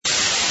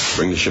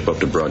Bring the ship up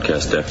to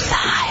broadcast deck. The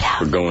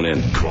Hideout. We're going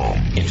in. Come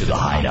into the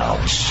Hideout.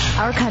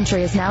 Our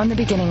country is now in the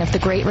beginning of the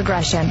Great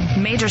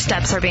Regression. Major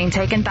steps are being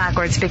taken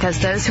backwards because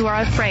those who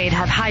are afraid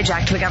have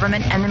hijacked the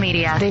government and the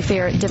media. They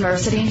fear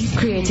diversity,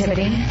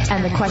 creativity,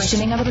 and the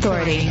questioning of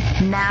authority.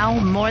 Now,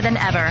 more than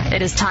ever,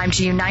 it is time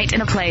to unite in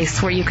a place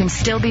where you can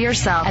still be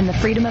yourself and the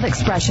freedom of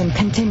expression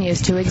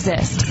continues to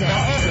exist.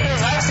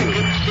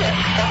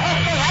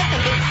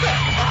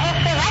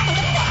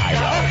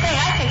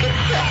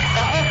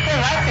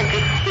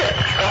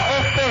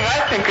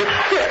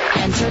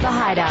 Enter the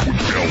Hideout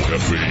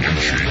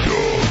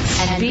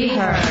and be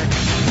heard.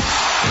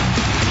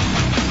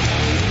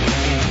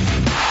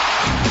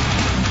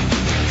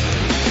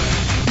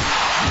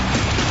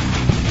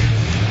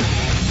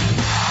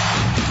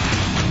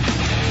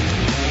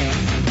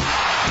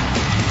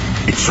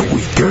 It's a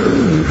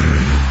weekend.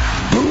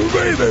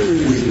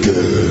 Baby.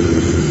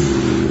 Weekend.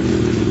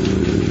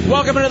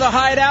 Welcome into the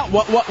Hideout.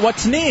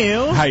 What's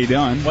new? How you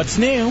doing? What's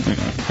new?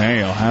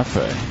 Hey, El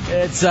Jefe.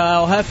 It's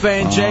El Jefe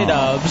and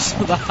J-Dubs.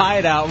 The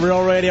Hideout,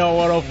 Real Radio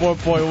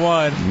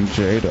 104.1.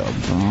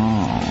 J-Dubs.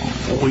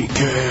 Oh.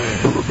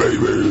 Weekend,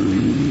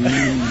 baby.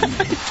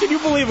 Can you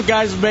believe a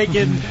guy's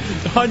making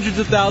hundreds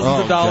of thousands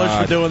of dollars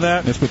God. for doing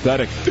that? It's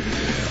pathetic.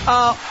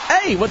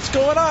 Hey, what's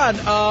going on?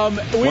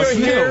 We are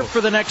here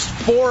for the next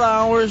 4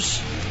 hours.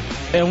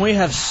 And we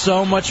have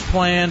so much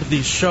planned.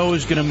 The show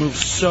is going to move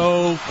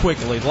so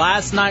quickly.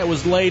 Last night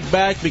was laid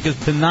back because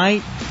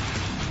tonight,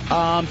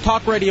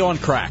 talk radio on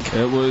crack.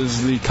 It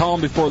was the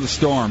calm before the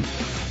storm.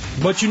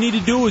 What you need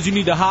to do is you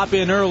need to hop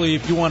in early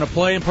if you want to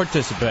play and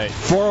participate.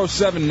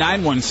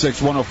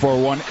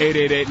 407-916-1041,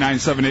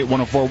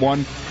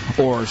 888-978-1041,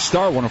 or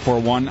star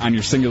 1041 on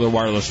your singular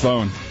wireless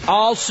phone.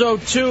 Also,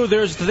 too,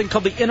 there's the thing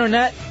called the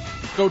Internet.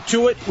 Go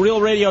to it.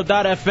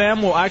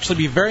 RealRadio.fm will actually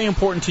be very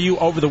important to you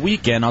over the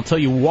weekend. I'll tell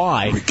you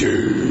why.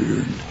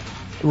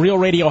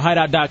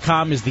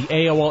 RealRadioHideout.com is the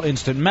AOL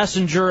Instant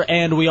Messenger,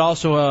 and we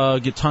also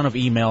get a ton of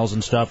emails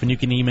and stuff, and you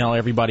can email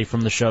everybody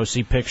from the show,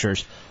 see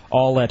pictures,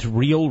 all at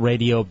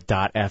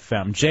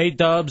RealRadio.fm.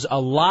 J-Dubs,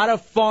 a lot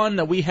of fun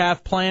that we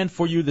have planned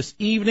for you this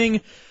evening.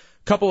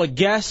 Couple of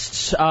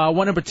guests.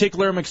 One in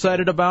particular I'm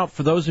excited about.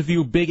 For those of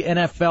you big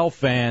NFL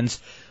fans,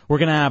 we're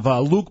going to have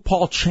Luke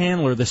Paul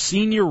Chandler, the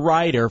senior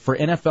writer for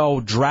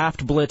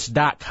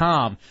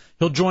NFLDraftBlitz.com.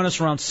 He'll join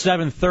us around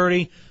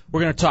 7:30.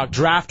 We're going to talk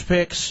draft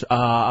picks,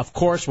 of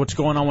course, what's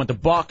going on with the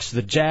Bucs,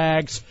 the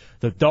Jags,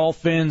 the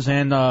Dolphins,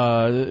 and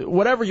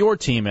whatever your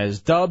team is.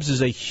 Dubs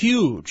is a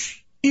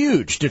huge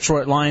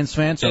Detroit Lions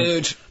fan. So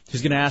he's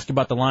going to ask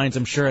about the Lions,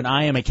 I'm sure, and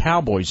I am a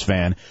Cowboys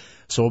fan.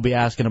 So we'll be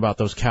asking about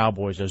those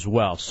Cowboys as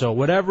well. So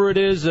whatever it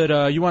is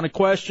that you want to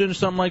question or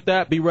something like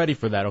that, be ready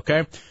for that,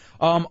 okay?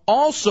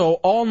 Also,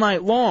 all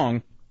night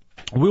long,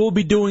 we will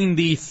be doing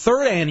the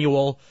third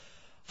annual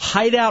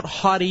Hideout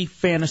Hottie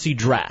Fantasy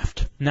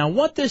Draft. Now,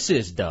 what this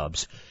is,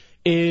 Dubs,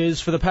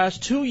 is for the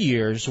past 2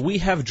 years, we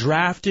have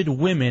drafted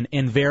women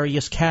in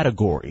various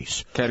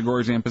categories.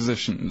 Categories and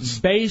positions.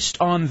 Based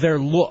on their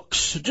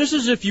looks. Just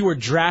as if you were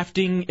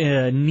drafting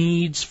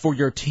needs for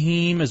your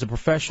team as a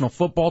professional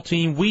football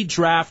team, we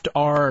draft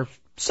our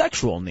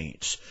sexual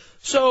needs.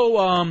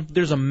 So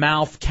there's a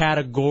mouth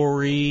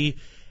category,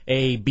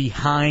 a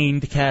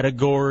behind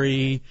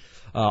category.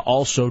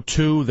 Also,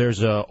 too,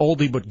 there's a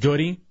oldie but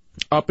goodie,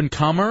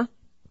 up-and-comer,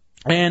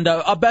 and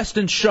a best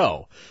in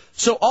show.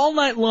 So all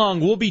night long,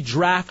 we'll be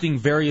drafting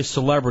various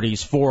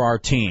celebrities for our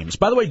teams.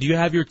 By the way, do you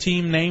have your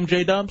team name,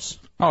 J-Dubs?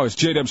 Oh, it's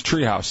J-Dubs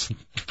Treehouse.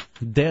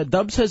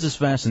 Dubs has this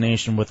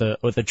fascination with a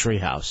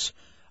treehouse.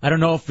 I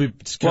don't know if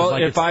it's because...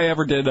 Well, if I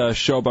ever did a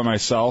show by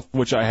myself,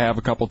 which I have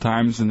a couple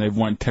times, and they've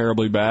went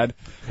terribly bad,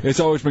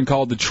 it's always been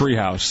called the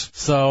Treehouse.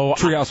 So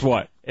Treehouse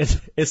what?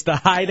 It's the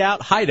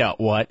Hideout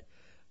what?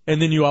 And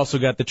then you also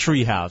got the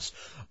Treehouse.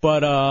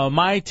 But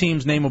my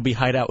team's name will be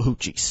Hideout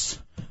Hoochies.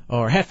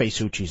 Or Jefe's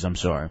Hoochies, I'm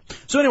sorry.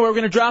 So anyway, we're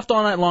going to draft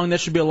all night long.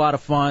 That should be a lot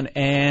of fun.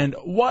 And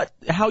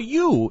how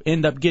you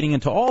end up getting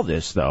into all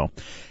this, though,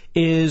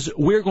 is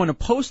we're going to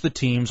post the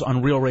teams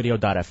on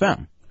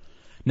RealRadio.fm.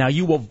 Now,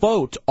 you will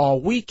vote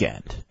all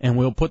weekend, and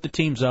we'll put the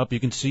teams up.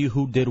 You can see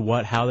who did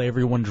what, how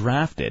everyone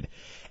drafted.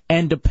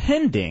 And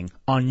depending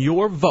on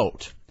your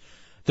vote,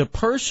 the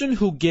person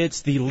who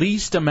gets the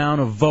least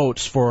amount of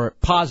votes, for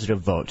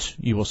positive votes,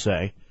 you will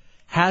say,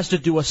 has to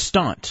do a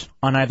stunt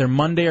on either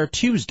Monday or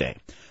Tuesday.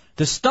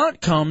 The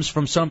stunt comes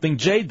from something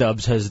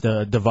J-Dubs has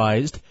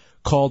devised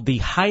called the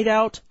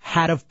Hideout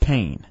Hat of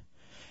Pain.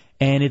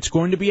 And it's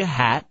going to be a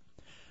hat.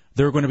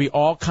 There are going to be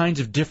all kinds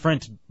of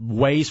different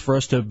ways for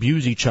us to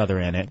abuse each other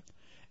in it.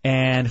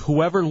 And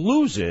whoever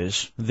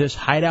loses this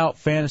Hideout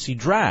Fantasy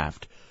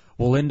Draft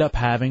will end up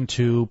having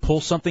to pull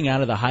something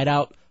out of the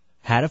Hideout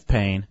Hat of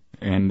Pain.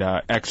 And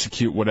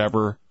execute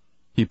whatever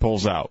he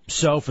pulls out.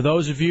 So for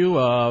those of you,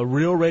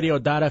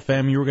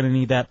 RealRadio.fm, you're going to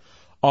need that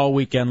all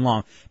weekend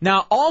long.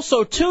 Now,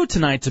 also, too,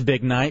 tonight's a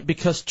big night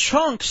because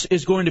Chunks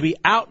is going to be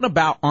out and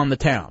about on the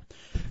town.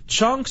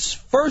 Chunks,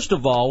 first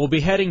of all, will be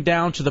heading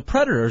down to the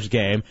Predators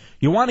game.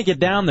 You want to get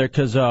down there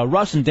because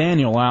Russ and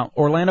Daniel out.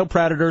 Orlando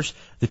Predators,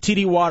 the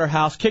TD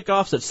Waterhouse,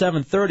 kickoffs at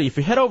 7:30. If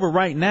you head over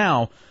right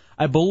now,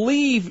 I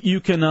believe you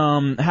can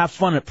have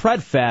fun at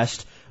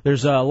Predfest.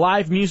 There's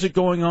live music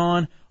going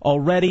on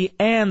already,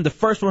 and the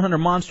first 100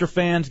 Monster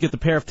fans get the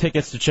pair of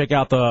tickets to check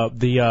out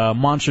the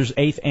Monsters'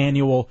 8th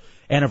annual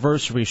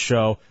anniversary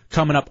show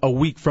coming up a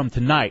week from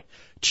tonight.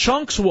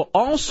 Chunks will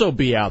also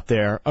be out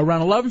there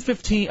around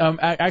 11:15,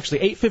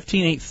 actually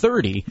 8:15,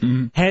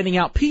 8:30, handing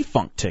out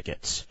P-Funk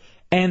tickets.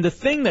 And the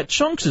thing that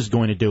Chunks is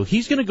going to do,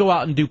 he's going to go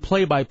out and do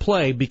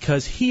play-by-play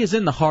because he is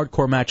in the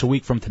hardcore match a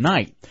week from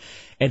tonight.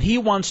 And he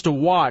wants to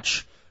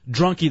watch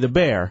Drunky the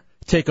Bear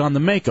take on the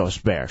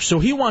Makos Bear. So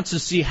he wants to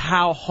see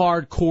how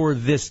hardcore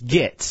this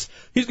gets.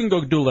 He's going to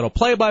go do a little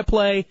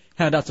play-by-play,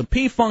 hand out some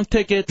P-Funk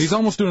tickets. He's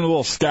almost doing a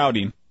little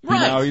scouting. Right.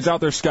 You know, he's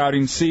out there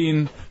scouting,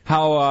 seeing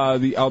how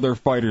the other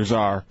fighters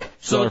are.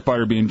 The other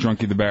fighter being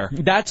Drunky the Bear.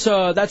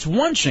 That's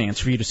one chance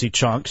for you to see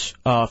Chunks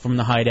from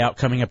the Hideout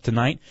coming up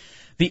tonight.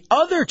 The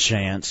other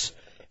chance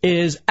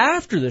is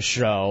after the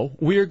show,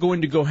 we are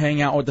going to go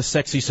hang out with the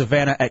Sexy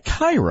Savannah at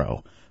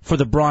Cairo for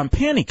the Bra and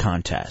Panty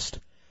contest.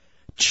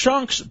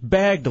 Chunks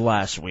begged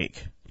last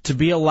week to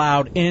be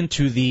allowed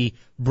into the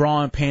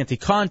Bra and Panty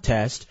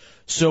contest,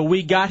 so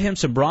we got him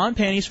some bra and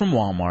panties from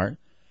Walmart,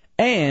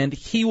 and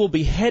he will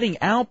be heading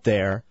out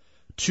there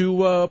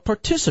to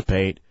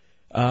participate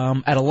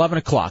at 11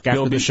 o'clock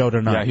after the show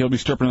tonight. Yeah, he'll be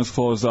stripping his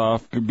clothes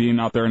off, being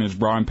out there in his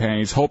bra and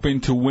panties,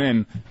 hoping to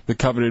win the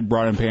coveted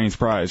bra and panties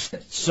prize.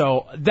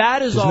 So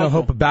that is There's all. no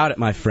hope about it,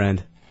 my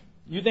friend.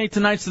 You think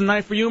tonight's the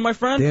night for you, my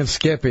friend? Damn,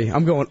 Skippy.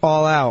 I'm going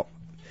all out.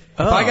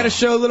 If I got to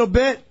show a little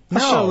bit, I'll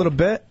show a little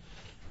bit.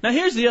 Now,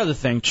 here's the other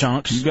thing,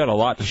 Chunks. You've got a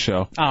lot to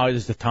show. Oh,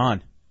 there's a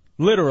ton.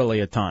 Literally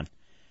a ton.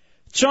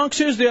 Chunks,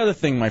 here's the other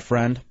thing, my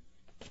friend.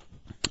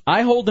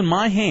 I hold in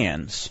my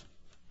hands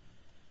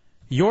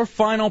your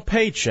final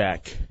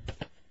paycheck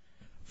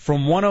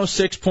from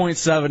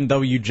 106.7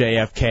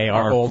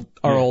 WJFK,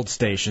 our old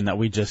station that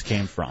we just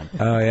came from.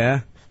 Oh,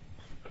 yeah?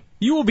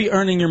 You will be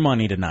earning your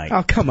money tonight.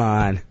 Oh, come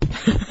on.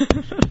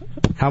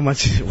 How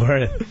much is it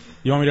worth?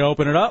 You want me to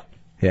open it up?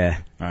 Yeah.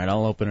 All right,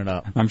 I'll open it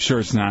up. I'm sure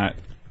it's not.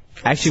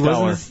 Actually,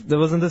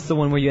 wasn't this the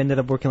one where you ended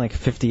up working like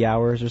 50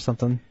 hours or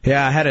something?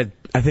 Yeah,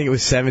 I think it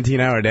was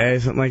 17-hour day,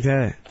 something like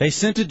that. They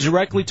sent it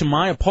directly to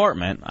my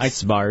apartment.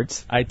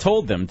 Smart. I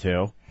told them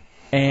to.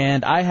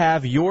 And I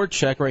have your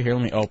check right here.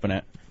 Let me open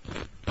it.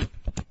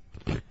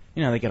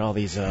 You know, they get all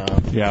these...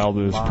 all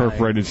those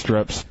perforated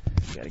strips.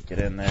 You gotta get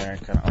in there,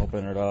 kind of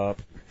open it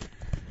up.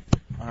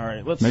 All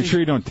right, let's Make sure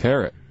you don't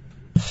tear it.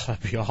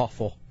 That'd be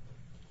awful.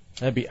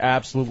 That'd be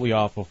absolutely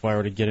awful if I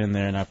were to get in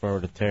there and if I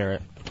were to tear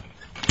it.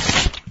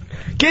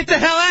 Get the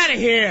hell out of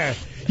here!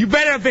 You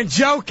better have been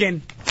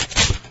joking.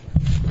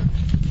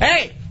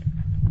 Hey!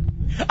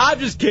 I'm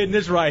just kidding.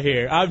 This right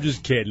here. I'm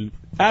just kidding.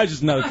 That's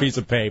just another piece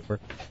of paper.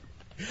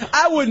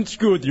 I wouldn't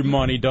screw with your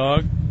money,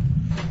 dog.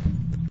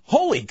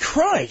 Holy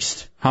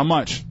Christ! How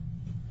much?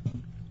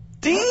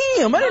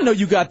 Damn! I didn't know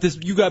you got this.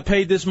 You got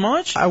paid this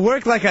much. I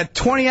worked like a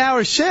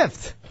 20-hour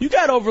shift. You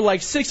got over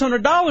like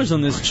 $600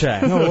 on this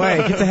check. No way!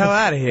 Get the hell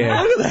out of here!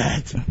 Look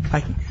at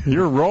that.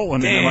 You're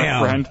rolling in, my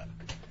friend.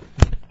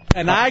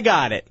 And I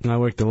got it. I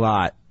worked a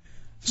lot.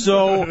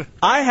 So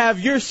I have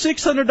your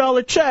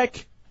 $600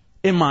 check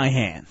in my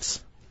hands.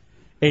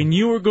 And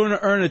you are going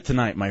to earn it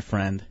tonight, my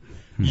friend.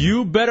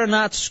 You better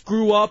not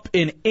screw up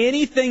in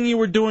anything you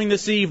were doing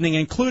this evening,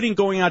 including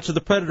going out to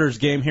the Predators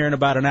game here in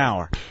about an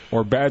hour.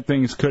 Or bad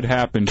things could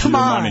happen to Come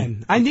your on. money.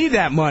 I need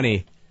that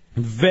money.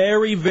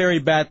 Very, very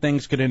bad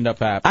things could end up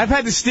happening. I've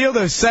had to steal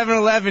those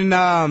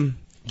 7-Eleven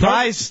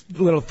prize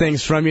little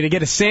things from you to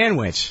get a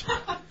sandwich.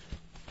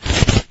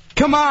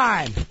 Come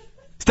on.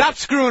 Stop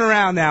screwing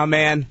around now,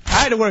 man. I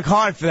had to work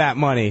hard for that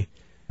money.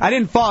 I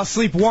didn't fall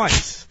asleep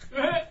once.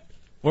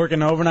 Working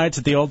overnights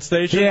at the old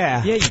station?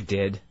 Yeah. Yeah, you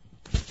did.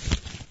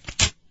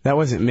 That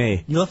wasn't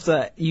me.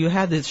 You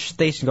had the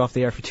station go off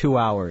the air for 2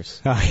 hours.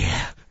 Oh,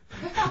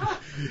 yeah.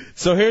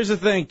 So here's the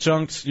thing,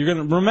 Chunks. You're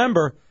going to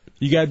remember,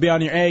 you got to be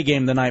on your A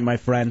game tonight, my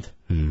friend.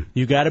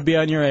 You got to be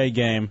on your A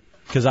game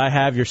because I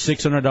have your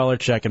 $600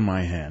 check in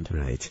my hand.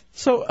 Right.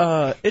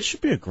 So it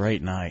should be a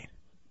great night.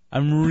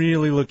 I'm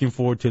really looking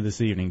forward to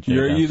this evening, Jacob.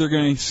 You're either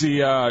going to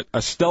see a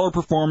stellar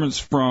performance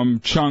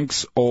from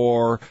Chunks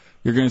or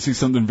you're going to see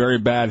something very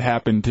bad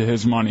happen to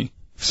his money.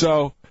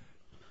 So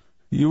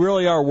you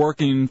really are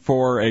working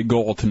for a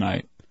goal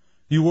tonight.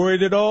 You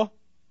worried at all?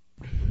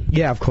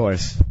 Yeah, of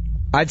course.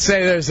 I'd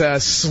say there's a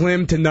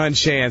slim to none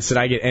chance that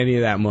I get any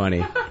of that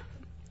money.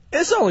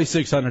 It's only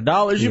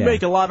 $600. You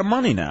make a lot of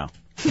money now.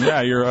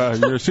 Yeah, you're a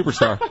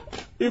superstar.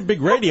 You're a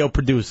big radio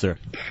producer.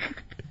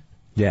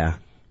 Yeah.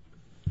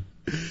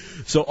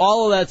 So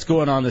all of that's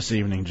going on this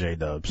evening,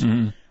 J-Dubs.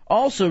 Mm-hmm.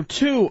 Also,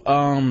 too,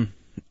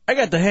 I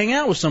got to hang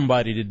out with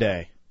somebody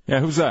today. Yeah,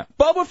 who's that?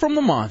 Bubba from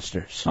the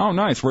Monsters. Oh,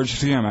 nice. Where'd you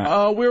see him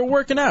at? We were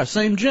working out,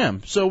 same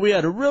gym. So we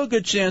had a real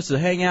good chance to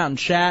hang out and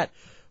chat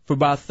for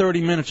about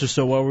 30 minutes or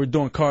so while we were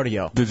doing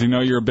cardio. Does he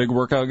know you're a big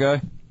workout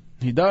guy?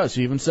 He does.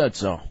 He even said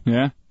so.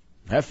 Yeah?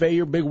 Hefe,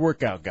 you're a big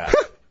workout guy.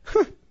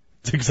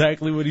 That's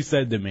exactly what he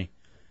said to me.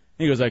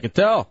 He goes, I could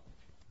tell.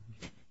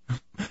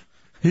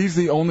 He's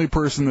the only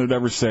person that'd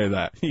ever say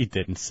that. He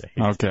didn't say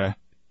it. Okay.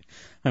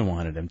 I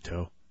wanted him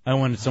to. I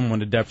wanted someone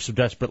to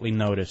desperately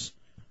notice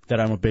that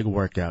I'm a big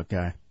workout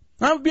guy.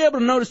 I'll be able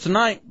to notice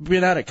tonight,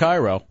 being out at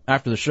Cairo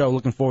after the show.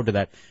 Looking forward to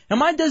that.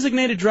 Am I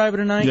designated driver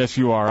tonight? Yes,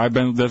 you are. I've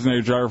been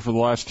designated driver for the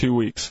last 2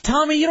 weeks.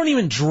 Tommy, you don't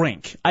even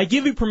drink. I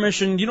give you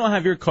permission. You don't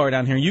have your car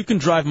down here. You can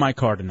drive my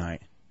car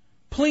tonight.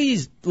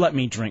 Please let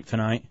me drink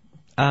tonight.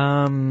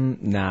 Nah,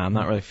 I'm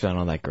not really feeling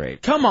all that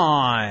great. Come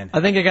on. I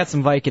think I got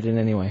some Vicodin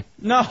anyway.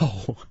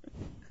 No.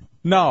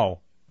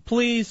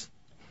 Please.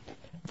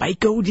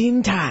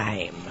 Vicodin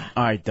time.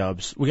 All right,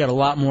 Dubs. We got a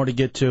lot more to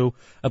get to.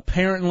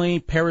 Apparently,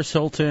 Paris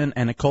Hilton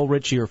and Nicole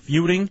Richie are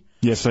feuding.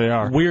 Yes, they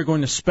are. We are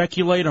going to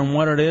speculate on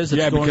what it is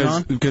that's going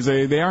on. Because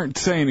they aren't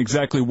saying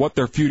exactly what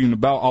they're feuding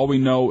about. All we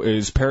know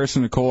is Paris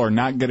and Nicole are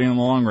not getting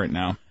along right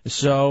now.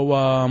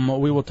 So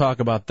we will talk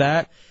about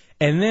that.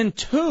 And then,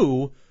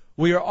 two,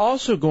 we are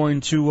also going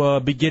to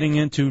be getting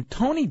into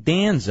Tony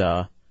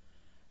Danza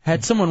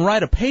had someone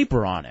write a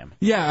paper on him.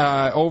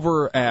 Yeah,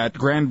 over at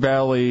Grand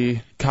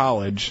Valley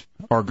College,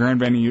 or Grand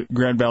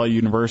Valley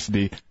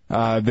University,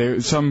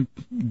 some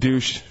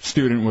douche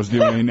student was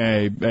doing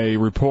a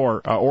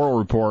report, oral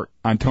report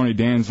on Tony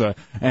Danza,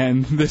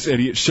 and this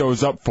idiot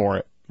shows up for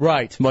it.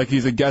 Right. Like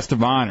he's a guest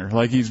of honor,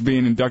 like he's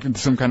being inducted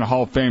to some kind of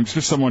Hall of Fame. It's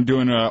just someone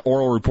doing an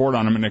oral report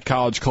on him in a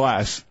college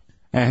class,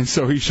 and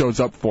so he shows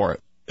up for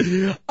it.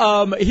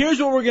 Here's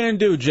what we're going to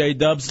do,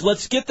 J-Dubs.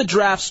 Let's get the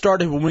draft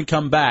started when we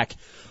come back.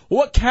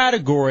 What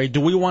category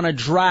do we want to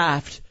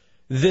draft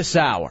this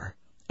hour?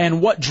 And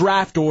what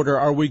draft order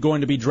are we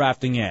going to be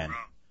drafting in?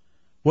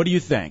 What do you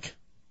think?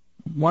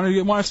 Want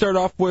to start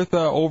off with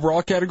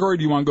overall category, or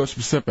do you want to go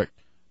specific?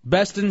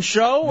 Best in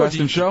show? Best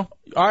in show?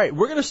 All right,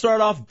 we're going to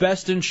start off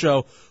best in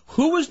show.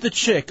 Who was the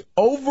chick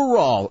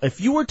overall, if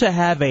you were to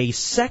have a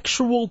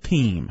sexual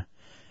team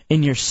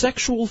in your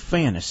sexual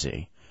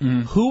fantasy,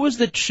 who was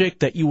the chick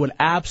that you would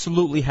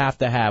absolutely have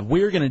to have?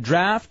 We're going to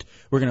draft.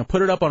 We're going to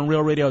put it up on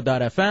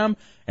RealRadio.fm,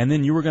 and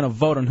then you were going to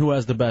vote on who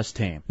has the best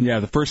team.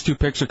 Yeah, the first two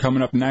picks are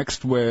coming up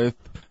next with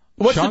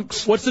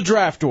Chunks. What's the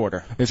draft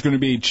order? It's going to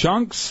be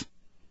Chunks.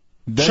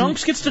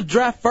 Chunks gets to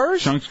draft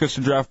first? Chunks gets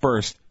to draft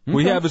first. Okay.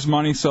 We have his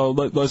money, so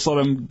let's let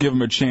him give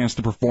him a chance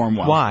to perform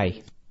well.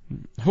 Why?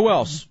 Who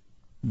else?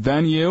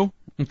 Then you.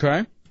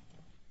 Okay.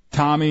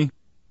 Tommy.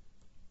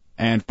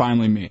 And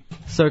finally me.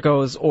 So it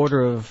goes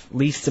order of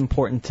least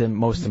important to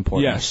most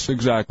important. Yes,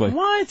 exactly.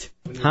 What?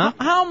 Huh?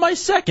 How am I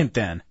second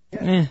then?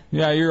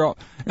 Yeah, you're all...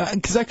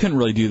 Because I couldn't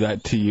really do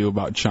that to you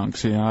about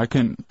Chunks. You know,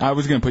 I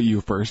was going to put you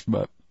first,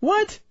 but...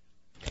 What?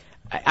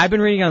 I've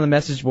been reading on the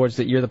message boards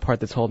that you're the part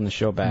that's holding the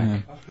show back.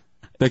 Yeah.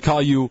 They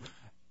call you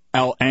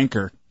El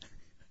Anchor.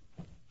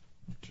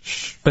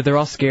 But they're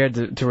all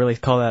scared to really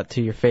call that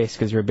to your face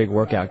because you're a big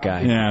workout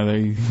guy.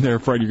 Yeah, they're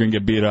afraid you're going to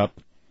get beat up.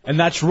 And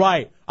that's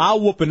right. I'll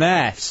whoop an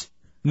ass.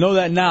 Know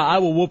that now. I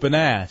will whoop an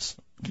ass.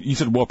 You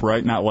said whoop,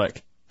 right? Not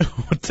lick.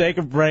 We'll take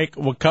a break.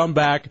 We'll come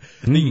back.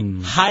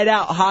 The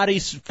Hideout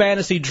Hotties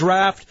Fantasy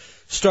Draft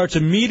starts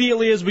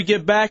immediately as we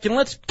get back. And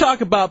let's talk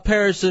about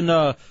Paris and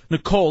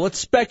Nicole. Let's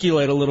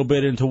speculate a little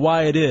bit into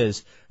why it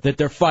is that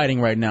they're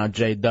fighting right now,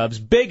 J-Dubs.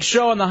 Big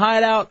show on the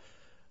Hideout.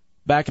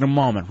 Back in a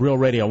moment. Real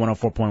Radio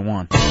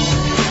 104.1.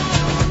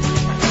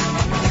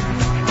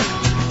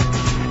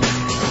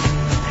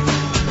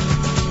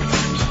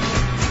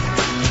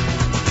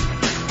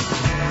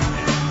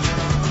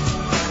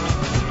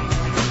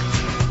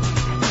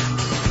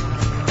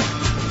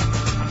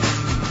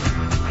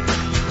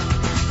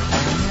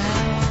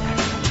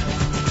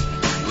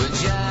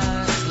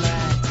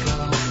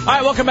 All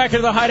right, welcome back to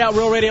the Hideout,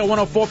 Real Radio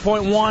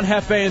 104.1.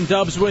 Hefe and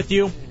Dubs with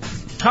you.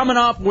 Coming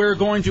up, we're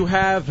going to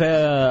have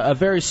a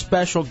very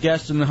special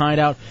guest in the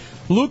Hideout,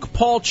 Luke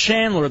Paul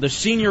Chandler, the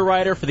senior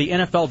writer for the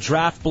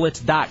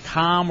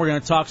NFLDraftBlitz.com. We're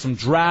going to talk some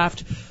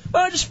draft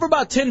just for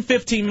about 10,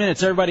 15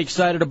 minutes. Everybody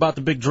excited about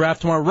the big draft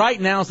tomorrow. Right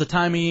now is the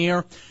time of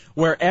year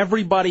where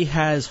everybody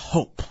has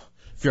hope.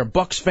 If you're a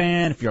Bucks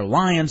fan, if you're a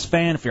Lions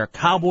fan, if you're a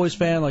Cowboys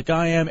fan like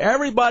I am,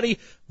 everybody,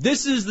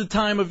 this is the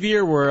time of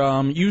year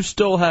where you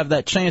still have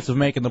that chance of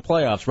making the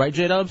playoffs, right,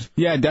 J-Dubs?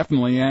 Yeah,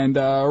 definitely. And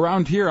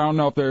around here, I don't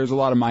know if there's a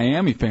lot of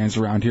Miami fans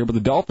around here, but the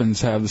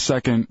Dolphins have the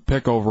second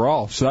pick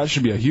overall, so that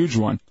should be a huge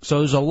one. So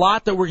there's a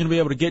lot that we're going to be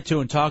able to get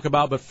to and talk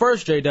about. But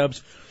first,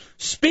 J-Dubs,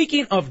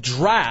 speaking of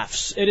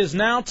drafts, it is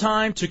now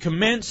time to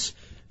commence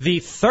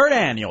the third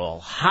annual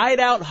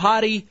Hideout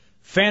Hottie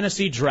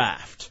Fantasy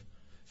Draft.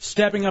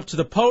 Stepping up to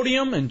the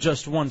podium in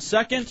just 1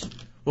 second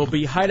will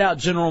be Hideout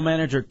General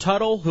Manager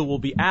Tuttle, who will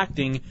be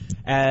acting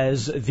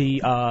as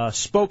the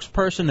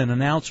spokesperson and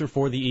announcer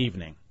for the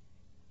evening.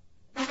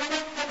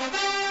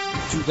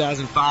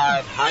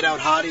 2005 Hideout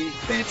Hottie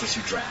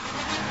Fantasy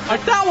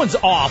Draft. That one's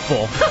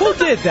awful. Who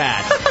did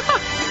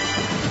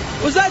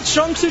that? Was that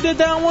Chunks who did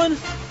that one?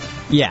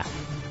 Yeah.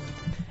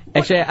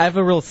 Actually, I have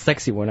a real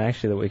sexy one,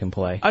 actually, that we can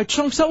play.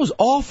 Chunks, that was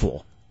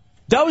awful.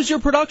 That was your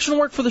production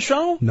work for the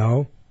show?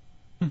 No.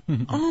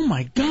 Oh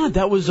my God,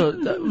 that was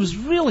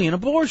really an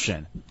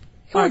abortion.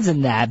 It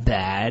wasn't that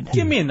bad.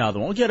 Give me another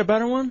one. We'll get a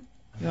better one.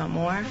 You want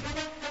more?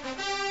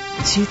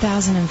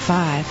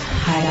 2005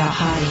 Hideout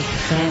Hottie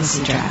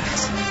Fantasy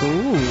Draft.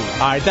 Ooh.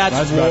 All right,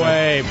 that's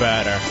way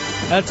better.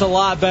 That's a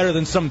lot better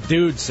than some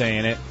dude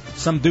saying it.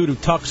 Some dude who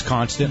tucks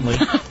constantly.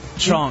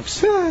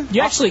 Chunks.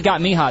 You actually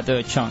got me hot,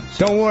 though, Chunks.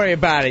 Don't worry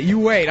about it. You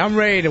wait. I'm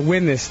ready to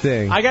win this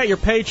thing. I got your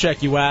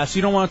paycheck, you ass.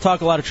 You don't want to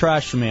talk a lot of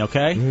trash to me,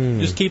 okay?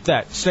 Just keep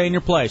that. Stay in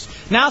your place.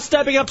 Now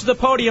stepping up to the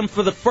podium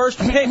for the first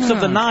picks of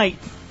the night.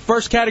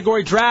 First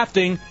category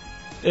drafting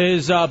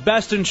is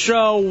Best in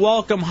Show.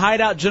 Welcome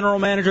Hideout General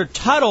Manager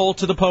Tuttle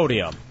to the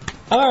podium.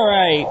 All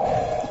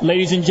right,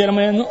 ladies and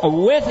gentlemen,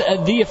 with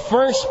the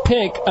first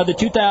pick of the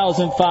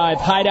 2005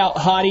 Hideout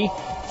Hottie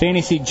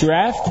Fantasy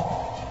Draft,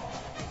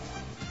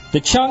 the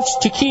Chunks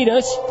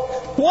Chiquitas.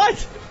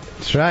 What?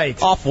 That's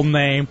right. Awful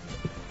name.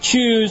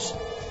 Choose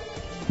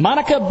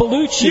Monica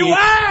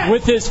Bellucci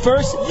with his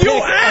first pick of the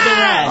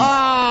round.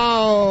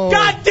 Oh.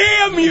 God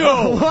damn you!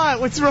 What?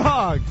 What's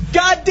wrong?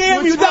 God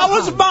damn you! That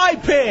was my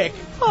pick!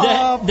 The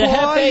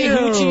Hefe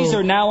Hoochies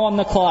are now on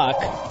the clock.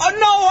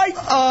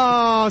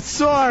 Oh,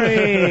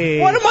 sorry.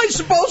 What am I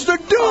supposed to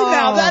do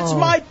now? That's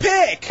my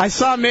pick! I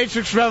saw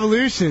Matrix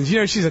Revolutions. You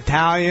know, she's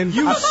Italian.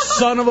 You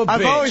son of a bitch.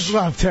 I've always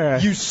loved her.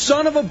 You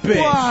son of a bitch.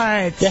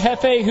 What? The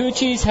Hefe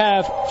Hoochies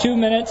have 2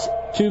 minutes.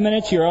 2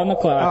 minutes, you're on the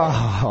clock.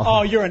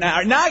 Oh, you're an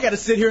hour. Now I got to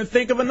sit here and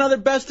think of another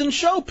Best in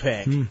Show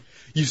pick.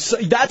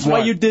 That's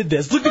why you did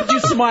this. Look at you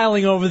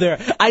smiling over there.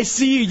 I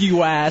see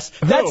you ass.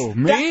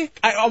 Me?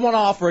 I want to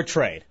offer a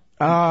trade.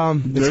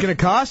 It's going to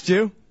cost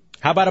you.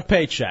 How about a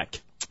paycheck?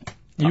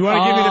 You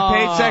want to give me the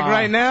paycheck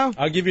right now?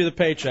 I'll give you the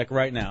paycheck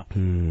right now.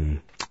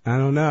 I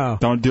don't know.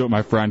 Don't do it,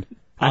 my friend.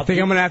 I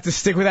think I'm going to have to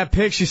stick with that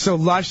pick. She's so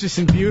luscious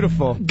and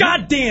beautiful.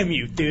 God damn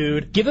you,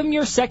 dude. Give him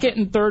your second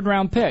and third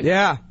round pick.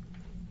 Yeah.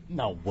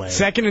 No way.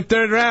 Second and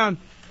third round.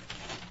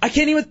 I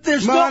can't even.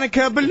 There's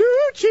Monica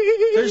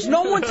Bellucci. There's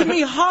no one to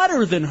me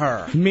hotter than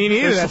her. Me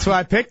neither. That's why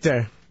I picked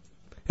her.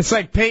 It's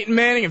like Peyton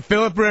Manning and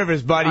Phillip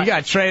Rivers, buddy. You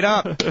got to trade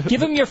up.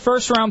 Give him your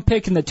first round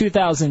pick in the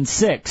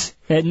 2006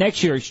 at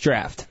next year's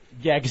draft.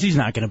 Yeah, because he's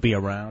not going to be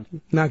around.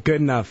 Not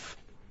good enough.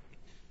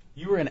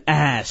 You were an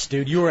ass,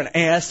 dude. You were an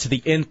ass to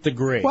the nth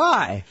degree.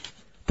 Why?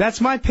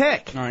 That's my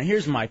pick. All right,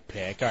 here's my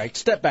pick. All right,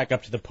 step back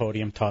up to the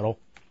podium, Tuttle.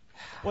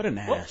 What an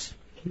ass.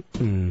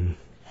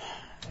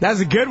 That's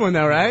a good one,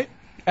 though, right?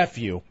 F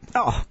you.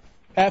 Oh.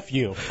 F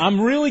you.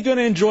 I'm really going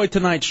to enjoy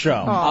tonight's show.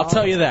 I'll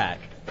tell you that.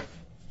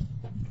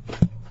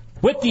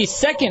 With the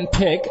second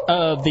pick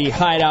of the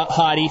Hideout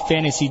Hottie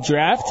Fantasy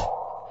Draft,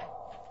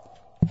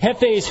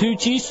 Hefe's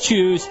Hoochies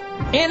choose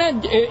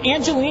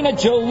Angelina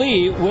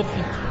Jolie with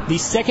the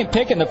second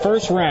pick in the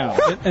first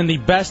round. In the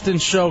Best in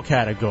Show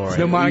category.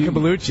 No Monica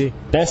Bellucci.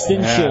 Best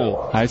in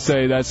Show. I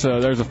say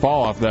there's a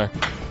fall off there.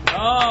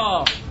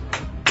 Oh.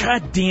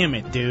 God damn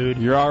it, dude.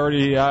 You're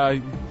already,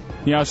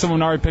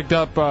 someone already picked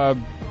up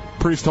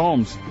Priest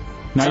Holmes.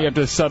 Now you have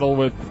to settle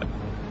with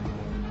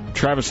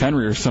Travis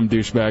Henry or some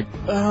douchebag.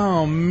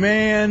 Oh,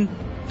 man.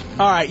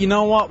 All right, you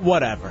know what?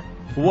 Whatever.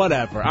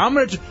 I'm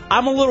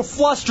a little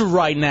flustered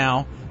right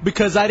now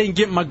because I didn't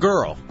get my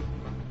girl.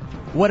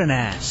 What an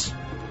ass.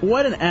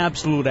 What an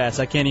absolute ass.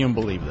 I can't even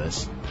believe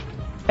this.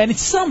 And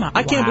it's somehow,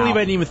 I can't believe I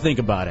didn't even think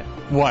about it.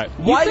 What?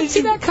 Why did you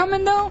see that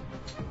coming, though?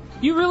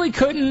 You really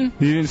couldn't.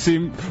 You didn't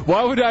see.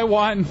 Why would I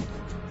want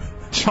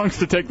Chunks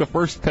to take the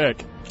first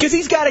pick? Because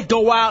he's got to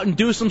go out and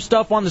do some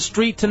stuff on the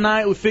street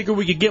tonight. We figured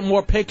we could get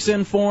more picks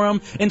in for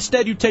him.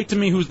 Instead, you take to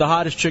me who's the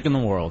hottest chick in the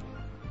world.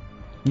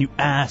 You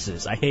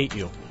asses. I hate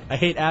you. I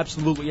hate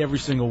absolutely every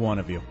single one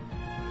of you.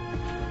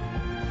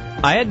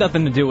 I had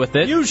nothing to do with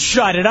it. You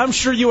shut it. I'm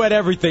sure you had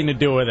everything to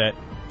do with it.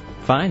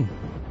 Fine.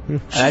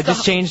 I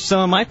just changed some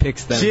of my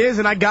picks then. She is,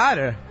 and I got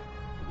her.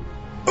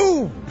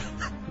 Ooh!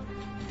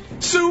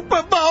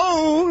 Super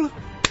Bowl!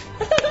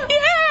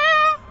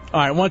 All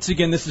right, once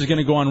again, this is going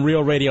to go on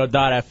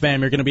RealRadio.fm.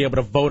 You're going to be able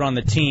to vote on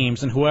the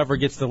teams, and whoever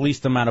gets the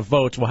least amount of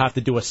votes will have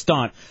to do a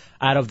stunt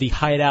out of the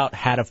Hideout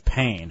Hat of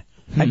Pain.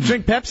 I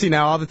drink Pepsi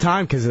now all the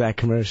time because of that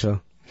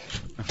commercial.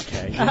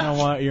 Okay, you know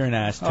what? You're an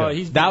ass,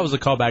 too. That was a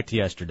callback to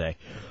yesterday.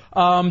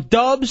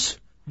 Dubs,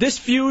 this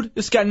feud,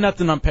 this got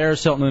nothing on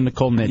Paris Hilton and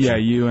Nicole Nitchie. Yeah,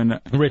 you and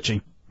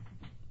Richie.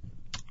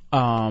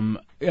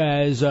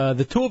 As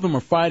the two of them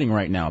are fighting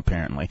right now,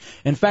 apparently.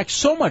 In fact,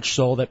 so much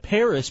so that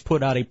Paris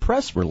put out a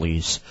press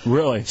release.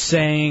 Really?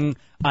 Saying,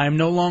 I'm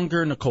no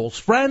longer Nicole's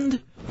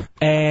friend,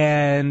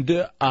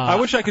 and... I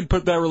wish I could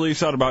put that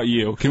release out about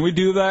you. Can we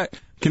do that?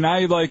 Can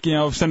I,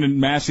 send a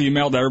mass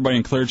email to everybody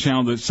in Clear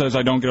Channel that says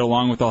I don't get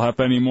along with El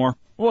Jefe anymore?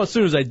 Well, as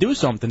soon as I do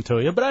something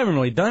to you, but I haven't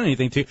really done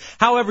anything to you.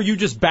 However, you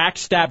just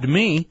backstabbed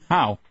me.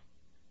 How?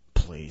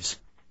 Please.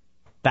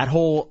 That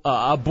whole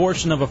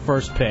abortion of a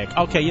first pick.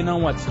 Okay, you know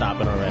what? Stop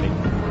it already.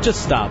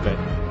 Just stop it.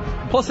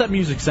 Plus, that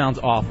music sounds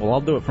awful.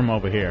 I'll do it from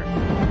over here.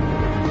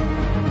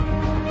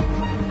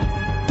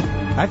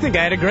 I think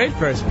I had a great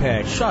first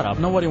pick. Shut up.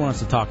 Nobody wants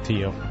to talk to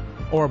you,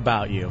 or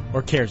about you,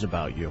 or cares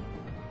about you.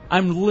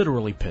 I'm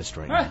literally pissed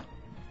right now.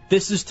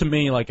 This is to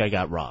me like I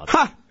got robbed.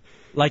 Ha!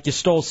 Like you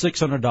stole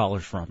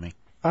 $600 from me.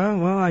 Oh,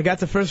 well, I got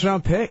the first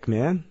round pick,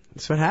 man.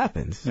 That's what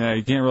happens. Yeah,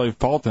 you can't really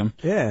fault him.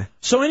 Yeah.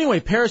 So anyway,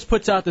 Paris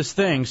puts out this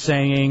thing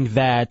saying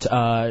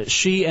that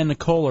she and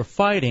Nicole are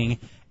fighting,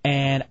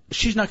 and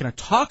she's not going to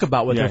talk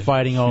about what they're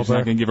fighting over. She's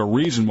not going to give a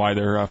reason why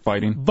they're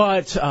fighting.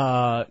 But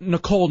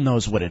Nicole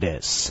knows what it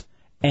is.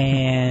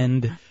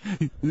 And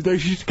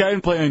she's kind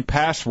of playing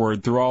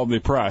password through all the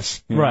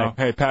press. You know? Right.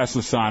 Hey, pass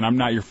this on. I'm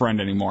not your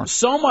friend anymore.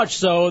 So much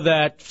so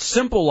that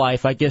Simple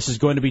Life, I guess, is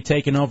going to be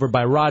taken over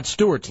by Rod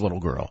Stewart's little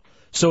girl.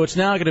 So it's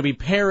now going to be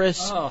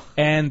Paris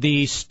and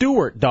the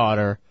Stewart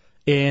daughter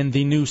in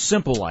the new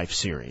Simple Life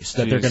series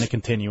that they're going to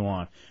continue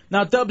on.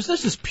 Now, Dubs,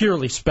 this is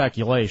purely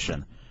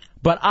speculation.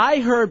 But I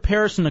heard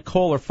Paris and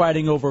Nicole are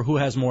fighting over who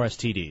has more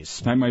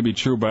STDs. That might be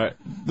true, but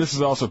this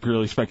is also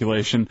purely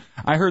speculation.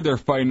 I heard they're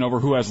fighting over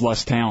who has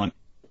less talent.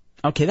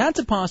 Okay, that's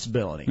a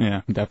possibility.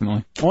 Yeah,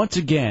 definitely. Once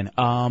again,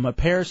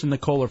 Paris and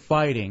Nicole are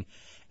fighting.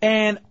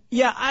 And,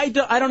 yeah, I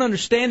don't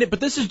understand it, but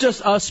this is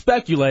just us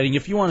speculating.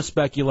 If you want to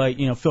speculate,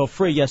 feel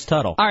free. Yes,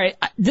 Tuttle. All right,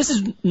 this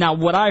is now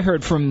what I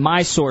heard from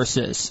my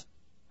sources.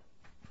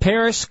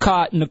 Paris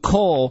caught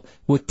Nicole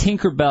with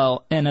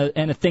Tinkerbell and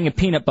a thing of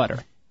peanut butter.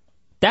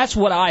 That's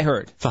what I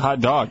heard. It's a hot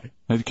dog.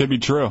 It could be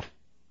true.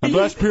 But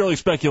that's purely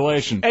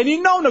speculation. And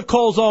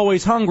Nicole's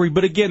always hungry,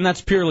 but again,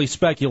 that's purely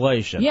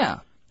speculation. Yeah.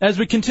 As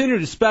we continue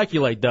to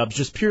speculate, Dubs,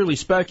 just purely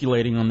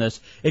speculating on this,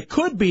 it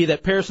could be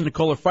that Paris and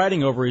Nicole are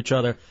fighting over each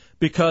other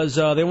because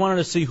they wanted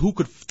to see who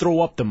could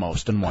throw up the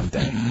most in one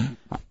day.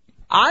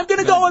 I'm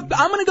gonna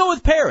go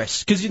with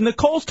Paris because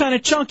Nicole's kind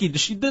of chunky.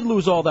 She did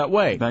lose all that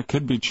weight. That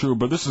could be true,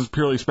 but this is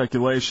purely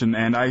speculation,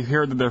 and I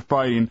hear that they're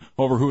fighting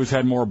over who has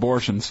had more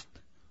abortions.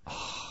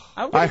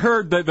 I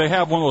heard that they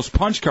have one of those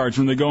punch cards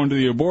when they go into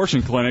the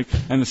abortion clinic,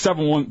 and the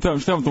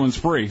seventh one's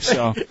free.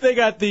 So they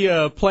got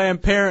the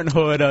Planned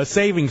Parenthood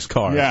savings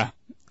card. Yeah.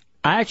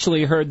 I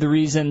actually heard the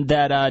reason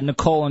that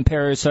Nicole and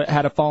Paris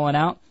had a falling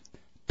out.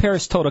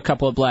 Paris told a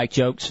couple of black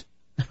jokes.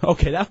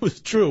 Okay, that was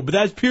true, but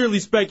that's purely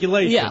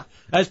speculation. Yeah.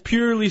 That's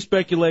purely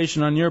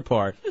speculation on your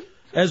part.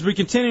 As we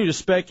continue to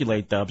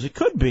speculate, Dubs, it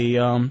could be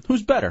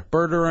who's better,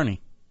 Bert or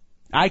Ernie?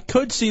 I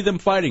could see them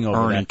fighting over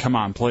Ernie, that. come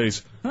on,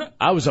 please.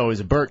 I was always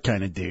a Bert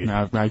kind of dude.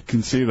 I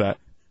can see that.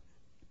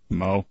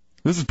 Mo.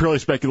 This is purely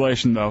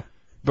speculation, though.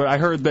 But I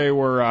heard they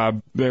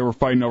were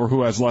fighting over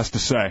who has less to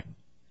say.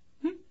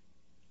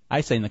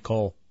 I say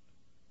Nicole.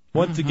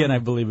 Once again, I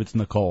believe it's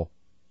Nicole.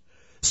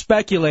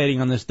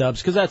 Speculating on this,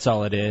 Dubs, because that's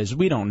all it is.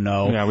 We don't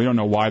know. Yeah, we don't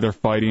know why they're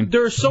fighting.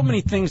 There are so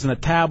many things in the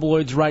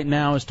tabloids right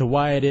now as to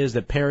why it is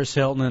that Paris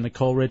Hilton and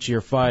Nicole Richie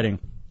are fighting.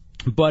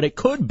 But it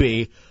could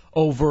be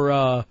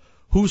over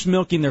who's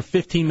milking their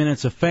 15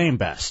 minutes of fame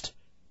best.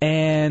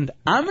 And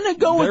I'm going to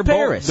go with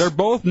Paris. They're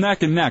both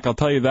neck and neck, I'll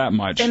tell you that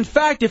much. In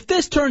fact, if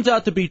this turns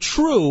out to be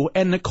true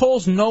and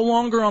Nicole's no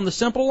longer on the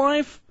Simple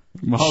Life,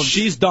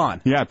 she's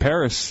done. Yeah,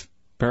 Paris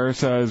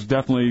has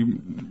definitely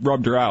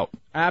rubbed her out.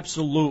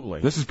 Absolutely.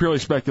 This is purely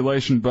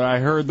speculation, but I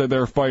heard that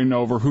they're fighting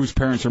over whose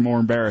parents are more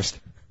embarrassed.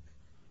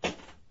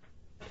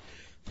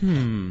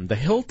 The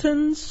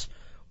Hiltons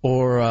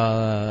or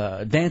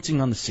Dancing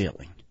on the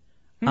Ceiling?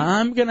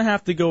 I'm going to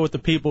have to go with the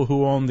people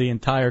who own the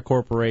entire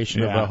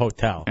corporation of a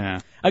hotel. Yeah.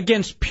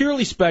 Against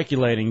purely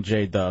speculating,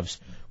 J-Dubs,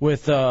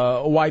 with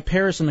why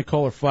Paris and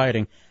Nicole are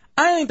fighting.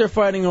 I think they're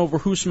fighting over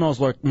who smells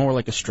more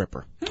like a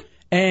stripper.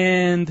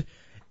 And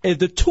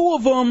the two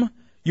of them,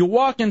 you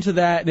walk into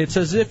that, and it's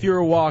as if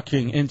you're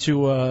walking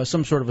into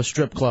some sort of a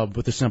strip club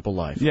with a Simple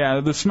Life. Yeah,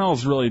 the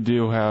smells really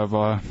do have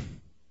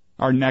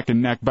are neck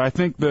and neck. But I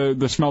think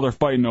the smell they're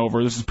fighting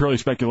over, this is purely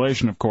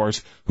speculation, of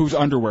course, whose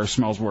underwear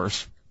smells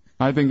worse.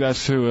 I think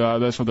that's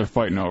what they're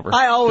fighting over.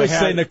 I always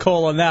say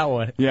Nicole on that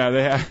one.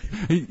 Yeah,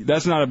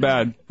 that's not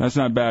bad.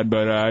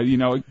 But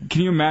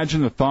can you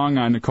imagine the thong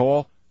on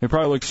Nicole? It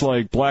probably looks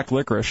like black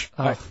licorice.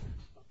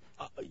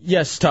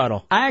 Yes,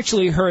 Tuttle. I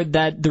actually heard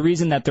that the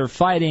reason that they're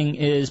fighting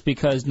is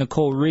because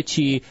Nicole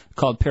Richie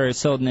called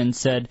Paris Hilton and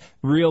said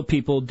real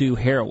people do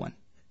heroin.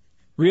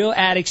 Real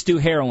addicts do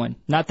heroin,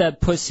 not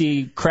that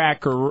pussy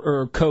crack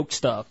or coke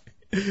stuff.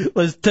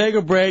 Let's take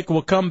a break.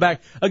 We'll come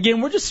back.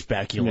 Again, we're just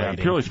speculating.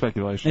 Yeah, purely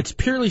speculation. It's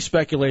purely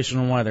speculation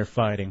on why they're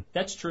fighting.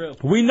 That's true.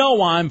 We know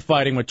why I'm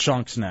fighting with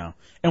Chunks now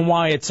and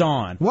why it's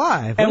on.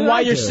 Why? And why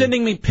you're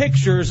sending me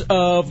pictures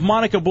of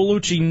Monica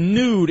Bellucci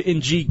nude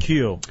in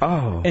GQ.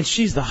 Oh. And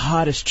she's the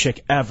hottest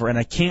chick ever, and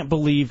I can't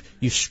believe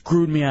you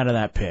screwed me out of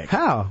that pic.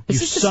 How? You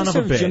son of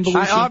a bitch.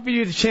 I offered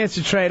you the chance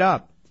to trade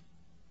up.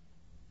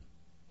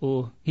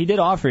 Well, he did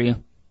offer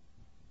you.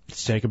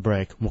 Let's take a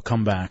break. We'll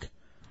come back.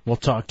 We'll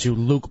talk to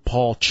Luke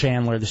Paul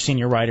Chandler, the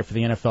senior writer for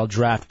the NFL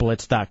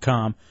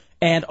DraftBlitz.com.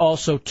 And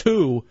also,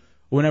 too,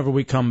 whenever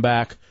we come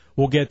back,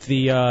 we'll get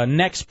the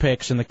next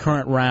picks in the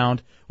current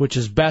round, which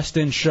is Best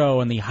in Show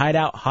in the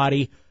Hideout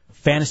Hottie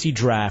Fantasy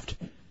Draft.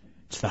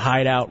 It's the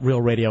Hideout, Real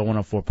Radio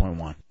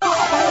 104.1.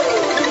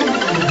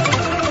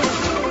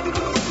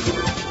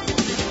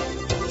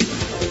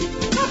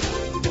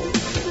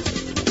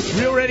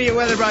 Real Radio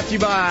Weather brought to you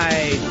by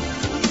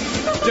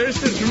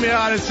Thurston's Premier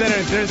Auto Center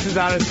and Thurston's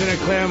Auto Center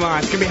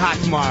Claremont. It's going to be hot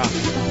tomorrow.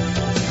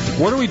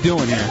 What are we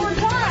doing here?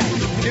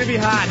 It's going to be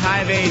hot,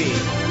 high of 80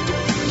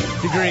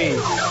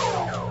 degrees.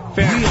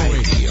 Fahrenheit.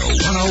 Radio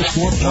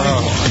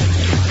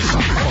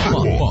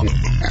 104.1.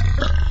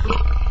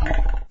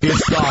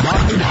 It's the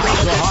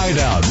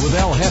Hideout with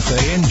El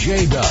Jefe and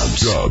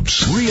J-Dubs.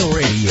 Real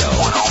Radio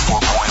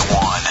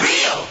 104.1.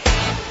 Real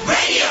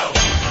Radio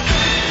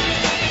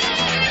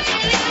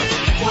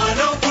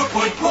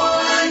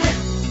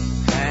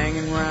 104.1.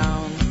 Hanging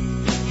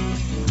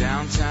round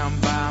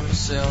downtown by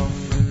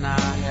myself, and I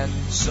had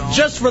some.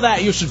 Just for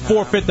that, you should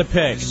forfeit the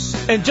pick.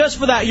 And just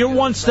for that, you're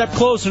one step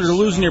closer to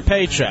losing your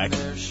paycheck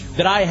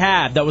that I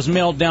had that was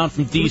mailed down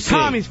from D.C. It's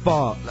Tommy's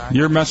fault.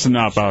 You're messing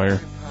up out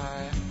here.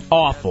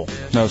 Awful.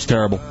 That was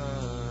terrible.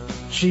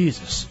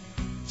 Jesus.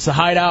 It's the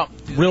Hideout,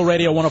 Real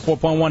Radio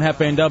 104.1,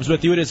 Hefe and Dubs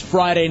with you. It is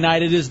Friday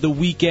night. It is the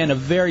weekend, a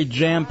very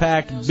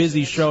jam-packed,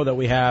 busy show that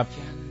we have.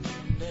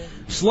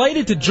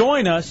 Slated to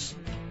join us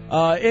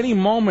any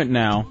moment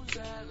now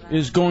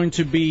is going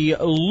to be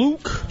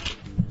Luke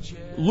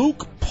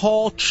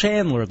Paul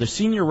Chandler, the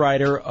senior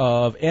writer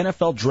of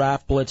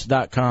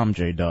NFLDraftBlitz.com,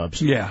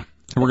 J-Dubs. Yeah.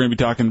 We're going to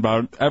be talking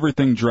about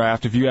everything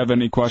draft. If you have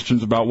any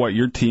questions about what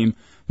your team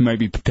might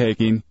be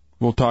taking,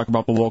 we'll talk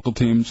about the local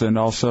teams and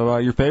also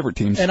your favorite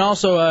teams. And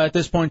also, at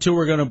this point, too,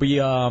 we're going to be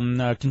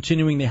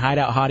continuing the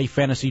Hideout Hottie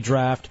Fantasy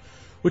Draft,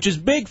 which is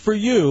big for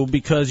you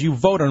because you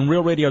vote on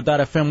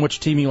RealRadio.fm which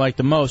team you like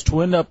the most.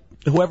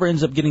 Whoever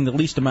ends up getting the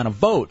least amount of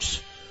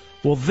votes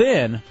will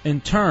then, in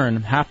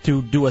turn, have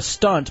to do a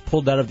stunt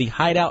pulled out of the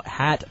Hideout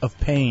Hat of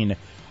Pain,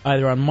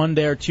 either on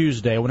Monday or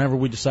Tuesday, whenever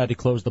we decide to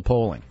close the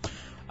polling.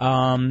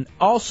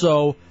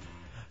 Also,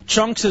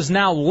 Chunks has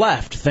now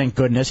left, thank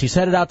goodness. He's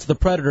headed out to the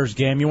Predators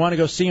game. You want to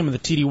go see him at the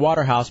TD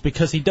Waterhouse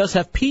because he does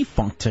have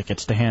P-Funk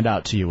tickets to hand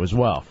out to you as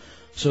well.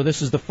 So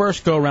this is the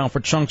first go-around for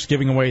Chunks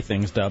giving away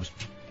things, Dubs.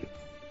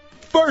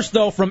 First,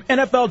 though, from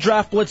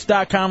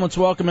NFLDraftBlitz.com, let's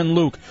welcome in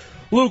Luke.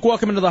 Luke,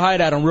 welcome into the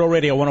Hideout on Real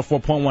Radio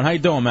 104.1. How you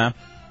doing, man?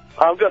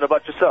 I'm good. How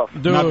about yourself?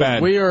 Dude, not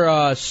bad. We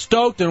are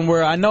stoked, and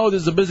I know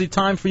this is a busy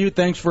time for you.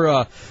 Thanks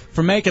for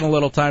making a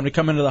little time to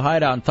come into the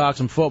Hideout and talk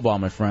some football,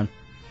 my friend.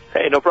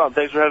 Hey, no problem.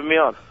 Thanks for having me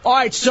on. All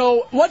right,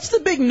 so what's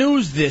the big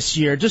news this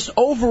year? Just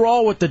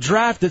overall with the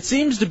draft, it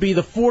seems to be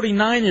the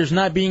 49ers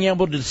not being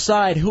able to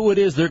decide who it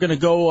is they're going to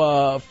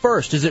go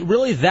first. Is it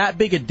really that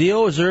big a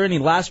deal? Is there any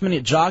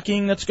last-minute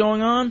jockeying that's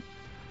going on?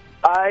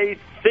 I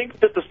think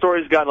that the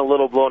story's gotten a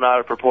little blown out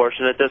of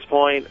proportion at this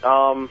point.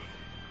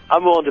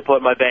 I'm willing to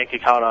put my bank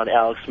account on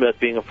Alex Smith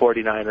being a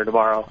 49er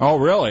tomorrow. Oh,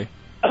 really?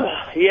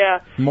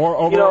 Yeah. More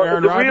over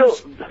Aaron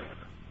Rodgers?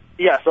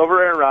 Yes,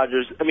 over Aaron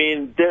Rodgers. I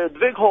mean, the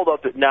big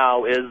holdup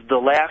now is the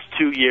last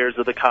 2 years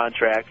of the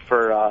contract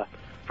for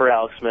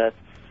Alex Smith,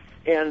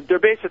 and they're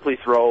basically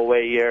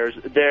throwaway years.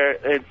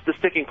 The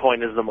sticking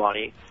point is the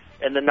money,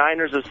 and the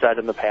Niners have said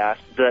in the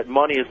past that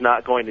money is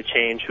not going to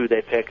change who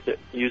they pick to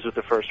use with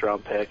the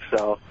first-round pick.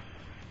 So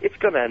it's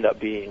going to end up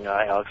being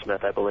Alex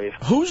Smith, I believe.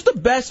 Who's the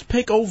best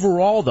pick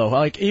overall, though?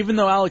 Like, even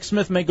though Alex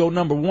Smith may go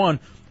number one,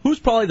 who's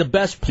probably the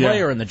best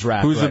player in the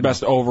draft? Who's the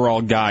best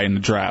overall guy in the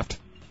draft?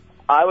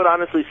 I would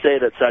honestly say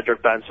that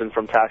Cedric Benson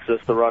from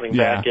Texas, the running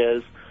back,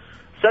 is.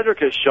 Cedric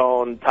has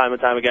shown time and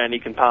time again he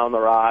can pound the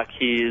rock.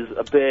 He's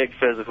a big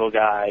physical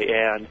guy,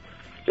 and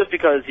just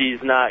because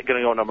he's not going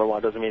to go number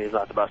one doesn't mean he's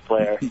not the best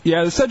player.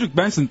 Yeah, the Cedric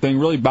Benson thing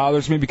really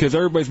bothers me because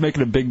everybody's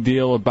making a big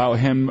deal about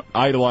him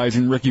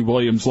idolizing Ricky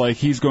Williams. Like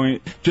he's going,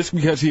 just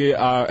because he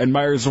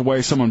admires the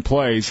way someone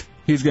plays,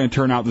 he's going to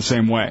turn out the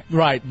same way.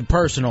 Right,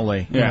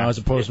 personally, you know, as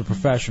opposed to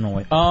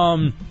professionally.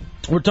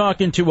 We're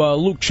talking to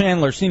Luke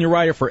Chandler, senior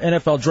writer for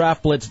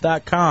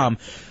NFLDraftBlitz.com.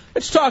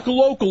 Let's talk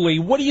locally.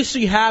 What do you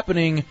see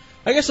happening?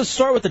 I guess let's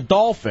start with the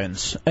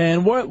Dolphins.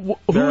 And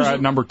they're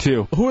at number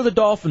 2. Who are the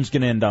Dolphins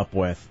going to end up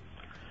with?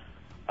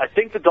 I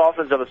think the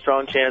Dolphins have a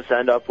strong chance to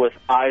end up with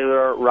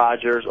either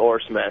Rodgers or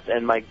Smith.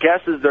 And my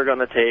guess is they're going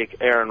to take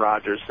Aaron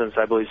Rodgers since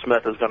I believe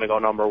Smith is going to go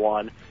number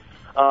one.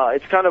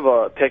 It's kind of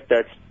a pick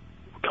that's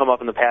come up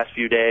in the past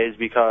few days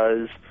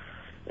because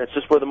that's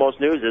just where the most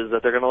news is,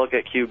 that they're going to look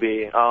at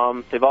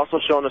QB. They've also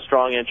shown a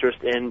strong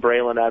interest in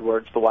Braylon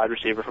Edwards, the wide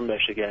receiver from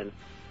Michigan.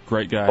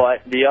 Great guy.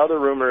 But the other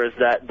rumor is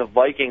that the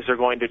Vikings are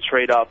going to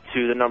trade up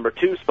to the number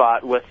 2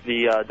 spot with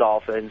the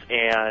Dolphins,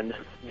 and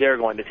they're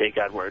going to take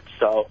Edwards.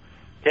 So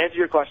to answer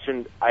your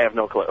question, I have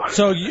no clue.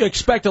 So you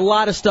expect a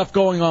lot of stuff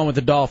going on with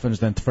the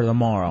Dolphins then for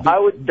tomorrow? I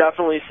would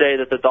definitely say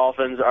that the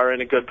Dolphins are in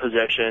a good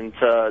position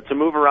to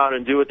move around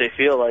and do what they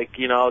feel like.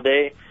 You know,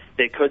 they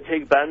could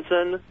take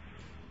Benson.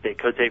 They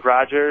could take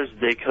Rodgers.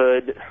 They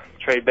could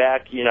trade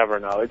back. You never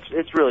know.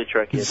 It's really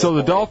tricky. So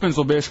the Dolphins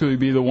will basically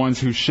be the ones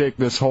who shake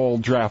this whole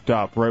draft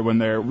up right when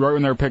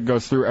their pick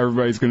goes through.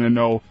 Everybody's going to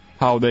know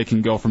how they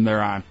can go from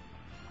there on.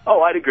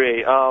 Oh, I'd agree.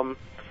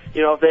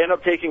 You know, if they end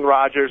up taking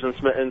Rodgers and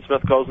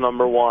Smith goes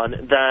number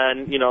 1,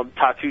 then you know the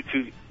top two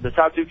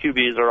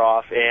QBs are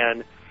off,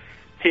 and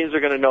teams are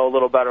going to know a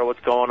little better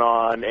what's going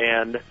on,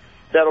 and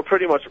that'll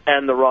pretty much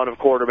end the run of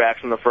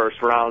quarterbacks in the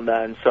first round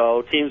then.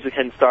 So teams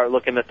can start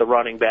looking at the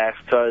running backs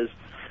because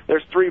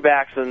there's three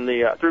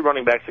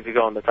running backs that could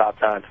go in the top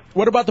 10.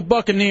 What about the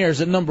Buccaneers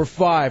at number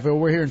 5?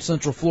 We're here in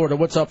Central Florida.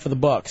 What's up for the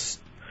Bucs?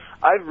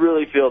 I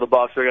really feel the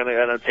Bucs are going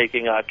to end up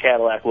taking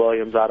Cadillac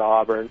Williams out of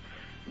Auburn.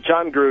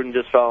 John Gruden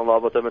just fell in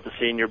love with him at the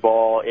Senior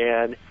Bowl,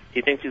 and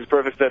he thinks he's a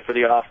perfect fit for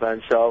the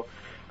offense. So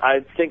I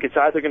think it's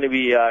either going to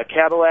be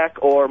Cadillac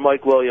or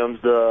Mike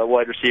Williams, the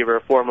wide receiver,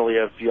 formerly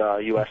of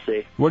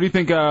USC. What do you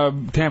think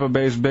Tampa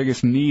Bay's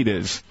biggest need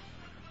is?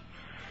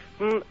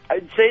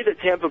 I'd say that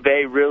Tampa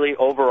Bay really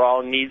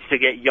overall needs to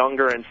get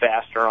younger and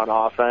faster on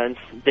offense.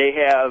 They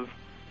have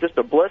just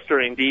a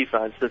blistering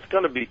defense that's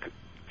going to be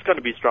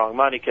strong.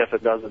 Monty Kiffin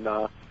doesn't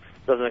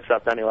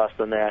accept any less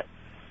than that.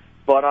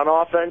 But on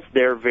offense,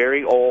 they're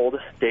very old.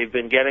 They've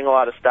been getting a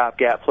lot of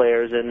stopgap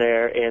players in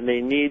there, and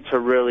they need to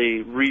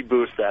really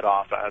reboost that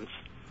offense.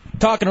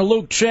 Talking to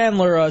Luke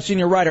Chandler,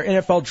 senior writer,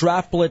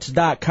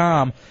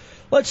 NFLDraftBlitz.com.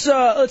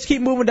 Let's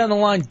keep moving down the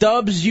line.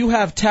 Dubs, you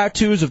have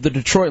tattoos of the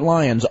Detroit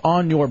Lions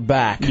on your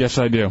back. Yes,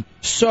 I do.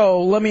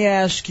 So let me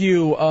ask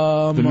you,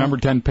 the number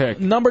 10 pick.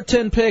 Number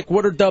 10 pick.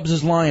 What are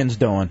Dubs' Lions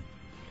doing?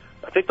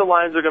 I think the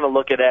Lions are going to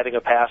look at adding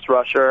a pass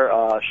rusher.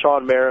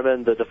 Sean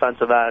Merriman, the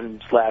defensive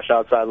end /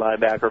 outside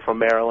linebacker from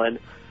Maryland,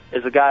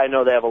 is a guy I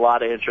know they have a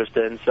lot of interest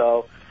in.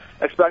 So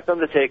expect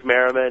them to take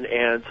Merriman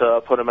and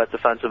to put him at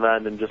defensive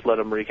end and just let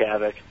him wreak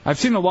havoc. I've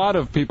seen a lot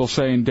of people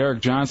saying Derek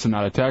Johnson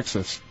out of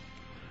Texas.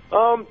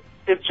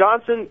 If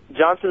Johnson's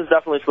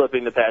definitely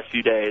slipping the past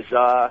few days.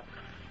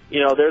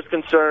 There's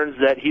concerns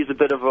that he's a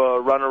bit of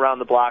a run around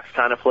the blocks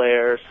kind of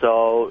player.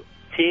 So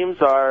teams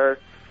are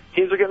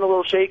getting a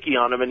little shaky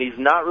on him, and he's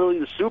not really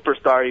the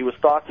superstar he was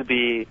thought to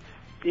be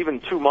even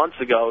 2 months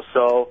ago.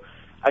 So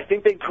I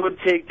think they could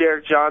take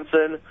Derek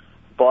Johnson,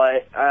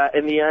 but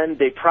in the end,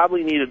 they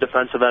probably need a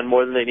defensive end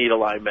more than they need a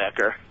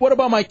linebacker. What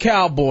about my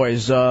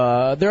Cowboys?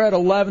 They're at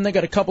 11. They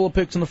got a couple of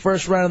picks in the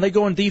first round. Are they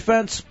going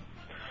defense?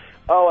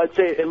 Oh, I'd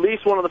say at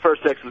least one of the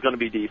first picks is going to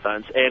be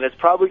defense, and it's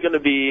probably going to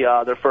be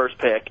their first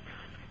pick.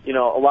 A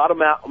lot of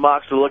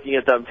mocks are looking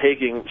at them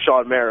taking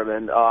Sean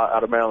Merriman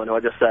out of Maryland, who I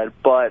just said,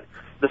 but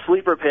the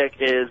sleeper pick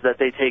is that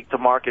they take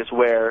DeMarcus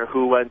Ware,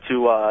 who went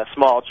to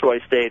small Troy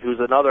State, who's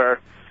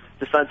another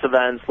defensive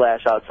end /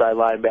 outside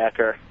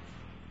linebacker.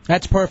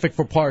 That's perfect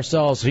for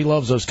Parcells. He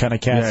loves those kind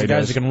of cats, the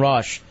guys that can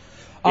rush.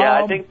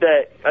 Yeah, I think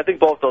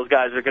both those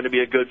guys are going to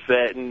be a good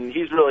fit, and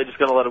he's really just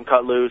going to let them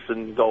cut loose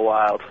and go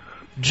wild.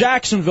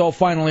 Jacksonville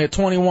finally at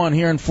 21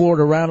 here in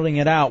Florida, rounding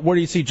it out. Where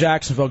do you see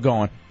Jacksonville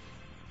going?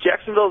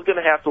 Jacksonville's going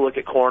to have to look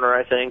at corner,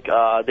 I think.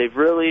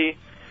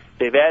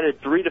 They've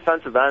added 3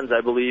 defensive ends,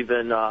 I believe,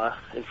 in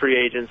free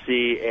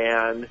agency,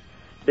 and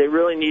they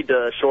really need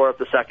to shore up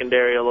the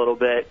secondary a little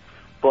bit.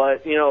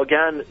 But,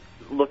 again,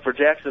 look for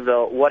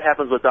Jacksonville. What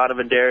happens with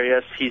Donovan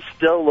Darius? He's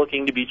still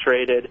looking to be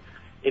traded.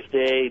 If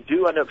they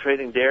do end up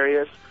trading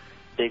Darius,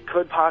 they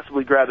could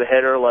possibly grab a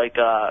hitter like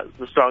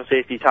the strong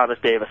safety Thomas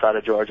Davis out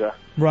of Georgia.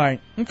 Right.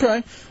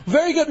 Okay.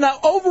 Very good. Now,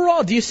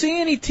 overall, do you see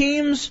any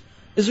teams?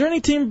 Is there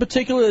any team in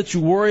particular that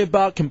you worry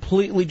about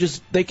completely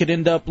just they could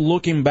end up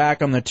looking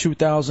back on the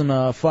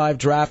 2005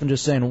 draft and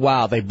just saying,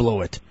 wow, they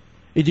blew it?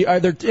 Are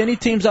there any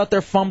teams out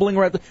there fumbling?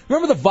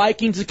 Remember the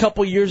Vikings a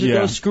couple years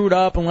ago screwed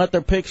up and let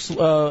their picks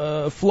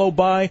flow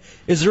by?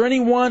 Is there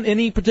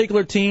any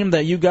particular team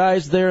that you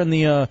guys there in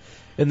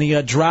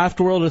the draft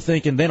world are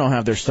thinking they don't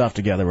have their stuff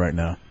together right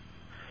now?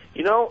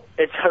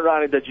 It's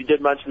ironic that you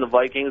did mention the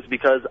Vikings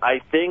because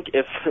I think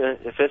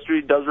if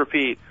history does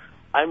repeat,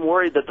 I'm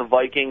worried that the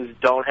Vikings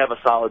don't have a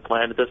solid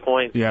plan at this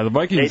point. Yeah, the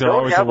Vikings are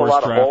always the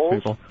worst draft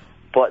people.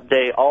 But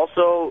they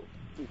also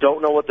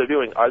don't know what they're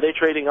doing. Are they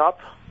trading up?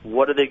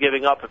 What are they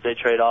giving up if they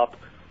trade up?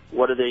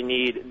 What do they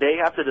need? They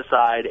have to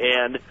decide,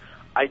 and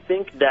I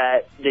think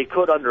that they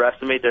could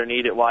underestimate their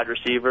need at wide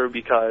receiver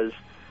because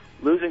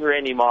losing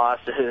Randy Moss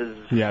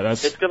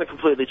it's going to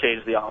completely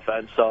change the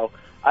offense. So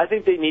I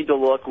think they need to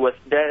look with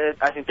that.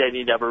 I think they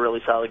need to have a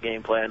really solid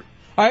game plan.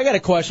 I got a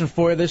question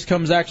for you. This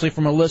comes actually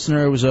from a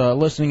listener who was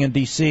listening in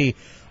D.C.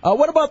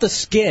 What about the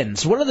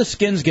Skins? What are the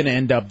Skins going to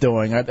end up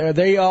doing? Are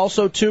they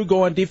also, too,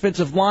 going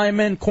defensive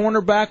lineman,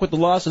 cornerback with the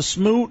loss of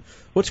Smoot?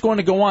 What's going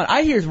to go on?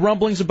 I hear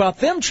rumblings about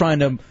them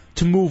trying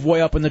to move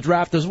way up in the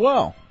draft as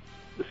well.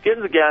 The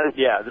Skins again,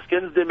 the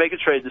Skins did make a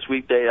trade this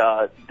week.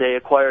 They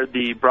acquired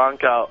the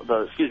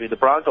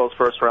Broncos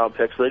first round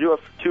picks. So they do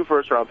have 2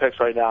 first round picks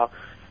right now,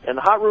 and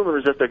the hot rumor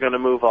is that they're going to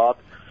move up.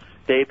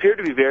 They appear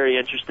to be very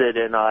interested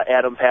in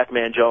Adam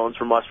Pac-Man Jones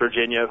from West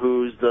Virginia,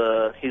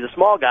 he's a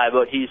small guy,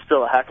 but he's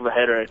still a heck of a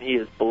hitter, and he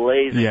is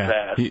blazing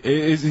fast.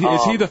 Is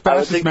he the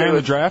fastest man in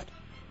the draft?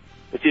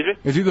 Excuse me?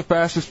 Is he the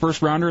fastest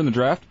first rounder in the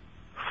draft?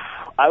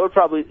 I would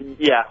probably,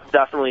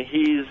 definitely.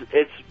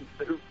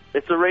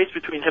 It's a race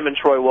between him and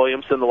Troy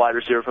Williamson, the wide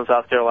receiver from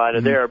South Carolina.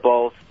 Mm-hmm. They are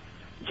both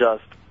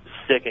just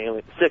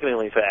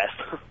sickeningly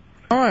fast.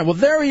 All right, well,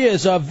 there he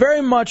is.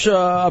 Very much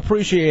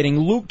appreciating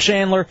Luke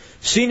Chandler,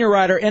 senior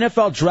writer,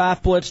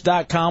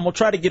 NFLDraftBlitz.com. We'll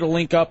try to get a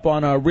link up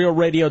on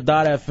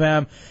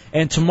RealRadio.fm.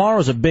 And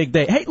tomorrow's a big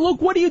day. Hey,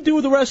 Luke, what do you do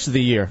with the rest of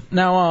the year?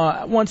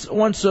 Now, once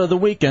the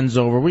weekend's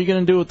over, what are you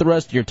going to do with the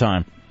rest of your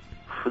time?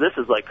 This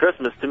is like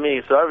Christmas to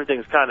me, so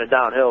everything's kind of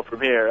downhill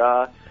from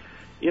here.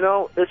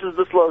 this is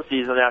the slow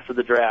season after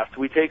the draft.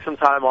 We take some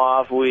time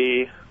off.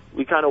 We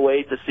kind of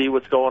wait to see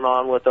what's going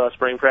on with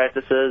spring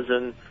practices,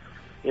 and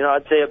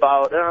I'd say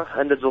about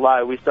end of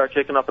July we start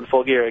kicking up in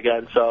full gear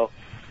again. So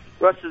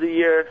rest of the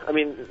year,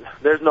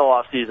 there's no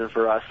off season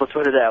for us. Let's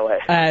put it that way.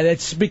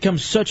 It's become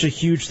such a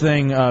huge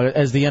thing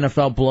as the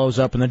NFL blows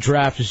up, and the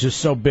draft is just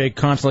so big,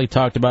 constantly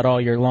talked about all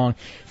year long.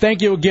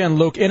 Thank you again,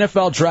 Luke.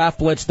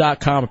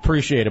 NFLDraftBlitz.com.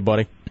 Appreciate it,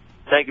 buddy.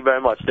 Thank you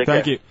very much. Take care.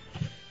 Thank you.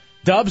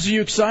 Dubs, are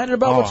you excited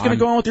about what's going to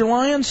go on with your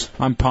Lions?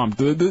 I'm pumped.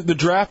 The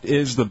draft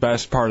is the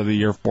best part of the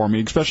year for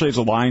me, especially as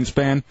a Lions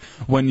fan,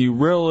 when you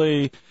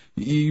really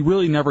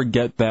never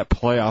get that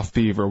playoff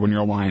fever when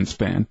you're a Lions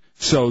fan.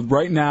 So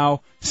right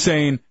now,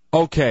 saying,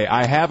 okay,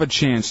 I have a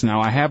chance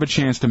now. I have a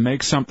chance to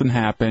make something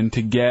happen,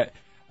 to get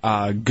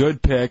a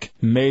good pick,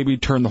 maybe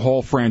turn the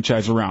whole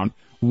franchise around.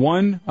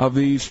 One of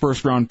these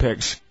first-round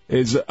picks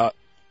is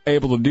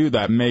able to do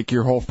that, make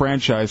your whole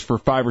franchise for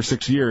 5 or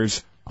 6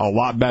 years a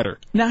lot better.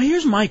 Now,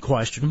 here's my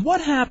question.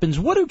 What happens?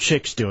 What do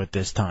chicks do at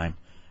this time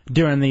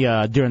during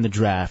the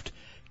draft?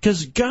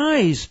 Because,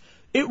 guys,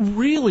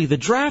 the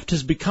draft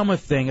has become a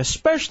thing,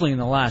 especially in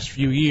the last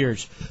few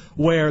years,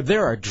 where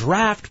there are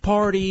draft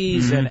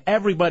parties and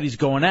everybody's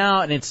going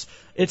out, and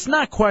it's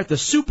not quite the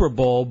Super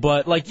Bowl,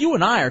 but like you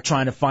and I are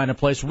trying to find a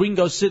place where we can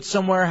go sit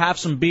somewhere, have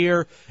some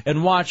beer,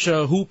 and watch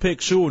who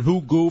picks who and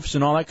who goofs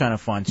and all that kind of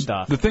fun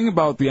stuff. The thing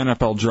about the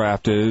NFL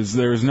draft is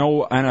there's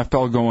no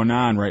NFL going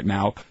on right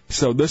now,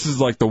 so this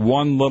is like the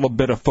one little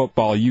bit of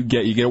football you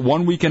get. You get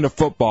 1 weekend of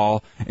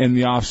football in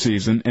the off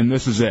season, and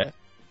this is it.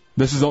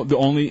 This is the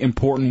only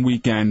important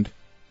weekend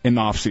in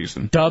the off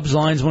season. Dubs,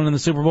 Lions winning the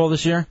Super Bowl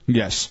this year?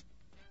 Yes.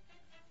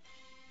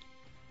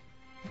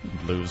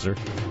 Loser.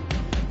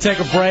 Take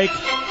a break.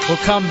 We'll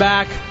come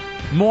back.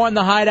 More in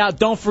the Hideout.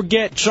 Don't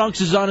forget,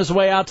 Chunks is on his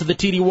way out to the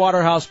TD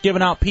Waterhouse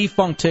giving out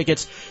P-Funk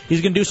tickets.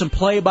 He's going to do some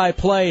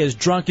play-by-play as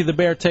Drunky the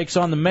Bear takes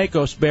on the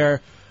Makos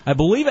Bear, I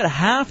believe at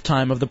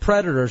halftime of the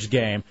Predators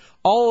game.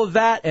 All of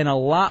that and a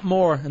lot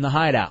more in the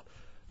Hideout.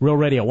 Real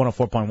Radio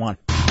 104.1.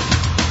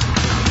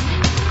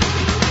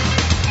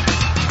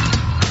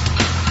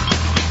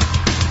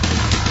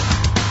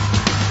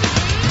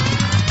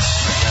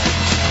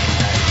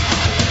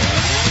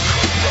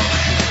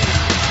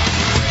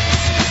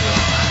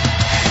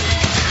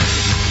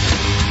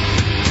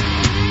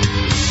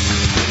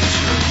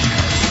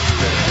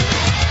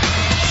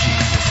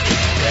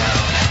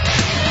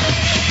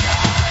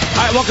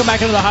 Welcome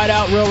back into the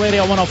Hideout, Real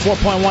Radio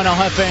 104.1, El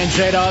Jefe and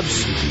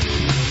J-Dubs.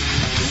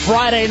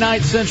 Friday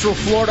night, Central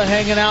Florida,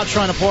 hanging out,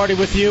 trying to party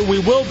with you. We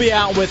will be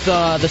out with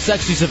the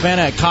sexy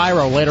Savannah at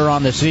Cairo later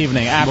on this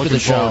evening after the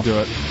show. Looking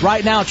forward to it.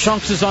 Right now,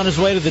 Chunks is on his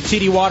way to the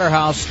TD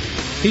Waterhouse.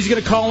 He's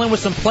going to call in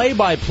with some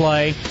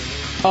play-by-play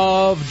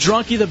of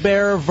Drunky the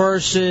Bear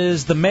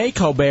versus the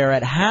Mako Bear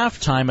at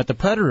halftime at the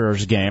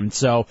Predators game.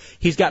 So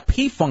he's got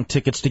P-Funk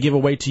tickets to give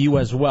away to you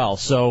as well.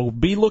 So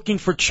be looking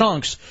for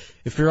Chunks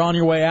if you're on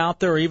your way out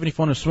there, or even if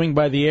you want to swing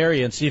by the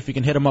area and see if you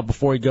can hit him up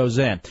before he goes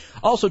in.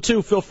 Also,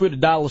 too, feel free to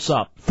dial us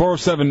up.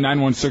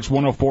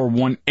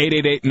 407-916-1041,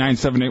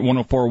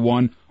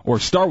 888-978-1041, or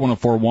star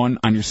 1041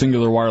 on your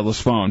singular wireless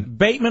phone.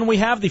 Bateman, we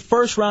have the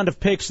first round of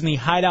picks in the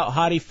Hideout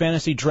Hottie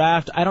Fantasy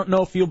Draft. I don't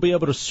know if you'll be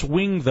able to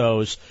swing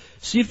those.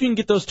 See if you can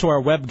get those to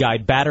our web guy,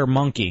 Batter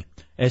Monkey,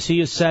 as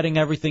he is setting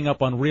everything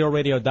up on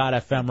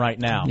RealRadio.fm right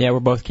now. Yeah, we're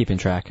both keeping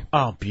track.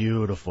 Oh,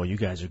 beautiful. You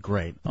guys are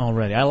great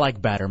already. I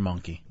like Batter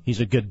Monkey. He's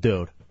a good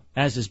dude,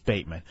 as is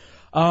Bateman.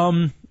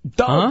 Dubs,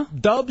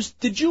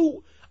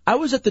 I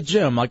was at the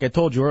gym, like I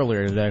told you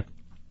earlier today,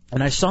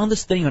 and I saw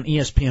this thing on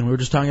ESPN. We were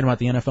just talking about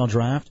the NFL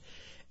draft,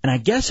 and I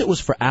guess it was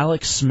for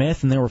Alex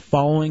Smith, and they were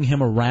following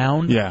him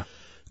around. Yeah.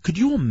 Could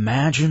you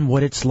imagine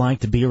what it's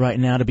like to be right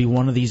now, to be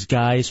one of these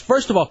guys,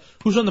 first of all,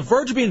 who's on the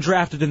verge of being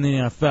drafted in the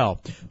NFL,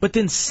 but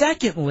then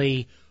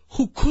secondly,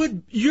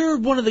 you're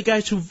one of the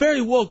guys who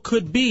very well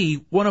could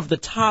be one of the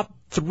top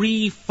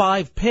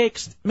 3-5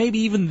 picks, maybe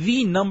even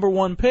the number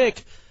one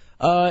pick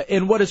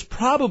in what is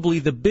probably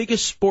the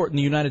biggest sport in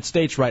the United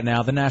States right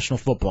now, the National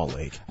Football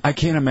League. I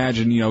can't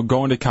imagine,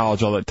 going to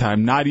college all that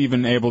time, not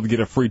even able to get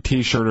a free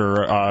T-shirt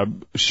or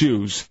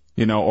shoes,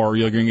 or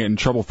you're going to get in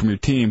trouble from your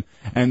team,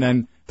 and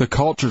then the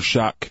culture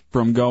shock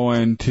from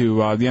going to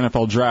the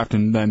NFL draft,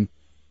 and then,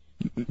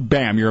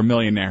 bam, you're a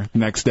millionaire the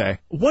next day.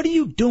 What are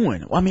you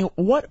doing? I mean,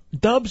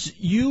 Dubs,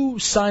 you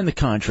signed the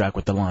contract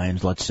with the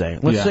Lions, let's say.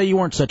 Let's say you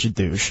weren't such a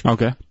douche.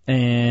 Okay.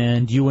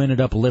 And you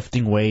ended up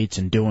lifting weights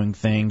and doing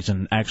things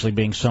and actually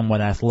being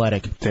somewhat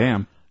athletic.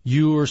 Damn.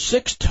 You were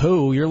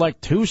 6'2", you're like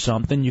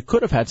 2-something. You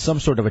could have had some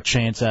sort of a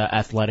chance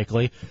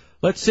athletically.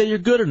 Let's say you're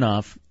good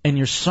enough, and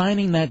you're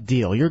signing that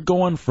deal. You're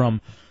going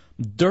from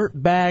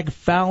dirtbag,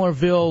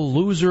 Fowlerville,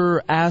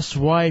 loser,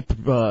 asswipe.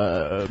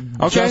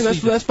 Okay,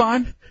 that's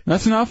fine.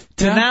 That's enough.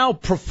 To now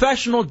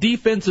professional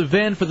defensive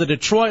end for the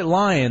Detroit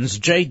Lions,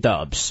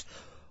 J-Dubs.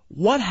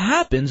 What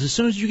happens as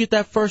soon as you get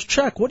that first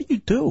check? What do you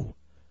do?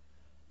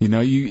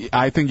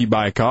 I think you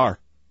buy a car.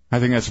 I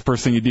think that's the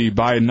first thing you do. You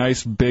buy a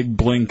nice, big,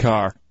 bling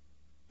car.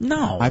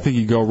 No. I think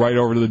you go right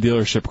over to the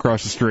dealership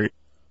across the street.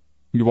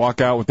 You walk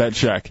out with that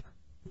check.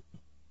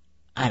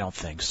 I don't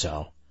think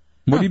so.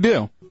 What do you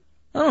do?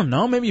 I don't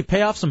know. Maybe you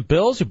pay off some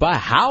bills. You buy a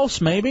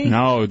house, maybe.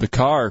 No, the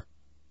car.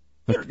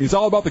 It's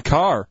all about the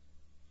car.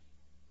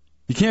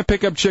 You can't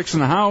pick up chicks in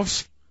the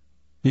house.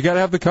 You got to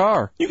have the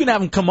car. You can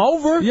have them come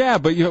over. Yeah,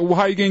 but how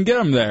are you going to get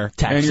them there?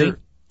 Taxi,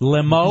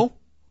 limo.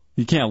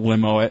 You can't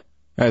limo it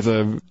as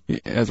a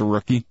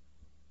rookie.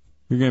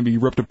 You're going to be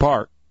ripped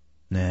apart.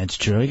 That's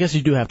true. I guess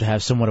you do have to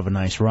have somewhat of a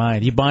nice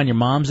ride. You buying your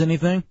mom's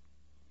anything?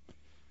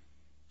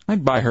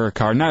 I'd buy her a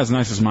car. Not as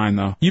nice as mine,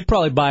 though. You'd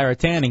probably buy her a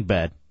tanning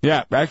bed.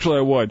 Yeah, actually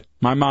I would.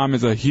 My mom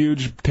is a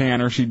huge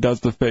tanner. She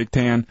does the fake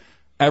tan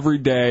every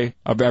day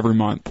of every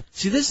month.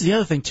 See, this is the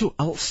other thing, too.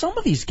 Some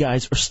of these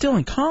guys are still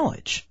in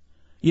college.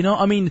 You know,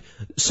 I mean,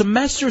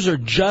 semesters are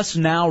just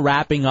now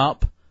wrapping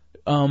up.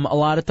 A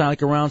lot of time,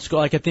 like around school,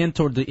 like at the end,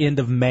 toward the end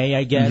of May,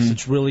 I guess.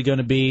 It's really going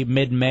to be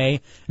mid-May,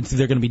 and so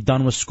they're going to be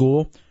done with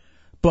school.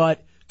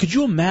 But could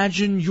you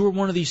imagine you were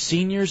one of these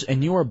seniors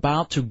and you were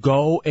about to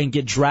go and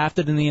get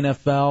drafted in the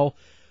NFL?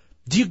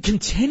 Do you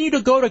continue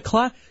to go to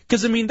class?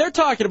 Because, I mean, they're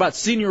talking about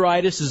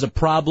senioritis as a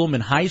problem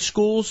in high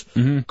schools.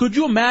 Could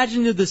you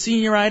imagine the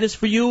senioritis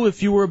for you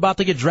if you were about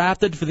to get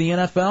drafted for the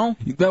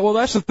NFL? Well,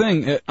 that's the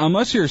thing.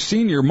 Unless you're a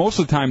senior, most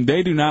of the time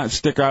they do not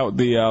stick out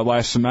the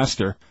last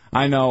semester.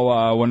 I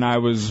know when I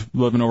was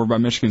living over by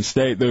Michigan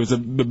State,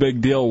 the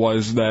big deal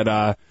was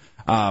that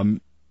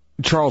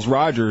Charles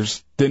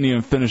Rogers didn't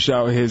even finish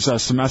out his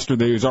semester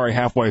that he was already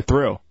halfway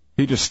through.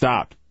 He just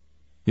stopped,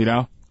 you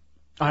know?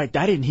 I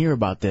didn't hear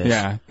about this.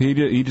 Yeah,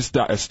 he just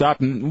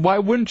stopped. And why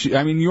wouldn't you?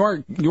 I mean, you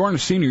aren't a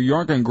senior. You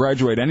aren't going to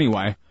graduate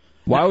anyway.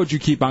 Why would you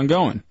keep on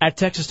going? At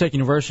Texas Tech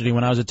University,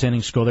 when I was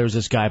attending school, there was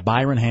this guy,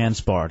 Byron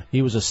Hanspard.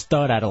 He was a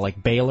stud out of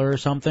like Baylor or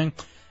something,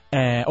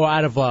 or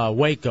out of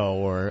Waco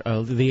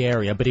or the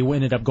area, but he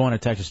ended up going to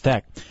Texas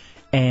Tech.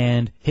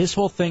 And his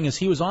whole thing is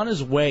he was on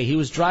his way. He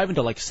was driving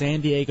to like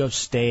San Diego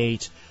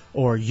State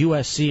or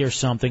USC or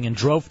something and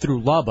drove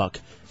through Lubbock,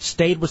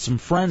 stayed with some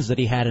friends that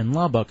he had in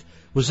Lubbock,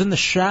 was in the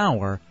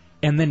shower,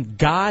 and then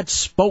God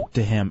spoke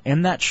to him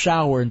in that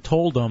shower and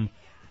told him,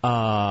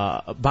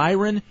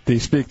 Byron. Did he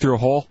speak through a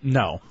hole?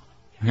 No.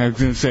 I was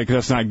going to say, because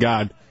that's not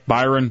God.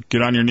 Byron,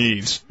 get on your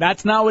knees.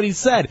 That's not what he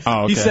said.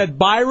 Oh, okay. He said,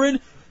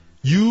 Byron,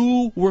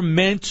 you were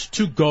meant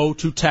to go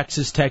to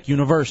Texas Tech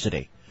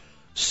University.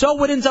 So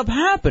what ends up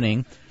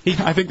happening...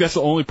 I think that's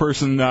the only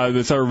person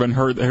that's ever been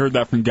heard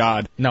that from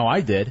God. No,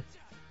 I did.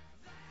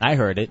 I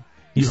heard it.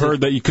 You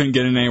heard that you couldn't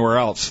get in anywhere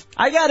else.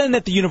 I got in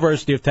at the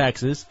University of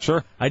Texas.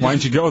 Sure. Why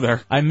didn't you go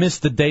there? I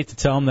missed the date to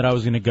tell him that I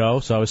was going to go,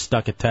 so I was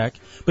stuck at Tech.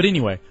 But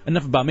anyway,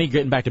 enough about me.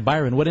 Getting back to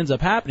Byron, what ends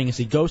up happening is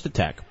he goes to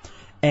Tech,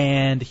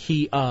 and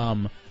he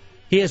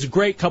has a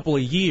great couple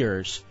of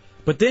years,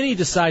 but then he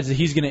decides that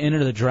he's going to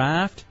enter the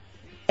draft,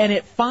 and they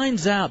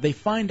find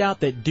out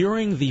that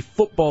during the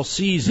football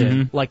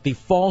season, like the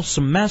fall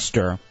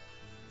semester,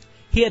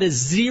 he had a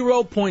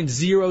 0.00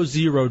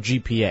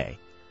 GPA.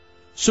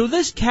 So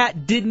this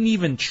cat didn't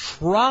even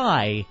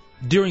try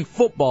during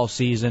football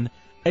season,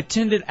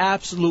 attended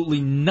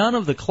absolutely none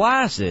of the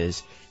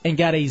classes, and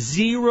got a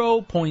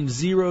 0.00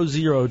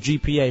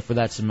 GPA for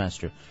that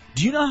semester.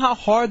 Do you know how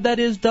hard that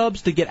is,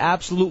 Dubs, to get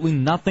absolutely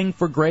nothing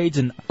for grades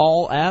and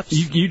all Fs?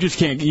 You just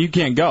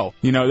can't go.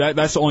 You know,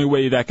 that's the only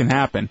way that can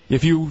happen.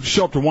 If you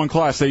show up to one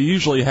class, they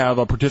usually have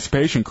a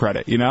participation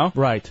credit, you know?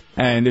 Right.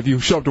 And if you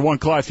show up to one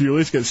class, you at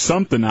least get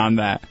something on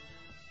that.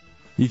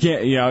 You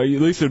can't, you know, at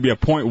least it would be a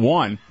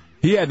 0.1.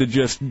 He had to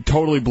just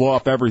totally blow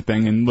up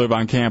everything and live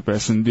on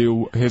campus and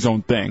do his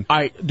own thing.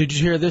 Did you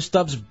hear this,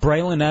 Stubbs?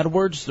 Braylon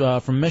Edwards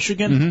from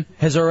Michigan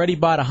has already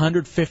bought a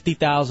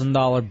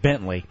 $150,000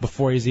 Bentley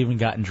before he's even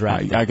gotten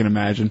drafted. I can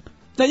imagine.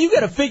 Now, you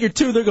got to figure,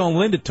 too, they're going to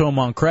lend it to him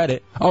on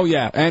credit. Oh,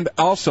 yeah. And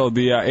also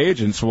the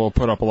agents will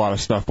put up a lot of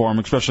stuff for him,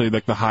 especially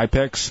like the high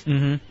picks.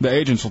 The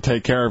agents will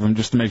take care of him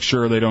just to make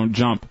sure they don't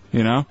jump,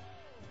 you know?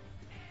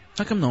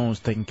 How come no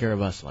one's taking care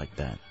of us like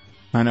that?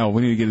 I know.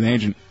 We need to get an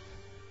agent.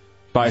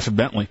 Buy us a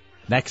Bentley.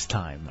 Next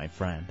time, my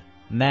friend.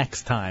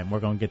 Next time, we're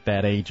going to get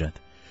that agent.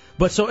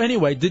 But so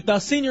anyway,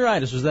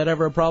 senioritis, was that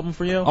ever a problem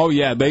for you? Oh,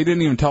 yeah. They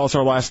didn't even tell us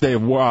our last day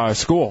of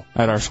school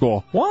at our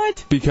school.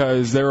 What?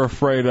 Because they were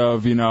afraid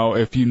of, you know,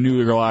 if you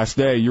knew your last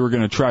day, you were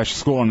going to trash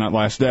school on that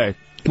last day,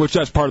 which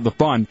that's part of the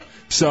fun.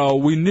 So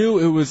we knew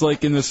it was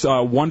like in this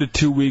 1 to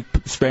 2 week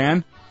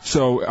span.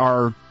 So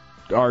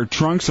our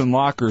trunks and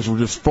lockers were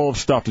just full of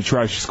stuff to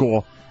trash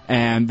school.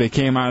 And they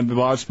came out of the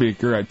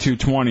loudspeaker at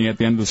 2:20 at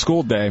the end of the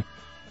school day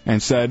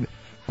and said,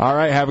 all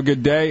right, have a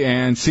good day,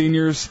 and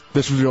seniors,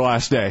 this was your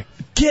last day.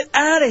 Get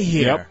out of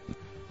here. Yep.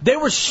 They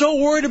were so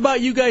worried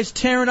about you guys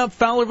tearing up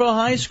Fowlerville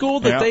High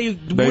School that they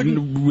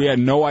wouldn't... We had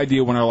no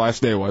idea when our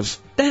last day was.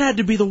 That had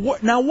to be the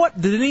worst. Now,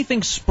 what? Did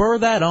anything spur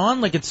that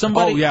on? Like, it's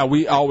somebody...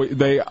 Oh,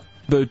 yeah,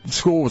 the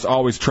school was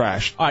always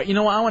trashed. All right, you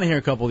know what? I want to hear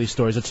a couple of these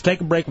stories. Let's take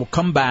a break. We'll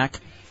come back.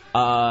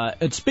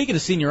 And speaking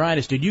of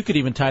senioritis, dude, you could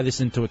even tie this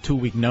into a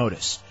 2-week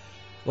notice.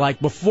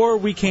 Like, before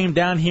we came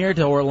down here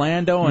to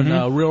Orlando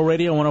on Real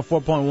Radio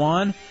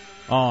 104.1,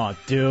 oh,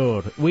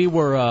 dude, we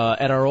were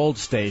at our old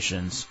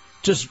stations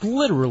just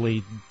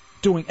literally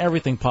doing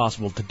everything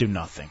possible to do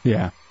nothing.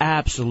 Yeah.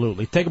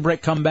 Absolutely. Take a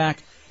break, come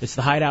back. It's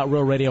the Hideout,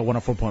 Real Radio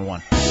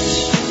 104.1.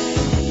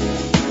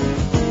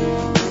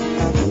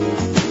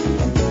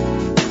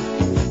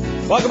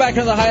 Welcome back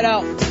to the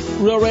Hideout,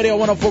 Real Radio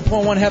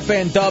 104.1,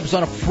 Hefe and Dubs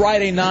on a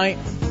Friday night.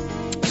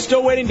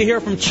 Still waiting to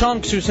hear from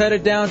Chunks, who's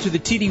headed down to the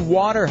TD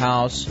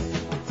Waterhouse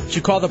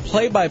to call the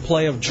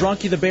play-by-play of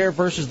Drunky the Bear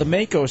versus the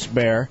Makos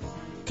Bear.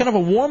 Kind of a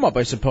warm-up,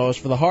 I suppose,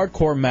 for the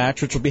hardcore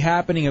match, which will be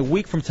happening a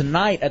week from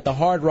tonight at the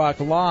Hard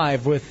Rock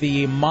Live with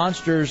the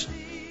Monsters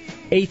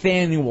 8th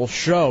annual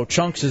show.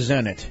 Chunks is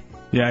in it.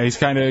 Yeah, he's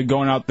kind of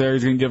going out there.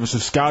 He's going to give us a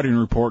scouting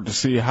report to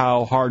see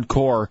how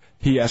hardcore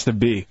he has to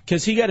be.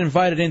 Because he got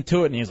invited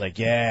into it, and he's like,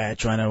 yeah,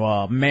 trying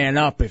to man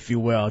up, if you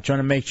will. Trying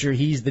to make sure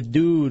he's the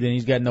dude, and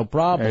he's got no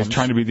problems. Yeah, he's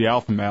trying to be the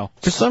alpha male.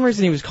 For some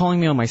reason, he was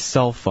calling me on my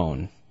cell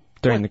phone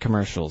during the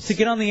commercials. To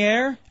get on the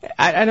air?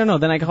 I don't know.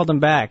 Then I called him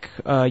back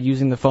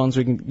using the phones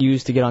we can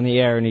use to get on the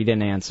air, and he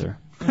didn't answer.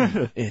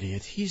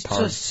 Idiot. He's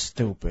just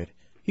stupid.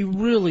 He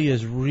really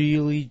is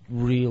really,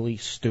 really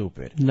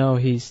stupid. No,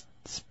 he's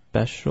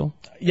special.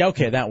 Yeah,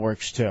 okay, that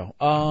works too.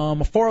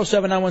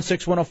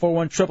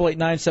 407-916-1041,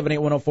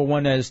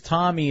 888-978-1041, as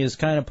Tommy is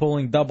kind of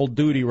pulling double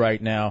duty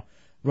right now,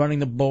 running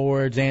the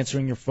boards,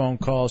 answering your phone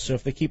calls. So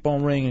if they keep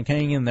on ringing,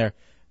 hang in there.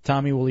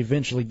 Tommy will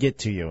eventually get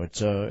to you.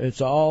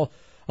 It's all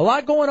a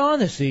lot going on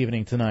this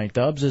evening tonight,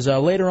 Dubs. As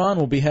later on,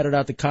 we'll be headed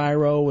out to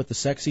Cairo with the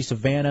sexy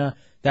Savannah.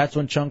 That's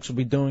when Chunks will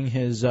be doing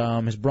his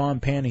bra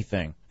and panty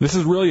thing. This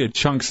is really a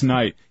Chunks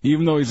night.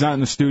 Even though he's not in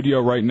the studio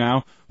right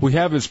now, we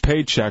have his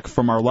paycheck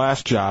from our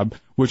last job,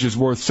 which is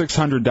worth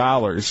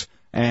 $600,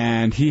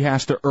 and he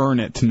has to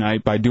earn it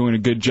tonight by doing a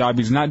good job.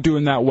 He's not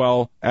doing that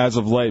well as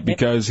of late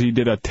because he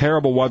did a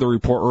terrible weather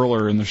report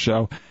earlier in the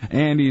show,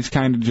 and he's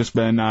kind of just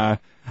been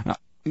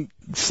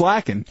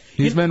slacking.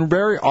 He's been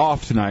very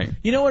off tonight.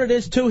 You know what it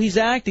is, too? He's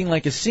acting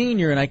like a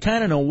senior, and I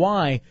kind of know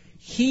why.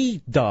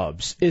 He,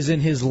 Dubs, is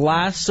in his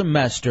last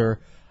semester,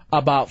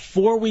 about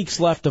 4 weeks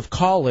left of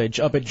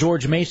college up at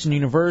George Mason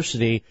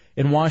University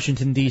in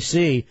Washington,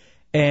 D.C.,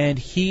 and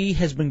he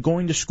has been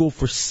going to school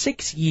for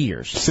 6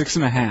 years.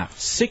 6.5.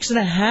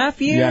 6.5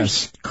 years?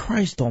 Yes.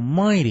 Christ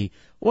almighty.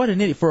 What an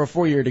idiot. For a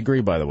 4-year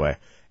degree, by the way.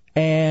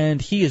 And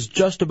he is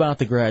just about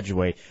to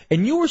graduate.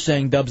 And you were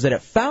saying, Dubs, that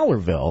at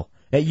Fowlerville,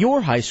 at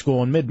your high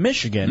school in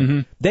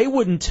mid-Michigan, they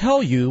wouldn't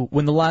tell you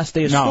when the last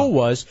day of school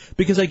was,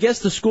 because I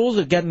guess the schools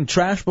had gotten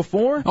trashed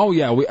before? Oh,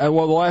 yeah.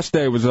 Well, the last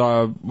day was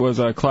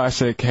a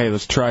classic, hey,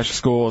 let's trash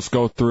school, let's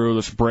go through,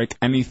 let's break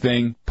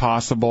anything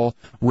possible,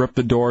 rip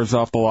the doors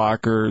off the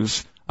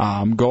lockers,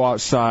 go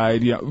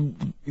outside. Yeah,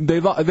 they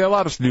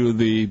allowed us to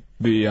do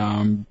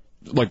the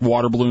like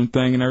water balloon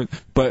thing and everything,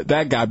 but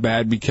that got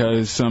bad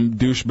because some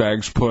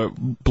douchebags put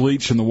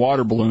bleach in the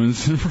water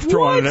balloons and were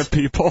throwing it at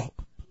people.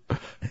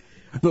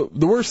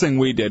 The worst thing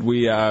we did,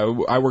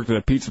 I worked at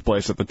a pizza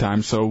place at the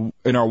time, so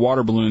in our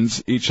water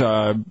balloons, each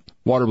water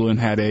balloon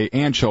had a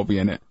anchovy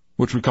in it,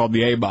 which we called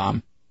the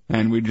A-bomb,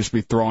 and we'd just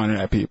be throwing it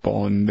at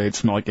people, and they'd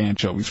smell like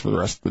anchovies for the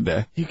rest of the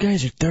day. You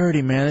guys are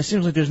dirty, man. It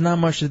seems like there's not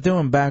much to do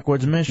in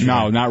backwoods Michigan.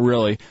 No, not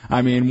really.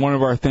 I mean, one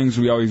of our things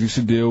we always used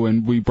to do,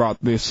 and we brought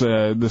this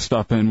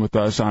stuff in with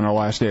us on our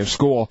last day of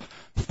school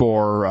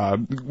for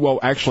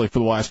the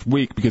last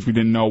week, because we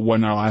didn't know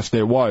when our last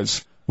day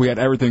was. We had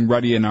everything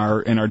ready in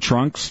our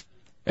trunks.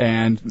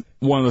 And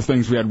one of the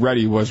things we had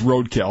ready was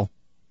roadkill,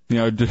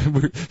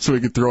 so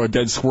we could throw a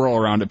dead squirrel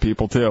around at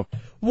people, too.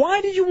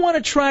 Why did you want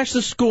to trash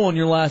the school on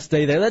your last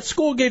day there? That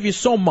school gave you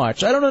so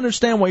much. I don't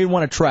understand why you'd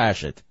want to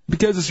trash it.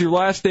 Because it's your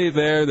last day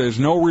there. There's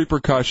no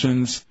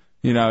repercussions.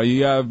 You have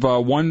you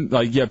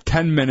have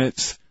 10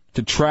 minutes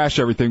to trash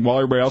everything while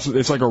everybody else.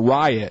 It's like a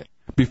riot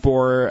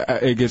before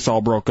it gets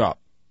all broke up.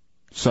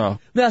 So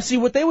now, see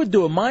what they would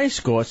do at my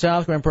school, at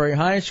South Grand Prairie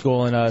High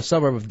School in a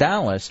suburb of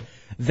Dallas.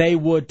 They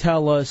would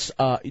tell us,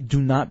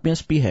 do not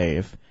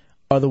misbehave,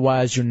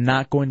 otherwise you're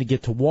not going to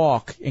get to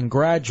walk and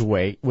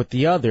graduate with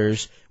the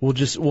others.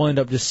 We'll end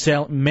up just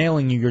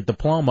mailing you your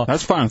diploma.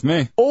 That's fine with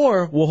me.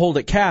 Or we'll hold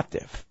it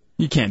captive.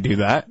 You can't do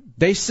that.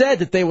 They said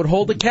that they would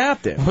hold it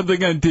captive. What are they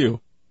going to do?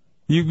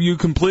 You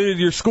completed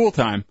your school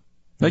time.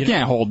 They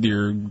can't hold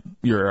your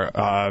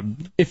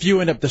if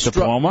you end up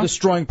diploma.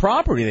 Destroying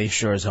property, they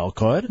sure as hell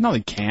could. No, they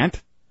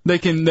can't. They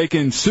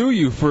can sue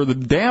you for the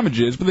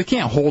damages, but they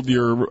can't hold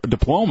your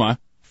diploma.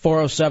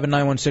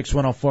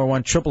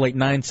 407-916-1041,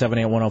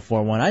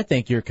 888-978-1041. I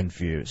think you're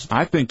confused.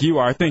 I think you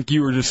are. I think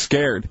you were just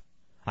scared.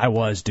 I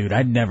was, dude.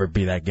 I'd never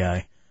be that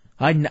guy.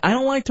 I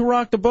don't like to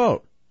rock the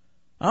boat.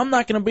 I'm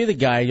not going to be the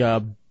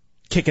guy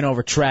kicking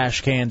over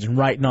trash cans and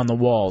writing on the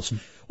walls.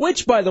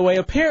 Which, by the way,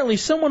 apparently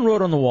someone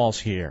wrote on the walls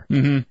here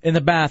in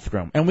the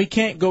bathroom. And we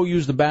can't go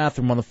use the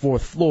bathroom on the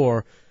 4th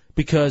floor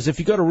because if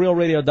you go to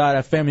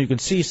realradio.fm, you can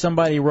see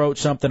somebody wrote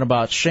something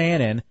about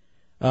Shannon,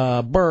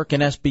 Burke,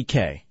 and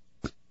SBK.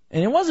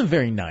 And it wasn't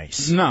very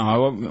nice.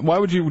 No, why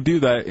would you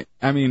do that?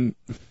 I mean,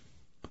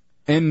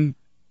 in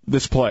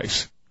this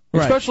place.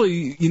 Right.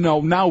 Especially,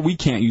 now we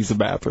can't use the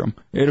bathroom.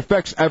 It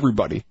affects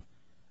everybody.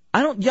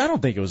 I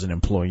don't think it was an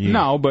employee.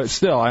 No, but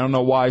still, I don't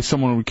know why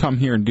someone would come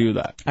here and do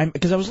that.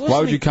 Because I was listening.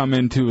 Why would you come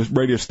into a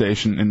radio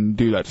station and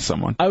do that to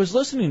someone? I was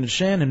listening to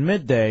Shannon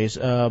middays,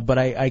 but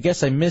I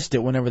guess I missed it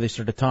whenever they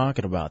started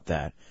talking about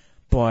that.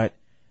 But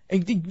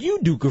you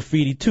do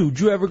graffiti too. Did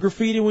you ever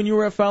graffiti when you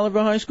were at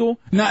Fowlerville High School?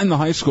 Not in the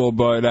high school,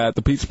 but at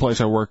the pizza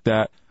place I worked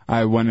at,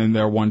 I went in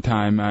there one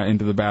time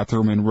into the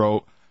bathroom and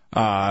wrote,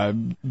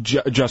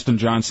 Justin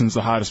Johnson's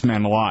the hottest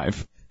man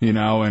alive,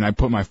 and I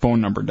put my phone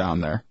number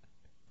down there.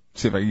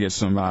 See if I could get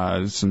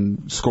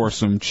score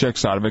some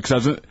chicks out of it,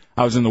 because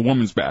I was in the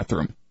women's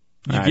bathroom.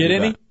 Did you get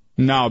any?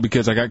 No,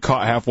 because I got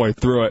caught halfway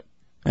through it,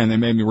 and they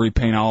made me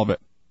repaint all of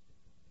it.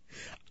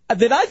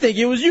 Then I think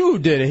it was you who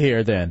did it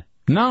here, then.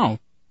 No.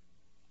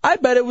 I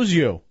bet it was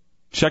you.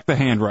 Check the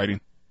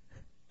handwriting.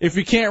 If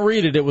you can't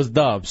read it, it was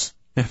Dubs.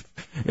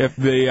 If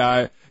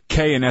the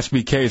K in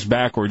SBK is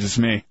backwards, it's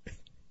me.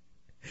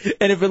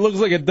 And if it looks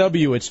like a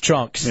W, it's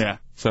Chunks. Yeah,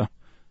 so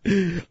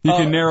you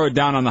can narrow it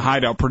down on the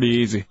Hideout pretty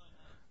easy.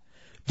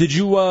 Did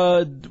you,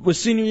 was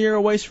senior year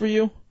a waste for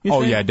you?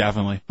 Oh, yeah,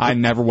 definitely. I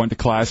never went to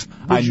class.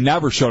 I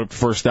never showed up the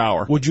first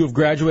hour. Would you have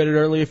graduated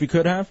early if you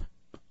could have?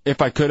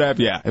 If I could have,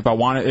 yeah.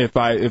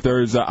 If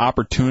there was an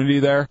opportunity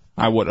there,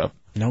 I would have.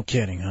 No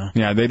kidding, huh?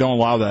 Yeah, they don't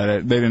allow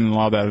that. They didn't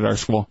allow that at our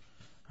school.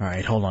 All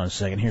right, hold on a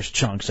second. Here's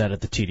Chunks out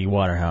at the TD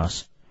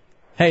Waterhouse.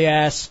 Hey,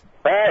 ass.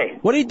 Hey.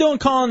 What are you doing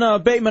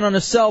calling Bateman on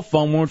his cell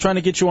phone when we're trying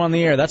to get you on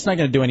the air? That's not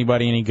going to do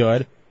anybody any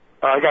good.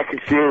 Oh, I got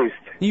confused.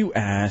 You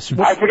ass.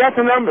 I forgot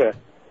the number.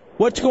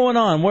 What's going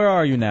on? Where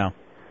are you now?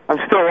 I'm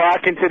still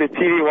walking to the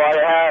TD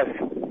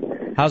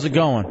Waterhouse. How's it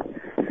going?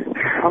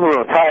 I'm a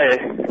little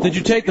tired. Did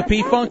you take the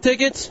P-Funk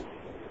tickets?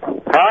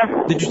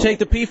 Huh? Did you take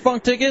the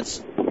P-Funk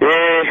tickets?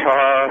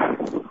 Yeah,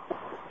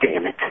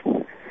 damn it.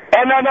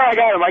 Oh, no,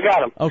 I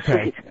got him.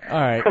 Okay, all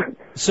right.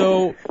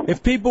 So,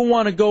 if people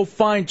want to go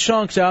find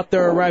Chunks out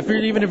there, right,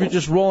 even if you're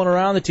just rolling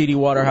around the TD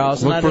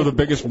Waterhouse. Look for the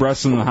biggest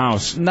breasts in the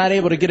house. Not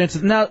able to get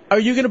into. Now, are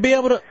you going to be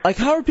able to,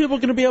 how are people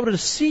going to be able to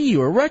see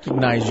you or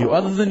recognize you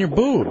other than your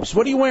boobs?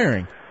 What are you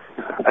wearing?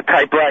 A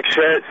tight black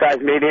shirt, size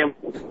medium.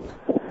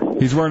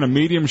 He's wearing a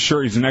medium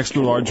shirt. He's an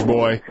extra large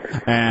boy,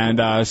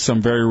 and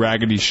some very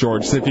raggedy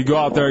shorts. If you go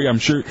out there, I'm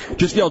sure,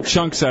 just yell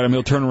Chunks at him.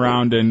 He'll turn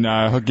around and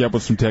hook you up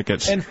with some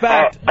tickets. In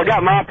fact, I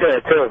got mop hair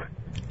too.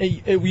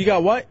 You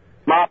got what?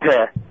 Mop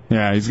hair.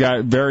 Yeah, he's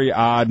got very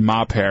odd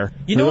mop hair.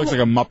 He looks like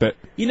a Muppet.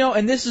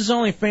 And this is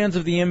only fans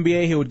of the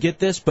NBA who would get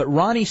this, but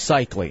Ronnie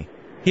Cycli.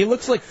 He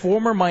looks like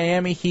former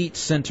Miami Heat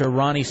center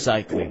Ronnie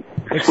Cycli.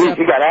 Except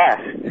he got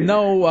ass.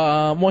 No,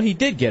 well, he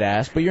did get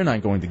ass, but you're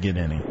not going to get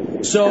any.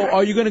 So,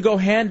 are you going to go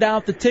hand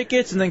out the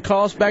tickets and then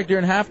call us back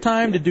during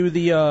halftime to do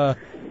the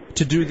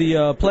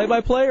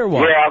play-by-play or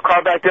what? Yeah, I'll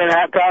call back during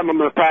halftime. I'm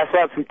going to pass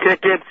out some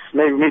tickets,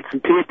 maybe meet some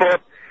people.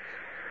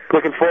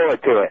 Looking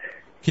forward to it.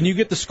 Can you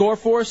get the score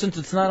for us since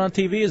it's not on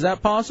TV? Is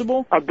that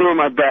possible? I'm doing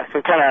my best.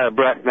 I'm kind of out of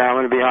breath now, I'm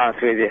going to be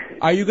honest with you.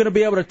 Are you going to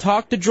be able to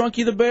talk to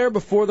Drunky the Bear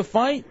before the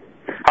fight?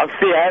 I'll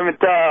see. I haven't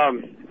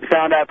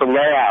found out the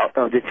layout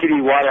of the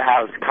TD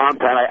Waterhouse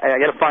compound. I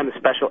got to find the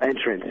special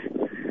entrance.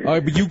 All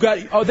right, but you got.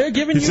 Oh, they're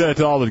giving you. He said it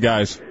to all the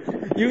guys.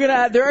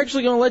 They're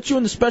actually gonna let you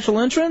in the special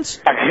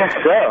entrance? I guess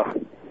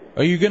so.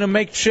 Are you gonna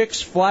make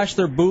chicks flash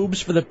their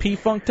boobs for the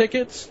P-Funk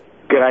tickets?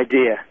 Good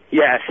idea.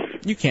 Yes.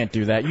 You can't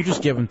do that. You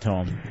just give them to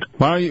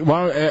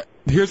them.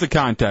 Here's a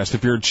contest.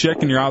 If you're a chick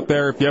and you're out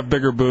there, if you have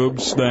bigger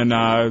boobs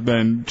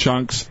than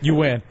Chunks, you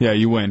win. Yeah,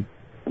 you win.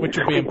 Which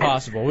would be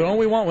impossible. Don't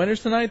we want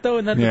winners tonight, though?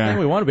 Isn't that the thing?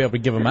 We want to be able to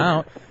give them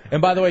out.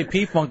 And by the way,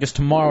 P-Funk is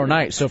tomorrow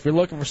night, so if you're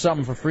looking for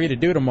something for free to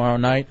do tomorrow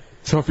night.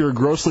 So if you're a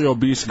grossly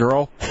obese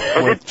girl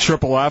with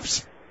triple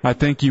Fs, I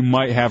think you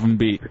might have them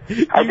beat.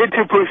 I did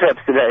 2 push-ups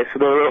today, so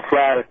they're a little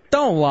flat.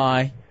 Don't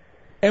lie.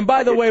 And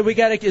by the way, you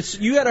gotta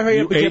hurry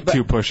up and get back.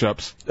 You ate 2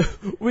 push-ups.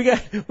 we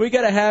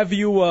gotta have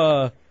you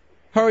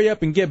hurry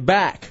up and get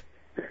back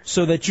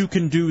so that you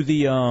can do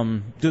the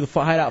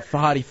Hideout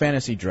Hottie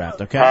fantasy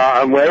draft. Okay?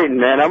 I'm waiting,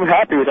 man. I'm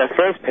happy with that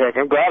first pick.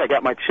 I'm glad I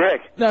got my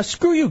chick. Now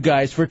screw you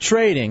guys for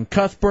trading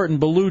Cuthbert and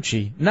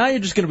Bellucci. Now you're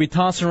just gonna be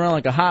tossing around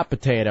like a hot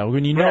potato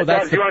when you know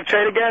that's. Do you want to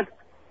trade again?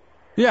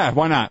 Yeah,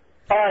 why not?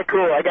 All right,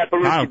 cool. I got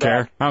Bellucci. I don't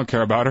care. I don't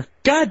care about her.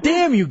 God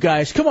damn you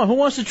guys! Come on, who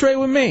wants to trade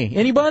with me?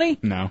 Anybody?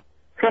 No.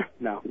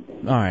 No. All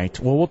right.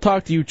 Well, we'll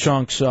talk to you,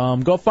 Chunks.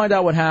 Go find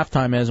out what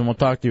halftime is, and we'll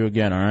talk to you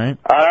again. All right.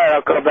 All right.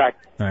 I'll call back.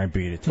 All right.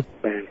 Beat it.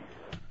 Man.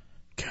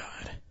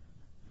 God,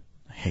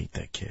 I hate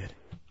that kid.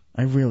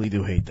 I really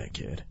do hate that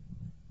kid.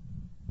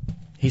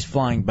 He's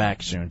flying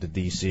back soon to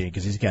D.C.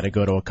 because he's got to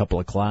go to a couple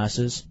of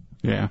classes.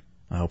 Yeah.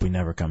 I hope he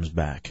never comes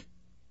back.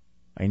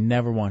 I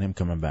never want him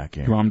coming back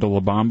here. You want him to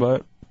La Bamba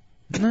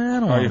it? Nah, I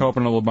don't. Are you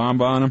hoping to La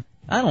Bamba on him?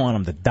 I don't want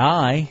him to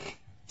die.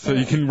 So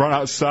you can run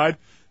outside.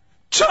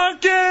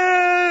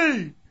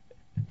 Chunky!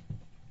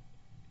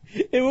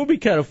 It would be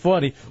kind of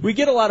funny. We'd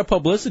get a lot of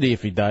publicity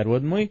if he died,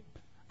 wouldn't we?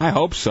 I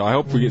hope so. I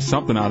hope we get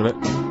something out of it.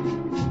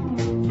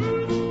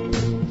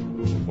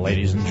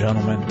 Ladies and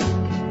gentlemen,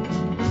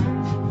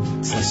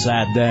 it's a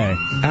sad day.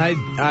 I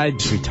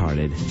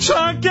retarded.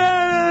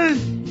 Chunky!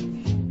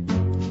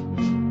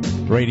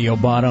 Radio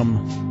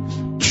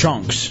Bottom,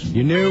 Chunks.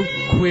 Your new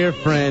queer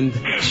friend,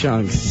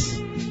 Chunks.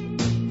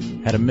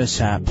 Had a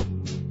mishap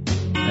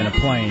in a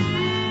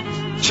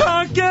plane.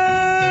 Chunky!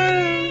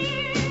 I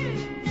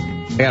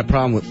got a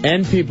problem with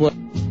N people.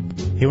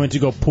 He went to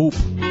go poop.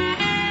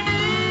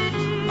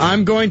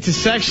 I'm going to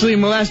sexually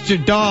molest your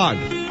dog.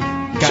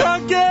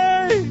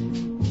 Chunky!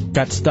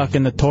 Got stuck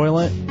in the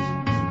toilet.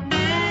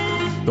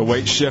 The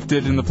weight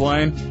shifted in the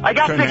plane. I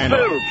got Couldn't big handle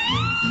it. boobs.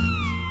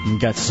 And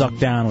got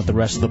sucked down with the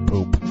rest of the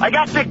poop. I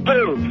got big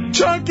boobs.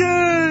 Chunky!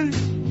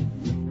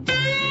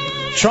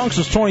 Chunks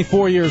was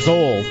 24 years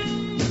old.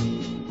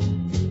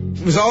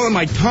 It was all in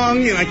my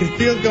tongue, and I could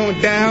feel it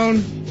going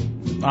down.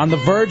 On the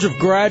verge of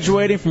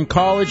graduating from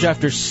college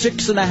after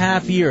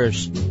 6.5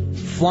 years.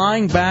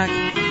 Flying back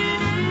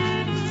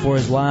for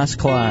his last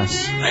class.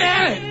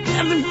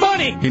 Something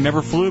funny. He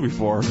never flew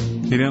before.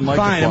 He didn't like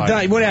Fine, to fly. I'm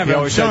done. Whatever. He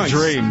always had Chunks.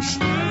 dreams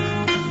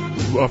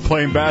of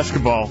playing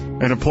basketball,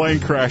 and a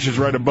plane crashes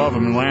right above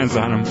him and lands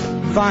on him.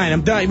 Fine,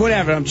 I'm done.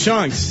 Whatever, I'm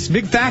Chunks.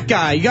 Big fat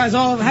guy. You guys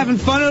all having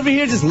fun over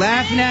here, just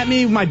laughing at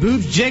me with my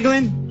boobs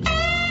jiggling?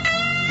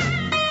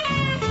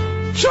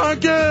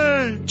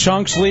 Chunky!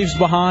 Chunks leaves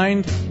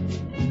behind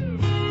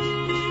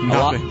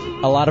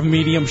a lot of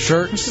medium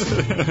shirts.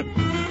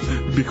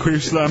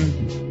 Bequeaths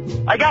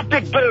them I got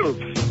big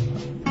boobs.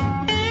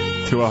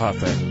 to a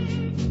Huffy.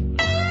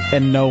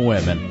 And no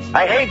women.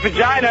 I hate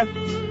vagina.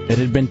 It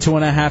had been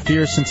 2.5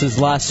 years since his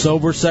last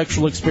sober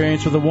sexual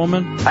experience with a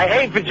woman. I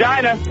hate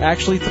vagina.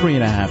 Actually,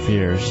 3.5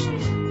 years.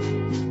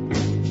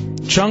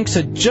 Chunks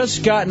had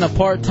just gotten a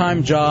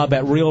part-time job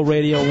at Real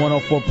Radio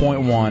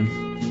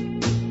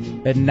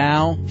 104.1. And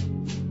now,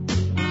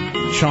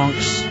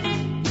 Chunks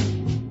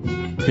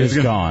is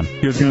gone.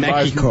 He was going to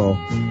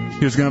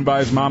buy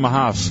his mama a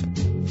house.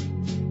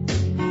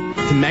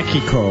 To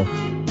Mexico.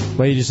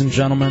 Ladies and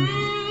gentlemen,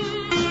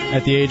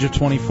 at the age of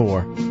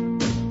 24,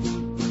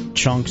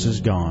 Chunks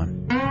is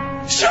gone.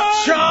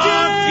 Chunky!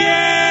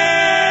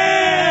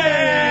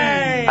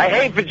 I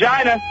hate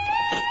vagina.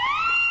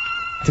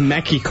 To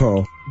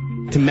Mexico.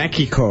 To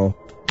Mexico.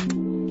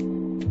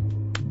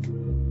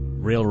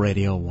 Real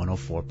Radio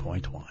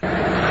 104.1.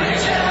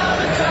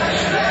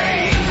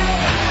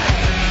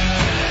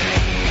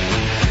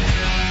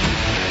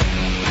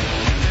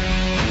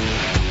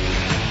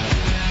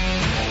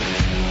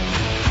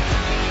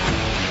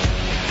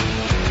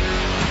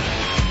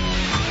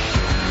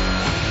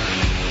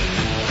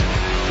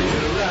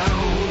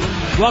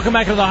 Welcome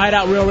back to the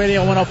Hideout, Real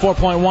Radio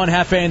 104.1,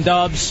 Hefe and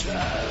Dubs.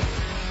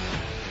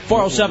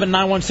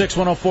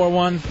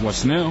 407-916-1041.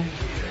 What's new?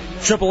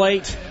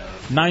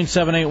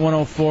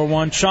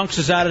 888-978-1041. Chunks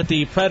is out at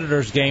the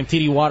Predators game,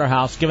 TD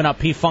Waterhouse, giving out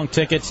P-Funk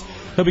tickets.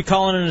 He'll be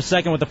calling in a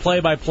second with the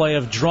play-by-play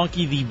of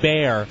Drunky the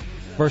Bear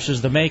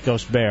versus the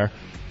Makos Bear.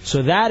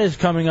 So that is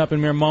coming up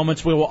in mere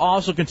moments. We will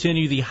also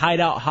continue the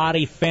Hideout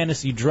Hottie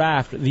Fantasy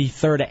Draft, the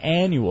third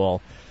annual.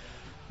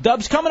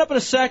 Dubs, coming up in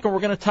a second,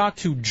 we're going to talk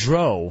to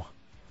Dro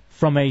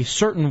from a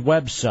certain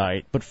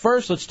website. But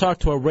first, let's talk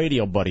to a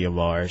radio buddy of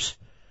ours,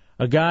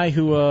 a guy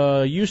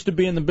who used to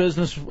be in the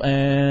business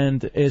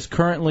and is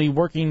currently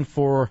working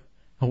for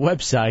a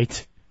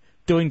website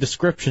doing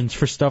descriptions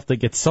for stuff that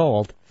gets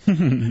sold.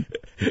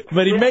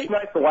 But he may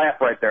nice to laugh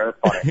right there.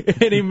 That's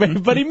funny.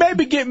 but he may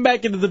be getting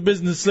back into the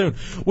business soon.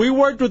 We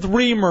worked with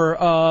Reamer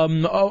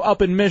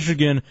up in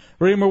Michigan.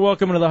 Reamer,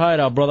 welcome to the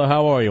Hideout, brother.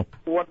 How are you?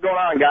 What's going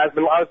on, guys?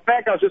 I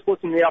was just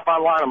listening to you up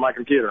online on my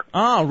computer.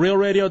 Ah,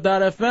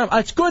 realradio.fm.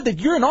 It's good that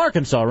you're in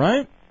Arkansas,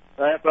 right?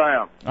 Yes,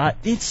 I am.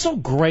 It's so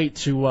great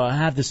to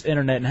have this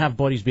internet and have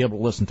buddies be able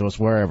to listen to us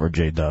wherever,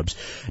 J-Dubs.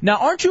 Now,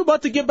 aren't you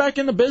about to get back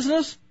into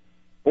business?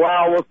 Well,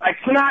 I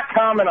cannot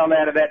comment on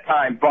that at that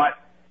time, but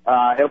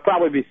it'll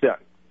probably be soon.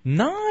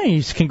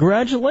 Nice.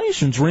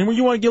 Congratulations, Reamer.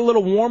 You want to get a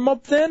little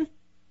warm-up then?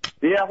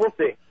 Yeah, we'll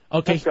see.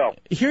 Okay, Let's go.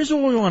 Here's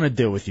what we want to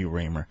do with you,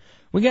 Reamer.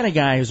 We got a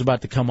guy who's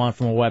about to come on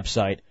from a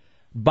website,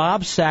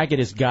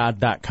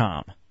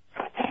 BobSagetisGod.com.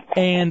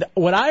 And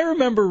what I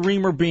remember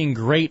Reamer being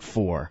great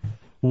for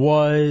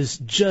was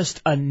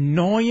just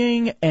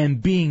annoying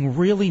and being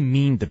really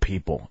mean to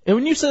people. And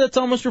when you say that's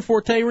almost your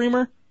forte,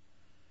 Reamer?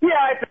 Yeah,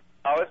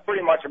 it's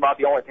pretty much about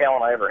the only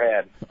talent I ever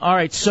had. All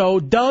right, so,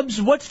 Dubs,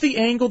 what's the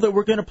angle that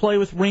we're going to play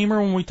with Reamer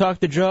when we talk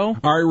to Joe?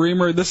 All right,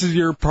 Reamer, this is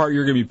your part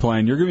you're going to be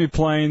playing. You're going to be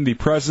playing the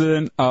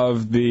president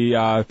of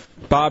the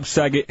Bob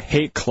Saget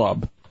Hate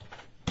Club.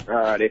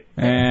 Alrighty.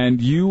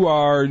 And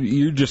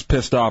you just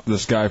pissed off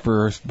this guy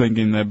for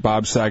thinking that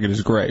Bob Saget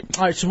is great.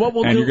 All right, so what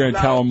we'll and do... you're going to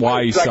tell him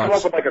why he Should I come up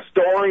sucks. with like a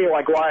story,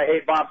 like why I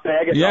hate Bob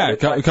Saget? Yeah,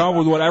 come up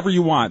with whatever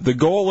you want. The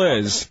goal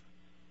is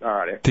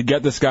Alrighty. to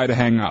get this guy to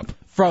hang up.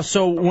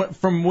 So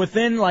from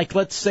within, like,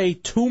 let's say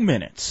 2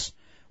 minutes,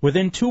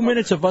 within 2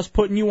 minutes of us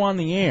putting you on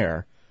the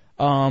air,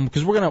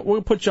 because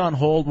we'll put you on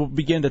hold, we'll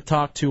begin to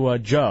talk to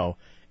Joe.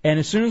 And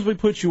as soon as we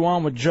put you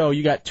on with Joe,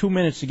 you got 2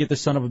 minutes to get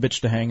this son of a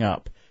bitch to hang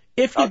up.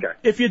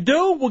 If you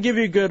do, we'll give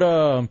you a good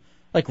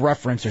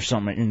reference or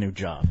something at your new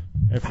job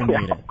if we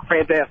need it.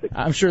 Fantastic.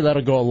 I'm sure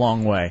that'll go a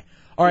long way.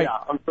 All right. Yeah,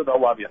 I'm sure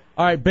they'll love you.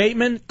 All right,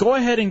 Bateman, go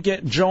ahead and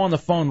get Joe on the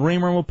phone.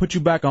 Reamer, and we'll put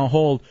you back on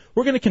hold.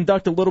 We're going to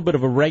conduct a little bit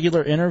of a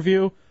regular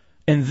interview,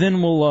 and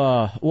then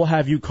we'll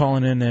have you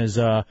calling in as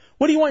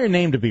what do you want your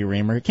name to be,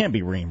 Reamer? It can't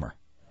be Reamer.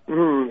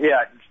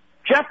 Yeah,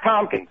 Jeff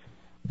Tompkins.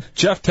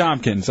 Jeff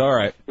Tompkins. All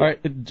right.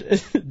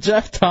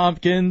 Jeff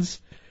Tompkins,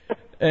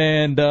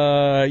 and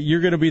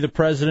you're going to be the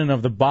president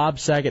of the Bob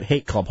Saget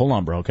Hate Club. Hold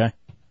on, bro. Okay.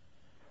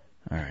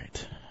 All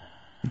right.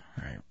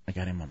 I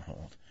got him on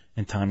hold,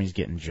 and Tommy's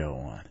getting Joe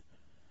on.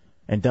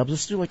 And Dubs,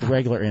 let's do like a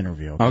regular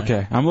interview.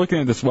 Okay. I'm looking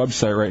at this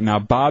website right now,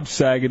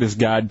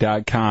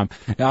 bobsagetisgod.com.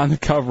 And on the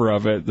cover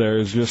of it,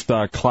 there's just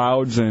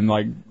clouds and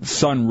like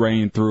sun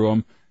rain through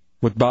them,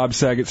 with Bob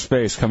Saget's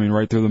face coming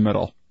right through the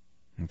middle.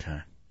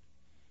 Okay.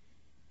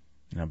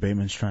 Now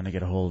Bateman's trying to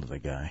get a hold of the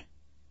guy.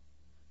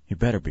 He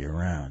better be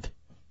around.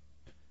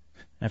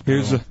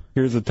 Here's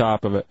the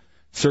top of it: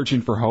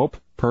 searching for hope,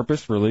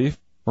 purpose, relief,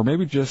 or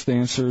maybe just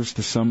answers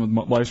to some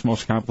of life's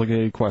most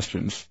complicated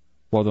questions.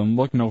 Well, then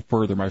look no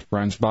further, my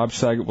friends. Bob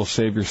Saget will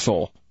save your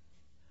soul.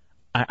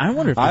 I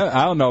wonder if...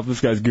 I don't know if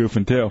this guy's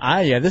goofing, too.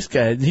 Yeah, this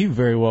guy, he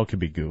very well could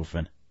be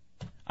goofing.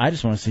 I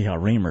just want to see how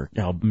Reamer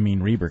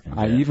can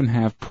I even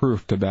have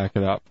proof to back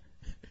it up.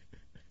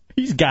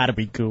 He's got to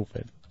be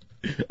goofing.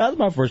 That's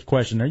my first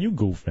question. Are you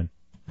goofing?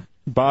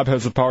 Bob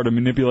has the power to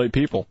manipulate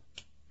people.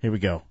 Here we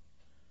go.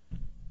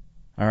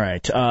 All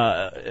right.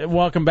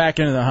 Welcome back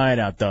into the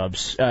Hideout,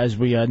 Dubs, as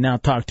we now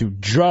talk to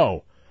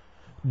Joe.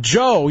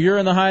 Joe, you're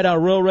in the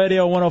Hideout, Real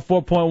Radio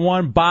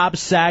 104.1.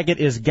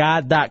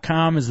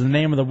 BobSagetIsGod.com is the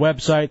name of the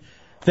website.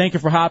 Thank you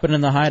for hopping in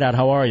the Hideout.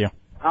 How are you?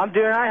 I'm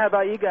doing all right. How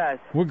about you guys?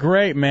 We're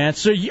great, man.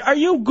 So are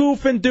you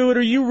goofing, dude,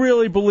 or you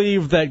really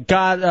believe that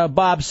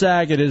Bob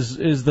Saget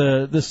is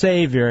the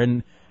savior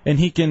and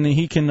he can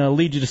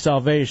lead you to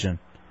salvation?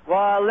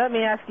 Well, let me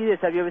ask you this.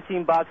 Have you ever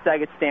seen Bob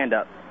Saget stand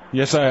up?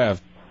 Yes, I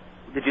have.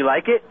 Did you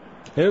like it?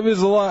 It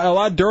was a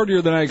lot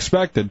dirtier than I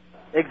expected.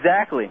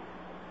 Exactly.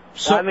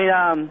 So, I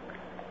mean,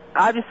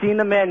 I've just seen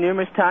the man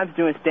numerous times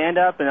doing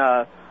stand-up,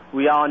 and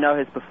we all know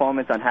his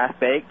performance on Half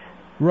Baked.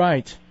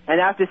 Right. And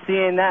after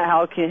seeing that,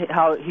 how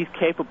he's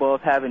capable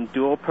of having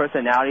dual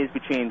personalities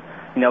between,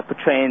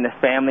 portraying the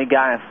family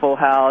guy on Full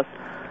House,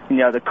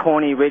 the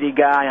corny, witty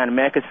guy on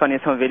America's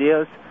Funniest Home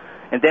Videos,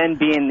 and then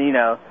being,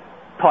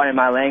 pardon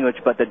my language,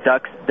 but the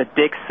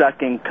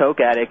dick-sucking coke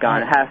addict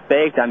on Half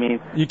Baked. I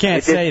mean, you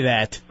can't say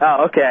that.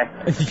 Oh, okay.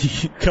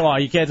 Come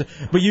on, you can't.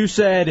 But you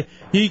said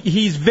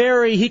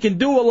he can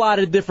do a lot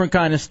of different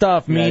kind of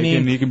stuff.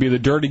 Meaning he can be the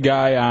dirty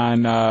guy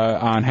on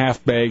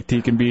Half Baked.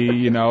 He can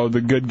be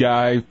the good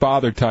guy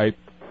father type.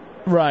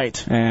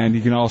 Right. And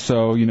he can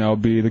also,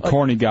 be the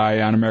corny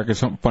guy on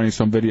America's Funniest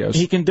Home Videos.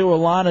 He can do a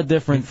lot of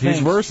different things.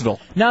 He's versatile.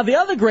 Now, the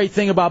other great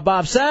thing about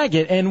Bob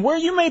Saget, and where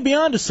you may be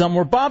onto some,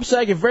 where Bob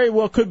Saget very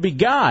well could be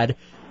God,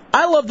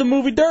 I love the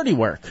movie Dirty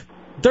Work.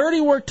 Dirty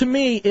Work, to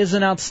me, is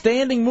an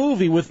outstanding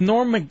movie with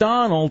Norm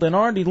Macdonald and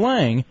Artie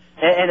Lang.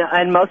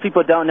 And most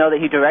people don't know that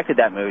he directed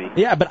that movie.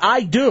 Yeah, but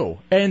I do.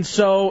 And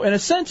so, in a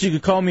sense, you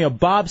could call me a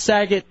Bob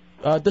Saget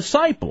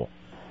disciple.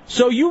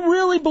 So you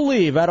really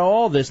believe out of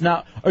all this?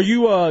 Now, have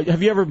you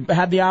ever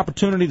had the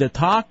opportunity to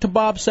talk to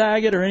Bob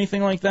Saget or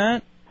anything like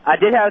that? I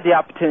did have the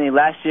opportunity.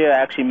 Last year,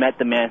 I actually met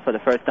the man for the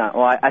first time.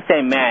 Well, I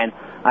say man.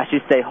 I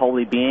should say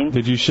holy being.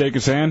 Did you shake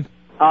his hand?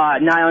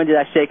 Not only did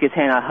I shake his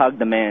hand, I hugged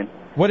the man.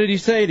 What did he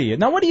say to you?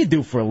 Now, what do you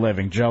do for a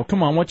living, Joe?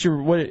 Come on, what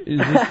is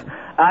this?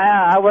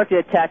 I work at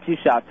a tattoo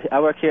shop. I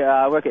work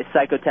at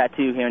Psycho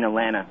Tattoo here in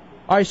Atlanta.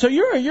 All right, so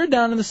you're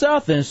down in the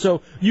South then.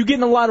 So you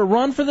getting a lot of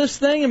run for this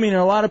thing? I mean, are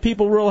a lot of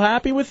people real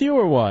happy with you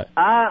or what?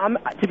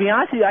 To be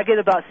honest with you, I get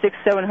about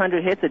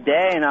 600-700 hits a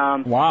day,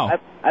 and wow.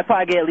 I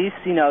probably get at least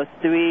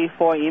 3-4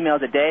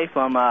 emails a day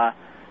from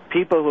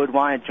people who would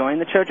want to join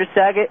the Church of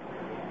Saget.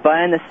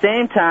 But in the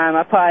same time,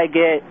 I probably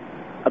get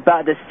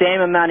about the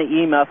same amount of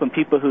email from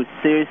people who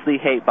seriously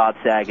hate Bob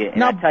Saget.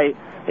 And I tell you,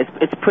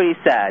 it's pretty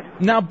sad.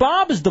 Now,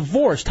 Bob is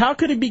divorced. How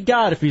could he be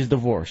God if he's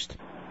divorced?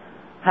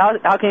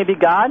 How can he be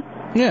God?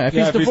 Yeah, if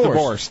he's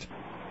divorced. He's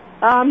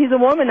a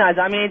womanizer.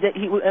 I mean,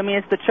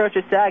 it's the Church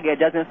of Saget. It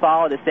doesn't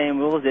follow the same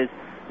rules as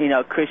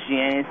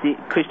Christianity,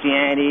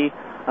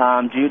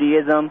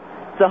 Judaism.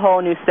 It's a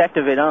whole new sect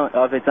of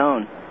its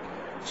own.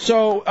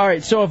 So, all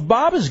right. So, if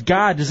Bob is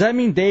God, does that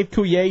mean Dave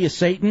Coulier is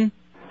Satan?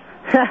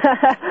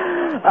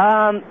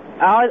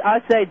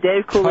 I'd say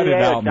Dave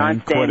Coulier or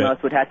John Quit Stamos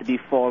it. would have to be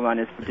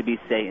forerunners to be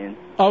Satan.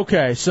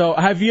 Okay, so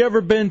have you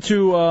ever been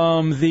to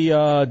the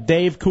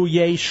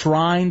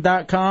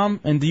DaveCoulierShrine.com?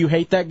 And do you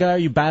hate that guy? Are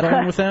you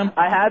battling with him?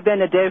 I have been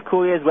to Dave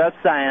Coulier's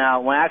website, and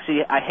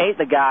I hate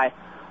the guy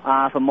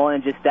for more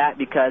than just that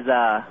because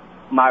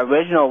my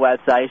original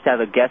website used to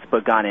have a guest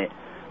book on it,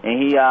 and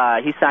he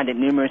signed it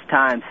numerous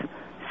times,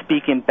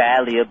 speaking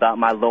badly about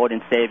my Lord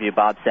and Savior,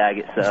 Bob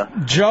Saget. So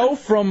Joe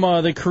from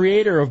the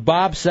creator of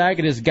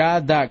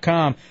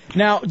BobSagetIsGod.com.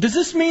 Now, does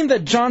this mean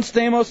that John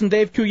Stamos and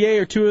Dave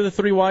Coulier are two of the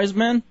three wise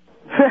men?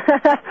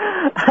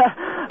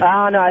 I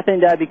don't know. I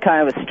think that'd be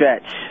kind of a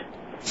stretch.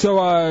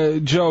 So,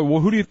 Joe,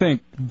 well, who do you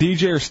think,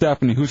 DJ or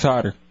Stephanie? Who's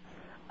hotter?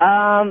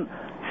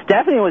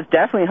 Stephanie was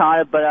definitely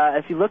hotter, but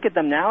if you look at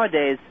them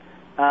nowadays,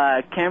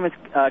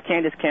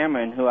 Candace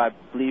Cameron, who I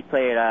believe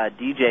played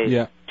DJ,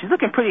 yeah. She's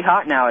looking pretty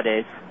hot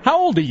nowadays. How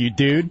old are you,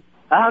 dude?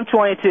 I'm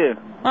 22.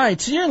 All right,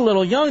 so you're a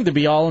little young to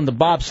be all into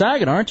Bob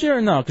Saget, aren't you,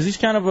 or no? Because he's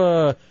kind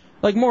of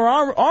like more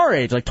our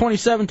age, like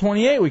 27,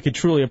 28. We could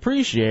truly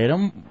appreciate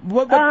him.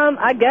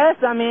 I guess.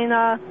 I mean,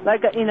 I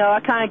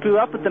kind of grew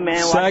up with the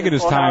man. Saget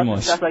is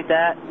timeless. Stuff like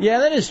that. Yeah,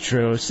 that is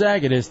true.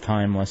 Saget is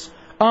timeless.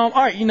 All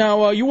right,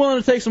 you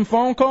willing to take some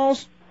phone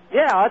calls?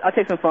 Yeah, I'll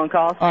take some phone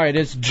calls. All right,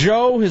 it's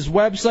Joe. His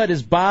website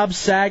is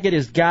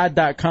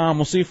bobsagetisgod.com.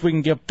 We'll see if we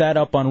can get that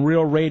up on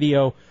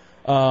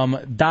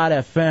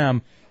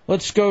realradio.fm.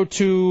 Let's go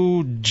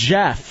to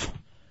Jeff.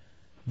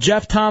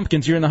 Jeff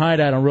Tompkins, you're in the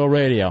Hideout on Real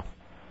Radio.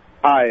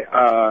 Hi,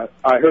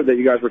 I heard that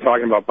you guys were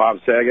talking about Bob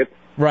Saget.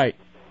 Right.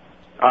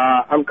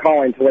 I'm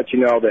calling to let you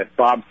know that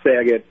Bob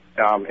Saget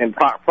and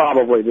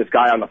probably this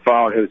guy on the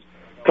phone who's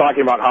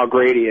talking about how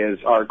great he is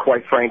are,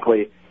 quite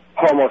frankly,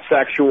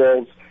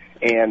 homosexuals.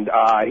 And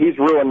he's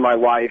ruined my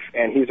life,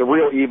 and he's a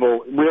real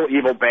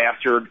evil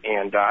bastard.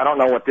 And I don't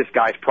know what this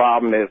guy's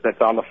problem is that's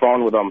on the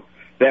phone with him.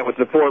 That was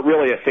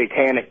really a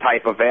satanic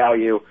type of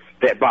value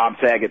that Bob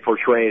Saget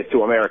portrays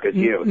to America's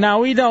youth.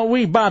 Now,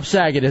 Bob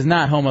Saget is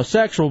not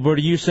homosexual, but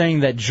are you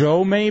saying that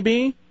Joe may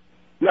be?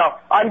 No,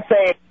 I'm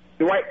saying,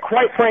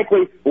 quite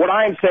frankly, what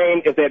I'm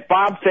saying is that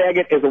Bob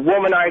Saget is a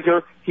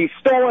womanizer. He's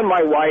stolen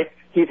my wife.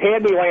 He's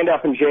had me land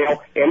up in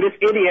jail. And this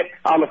idiot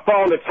on the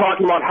phone that's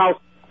talking about how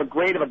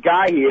great of a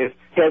guy he is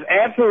has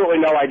absolutely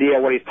no idea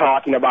what he's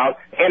talking about.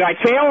 And I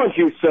challenge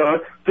you,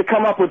 sir, to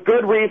come up with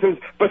good reasons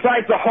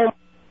besides the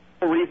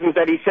reasons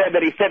that he said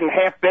in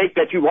Half-Baked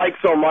that you like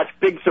so much.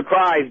 Big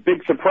surprise,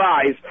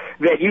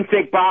 that you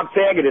think Bob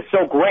Saget is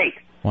so great.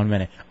 1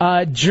 minute.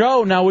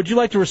 Joe, now, would you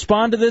like to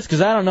respond to this?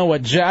 Because I don't know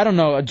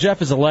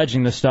Jeff is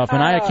alleging this stuff,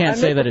 and I can't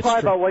say that it's true.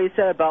 About what he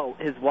said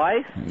about his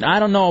wife? I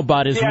don't know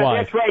about his wife.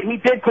 Yeah, that's right. He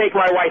did take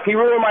my wife. He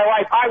ruined my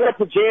life. I went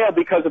to jail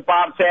because of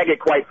Bob Saget,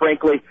 quite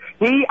frankly.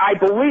 He, I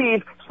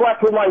believe,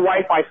 slept with my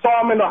wife. I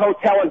saw him in the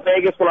hotel in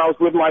Vegas when I was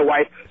with my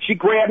wife. She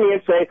grabbed me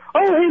and said,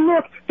 "Oh, hey,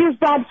 look, there's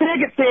Bob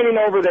Saget standing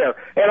over there."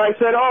 And I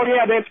said, "Oh,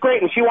 yeah, that's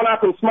great." And she went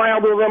up and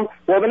smiled with him.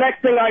 Well, the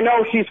next thing I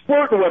know, she's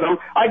flirting with him.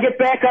 I get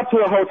back up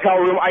to the hotel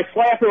room. I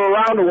slap her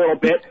around a little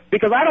bit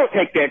because I don't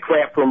take that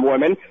crap from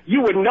women.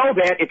 You would know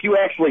that if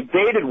you actually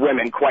dated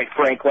women, quite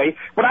frankly.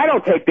 But I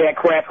don't take that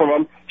crap from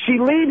them. She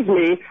leaves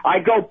me. I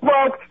go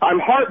broke. I'm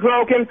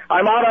heartbroken.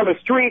 I'm out on the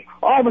street.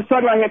 All of a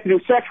sudden, I have to do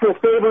sexual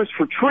favors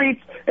for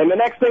treats. And the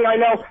next thing I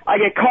know, I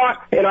get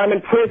caught and I'm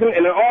in prison.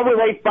 And it all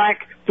relates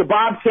back to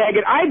Bob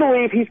Saget. I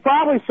believe he's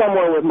probably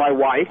somewhere with my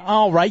wife.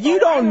 All right.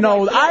 You don't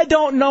know. I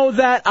don't know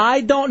that.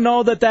 I don't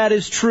know that that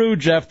is true,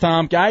 Jeff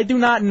Tompkins. I do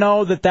not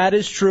know that that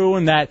is true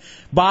and that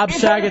Bob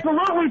Saget.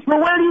 Absolutely. So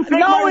where do you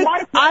think my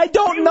wife? I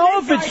don't know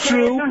if it's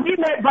true. He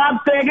met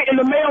Bob Saget in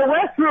the male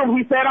restroom.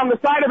 He sat on the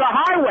side of the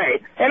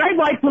highway. And I'd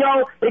like to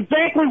know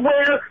exactly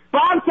where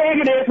Bob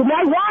Saget is with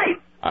my wife.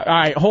 All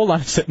right, hold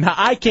on a second. Now,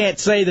 I can't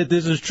say that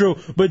this is true,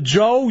 but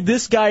Joe,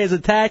 this guy is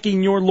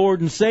attacking your Lord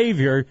and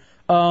Savior.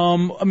 I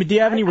mean, do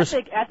you have any? I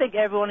think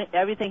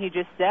everything he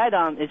just said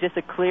is just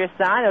a clear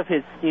sign of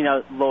his,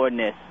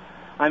 Lordness.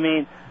 I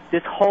mean,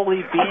 this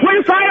holy being. A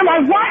clear sign of my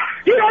what?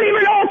 You don't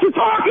even know what you're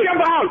talking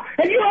about.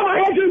 Have you ever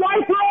had your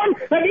life ruined?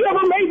 Have you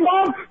ever made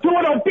love to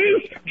an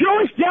obese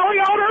Jewish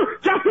deli owner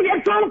just to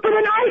get drunk for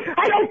the night?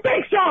 I don't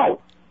think so.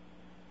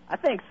 I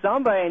think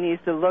somebody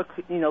needs to look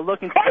into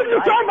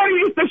somebody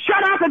needs to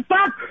shut up and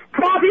stop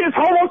copying his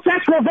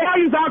homosexual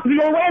values out to the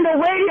Orlando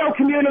radio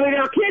community.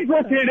 There are kids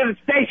listening to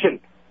the station.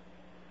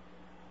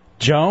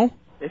 Joe?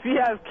 If you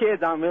have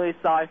kids, I'm really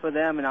sorry for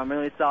them, and I'm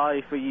really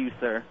sorry for you,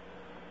 sir.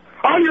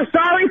 Oh, you're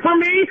sorry for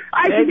me?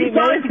 I should be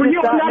sorry for you.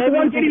 I'm not the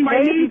one getting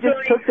my knees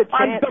dirty on the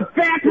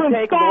bathroom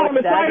stall on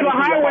the side of the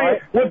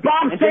highway with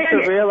Bob Saget. And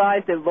just to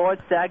realize that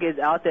Lord Saget is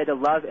out there to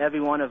love every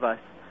one of us.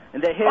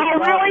 And that his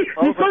really?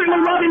 He's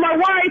certainly loving my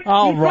wife.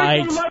 All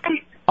right.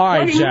 All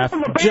right, Jeff.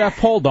 Jeff,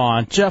 hold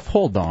on. Jeff,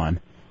 hold on.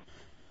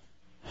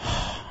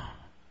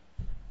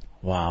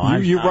 Wow.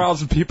 You're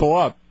rousing people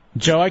up.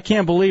 Joe, I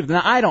can't believe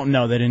that. I don't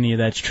know that any of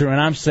that's true, and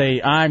I'm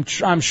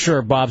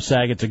sure Bob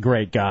Saget's a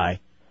great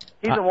guy.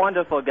 He's a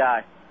wonderful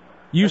guy.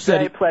 You said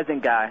very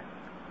pleasant guy.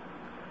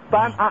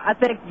 But I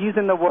think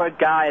using the word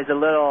guy is a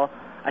little.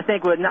 I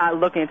think we're not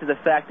looking into the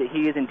fact that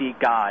he is indeed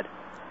God.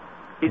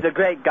 He's a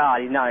great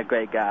God. He's not a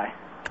great guy.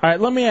 All right,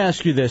 let me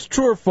ask you this: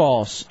 true or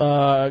false?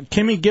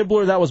 Kimmy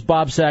Gibbler, that was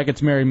Bob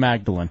Saget's Mary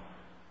Magdalene.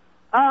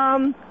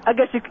 I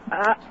guess you.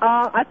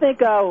 I think.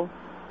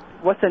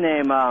 What's her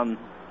name? I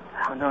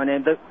don't know her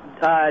name.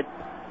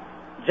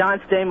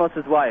 John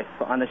Stamos' wife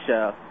on the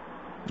show.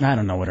 I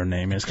don't know what her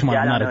name is. Come on,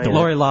 yeah, I'm not a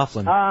Lori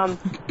Loughlin.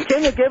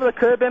 Kimmy Gibbler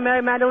could have been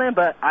Mary Magdalene,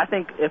 but I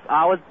think if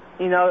I was,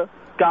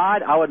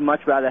 God, I would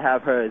much rather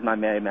have her as my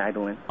Mary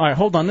Magdalene. All right,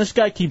 hold on. This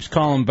guy keeps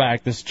calling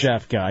back, this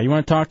Jeff guy. You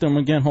want to talk to him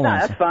again? Hold on.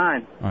 That's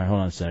fine. All right,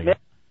 hold on a second.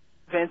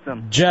 Vince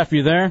him. Jeff,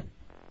 you there?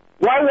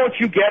 Why won't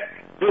you get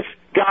this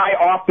guy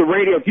off the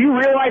radio. Do you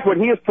realize what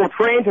he is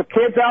portraying to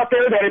kids out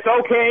there, that it's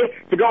okay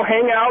to go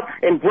hang out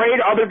and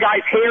braid other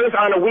guys' hairs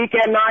on a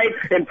weekend night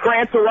and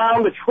prance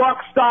around the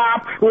truck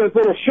stop with his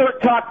little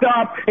shirt tucked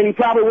up, and he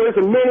probably wears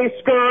a mini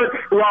skirt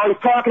while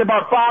he's talking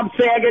about Bob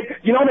Saget?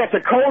 You know that's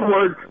a code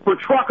word for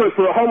truckers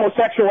for a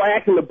homosexual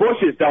act in the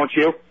bushes, don't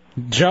you?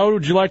 Joe,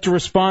 would you like to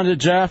respond to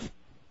Jeff?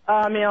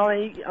 How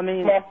does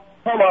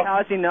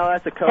he know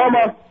that's a code? From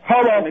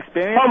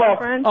experience, my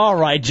friend? All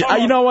right,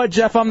 you know what,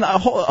 Jeff?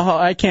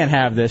 I can't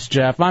have this,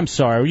 Jeff. I'm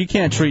sorry. You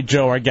can't treat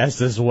Joe, our guest,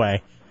 this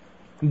way.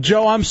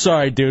 Joe, I'm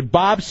sorry, dude.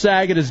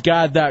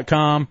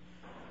 BobSagetIsGod.com.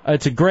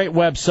 It's a great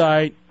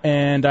website,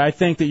 and I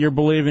think that you're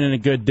believing in a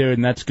good dude,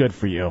 and that's good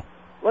for you.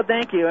 Well,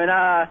 thank you. And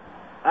I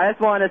just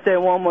wanted to say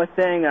one more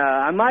thing.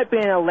 I might be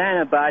in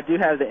Atlanta, but I do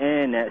have the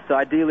internet, so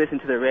I do listen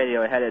to the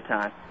radio ahead of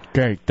time.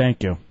 Great,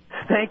 thank you.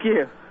 Thank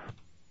you.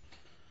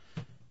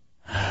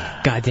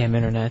 Goddamn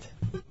internet.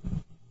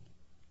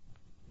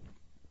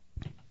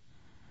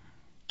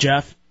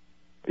 Jeff?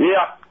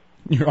 Yeah.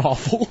 You're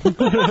awful. Well,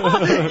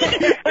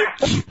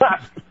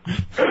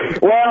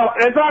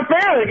 it's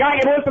unfair. The guy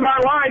can listen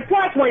online.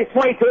 Plus, when he's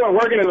 22 and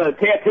working in a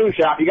tattoo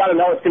shop, you got to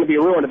know it's going to be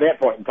ruined at that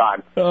point in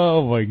time.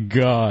 Oh, my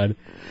God.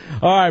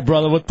 All right,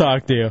 brother, we'll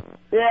talk to you.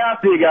 Yeah, I'll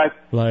see you guys.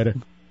 Later.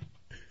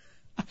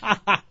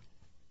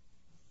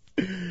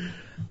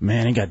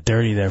 Man, he got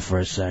dirty there for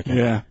a second.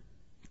 Yeah.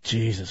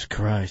 Jesus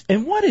Christ.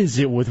 And what is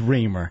it with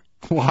Reamer?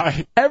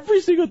 Why? Every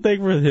single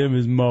thing with him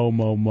is Mo.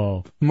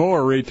 Mo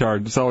or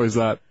retard. It's always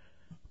that.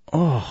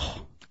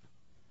 Oh.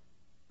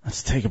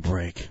 Let's take a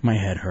break. My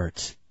head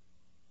hurts.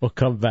 We'll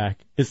come back.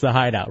 It's the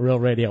Hideout, Real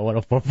Radio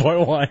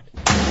 104.1.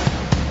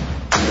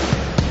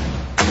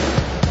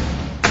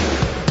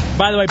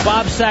 By the way,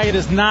 Bob Saget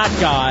is not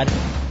God.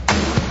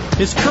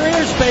 His career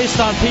is based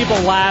on people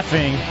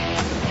laughing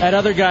at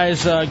other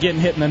guys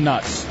getting hit in the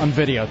nuts on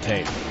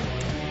videotape.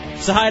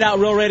 It's the Hideout,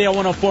 Real Radio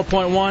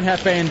 104.1,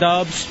 Hefe and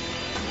Dubs.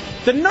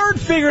 The nerd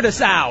figured us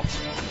out.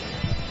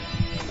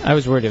 I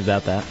was worried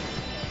about that.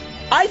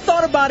 I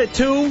thought about it,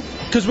 too,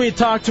 because we had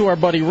talked to our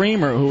buddy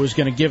Reamer, who was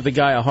going to give the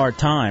guy a hard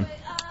time.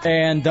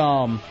 And,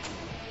 God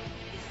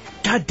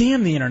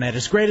damn the Internet,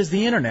 as great as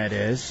the Internet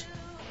is,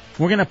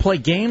 we're going to play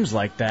games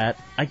like that.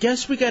 I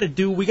guess we got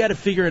to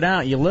figure it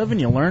out. You live and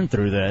you learn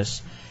through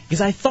this.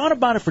 Because I thought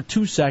about it for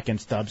 2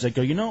 seconds, Dubs. I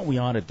go, you know what we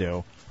ought to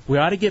do? We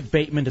ought to get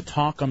Bateman to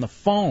talk on the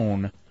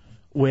phone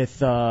with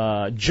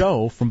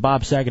Joe from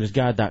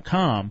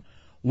BobSagetIsGod.com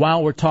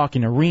while we're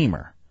talking to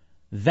Reamer.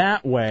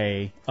 That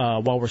way,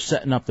 while we're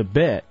setting up the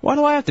bit. Why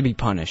do I have to be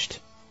punished?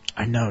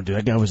 I know, dude.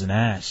 That guy was an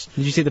ass.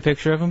 Did you see the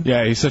picture of him?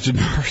 Yeah, he's such a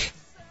nerd.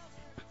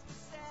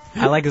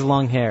 I like his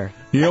long hair.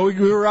 You know, we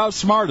were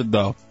outsmarted,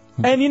 though.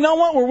 And you know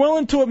what? We're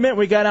willing to admit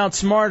we got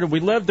outsmarted. We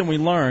lived and we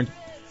learned.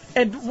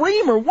 And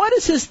Reamer, what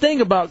is his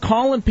thing about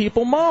calling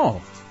people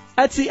Mo?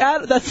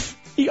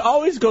 He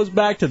always goes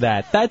back to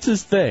that. That's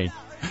his thing.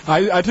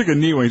 I took a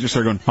knee when he just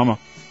started going,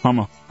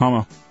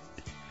 humma.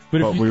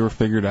 But we were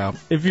figured out.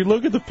 If you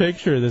look at the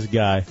picture of this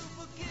guy,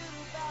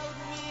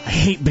 I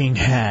hate being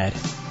had.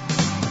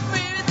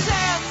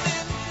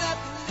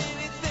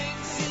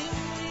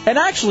 And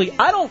actually,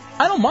 I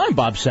don't mind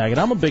Bob Saget.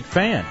 I'm a big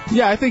fan.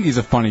 Yeah, I think he's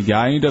a funny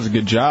guy. He does a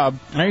good job.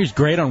 I think he's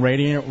great on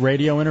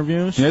radio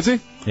interviews. Is he?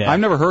 Yeah. I've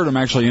never heard him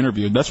actually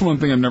interviewed. That's one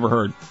thing I've never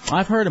heard.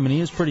 I've heard him, and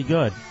he is pretty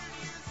good.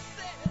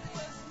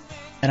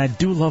 And I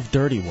do love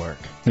Dirty Work.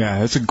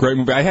 Yeah, it's a great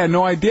movie. I had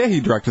no idea he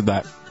directed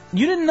that.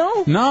 You didn't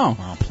know? No.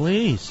 Oh,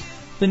 please.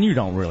 Then you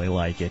don't really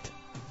like it.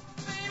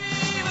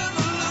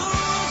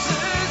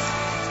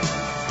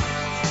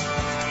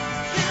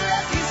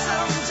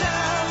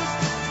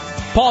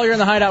 Paul, you're in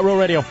the Hideout Real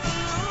Radio.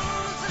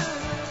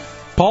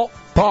 Paul?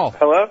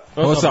 Hello?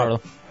 What's up?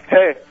 Brother?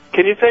 Hey,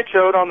 can you say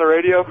chode on the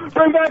radio?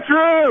 Bring back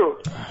Drew!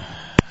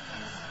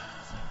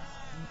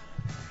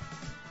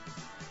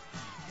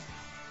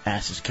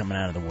 Ass is coming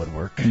out of the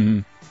woodwork. Mm-hmm.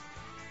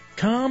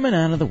 Coming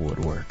out of the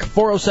woodwork.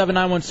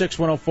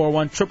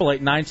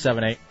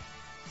 407-916-1041,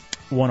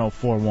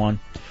 888-978-1041.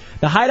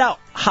 The Hideout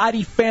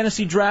Hottie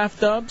Fantasy Draft,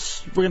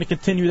 Dubs. We're going to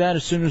continue that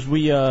as soon as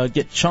we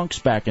get Chunks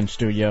back in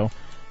studio,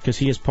 because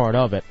he is part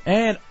of it.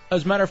 And,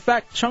 as a matter of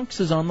fact,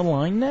 Chunks is on the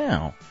line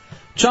now.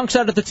 Chunks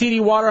out at the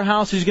TD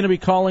Waterhouse. He's going to be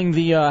calling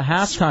the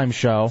halftime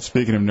show.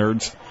 Speaking of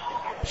nerds.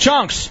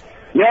 Chunks!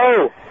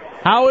 Yo!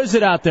 How is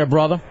it out there,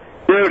 brother?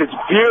 Dude, it's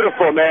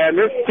beautiful, man.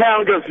 This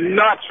town goes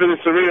nuts for this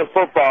arena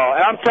football.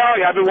 And I'm telling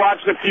you, I've been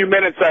watching a few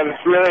minutes of it.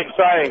 It's really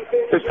exciting.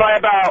 There's probably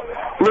about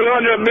a little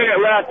under a minute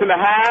left in the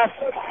half.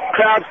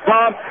 Crowd's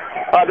pumped.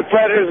 The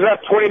Predators are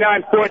up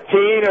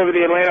 29-14 over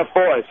the Atlanta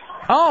Force.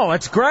 Oh,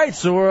 that's great.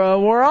 So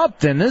we're up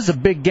then. This is a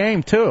big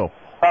game, too.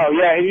 Oh,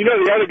 yeah. And you know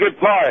the other good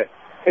part?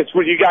 It's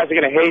when you guys are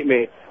going to hate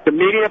me. The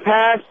media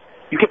pass,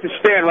 you get to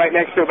stand right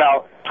next to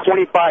about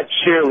 25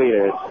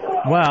 cheerleaders.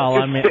 Well,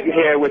 just I mean, sitting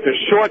here with their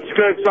short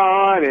skirts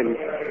on and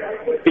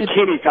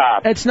bikini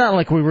tops. it's not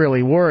like we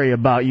really worry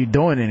about you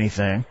doing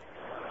anything.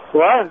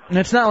 What? And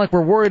it's not like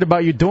we're worried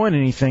about you doing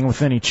anything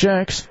with any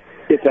chicks.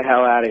 Get the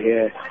hell out of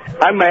here.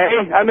 I may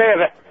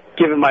have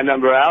giving my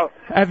number out.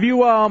 Have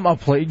you,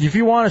 if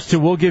you want us to,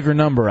 we'll give your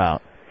number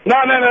out. No.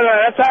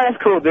 That's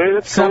cool, dude.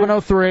 That's cool.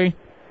 703.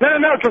 No,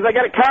 because I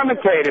got to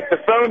commentate. If the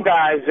phone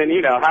dies, then,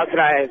 how can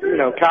I,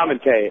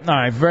 commentate? All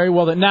right, very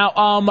well then. Now,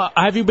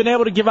 have you been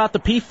able to give out the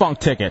P-Funk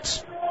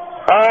tickets?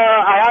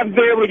 I haven't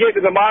been able to get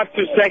to the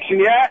Monsters section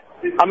yet.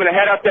 I'm going to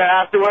head up there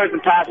afterwards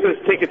and pass those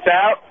tickets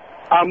out.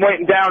 I'm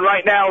waiting down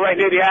right now, right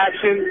near the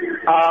action.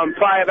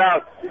 Probably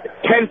about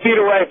 10 feet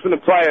away from the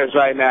players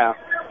right now.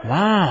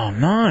 Wow,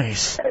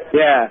 nice.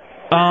 Yeah.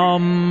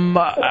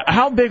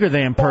 How big are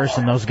they in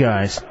person, those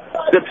guys?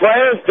 The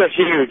players, they're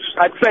huge.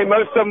 I'd say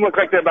most of them look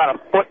like they're about a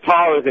foot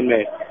taller than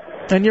me.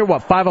 And you're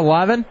what,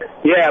 5'11"?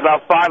 Yeah,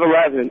 about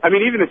 5'11". I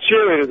mean, even the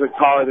cheerleaders look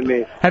taller than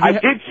me. I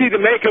did see the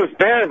Makos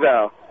Bear,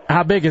 though.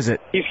 How big is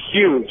it? He's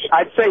huge.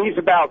 I'd say he's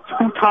about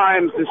 2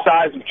 times the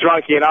size of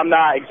Drunky, and I'm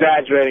not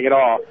exaggerating at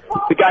all.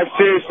 The guy's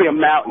seriously a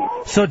mountain.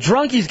 So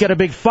Drunky's got a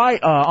big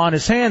fight on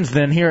his hands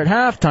then here at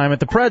halftime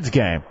at the Preds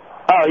game.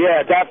 Oh,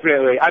 yeah,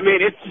 definitely. I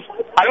mean,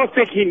 I don't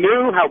think he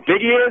knew how big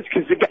he is,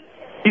 because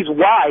he's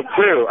wide,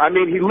 too. I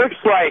mean, he looks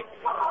like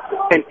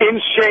an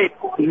in-shape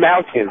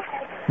mountain.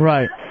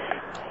 Right.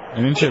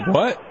 An in-shape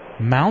what?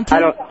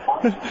 Mountain?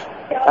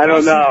 I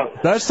don't know.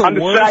 That's the I'm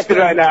distracted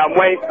right now.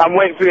 I'm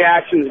waiting for the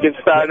action to get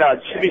started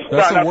up. Should be starting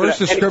That's the up worst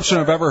description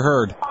I've ever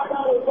heard.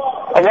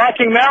 A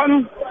walking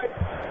mountain?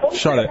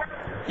 Shut it.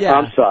 Yeah.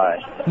 I'm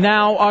sorry.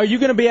 Now, are you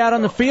going to be out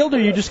on the field, or are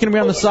you just going to be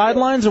on the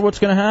sidelines, or what's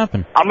going to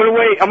happen? I'm going to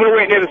wait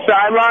near the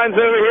sidelines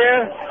over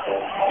here.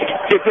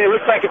 It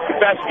looks like it's the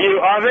best view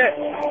of it.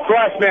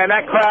 Plus, man,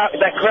 that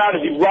crowd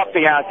is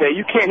erupting out there.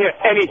 You can't hear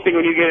anything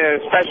when you get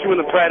in, especially when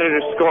the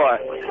Predators score.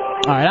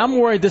 All right, I'm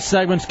worried this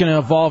segment's going to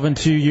evolve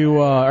into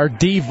or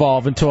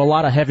devolve into a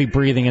lot of heavy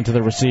breathing into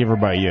the receiver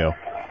by you.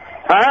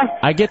 Huh?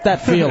 I get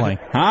that feeling.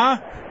 Huh?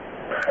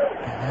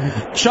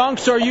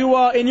 Chunks, are you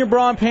in your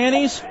bra and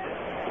panties?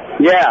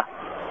 Yeah.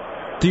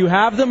 Do you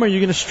have them, or are you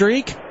going to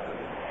streak?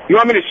 You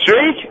want me to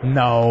streak?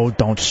 No,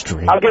 don't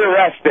streak. I'll get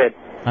arrested.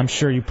 I'm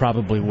sure you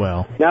probably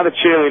will. Now the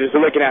cheerleaders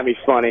are looking at me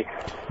funny.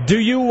 Do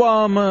you,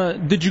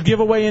 did you give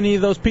away any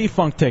of those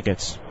P-Funk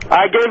tickets?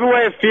 I gave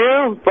away a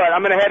few, but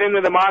I'm going to head into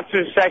the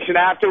Monsters section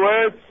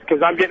afterwards,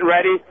 because I'm getting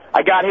ready.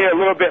 I got here a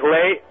little bit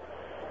late.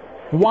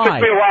 Why? It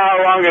took me a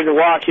while longer to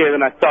walk here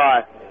than I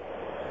thought.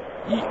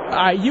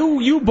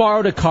 You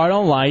borrowed a car,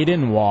 don't lie, you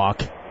didn't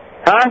walk.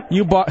 Huh?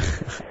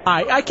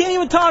 I can't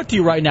even talk to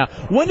you right now.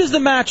 When does the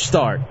match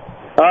start?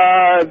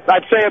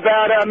 I'd say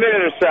about a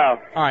minute or so.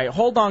 All right,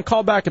 hold on.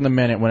 Call back in a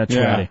minute when it's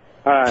ready.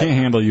 All right. Can't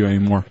handle you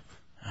anymore.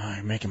 Oh,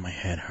 you're making my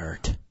head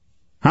hurt.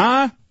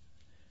 Huh?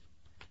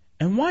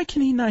 And why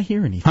can he not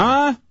hear anything?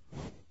 Huh?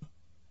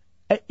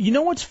 You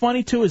know what's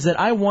funny, too, is that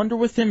I wonder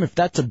with him if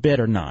that's a bit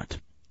or not.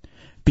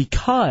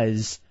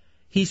 Because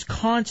he's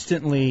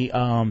constantly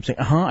saying,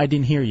 I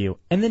didn't hear you.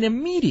 And then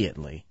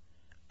immediately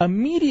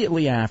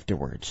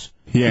afterwards,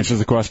 he answers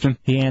the question?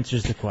 He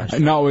answers the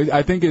question. No,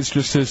 I think it's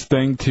just his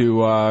thing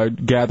to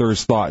gather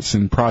his thoughts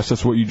and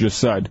process what you just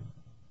said.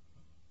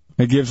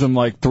 It gives him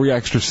like 3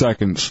 extra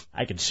seconds.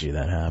 I can see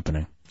that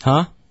happening.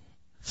 Huh?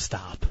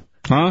 Stop.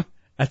 Huh?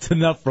 That's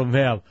enough from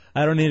him.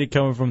 I don't need it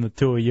coming from the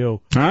two of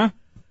you. Huh?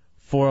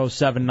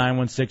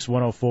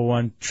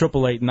 407-916-1041,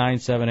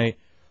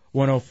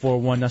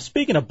 888-978-1041. Now,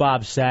 speaking of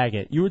Bob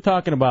Saget, you were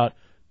talking about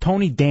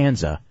Tony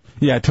Danza.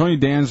 Yeah, Tony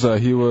Danza,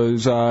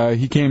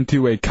 he came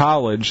to a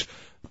college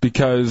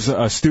because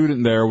a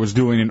student there was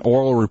doing an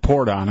oral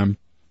report on him,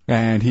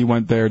 and he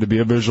went there to be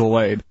a visual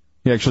aid.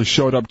 He actually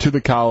showed up to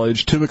the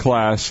college, to the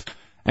class,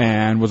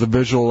 and was a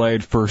visual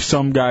aid for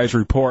some guy's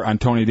report on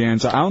Tony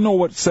Danza. I don't know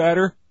what's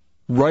sadder,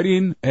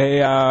 writing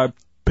a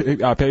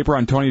paper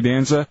on Tony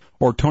Danza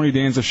or Tony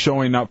Danza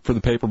showing up for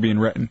the paper being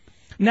written.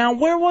 Now,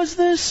 where was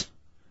this?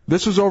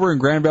 This was over in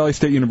Grand Valley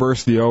State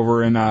University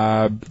over in,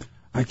 I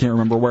can't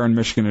remember where in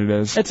Michigan it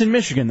is. It's in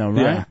Michigan, though,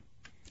 right? Yeah.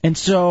 And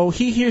so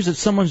he hears that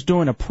someone's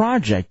doing a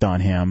project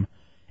on him,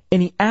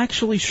 and he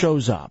actually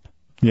shows up.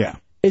 Yeah.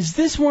 Is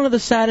this one of the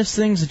saddest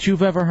things that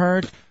you've ever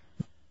heard?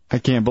 I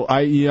can't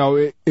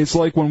believe, it's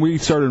like when we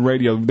started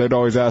radio, they'd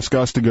always ask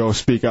us to go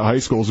speak at high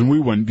schools, and we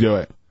wouldn't do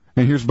it.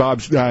 And here's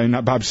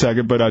not Bob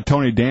Saget, but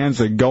Tony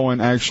Danza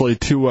going actually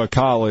to a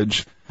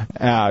college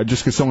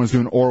just because someone's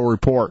doing an oral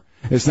report.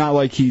 It's not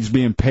like he's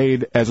being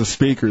paid as a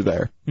speaker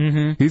there.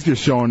 Mm-hmm. He's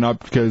just showing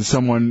up because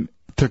someone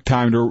took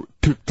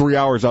 3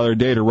 hours out of their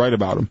day to write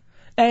about him.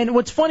 And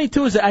what's funny,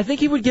 too, is that I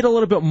think he would get a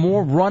little bit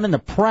more run in the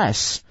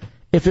press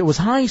if it was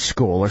high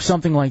school or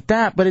something like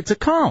that, but it's a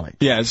college.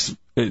 Yeah,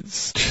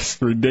 it's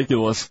just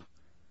ridiculous.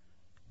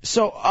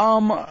 So,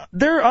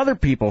 there are other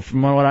people,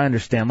 from what I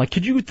understand. Like,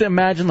 could you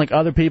imagine, like,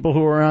 other people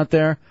who are out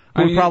there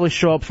who would probably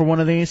show up for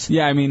one of these?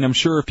 Yeah, I mean, I'm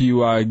sure if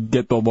you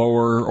get the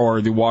lower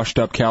or the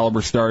washed-up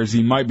caliber stars,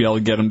 you might be able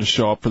to get them to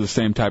show up for the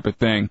same type of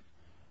thing.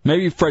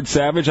 Maybe Fred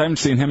Savage. I haven't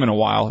seen him in a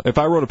while. If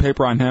I wrote a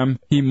paper on him,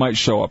 he might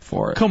show up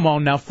for it. Come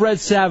on now, Fred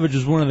Savage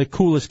was one of the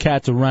coolest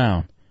cats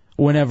around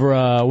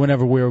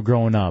whenever we were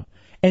growing up.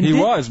 And he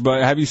was,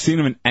 but have you seen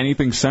him in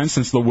anything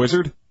since The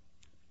Wizard?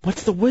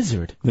 What's The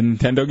Wizard? The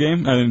Nintendo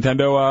game? The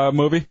Nintendo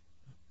movie?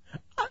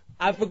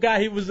 I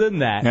forgot he was in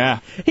that. Yeah.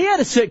 He had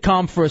a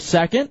sitcom for a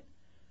second.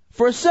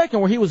 For a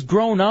second, where he was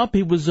grown up,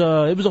 he was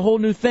it was a whole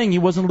new thing. He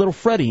wasn't Little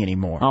Freddie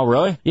anymore. Oh,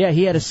 really? Yeah,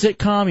 he had a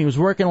sitcom. He was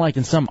working like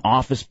in some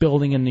office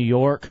building in New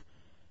York,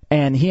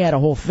 and he had a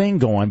whole thing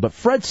going. But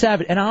Fred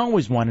Savage, and I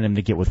always wanted him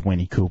to get with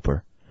Winnie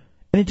Cooper,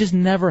 and it just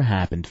never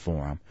happened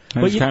for him.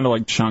 He's kind of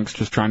like Chunks,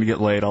 just trying to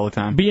get laid all the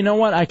time. But you know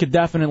what? I could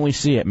definitely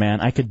see it,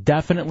 man. I could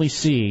definitely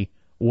see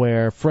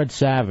where Fred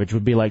Savage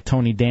would be like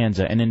Tony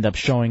Danza and end up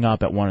showing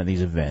up at one of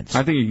these events.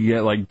 I think you could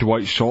get like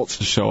Dwight Schultz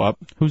to show up.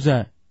 Who's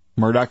that?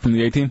 Murdoch from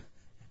the A-Team.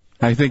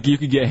 I think you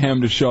could get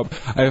him to show up.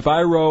 If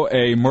I wrote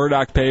a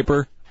Murdoch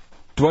paper,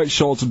 Dwight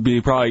Schultz would be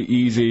probably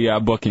easy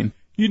booking.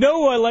 You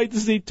know who I like to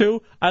see,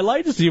 too? I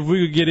like to see if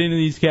we could get into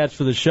these cats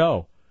for the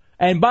show.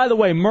 And by the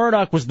way,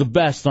 Murdoch was the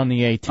best on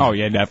the A-Team. Oh,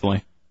 yeah,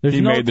 definitely. He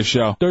made the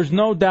show. There's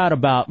no doubt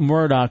about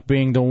Murdoch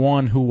being the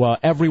one who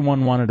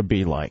everyone wanted to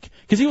be like.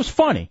 Because he was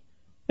funny.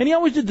 And he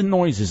always did the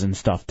noises and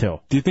stuff, too.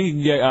 Do you think you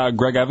can get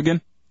Greg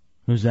Evigan?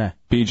 Who's that?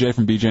 BJ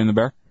from BJ and the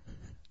Bear?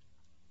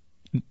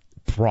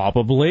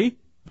 Probably.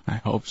 I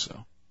hope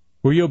so.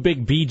 Were you a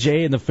big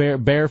BJ and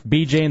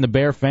the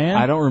Bear fan?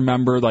 I don't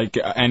remember like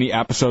any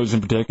episodes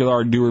in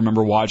particular. I do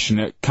remember watching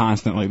it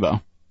constantly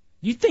though.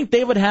 You think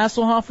David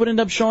Hasselhoff would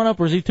end up showing up,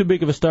 or is he too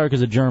big of a star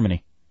because of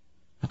Germany?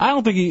 I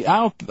don't think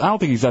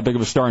he's that big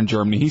of a star in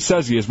Germany. He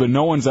says he is, but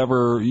no one's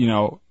ever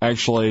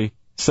actually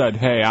said,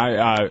 "Hey,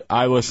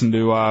 I listen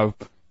to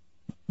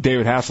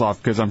David Hasselhoff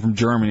because I'm from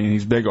Germany and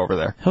he's big over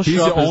there." He's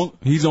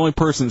the only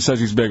person that says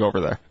he's big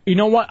over there. You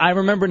know what? I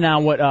remember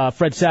now what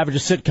Fred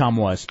Savage's sitcom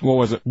was. What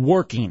was it?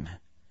 Working.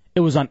 It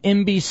was on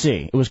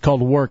NBC. It was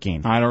called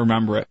Working. I don't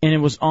remember it. And it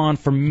was on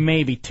for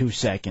maybe 2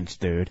 seconds,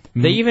 dude.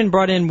 They even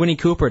brought in Winnie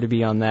Cooper to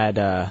be on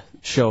that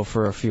show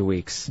for a few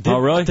weeks. Oh,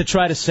 really? To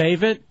try to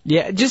save it?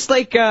 Yeah, just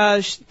like,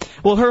 her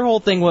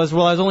whole thing was, I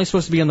was only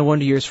supposed to be on the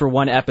Wonder Years for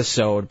one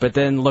episode, but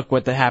then look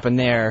what happened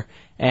there.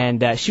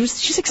 And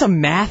she's like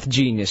some math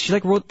genius. She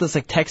like wrote this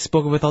like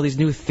textbook with all these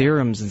new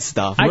theorems and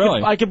stuff.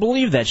 I could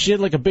believe that. She had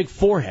like a big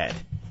forehead.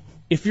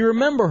 If you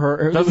remember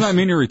her... Doesn't that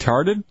mean you're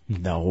retarded?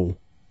 No.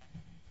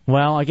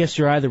 Well, I guess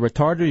you're either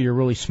retarded or you're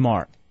really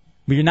smart.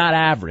 But you're not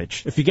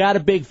average. If you got a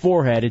big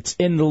forehead, it's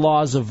in the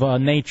laws of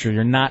nature.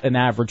 You're not an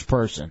average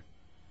person.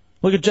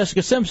 Look at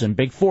Jessica Simpson,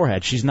 big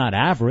forehead. She's not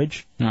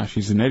average. No,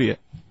 she's an idiot.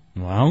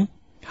 Well,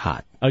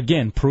 hot.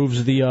 Again,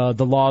 proves the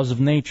laws of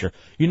nature.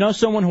 You know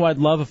someone who I'd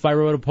love if I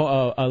wrote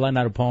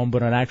not a poem,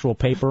 but an actual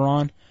paper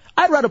on?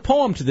 I'd write a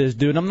poem to this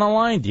dude. I'm not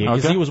lying to you,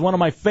 because he was one of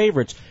my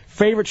favorite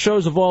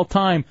shows of all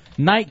time,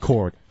 Night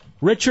Court.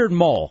 Richard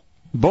Mole.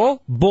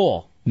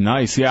 Bull.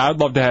 Nice. Yeah, I'd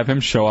love to have him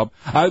show up.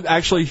 I'd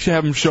actually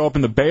have him show up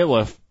in the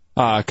bailiff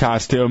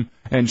costume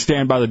and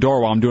stand by the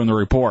door while I'm doing the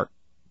report.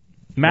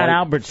 Matt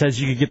Albert says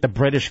you could get the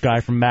British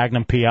guy from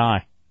Magnum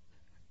P.I.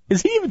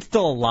 Is he even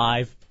still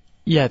alive?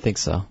 Yeah, I think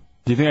so.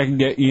 Do you think I can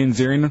get Ian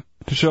Ziering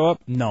to show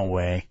up? No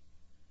way.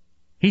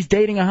 He's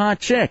dating a hot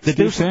chick.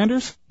 Steve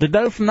Sanders? The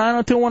dude from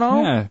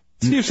 90210? Yeah.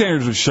 Steve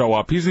Sanders would show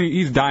up.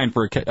 He's dying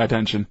for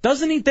attention.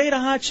 Doesn't he date a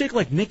hot chick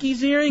like Nikki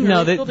Ziering?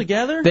 No, are they still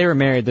together? They were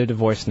married. They're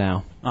divorced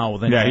now. Oh, well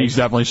then. Yeah, he's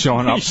definitely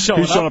showing up. He's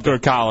showing up to a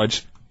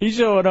college. He's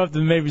showing up to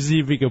maybe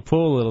see if he could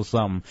pull a little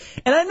something.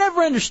 And I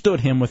never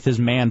understood him with his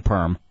man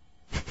perm.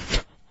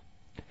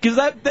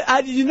 Because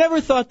you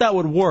never thought that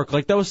would work.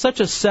 Like, that was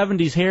such a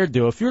 70s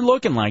hairdo. If you're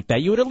looking like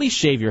that, you would at least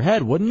shave your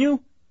head, wouldn't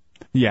you?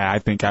 Yeah, I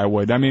think I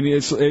would. I mean,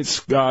 it's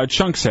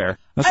Chunks hair.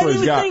 That's I what didn't he's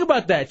even got. think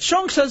about that.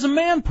 Chunks has a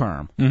man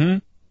perm. Mm-hmm.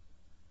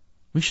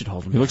 We should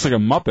hold him. He looks like a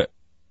Muppet.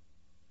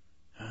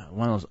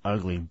 One of those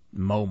ugly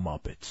Mo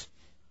Muppets.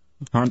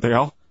 Aren't they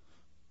all?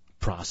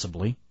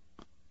 Possibly.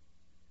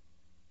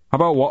 How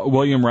about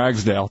William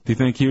Ragsdale? Do you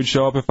think he would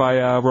show up if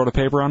I wrote a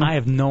paper on him? I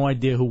have no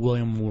idea who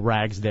William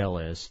Ragsdale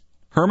is.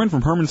 Herman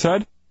from Herman's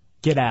Head?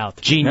 Get out.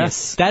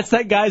 Genius. Yeah. That's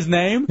that guy's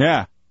name?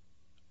 Yeah.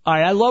 All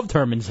right, I loved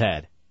Herman's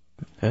Head.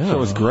 That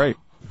was great.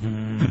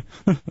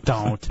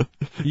 Don't.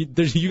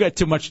 You got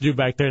too much to do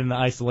back there to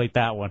isolate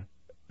that one.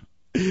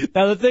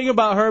 Now, the thing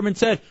about Herman's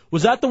Head,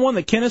 was that the one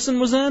that Kinnison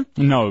was in?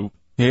 No,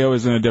 he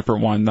was in a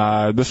different one.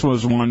 This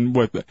was one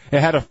with, it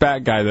had a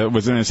fat guy that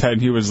was in his head,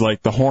 and he was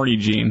like the horny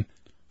gene,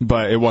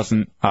 but it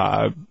wasn't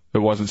Sam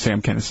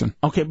Kinison.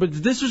 Okay, but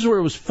this is where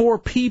it was 4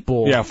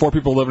 people. Yeah, 4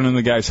 people living in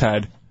the guy's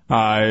head.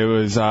 It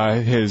was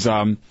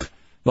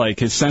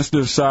his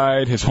sensitive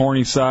side, his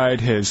horny side,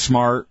 his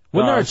smart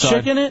Wasn't there a side.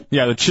 chick in it?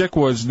 Yeah, the chick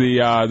was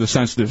the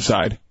sensitive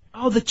side.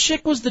 Oh, the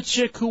chick was the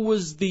chick who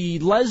was the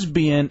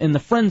lesbian in the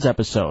Friends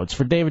episodes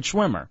for David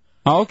Schwimmer.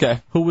 Oh,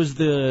 okay. Who was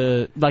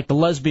the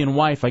lesbian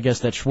wife, I guess,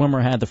 that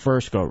Schwimmer had the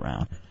first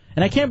go-round.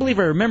 And I can't believe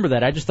I remember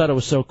that. I just thought it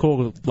was so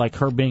cool, like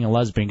her being a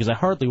lesbian, because I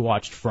hardly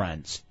watched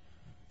Friends.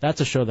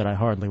 That's a show that I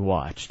hardly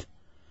watched.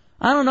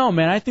 I don't know,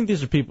 man. I think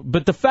these are people.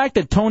 But the fact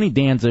that Tony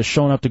Danza is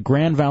showing up to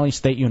Grand Valley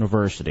State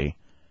University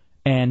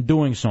and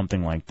doing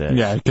something like this.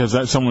 Yeah,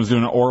 because someone's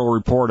doing an oral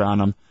report on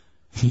him.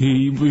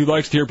 He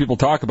likes to hear people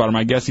talk about him.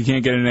 I guess he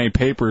can't get in any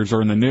papers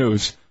or in the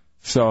news,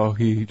 so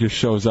he just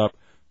shows up.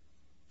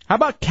 How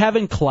about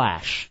Kevin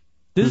Clash?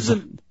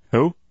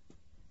 Who?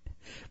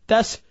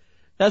 That's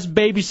That's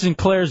Baby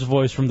Sinclair's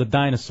voice from the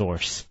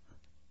Dinosaurs.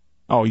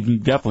 Oh, you can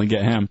definitely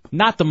get him.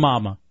 Not the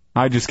mama.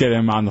 I just get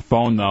him on the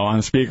phone, though, on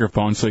the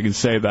speakerphone, so he can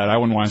say that. I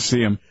wouldn't want to see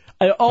him.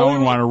 I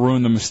wouldn't want to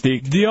ruin the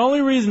mystique. The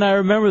only reason I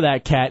remember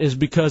that, Cat, is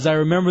because I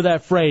remember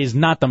that phrase,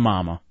 not the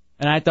mama.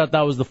 And I thought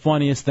that was the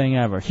funniest thing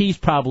ever. He's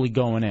probably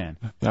going in.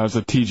 That was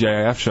a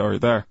TJIF show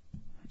right there.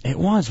 It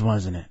was,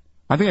 wasn't it?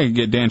 I think I could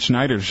get Dan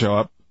Schneider to show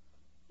up.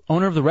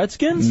 Owner of the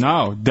Redskins?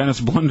 No,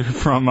 Dennis Blunden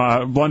from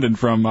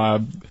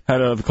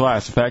Head of the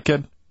Class, the fat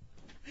kid.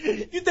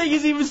 You think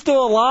he's even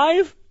still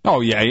alive?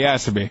 Oh, yeah, he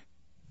has to be.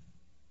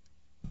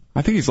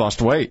 I think he's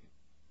lost weight.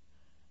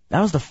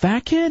 That was the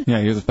fat kid? Yeah,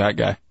 he was a fat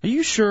guy. Are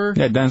you sure?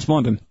 Yeah, Dennis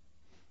Blunden.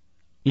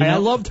 I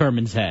loved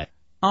Herman's head.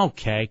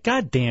 Okay,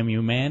 god damn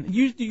you, man.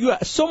 You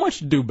got so much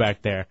to do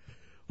back there.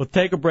 We'll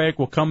take a break.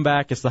 We'll come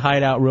back. It's the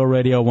Hideout, Real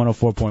Radio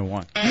 104.1.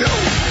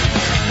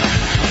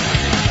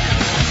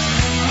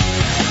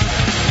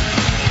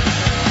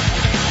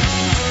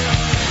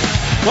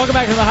 Welcome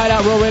back to the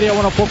Hideout, Real Radio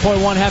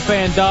 104.1, Hefe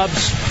and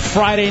Dubs.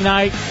 Friday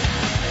night.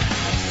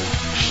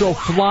 Show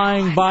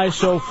flying by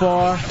so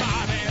far.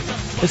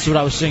 This is what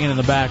I was singing in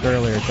the back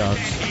earlier,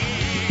 Dubs.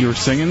 You were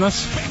singing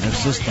this? No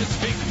system.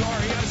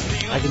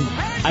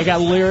 I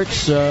got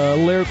lyrics,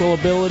 lyrical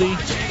ability,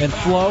 and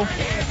flow.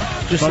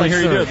 Just Let me like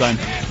hear you do it then.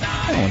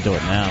 I don't want to do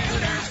it now.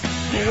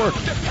 It'll work.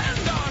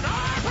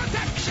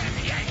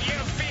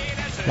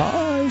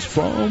 Lies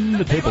from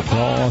the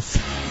tablecloth.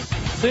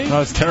 See?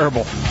 That's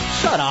terrible.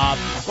 Shut up.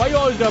 Why you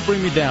always got to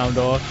bring me down,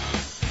 dog?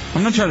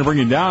 I'm not trying to bring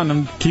you down.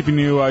 I'm keeping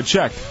you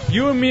checked.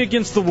 You and me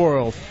against the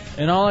world.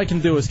 And all I can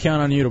do is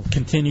count on you to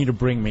continue to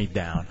bring me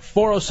down.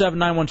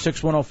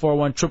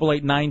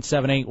 407-916-1041,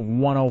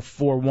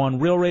 888-978-1041,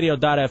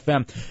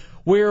 realradio.fm.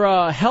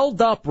 We're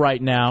held up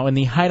right now in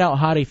the Hideout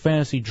Hottie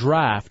Fantasy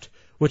Draft,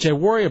 which I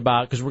worry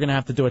about because we're going to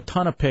have to do a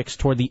ton of picks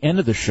toward the end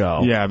of the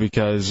show. Yeah,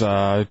 because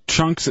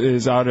Chunks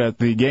is out at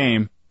the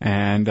game.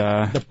 And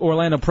the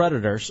Orlando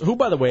Predators, who,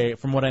 by the way,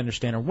 from what I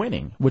understand, are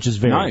winning, which is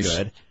very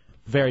good,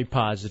 very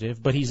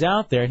positive. But he's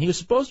out there, and he was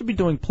supposed to be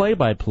doing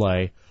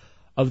play-by-play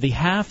of the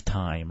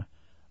halftime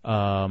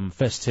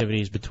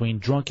festivities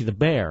between Drunky the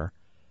Bear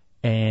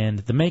and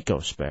the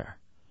Makos Bear.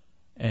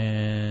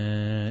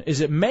 And is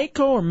it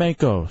Mako or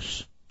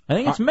Makos? I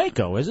think it's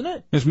Mako, isn't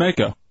it? It's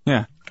Mako,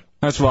 yeah.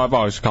 That's what I've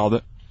always called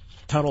it.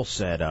 Tuttle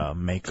said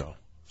Mako.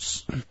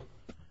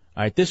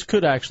 All right, this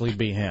could actually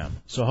be him,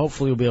 so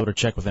hopefully we'll be able to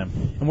check with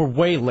him. And we're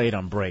way late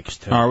on breaks,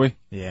 too. Are we?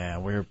 Yeah,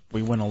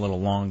 we went a little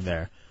long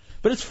there.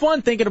 But it's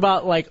fun thinking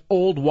about, like,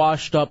 old,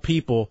 washed-up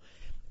people.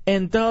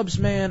 And, Dubs,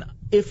 man,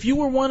 if you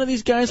were one of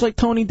these guys like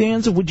Tony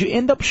Danza, would you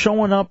end up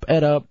showing up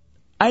at a...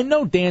 I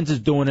know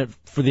Danza's doing it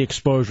for the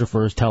exposure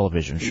for his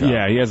television show.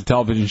 Yeah, he has a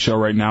television show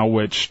right now,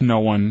 which no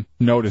one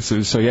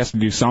notices, so he has to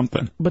do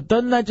something. But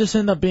doesn't that just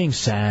end up being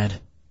sad?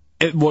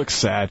 It looks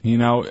sad, you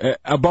know.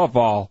 Above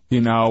all, you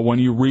know, when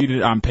you read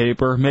it on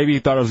paper, maybe he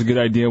thought it was a good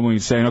idea when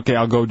he's saying, okay,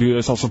 I'll go do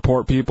this, I'll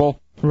support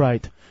people.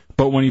 Right.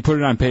 But when you put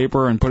it on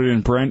paper and put it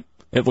in print,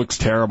 it looks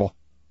terrible.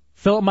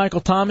 Philip Michael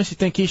Thomas, you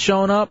think he's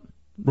showing up?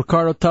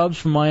 Ricardo Tubbs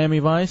from Miami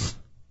Vice?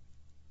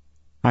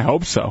 I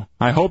hope so.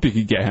 I hope you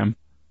could get him.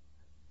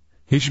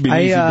 He should be an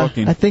easy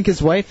booking. I think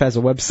his wife has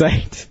a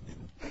website.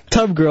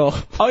 Tub Girl.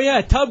 Oh,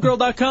 yeah,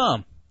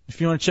 tubgirl.com.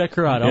 If you want to check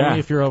her out. Only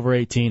if you're over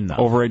 18, though.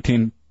 Over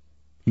 18.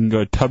 You can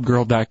go to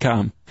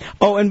tubgirl.com.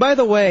 Oh, and by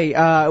the way,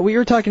 we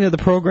were talking to the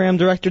program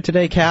director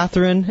today,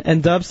 Catherine,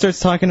 and Dub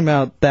starts talking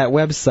about that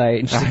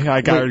website. And she's like,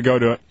 I got her to go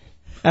to it.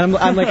 And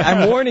I'm like,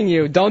 I'm warning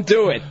you, don't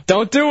do it.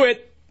 Don't do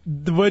it.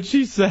 What'd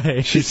she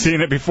say? She's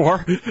seen it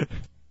before.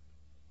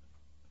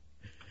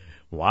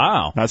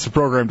 Wow. That's the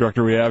program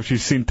director we have.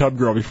 She's seen Tub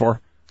Girl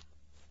before.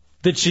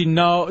 Did she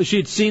know? She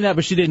had seen that,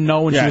 but she didn't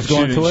know when she was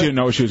going to it? She didn't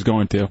know what she was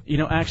going to. You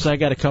know, actually, I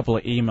got a couple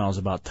of emails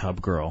about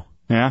Tub Girl.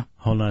 Yeah?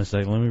 Hold on a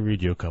second. Let me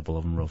read you a couple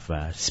of them real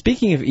fast.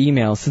 Speaking of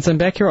emails, since I'm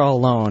back here all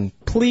alone,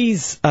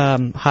 please,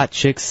 hot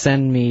chicks,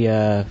 send me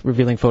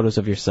revealing photos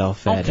of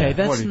yourself at... Okay,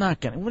 that's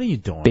not going to... What are you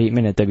doing?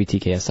 Bateman at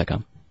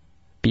WTKS.com.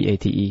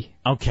 B-A-T-E.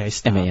 Okay,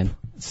 stop. M-A-N.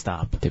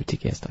 Stop.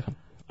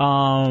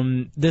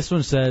 WTKS.com. This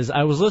one says,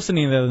 I was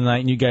listening the other night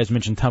and you guys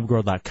mentioned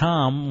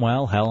tubgirl.com.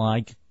 Well,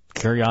 hell,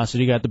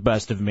 curiosity got the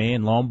best of me,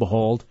 and lo and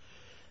behold,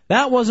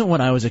 that wasn't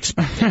what I was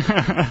expecting.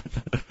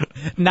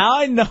 Now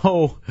I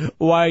know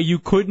why you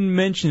couldn't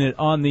mention it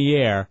on the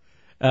air,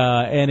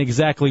 and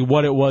exactly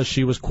what it was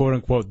she was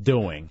quote-unquote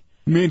doing.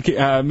 Me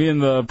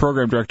and the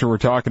program director were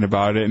talking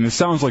about it, and it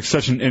sounds like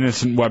such an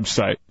innocent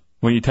website.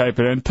 When you type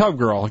it in, Tub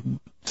Girl,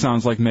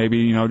 sounds like maybe,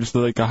 you know, just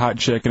like a hot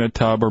chick in a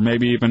tub, or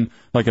maybe even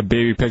like a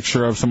baby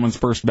picture of someone's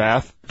first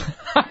bath.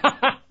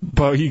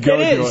 But you go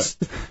to it.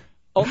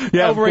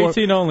 Yeah, over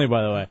 18 only,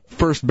 by the way.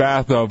 First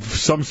bath of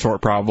some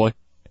sort, probably.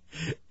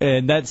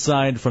 And that's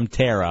signed from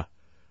Tara.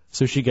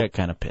 So she got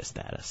kind of pissed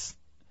at us.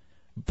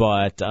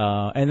 But,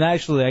 and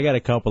actually, I got a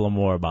couple of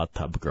more about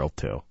Tub Girl,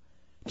 too.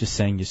 Just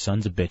saying, you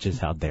sons of bitches,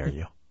 how dare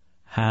you?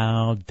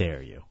 How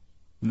dare you?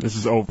 This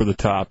is over the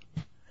top.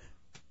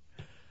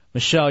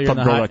 Michelle, you're in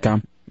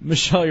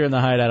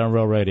the Hideout on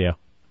Real Radio.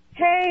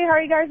 Hey, how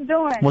are you guys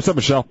doing? What's up,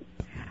 Michelle?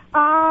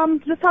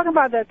 Just talking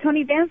about the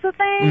Tony Danza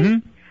thing.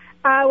 Mm-hmm.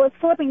 I was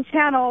flipping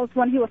channels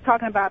when he was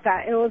talking about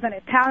that. It was an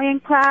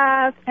Italian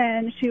class,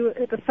 and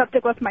the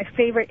subject was my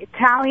favorite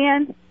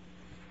Italian.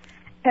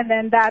 And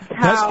then that's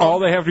how... That's all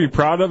they have to be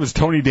proud of is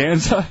Tony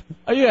Danza?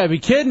 Oh, you gotta be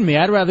kidding me.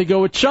 I'd rather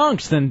go with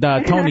Chunks than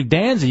Tony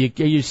Danza.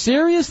 Are you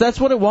serious? That's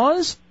what it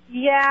was?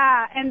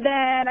 Yeah, and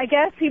then I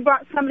guess he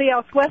brought somebody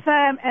else with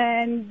him,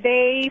 and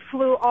they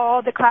flew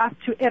all the class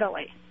to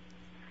Italy.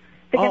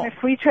 They got a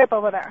free trip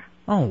over there.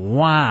 Oh,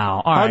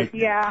 wow. All right.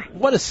 Yeah.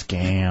 What a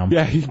scam.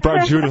 Yeah, he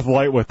brought Judith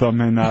Light with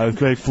him, and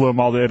they flew them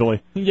all to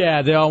Italy.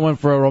 Yeah, they all went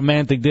for a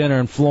romantic dinner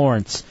in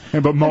Florence. Yeah,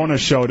 but Mona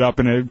showed up,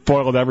 and it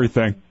foiled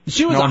everything.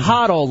 She was a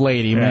hot old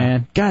lady,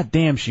 man. God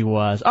damn, she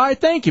was. All right,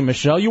 thank you,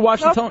 Michelle. You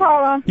watched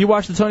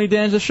the Tony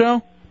Danza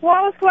show? Well,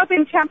 I was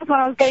flipping channels when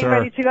I was getting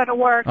ready to go to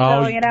work,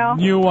 so, you know.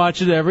 You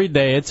watch it every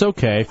day. It's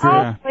okay. Please, come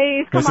on.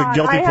 It's a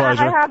guilty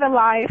pleasure. I have a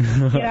life,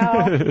 you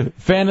know.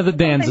 Fan of the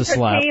Danza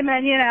slap.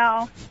 Entertainment, you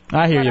know.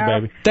 I hear you,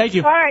 baby. Thank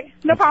you. All right.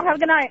 No problem. Have a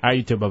good night. All right,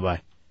 you too.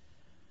 Bye-bye.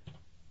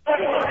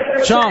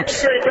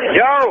 Chunks.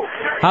 Yo.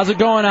 How's it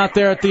going out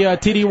there at the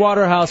TD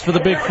Waterhouse for the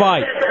big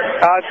fight?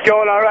 It's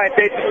going all right.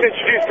 They just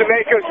introduced the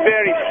Mako's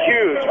Bear. He's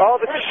huge. All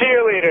the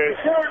cheerleaders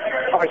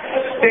are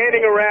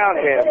standing around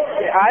him.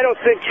 I don't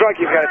think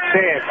Drunky's got a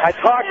chance. I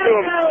talked to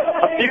him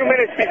a few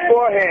minutes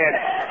beforehand,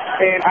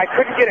 and I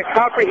couldn't get a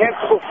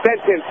comprehensible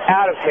sentence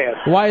out of him.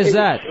 Why is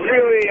that?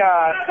 Really,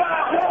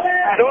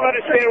 I don't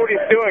understand what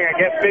he's doing. I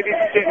guess maybe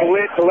he's getting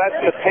lit to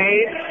lessen the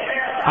pain.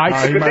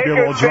 He might be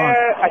a little drunk.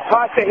 I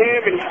talked to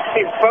him, and he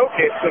seemed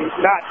focused and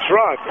not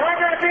drunk.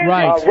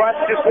 Right. Russ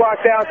just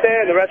walked out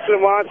there, and the rest of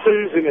the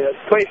monsters, and the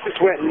place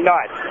just went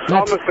nuts. It's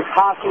almost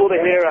impossible to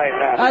hear right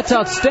now. That's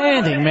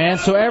outstanding, man.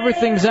 So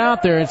everything's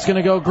out there. It's going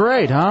to go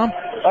great, huh?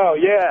 Oh,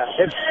 yeah.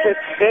 It's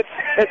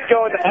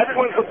going to...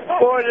 Everyone's looking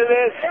forward to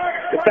this.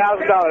 The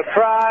 $1,000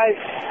 prize.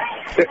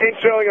 They're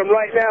introing them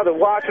right now. They're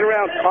walking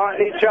around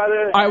taunting each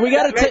other. All right, we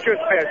got to take... Maker's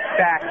Fair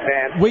stacked,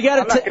 man. We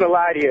gotta I'm not going to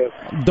lie to you.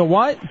 The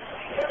what?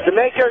 The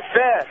Maker's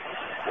Fair.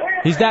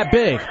 He's that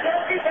big.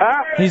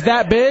 Huh? He's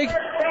that big?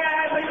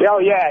 Oh,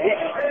 yeah.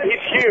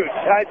 He's huge.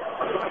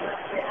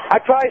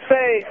 I'd probably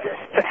say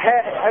the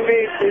head,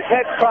 his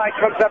head probably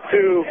comes up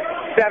to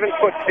 7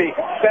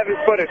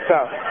 foot or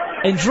so.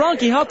 And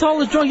Drunky, how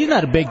tall is Drunky? He's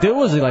not a big dude.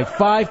 Was he like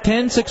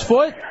 5'10", 6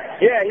 foot?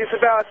 Yeah, he's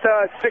about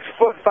 6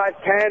 foot,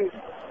 5'10".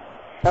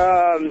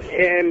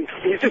 And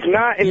he's just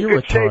not in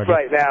good shape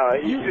right now.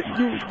 He's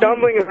just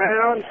stumbling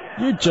around.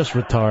 You're just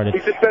retarded. He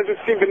just doesn't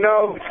seem to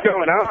know what's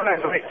going on.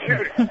 I'm like,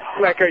 dude,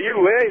 are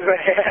you lit? He's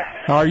like,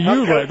 yeah. Are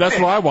you lit? That's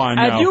what I want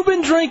to know. Have you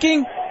been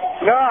drinking?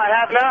 No, I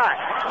have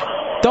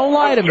not. Don't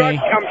lie to me. I'm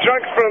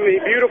drunk from the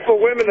beautiful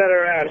women that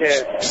are around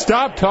here.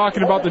 Stop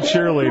talking about the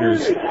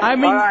cheerleaders. I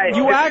mean,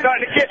 you act...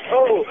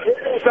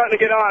 It's starting to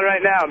get on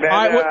right now, man.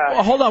 All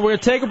right, hold on. We're going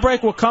to take a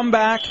break. We'll come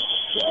back.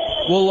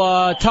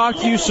 We'll talk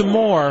to you some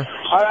more.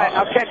 All right,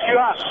 I'll catch you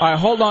up. All right,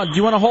 hold on. Do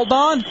you want to hold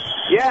on?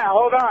 Yeah,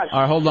 hold on.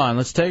 All right, hold on.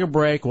 Let's take a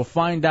break. We'll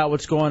find out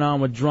what's going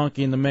on with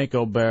Drunky and the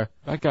Mako Bear.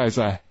 That guy's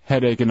a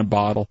headache in a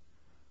bottle.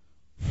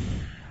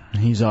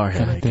 He's our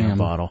headache in a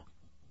bottle.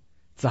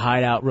 It's the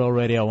Hideout, Real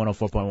Radio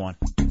 104.1.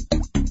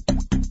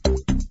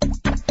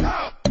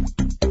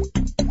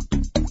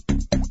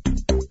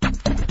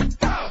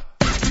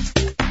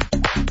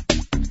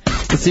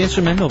 It's the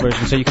instrumental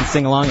version, so you can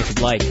sing along if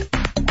you'd like.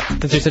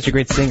 Since you're such a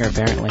great singer,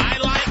 apparently.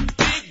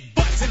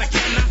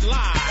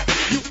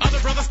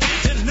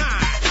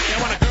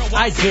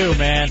 I do,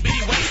 man.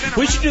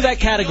 We should do that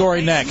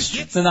category next.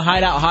 It's in the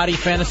Hideout Hottie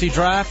Fantasy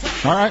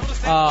Draft. All right.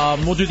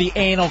 We'll do the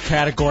anal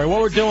category.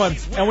 What we're doing,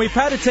 and we've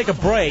had to take a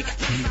break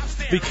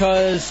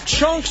because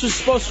Chunks was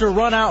supposed to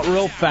run out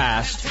real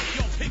fast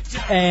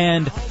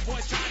and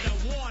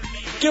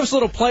give us a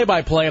little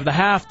play-by-play of the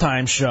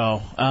halftime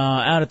show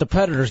out at the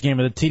Predators game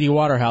at the TD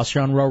Waterhouse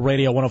here on Real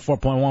Radio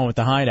 104.1 with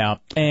the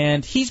Hideout.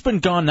 And he's been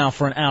gone now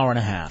for an hour and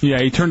a half.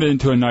 Yeah, he turned it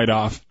into a night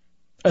off.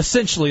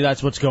 Essentially,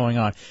 that's what's going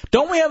on.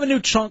 Don't we have a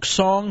new Chunk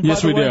song?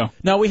 Yes, we do.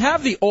 Now, we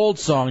have the old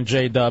song,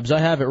 J-Dubs. I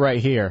have it right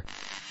here.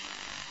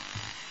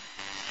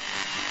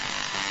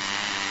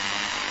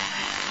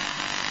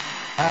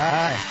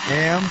 I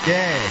am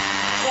gay.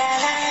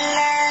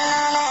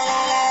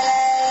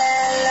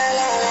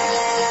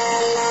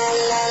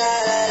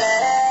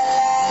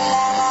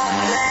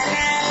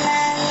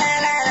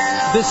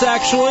 This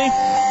actually...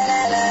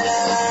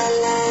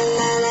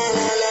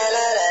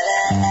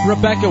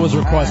 Rebecca was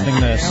requesting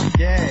this.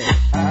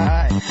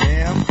 I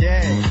am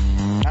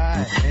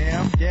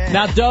gay.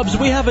 Now, Dubs,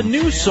 we have a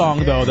new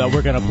song, though, that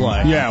we're going to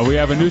play. Yeah, we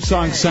have a new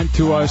song sent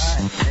to us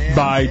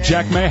by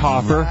Jack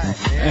Mayhofer,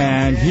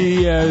 and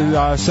he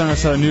sent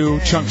us a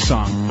new Chunk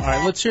song. All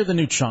right, let's hear the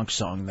new Chunk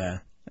song,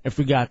 then, if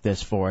we got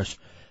this for us.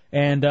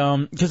 And,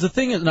 because the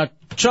thing is, now,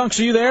 Chunks,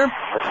 are you there?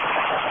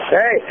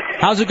 Hey.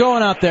 How's it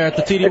going out there at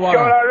the TD Water?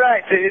 It's going all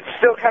right. It's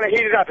still kind of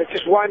heated up. It's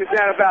just winding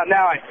down about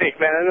now, I think,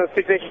 man. I don't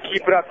think they can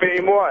keep it up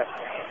anymore.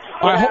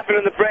 What happened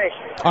in the break?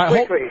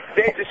 Quickly,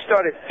 they just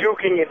started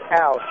duking it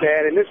out,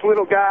 man. And this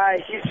little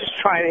guy, he's just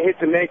trying to hit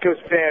the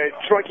Mako's Bear.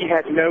 Drunky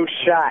had no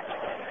shot.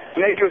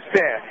 Nako's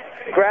there.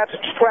 Grabs a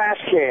trash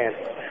can.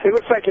 It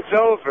looks like it's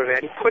over,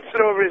 man. He puts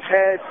it over his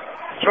head.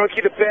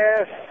 Drunky the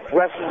Bear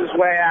wrestles his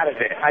way out of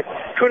it. I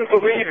couldn't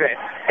believe it.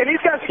 And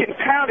these guys are getting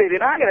pounded,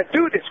 and I got to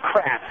do this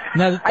crap.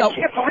 Now, I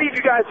can't believe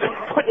you guys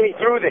are putting me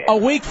through this. A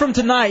week from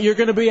tonight, you're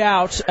going to be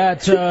out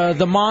at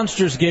the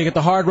Monsters gig at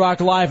the Hard Rock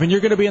Live, and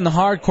you're going to be in the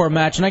hardcore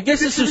match. And I guess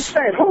this is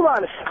insane. Hold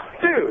on a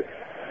second. Dude.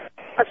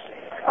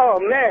 Oh,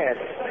 man.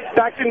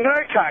 Dr.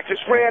 Nerdcock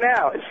just ran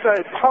out and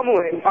started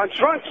pummeling on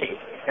Drunky.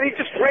 And he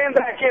just ran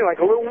back in like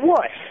a little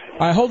wuss. All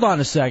right, hold on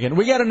a second.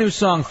 We got a new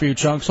song for you,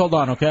 Chunks. Hold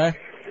on, okay?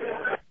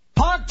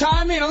 Hog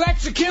tie me and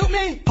electrocute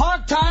me.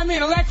 Hog tie me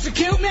and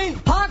electrocute me.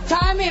 Hog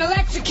tie me and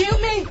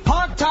electrocute me.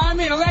 Hog tie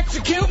me and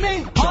electrocute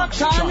me. Hog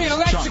tie me and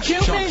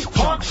electrocute me.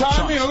 Hog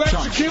tie me and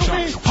electrocute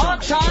me.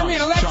 Hog tie me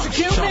and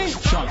electrocute me.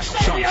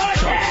 Baby,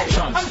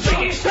 I'm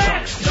singing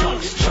fast.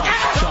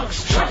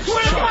 I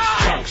swear to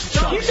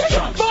God, you think it's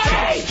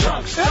funny?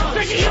 I'm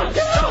thinking you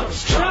too.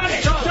 Shut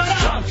it. Shut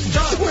up. I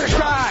swear to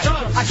God.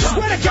 I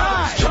swear to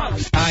God.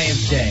 I am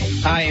Day.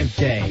 I am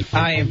Day.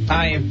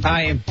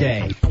 I am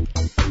Day.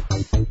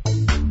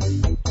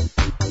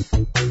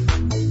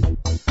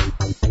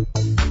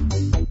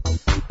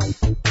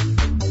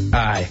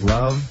 I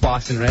love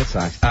Boston Red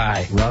Sox.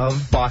 I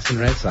love Boston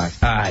Red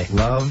Sox. I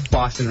love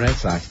Boston Red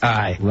Sox.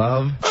 I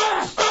love...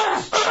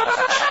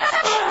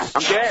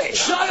 I'm gay.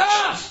 Shut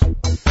up!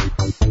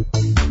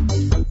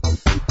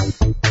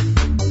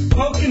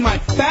 Poking my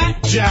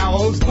fat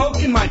jowls.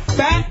 Poking my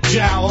fat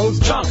jowls.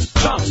 Chunks,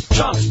 chunks,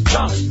 chunks,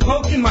 chunks.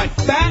 Poking my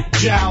fat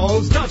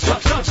jowls. Chunks,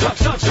 chunks, chunks,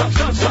 chunks, chunks, chunks,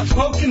 chunks, chunks.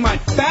 Poking my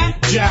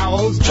fat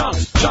jowls.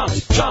 Chunks,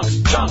 chunks,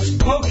 chunks, chunks.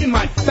 Poking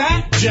my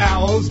fat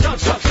jowls.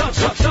 Chunks, chunks, chunks,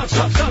 chunks, chunks,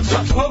 chunks, chunks,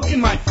 chunks. Poking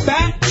my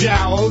fat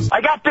jowls.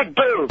 I got big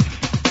boobs.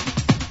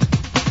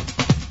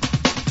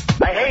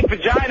 I hate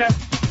vagina.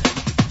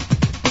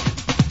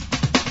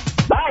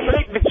 I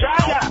hate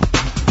vagina.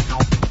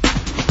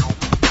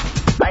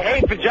 I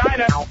hate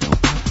vagina.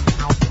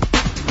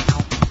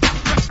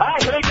 I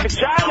hate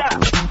vagina.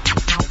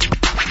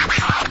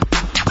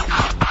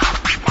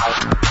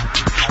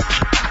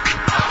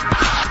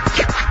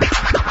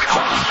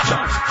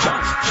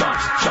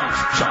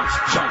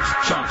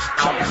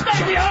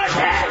 Baby,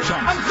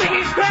 I'm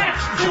singing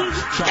fast.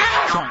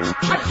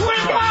 I swear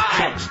to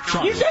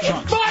God, you think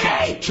it's funny?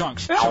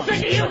 I'm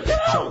thinking you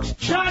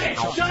too. Shut it.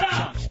 Shut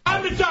up.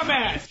 I'm the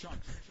dumbass.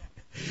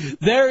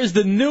 There is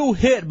the new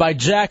hit by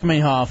Jack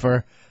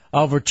Mayhofer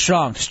over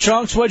Chunks.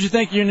 Chunks, what'd you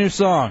think of your new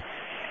song?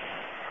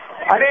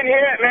 I didn't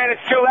hear it, man.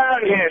 It's too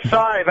loud in here.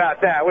 Sorry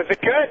about that. Was it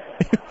good?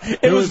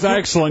 It was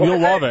excellent. You'll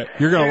love it.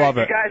 You're going to love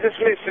it. You guys just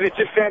missed it. It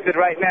just ended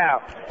right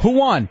now. Who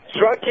won?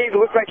 Drunky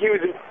looked like he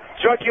was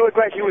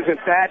in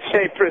bad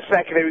shape for a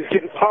second. He was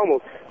getting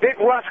pummeled. Big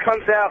Russ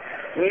comes out,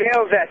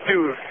 nails that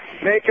dude.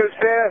 Nako's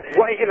there,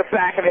 right in the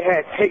back of the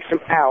head, takes him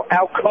out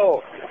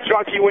cold.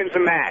 Drunky wins the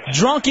match.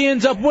 Drunky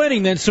ends up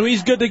winning then, so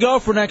he's good to go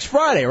for next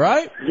Friday,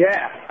 right?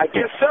 Yeah, I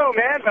guess so,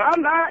 man. But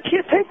I'm not. I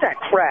can't take that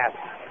crap.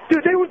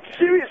 Dude, they were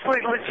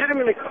seriously,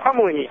 legitimately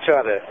pummeling each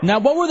other. Now,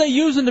 what were they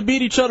using to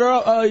beat each other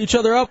up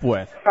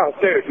with? Oh,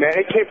 dude, man,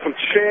 it came from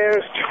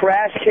chairs,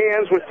 trash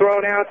cans were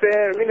thrown out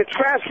there. I mean, the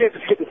trash cans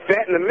was getting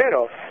bent in the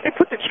middle. They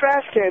put the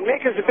trash can,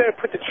 Makers are there,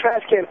 put the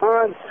trash can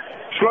on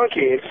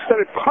Drunky and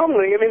started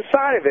pummeling him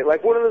inside of it,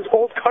 like one of those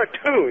old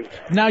cartoons.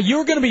 Now,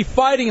 you're going to be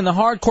fighting in the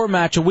hardcore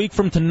match a week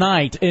from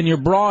tonight in your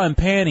bra and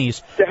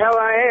panties. The hell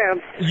I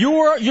am.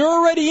 You're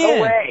already in.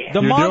 No way.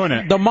 You're doing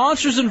it. The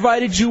Monsters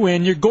invited you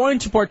in. You're going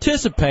to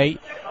participate.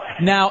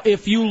 Now,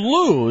 if you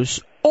lose,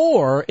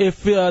 or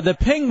if the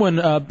Penguin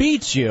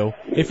beats you,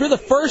 if you're the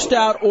first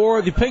out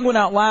or the Penguin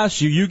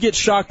outlasts you, you get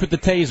shocked with the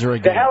taser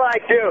again. The hell I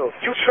do.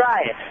 You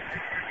try it.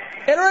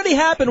 It already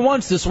happened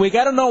once this week.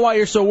 I don't know why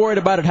you're so worried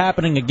about it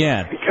happening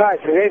again. Because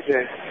it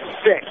isn't.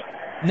 Sick.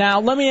 Now,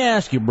 let me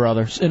ask you,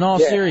 brothers, in all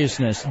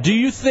seriousness, do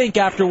you think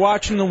after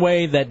watching the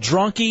way that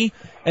Drunky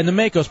and the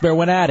Makos Bear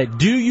went at it,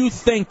 do you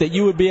think that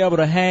you would be able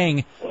to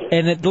hang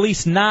and at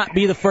least not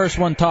be the first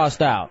one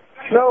tossed out?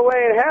 No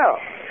way in hell.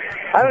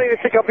 I don't even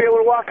think I'll be able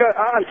to walk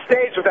on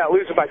stage without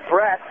losing my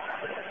breath.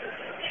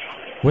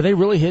 Were they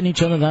really hitting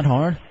each other that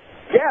hard?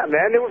 Yeah,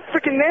 man, they were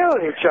freaking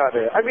nailing each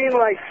other. I mean,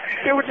 like,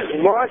 they were just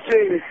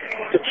launching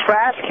the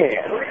trash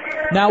can.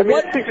 Now,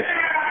 what? Just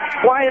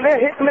flying there,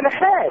 hitting him in the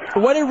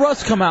head. What did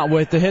Russ come out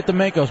with to hit the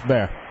Makos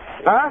Bear?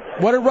 Huh?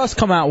 What did Russ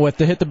come out with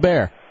to hit the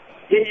bear?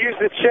 He used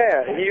the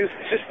chair. He used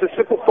just a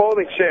simple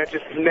folding chair,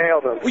 just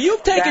nailed him. Well,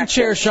 you've taken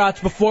chair shots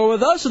before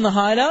with us in the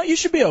Hideout. You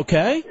should be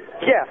okay.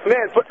 Yeah,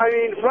 man, but, I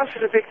mean, Russ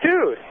is a big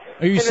dude.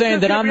 Are you saying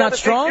that I'm not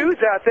strong? Big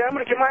dudes out there, I'm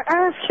going to get my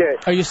ass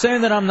kicked. Are you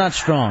saying that I'm not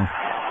strong?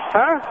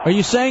 Huh? Are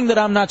you saying that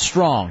I'm not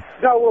strong?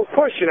 No, well, of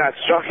course you're not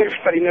strong.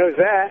 Everybody knows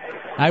that.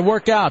 I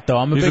work out, though.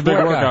 I'm He's a big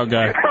workout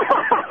guy.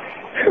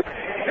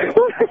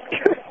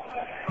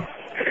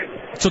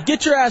 So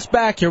get your ass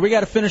back here. We got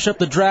to finish up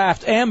the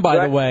draft. And,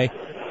 by the way...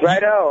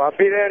 Righto, I'll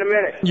be there in a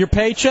minute. Your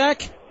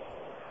paycheck?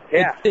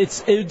 Yeah.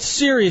 It's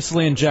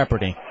seriously in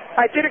jeopardy.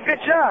 I did a good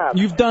job.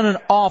 You've done an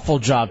awful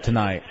job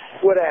tonight.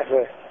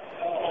 Whatever.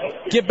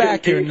 Get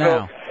back here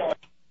now.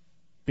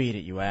 Beat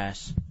it, you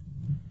ass.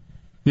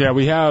 Yeah,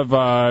 we have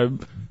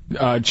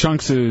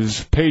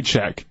Chunks'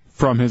 paycheck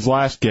from his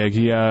last gig.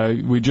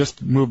 We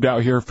just moved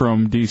out here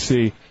from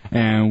D.C.,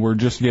 and we're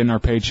just getting our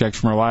paychecks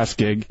from our last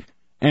gig.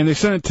 And they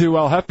sent it to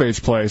El Jefe's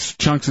place,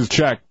 Chunks'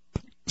 check.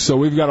 So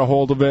we've got a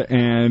hold of it,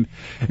 and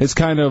it's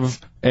kind of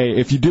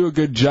if you do a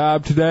good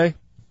job today,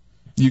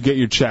 you get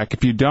your check.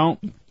 If you don't,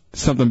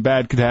 something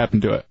bad could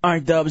happen to it. All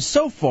right, Dubs,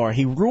 so far,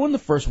 he ruined the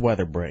first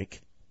weather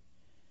break.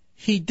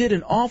 He did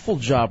an awful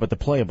job at the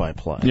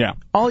play-by-play. Yeah.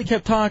 All he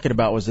kept talking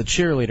about was the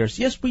cheerleaders.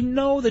 Yes, we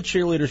know the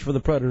cheerleaders for the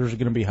Predators are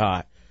going to be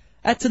hot.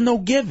 That's a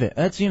no-given.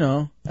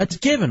 That's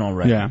given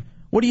already. Yeah.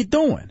 What are you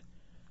doing?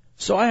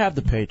 So I have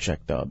the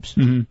paycheck, Dubs.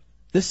 Mm-hmm.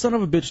 This son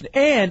of a bitch.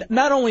 And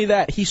not only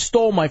that, he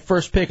stole my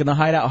first pick in the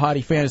Hideout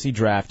Hottie Fantasy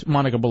Draft,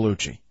 Monica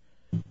Bellucci.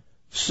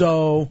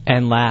 So.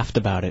 And laughed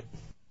about it.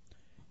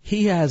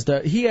 He has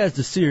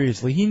to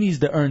seriously, he needs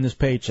to earn this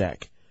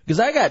paycheck. Because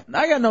I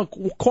got no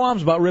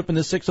qualms about ripping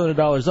this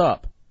 $600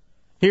 up.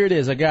 Here it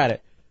is, I got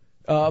it.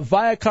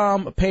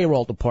 Viacom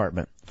payroll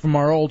department from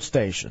our old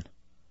station.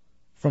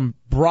 From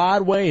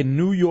Broadway in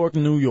New York,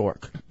 New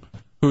York.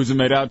 Who's it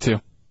made out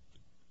to?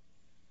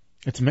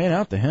 It's made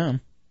out to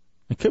him.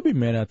 It could be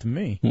made out to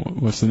me.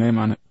 What's the name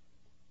on it?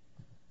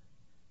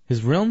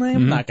 His real name?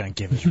 I'm not going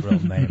to give his real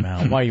name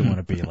out. Why you want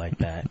to be like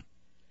that?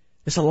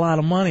 It's a lot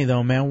of money,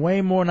 though, man.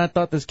 Way more than I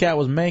thought this cat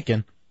was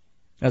making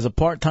as a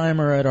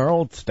part-timer at our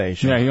old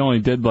station. Yeah, he only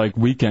did,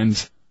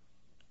 weekends.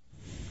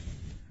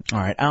 All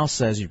right, Al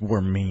says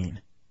we're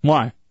mean.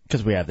 Why?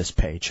 Because we have this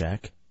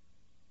paycheck.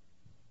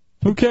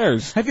 Who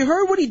cares? Have you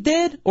heard what he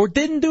did or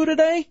didn't do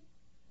today?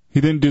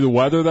 He didn't do the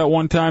weather that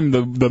one time.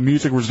 The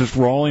music was just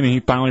rolling, and he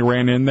finally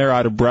ran in there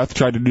out of breath,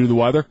 tried to do the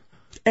weather.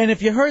 And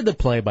if you heard the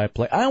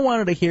play-by-play, I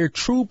wanted to hear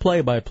true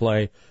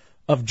play-by-play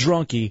of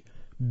Drunky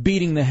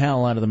beating the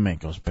hell out of the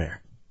Minkos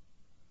Bear.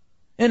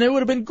 And it would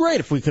have been great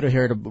if we could have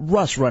heard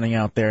Russ running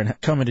out there and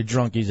coming to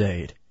Drunky's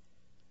aid.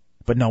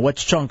 But no,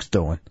 what's Chunks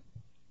doing?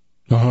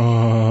 The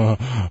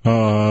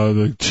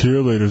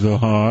cheerleaders are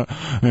hot,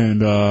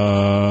 and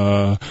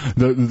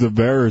the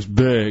bear is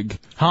big.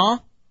 Huh?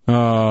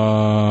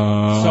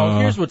 So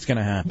here's what's going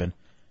to happen.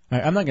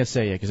 I'm not going to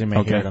say it because they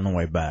may hear it on the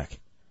way back.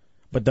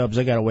 But, Dubs,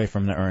 I got to wait for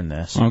him to earn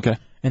this. Okay.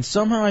 And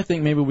somehow I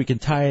think maybe we can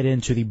tie it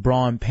into the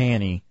bra and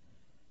panty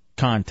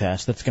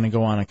contest that's going to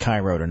go on in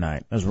Cairo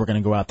tonight, as we're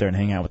going to go out there and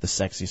hang out with the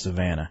sexy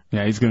Savannah.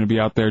 Yeah, he's going to be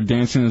out there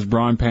dancing in his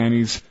bra and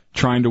panties,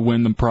 trying to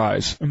win the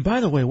prize. And by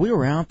the way, we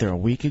were out there a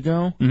week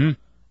ago. Mm-hmm.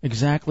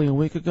 Exactly a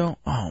week ago.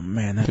 Oh,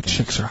 man. The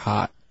chicks are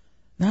hot.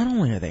 Not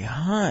only are they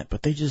hot,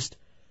 but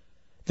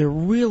they're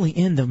really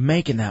into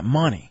making that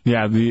money.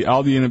 Yeah,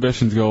 all the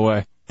inhibitions go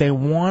away. They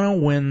want to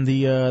win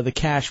the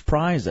cash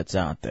prize that's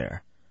out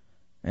there.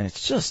 And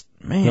it's just,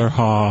 man. They're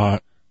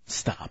hot.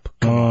 Stop.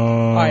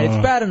 All right,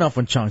 it's bad enough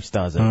when Chunks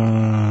does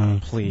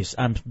it. Please,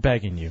 I'm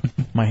begging you.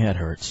 My head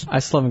hurts. I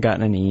still haven't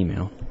gotten any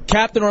email.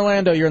 Captain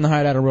Orlando, you're in the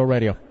Hideout on Real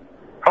Radio.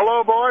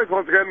 Hello, boys.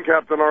 Once again,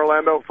 Captain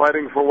Orlando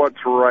fighting for what's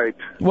right.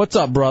 What's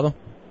up, brother?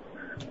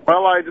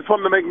 Well, I just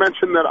wanted to make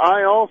mention that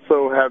I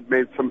also have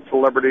made some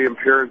celebrity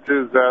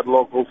appearances at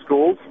local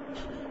schools.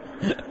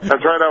 That's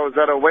right, I was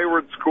at a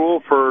wayward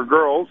school for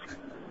girls.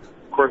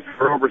 Of course,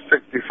 they're over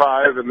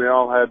 65, and they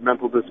all had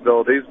mental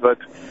disabilities, but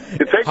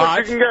you take what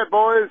you can get,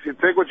 boys. You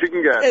take what you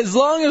can get. As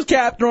long as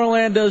Captain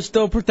Orlando is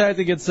still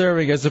protecting and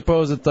serving, I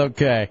suppose it's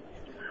okay.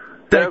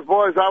 Yes,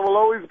 boys, I will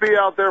always be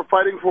out there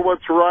fighting for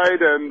what's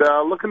right and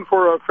looking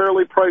for a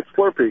fairly priced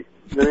Slurpee.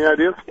 Any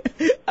ideas?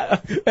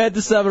 At the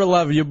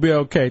 7-Eleven, you'll be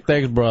okay.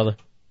 Thanks, brother.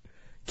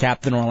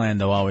 Captain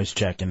Orlando always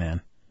checking in,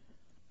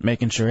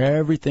 making sure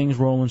everything's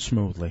rolling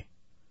smoothly,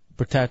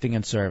 protecting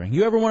and serving.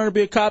 You ever wanted to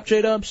be a cop,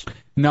 J-Dubs?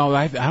 No,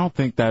 I don't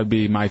think that would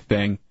be my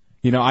thing.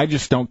 I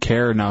just don't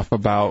care enough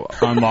about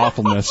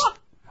unlawfulness.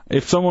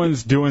 If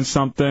someone's doing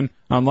something,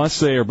 unless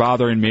they are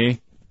bothering me,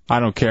 I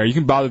don't care. You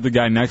can bother the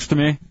guy next to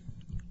me,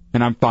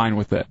 and I'm fine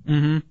with it.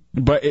 Mm-hmm.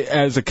 But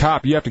as a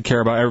cop, you have to care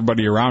about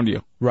everybody around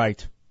you.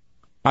 Right.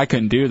 I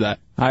couldn't do that.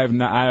 I don't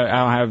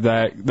have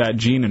that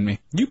gene in me.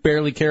 You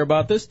barely care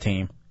about this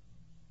team.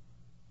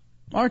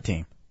 Our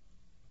team.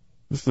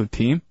 This is a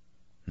team?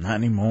 Not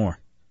anymore.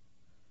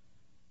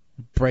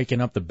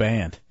 Breaking up the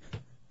band.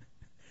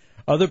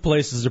 Other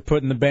places are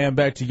putting the band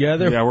back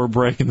together. Yeah, we're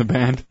breaking the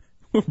band.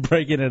 We're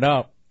breaking it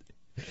up.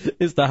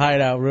 It's the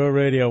Hideout, Real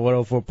Radio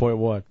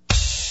 104.1.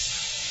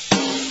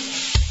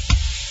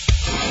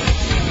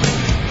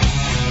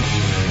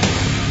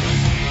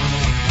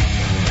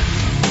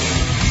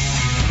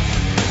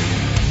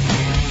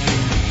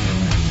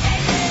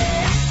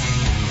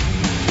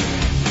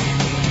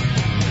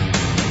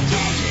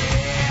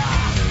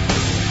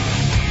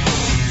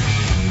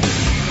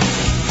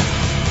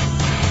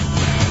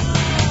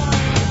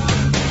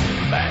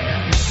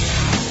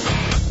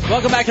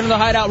 Welcome back into the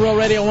Hideout, Real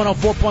Radio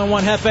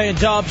 104.1, Hefe and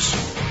Dubs.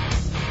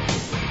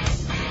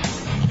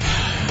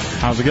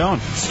 How's it going?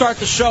 Start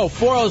the show,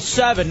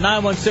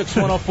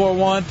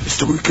 407-916-1041. It's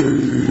the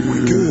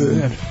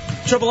weekend.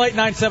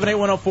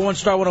 888-978-1041,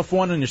 star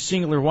 1041 on your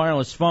singular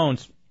wireless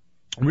phones.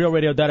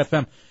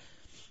 RealRadio.fm.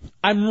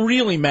 I'm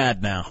really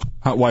mad now.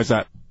 Why is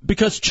that?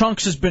 because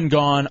Chunks has been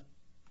gone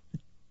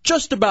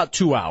just about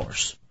 2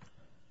 hours.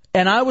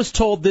 And I was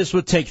told this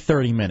would take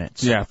 30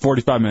 minutes. Yeah,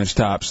 45 minutes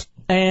tops.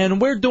 And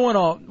we're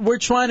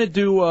trying to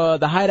do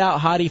the Hideout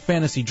Hottie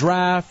Fantasy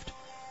Draft.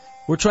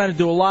 We're trying to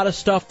do a lot of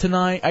stuff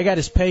tonight. I got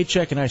his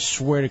paycheck, and I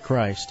swear to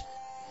Christ,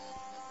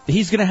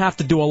 he's going to have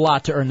to do a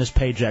lot to earn this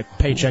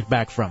paycheck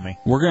back from me.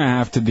 We're going to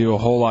have to do a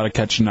whole lot of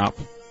catching up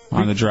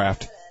on the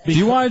draft. Do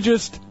you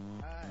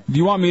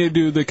want me to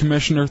do the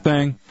commissioner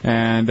thing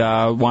and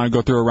want to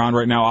go through a round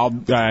right now?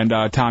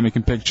 Tommy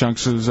can pick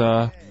Chunks'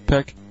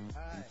 pick.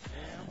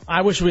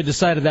 I wish we had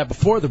decided that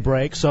before the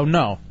break, so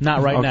no,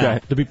 not right now,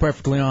 Okay. to be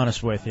perfectly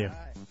honest with you,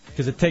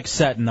 because it takes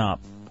setting up.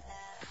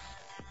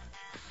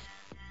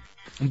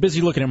 I'm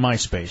busy looking at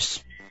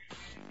MySpace.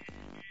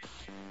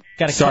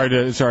 Sorry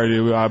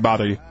to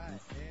bother you.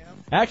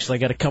 Actually,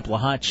 I got a couple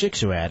of hot chicks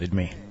who added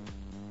me.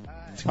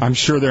 I'm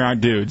sure they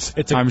aren't dudes.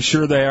 I'm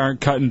sure they aren't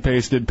cut and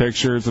pasted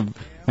pictures and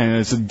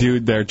it's a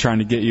dude there trying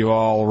to get you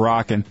all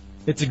rocking.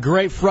 It's a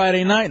great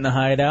Friday night in the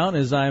Hideout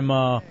as I'm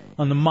on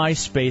the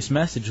MySpace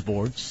message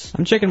boards.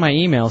 I'm checking my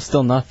email,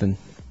 still nothing.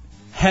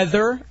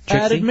 Heather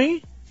Trixie? added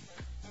me,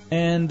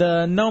 and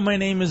no, my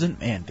name isn't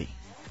Mandy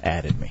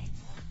added me.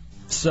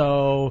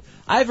 So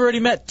I've already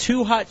met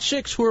 2 hot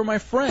chicks who are my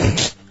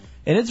friends,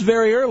 and it's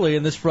very early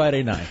in this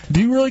Friday night.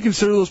 Do you really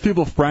consider those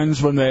people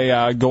friends when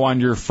they go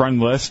on your friend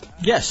list?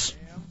 Yes.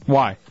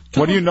 Why?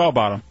 What do you know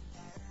about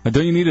them?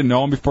 Don't you need to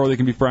know them before they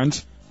can be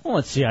friends? Well,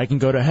 let's see. I can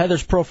go to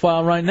Heather's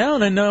profile right now,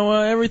 and I know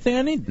everything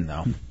I need to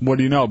know. What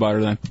do you know about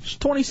her then? She's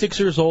 26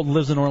 years old and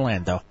lives in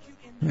Orlando.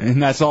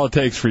 And that's all it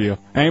takes for you.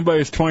 Anybody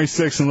who's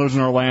 26 and lives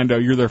in Orlando,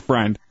 you're their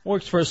friend.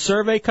 Works for a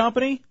survey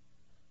company,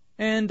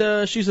 and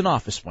she's an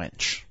office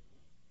wench.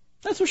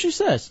 That's what she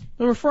says.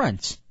 They were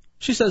friends.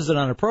 She says it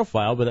on her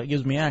profile, but that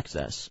gives me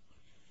access.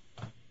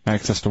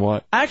 Access to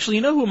what? Actually,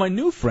 you know who my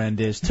new friend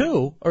is,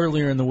 too,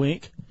 earlier in the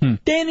week?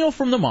 Daniel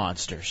from the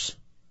Monsters.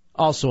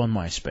 Also on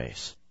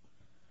MySpace.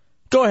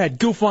 Go ahead,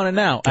 goof on it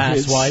now,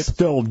 asswipe. It's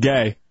still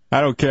gay. I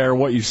don't care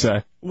what you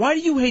say. Why do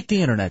you hate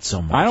the Internet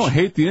so much? I don't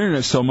hate the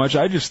Internet so much.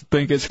 I just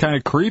think it's kind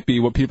of creepy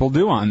what people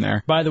do on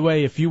there. By the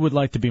way, if you would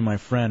like to be my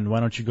friend, why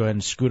don't you go ahead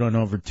and scoot on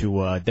over to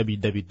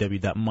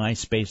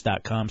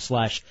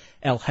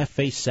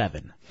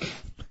www.myspace.com/eljefe7.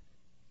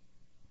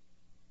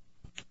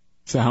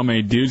 So how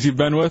many dudes you've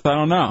been with? I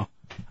don't know.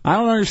 I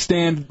don't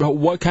understand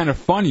what kind of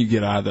fun you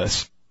get out of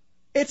this.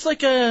 It's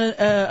like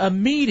a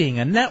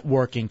meeting, a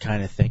networking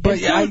kind of thing. But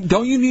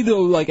don't you need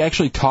to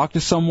actually talk to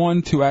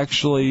someone to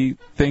actually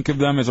think of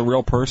them as a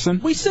real person?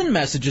 We send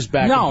messages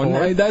back and forth.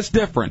 No, that's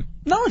different.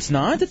 No, it's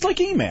not. It's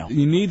like email.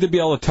 You need to be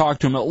able to talk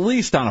to them at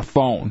least on a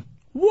phone.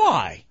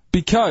 Why?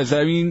 Because,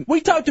 I mean... We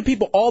talk to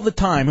people all the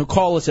time who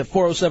call us at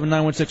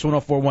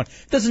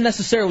 407-916-1041. Doesn't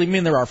necessarily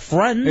mean they're our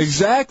friends.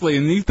 Exactly,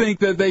 and you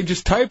think that they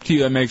just type to you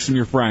that makes them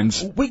your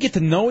friends. We get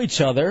to know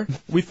each other.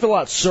 We fill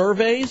out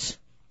surveys.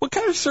 What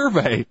kind of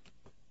survey?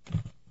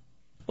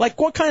 Like,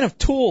 what kind of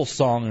Tool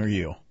song are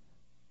you?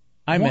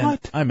 I'm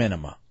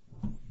Enema.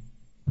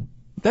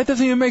 That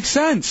doesn't even make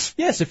sense.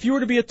 Yes, if you were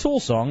to be a Tool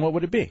song, what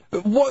would it be?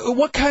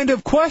 What kind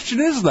of question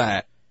is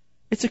that?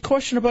 It's a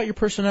question about your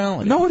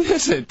personality. No, it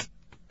isn't.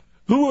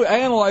 Who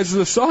analyzes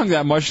a song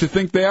that much to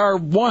think they are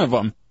one of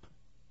them?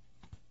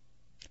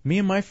 Me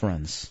and my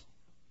friends.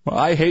 Well,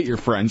 I hate your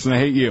friends, and I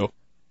hate you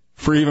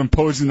for even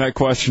posing that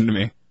question to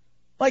me.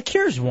 Like,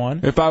 here's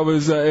one. If I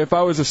was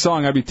a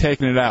song, I'd be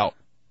taking it out.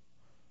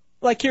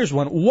 Like, here's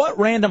one. What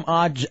random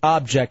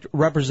object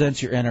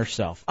represents your inner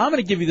self? I'm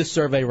going to give you the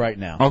survey right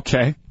now.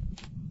 Okay.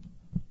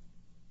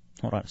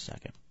 Hold on a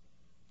second.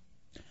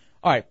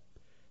 All right.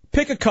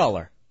 Pick a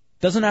color.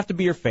 Doesn't have to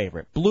be your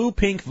favorite. Blue,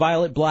 pink,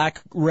 violet,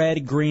 black,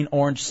 red, green,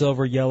 orange,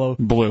 silver, yellow,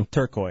 blue,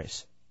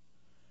 turquoise.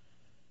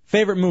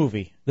 Favorite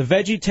movie. The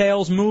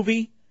VeggieTales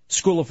movie,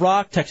 School of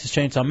Rock, Texas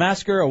Chainsaw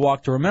Massacre, A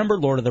Walk to Remember,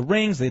 Lord of the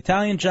Rings, The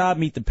Italian Job,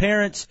 Meet the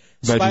Parents.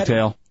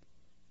 VeggieTale.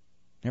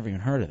 Never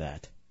even heard of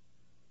that.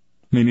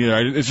 Me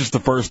neither. It's just the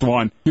first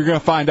one. You're going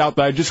to find out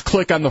that I just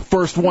click on the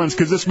first ones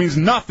because this means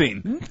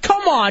nothing.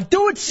 Come on,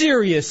 do it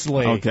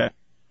seriously. Okay.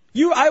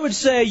 I would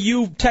say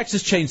you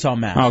Texas Chainsaw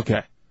Massacre.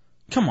 Okay.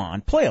 Come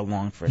on, play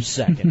along for a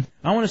second.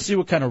 I want to see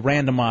what kind of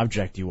random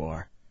object you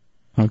are.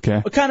 Okay.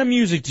 What kind of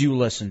music do you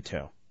listen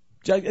to?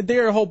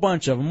 There are a whole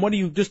bunch of them. What do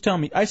you, just tell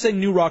me. I say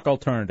new rock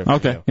alternative.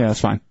 Okay, yeah, that's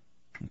fine.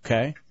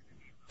 Okay.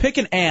 Pick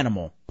an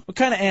animal. What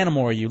kind of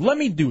animal are you? Let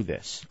me do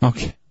this.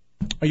 Okay.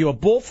 Are you a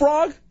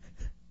bullfrog?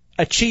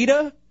 A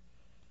cheetah?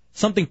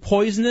 Something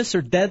poisonous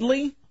or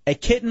deadly? A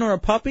kitten or a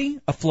puppy?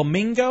 A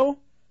flamingo?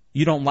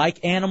 You don't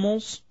like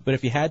animals, but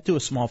if you had to, a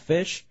small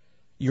fish?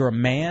 You're a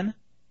man?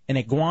 An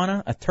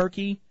iguana? A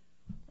turkey?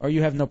 Or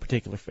you have no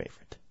particular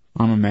favorite?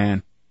 I'm a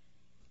man.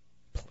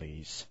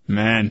 Please.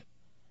 Man.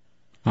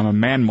 I'm a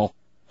manmal.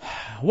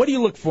 What do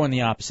you look for in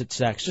the opposite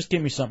sex? Just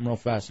give me something real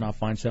fast and I'll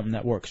find something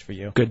that works for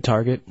you. Good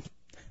target.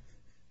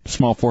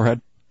 Small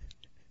forehead.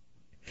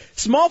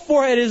 Small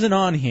forehead isn't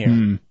on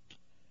here.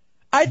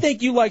 I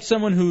think you like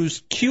someone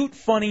who's cute,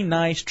 funny,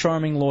 nice,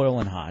 charming, loyal,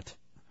 and hot.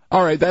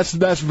 All right, that's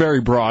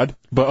very broad,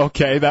 but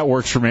okay, that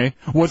works for me.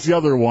 What's the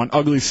other one?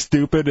 Ugly,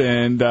 stupid,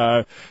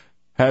 and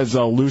has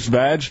a loose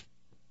vag?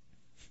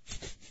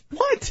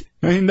 What?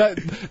 I mean,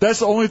 that's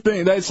the only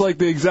thing. That's like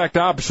the exact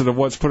opposite of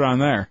what's put on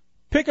there.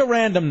 Pick a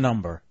random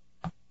number.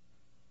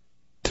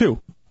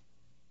 2.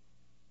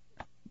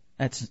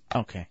 That's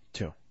okay.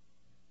 2.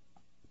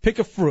 Pick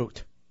a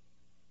fruit.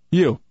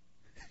 You.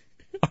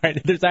 All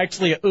right, there's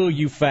actually a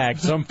you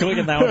fact, so I'm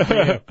clicking that one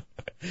for you.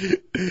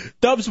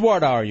 Dubs,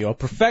 what are you? A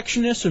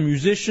perfectionist, a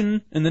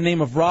musician in the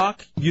name of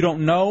rock? You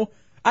don't know?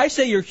 I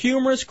say you're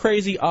humorous,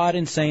 crazy, odd,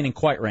 insane, and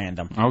quite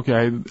random.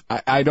 Okay,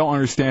 I don't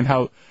understand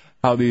how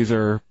these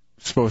are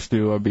supposed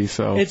to be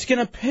so. It's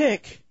gonna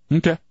pick.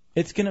 Okay.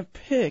 It's gonna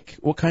pick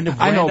what kind of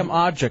random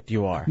object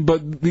you are.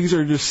 But these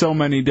are just so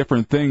many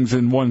different things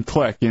in one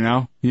click, you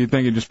know? You'd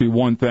think it'd just be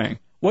one thing.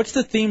 What's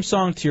the theme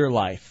song to your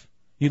life?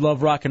 You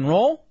love rock and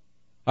roll?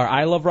 Or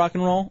I love rock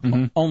and roll?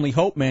 Mm-hmm. Only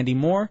Hope, Mandy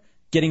Moore.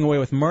 Getting Away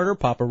with Murder,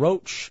 Papa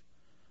Roach.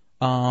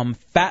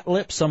 Fat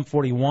Lip, Sum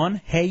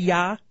 41. Hey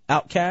Ya,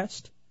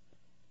 Outkast.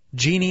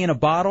 Genie in a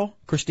Bottle,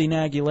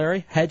 Christina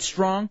Aguilera.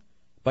 Headstrong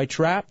by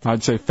Trapped.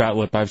 I'd say Fat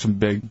Lip. I have some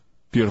big,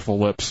 beautiful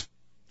lips.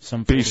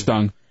 Some Bee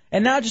stung.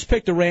 And now I just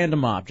picked a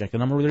random object,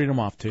 and I'm going to read them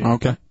off to you.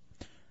 Okay.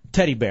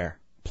 Teddy bear.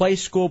 Play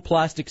school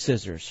plastic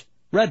scissors.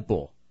 Red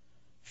Bull.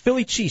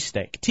 Philly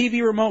cheesesteak.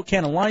 TV remote,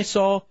 can of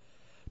Lysol.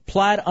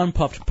 Plaid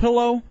unpuffed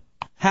pillow.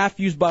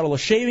 Half-used bottle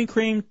of shaving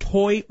cream.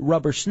 Toy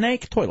rubber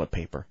snake. Toilet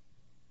paper.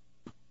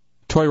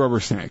 Toy rubber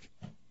snake.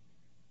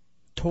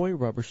 Toy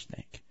rubber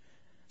snake.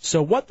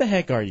 So what the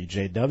heck are you,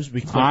 J-Dubs?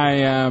 I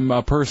am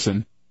a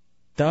person.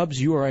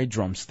 Dubs, you are a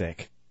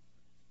drumstick.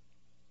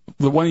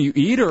 The one you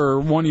eat or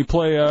one you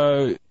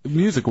play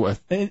music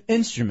with? An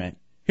instrument.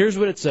 Here's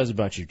what it says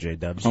about you,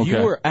 J-Dubs. Okay.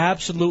 You are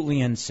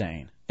absolutely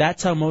insane.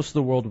 That's how most of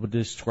the world would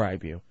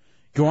describe you.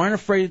 You aren't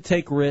afraid to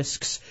take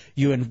risks.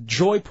 You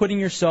enjoy putting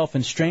yourself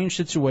in strange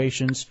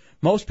situations.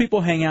 Most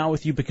people hang out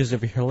with you because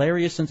of your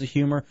hilarious sense of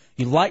humor.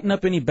 You lighten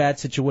up any bad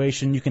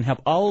situation. You can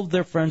help all of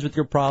their friends with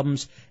your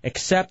problems,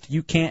 except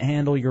you can't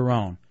handle your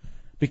own.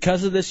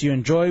 Because of this, you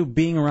enjoy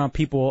being around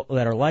people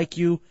that are like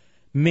you.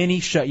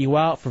 Many shut you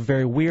out for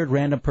very weird,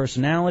 random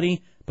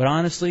personality. But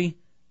honestly,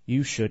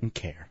 you shouldn't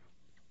care.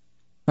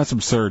 That's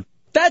absurd.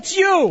 That's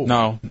you!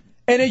 No.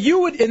 And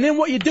then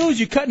what you do is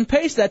you cut and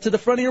paste that to the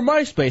front of your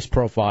MySpace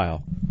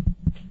profile.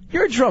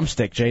 You're a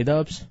drumstick,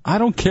 J-Dubs. I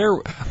don't care.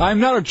 I'm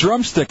not a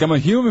drumstick. I'm a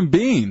human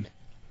being.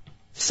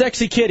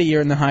 Sexy Kitty,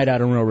 you're in the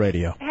Hideout on Real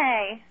Radio.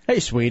 Hey. Hey,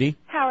 sweetie.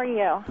 How are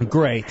you?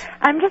 Great.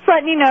 I'm just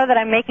letting you know that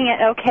I'm making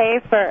it okay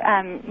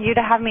for you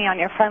to have me on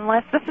your friend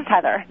list. This is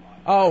Heather.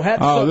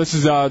 Oh, this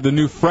is the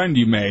new friend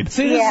you made.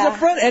 See, this is a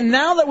friend, and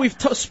now that we've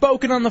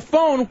spoken on the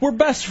phone, we're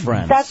best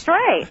friends. That's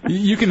right.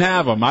 You can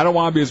have him. I don't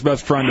want to be his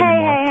best friend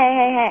anymore.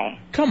 Hey.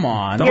 Come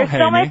on. You're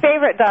still my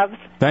favorite, Dubs.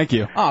 Thank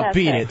you. Oh, That's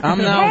beat it. it. I'm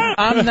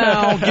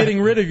now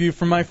getting rid of you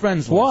from my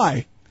friends list.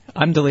 Why?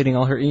 I'm deleting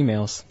all her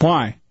emails.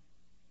 Why?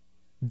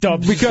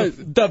 Dubs is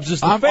the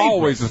I'm favorite.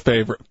 always the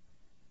favorite.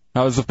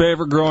 I was the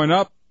favorite growing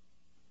up.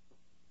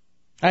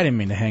 I didn't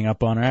mean to hang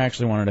up on her. I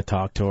actually wanted to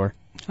talk to her.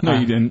 No,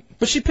 you didn't.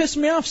 But she pissed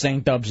me off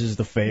saying Dubs is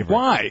the favorite.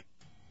 Why?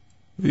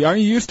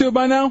 Aren't you used to it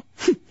by now?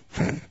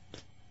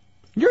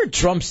 You're a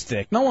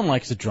drumstick. No one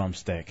likes a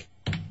drumstick.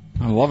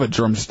 I love a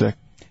drumstick.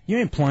 You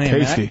ain't playing,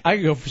 Tasty. man. I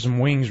could go for some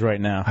wings right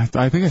now.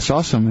 I think I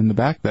saw some in the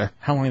back there.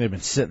 How long have they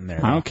been sitting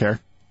there? I don't care.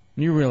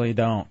 You really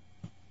don't.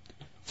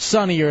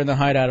 Sonny, you're in the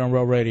Hideout on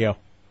Real Radio.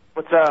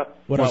 What's up?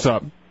 What's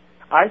up?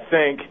 I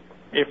think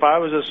if I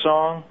was a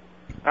song,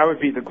 I would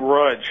be The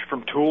Grudge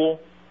from Tool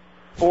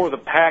or The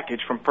Package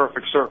from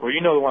Perfect Circle.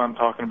 You know the one I'm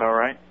talking about,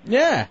 right?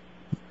 Yeah.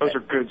 Those are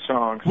good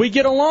songs. We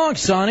get along,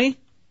 Sonny.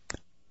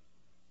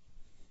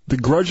 The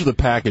Grudge of the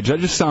Package. That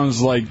just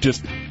sounds like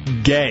just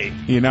gay,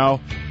 you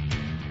know?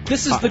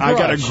 This is The I Grudge.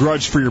 got a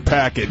grudge for your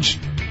package.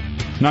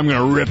 And I'm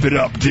going to rip it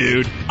up,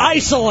 dude.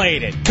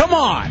 Isolated. Come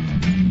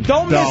on.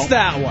 Don't miss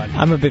that one.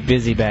 I'm a bit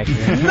busy back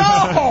here.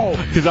 No!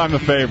 Because I'm the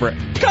favorite.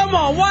 Come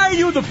on. Why are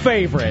you the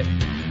favorite?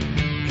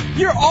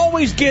 You're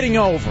always getting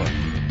over.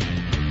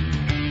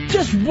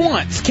 Just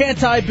once.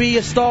 Can't I be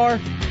a star?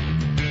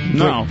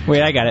 No.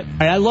 Wait, I got it.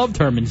 I loved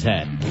Herman's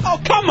Head. Oh,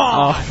 come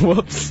on. Oh,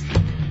 whoops.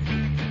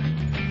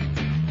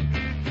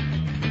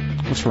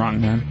 What's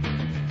wrong, man?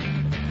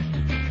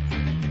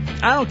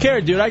 I don't care,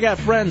 dude. I got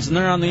friends, and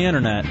they're on the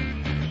internet.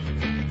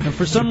 And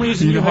for some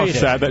reason, You you know how hate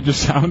sad it. that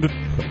just sounded?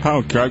 I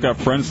don't care. I got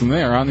friends and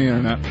they are on the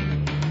internet.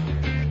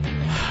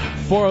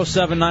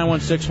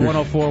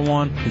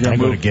 407-916-1041. I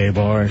go to gay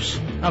bars.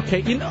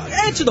 Okay,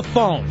 answer the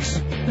phones.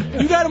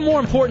 You got more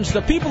important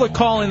stuff. People are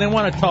calling. They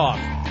want to talk.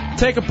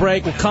 Take a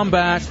break. We'll come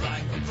back.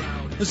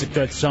 This is a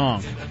good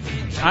song.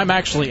 I'm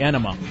actually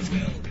Enema.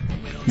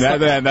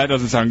 That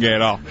doesn't sound gay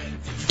at all.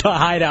 The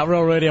Hideout,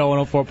 Real Radio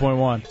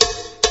 104.1.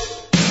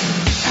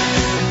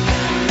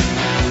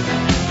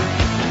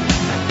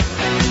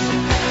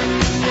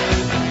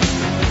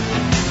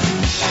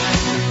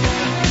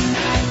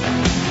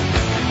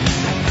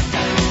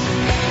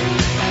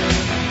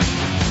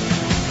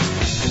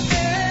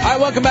 All right,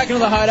 welcome back into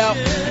the Hideout.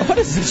 What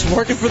is this,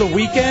 working for the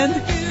weekend?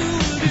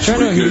 I'm trying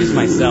to amuse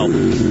myself.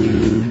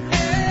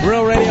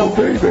 Real Radio.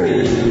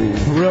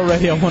 Real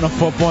Radio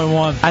 104.1.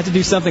 I have to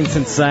do something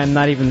since I'm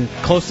not even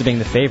close to being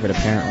the favorite,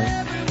 apparently.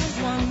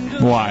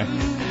 Why?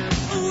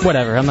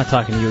 Whatever, I'm not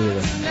talking to you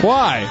either.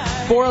 Why?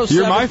 407.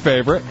 You're my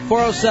favorite.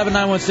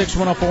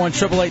 407-916-1041,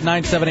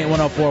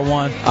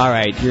 888-978-1041. All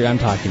right, I'm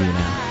talking to you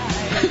now.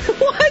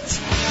 What?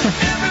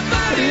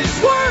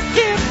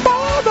 Working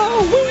for the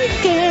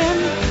weekend.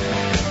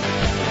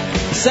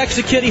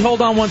 Sexy Kitty,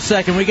 hold on 1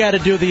 second. We got to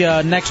do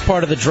the next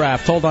part of the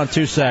draft. Hold on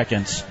 2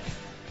 seconds.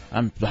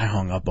 I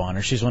hung up on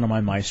her. She's one of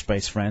my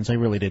MySpace friends. I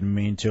really didn't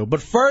mean to.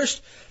 But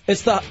first,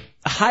 it's the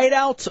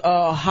Hideout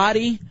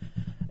Hottie,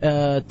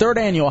 third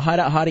annual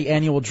Hideout Hottie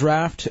annual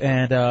draft,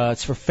 and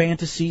it's for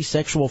fantasy,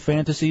 sexual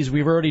fantasies.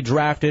 We've already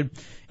drafted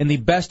in the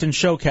best in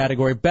show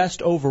category,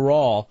 best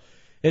overall.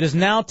 It is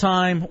now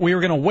time. We were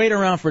going to wait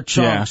around for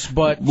Chunks,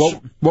 but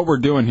what we're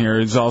doing here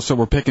is also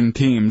we're picking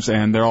teams,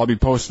 and they'll all be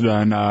posted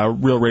on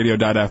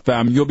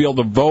RealRadio.fm. You'll be able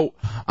to vote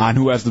on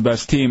who has the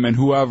best team, and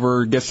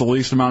whoever gets the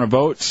least amount of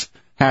votes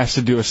has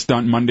to do a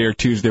stunt Monday or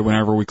Tuesday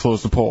whenever we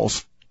close the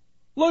polls.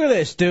 Look at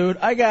this, dude.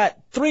 I got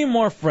 3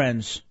 more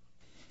friends.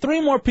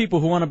 3 more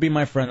people who want to be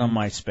my friend on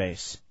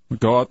MySpace. We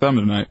go out them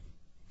tonight.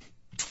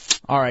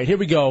 All right, here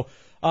we go.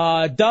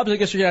 Dubs, I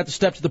guess you're going to have to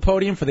step to the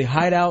podium for the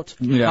Hideout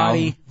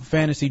Hottie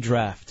Fantasy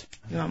Draft.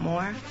 You want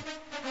more?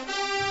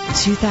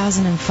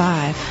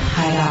 2005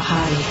 Hideout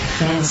Hottie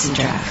Fantasy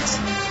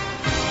Draft.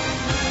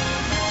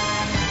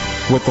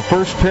 With the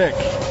first pick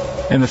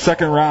in the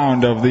second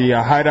round of the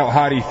Hideout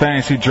Hottie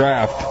Fantasy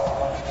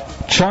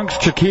Draft, Chunks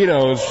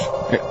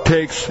Chiquitos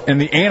takes in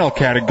the anal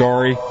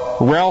category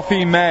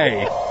Ralphie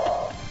May.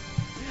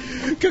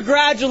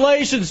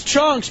 Congratulations,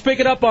 Chunks,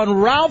 picking up on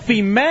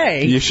Ralphie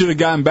May. You should have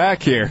gotten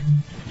back here.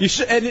 You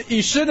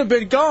shouldn't have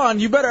been gone.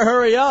 You better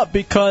hurry up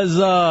because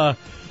I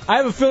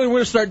have a feeling we're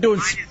going to start doing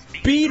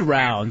speed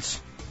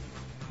rounds.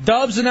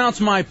 Dubs, announce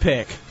my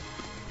pick.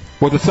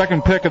 With the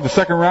second pick of the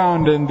second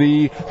round in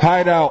the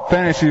Hideout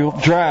Fantasy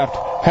Draft,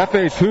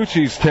 Hefe's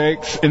Hoochies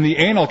takes in the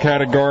anal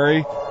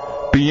category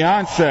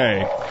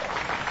Beyonce.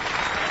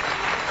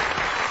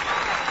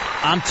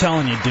 I'm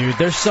telling you, dude,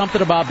 there's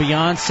something about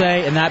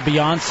Beyonce and that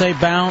Beyonce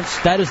bounce.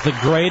 That is the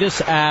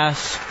greatest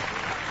ass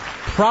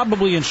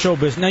probably in show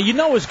business. Now, you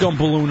know it's going to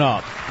balloon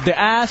up. The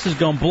ass is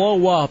going to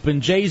blow up,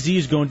 and Jay-Z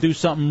is going to do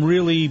something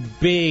really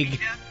big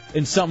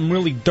and something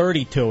really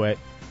dirty to it.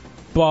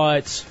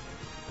 But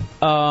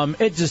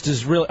it just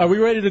is really... Are we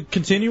ready to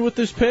continue with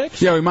this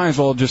pick? Yeah, we might as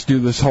well just do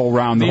this whole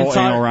round, the whole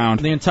anal round.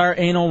 The entire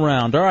anal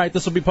round. All right,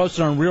 this will be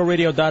posted on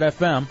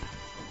RealRadio.fm.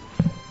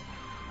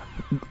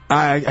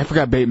 I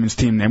forgot Bateman's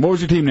team name. What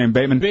was your team name,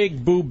 Bateman?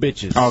 Big Boob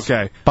Bitches.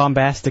 Okay.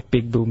 Bombastic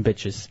Big Boom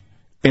Bitches.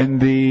 In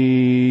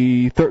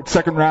the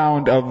second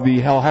round of the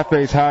Hell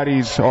Hefe's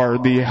Hotties, or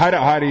the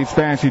Hideout Hotties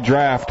Fantasy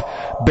Draft,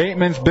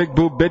 Bateman's Big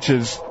Boob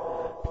Bitches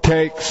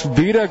takes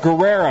Vita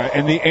Guerrera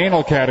in the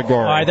anal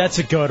category. All right, that's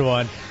a good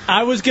one.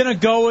 I was going to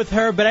go with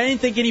her, but I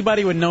didn't think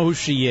anybody would know who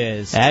she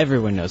is.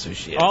 Everyone knows who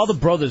she is. All the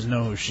brothers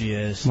know who she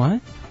is.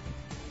 What?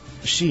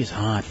 She's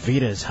hot.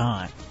 Vita is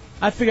hot.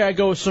 I figure I'd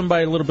go with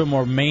somebody a little bit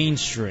more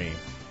mainstream.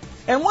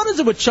 And what is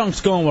it with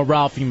Chunks going with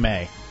Ralphie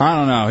May? I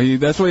don't know.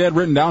 That's what he had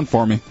written down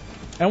for me.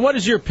 And what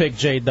is your pick,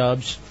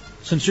 J-Dubs?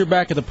 Since you're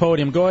back at the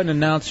podium, go ahead and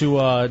announce who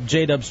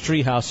J-Dubs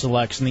Treehouse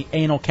selects in the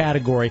anal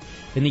category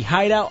in the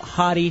Hideout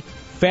Hottie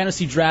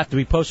Fantasy Draft to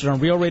be posted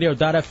on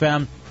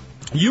RealRadio.fm.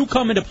 You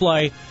come into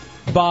play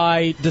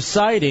by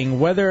deciding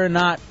whether or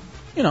not,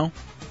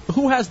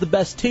 who has the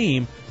best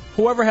team.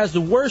 Whoever has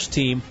the worst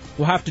team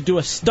will have to do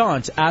a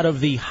stunt out of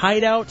the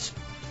Hideout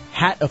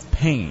Hat of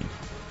Pain,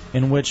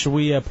 in which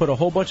we put a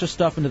whole bunch of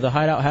stuff into the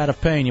Hideout Hat of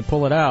Pain. You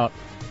pull it out,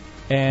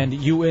 and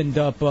you end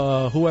up,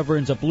 whoever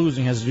ends up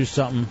losing has to do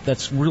something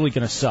that's really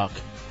going to suck.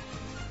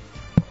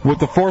 With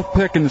the fourth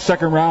pick in the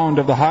second round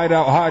of the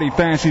Hideout Hottie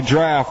Fantasy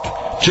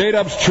Draft,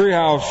 J-Dub's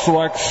Treehouse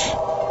selects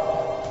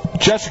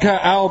Jessica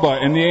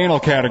Alba in the anal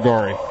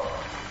category. All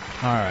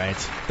right.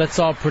 That's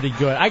all pretty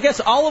good. I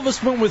guess all of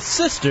us went with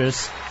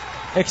sisters,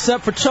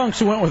 except for Chunks,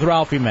 who went with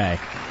Ralphie May.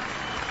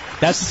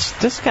 That's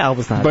Jessica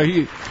Alba's not.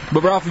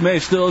 But Ralphie May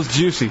still is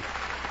juicy.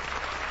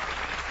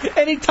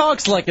 And he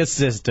talks like a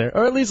sister,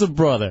 or at least a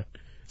brother.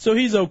 So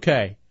he's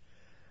okay.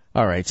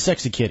 All right,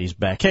 Sexy Kitty's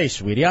back. Hey,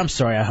 sweetie, I'm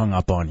sorry I hung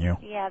up on you.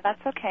 Yeah,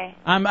 that's okay.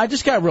 I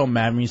just got real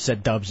mad when you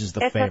said Dubs is the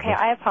favorite. It's okay.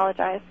 I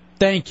apologize.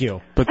 Thank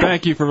you. But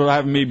thank you for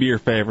having me be your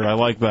favorite. I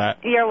like that.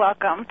 You're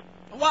welcome.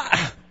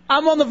 What?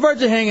 I'm on the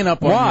verge of hanging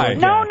up on you. Why?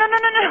 No.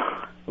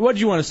 What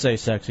do you want to say,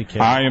 Sexy Kitty?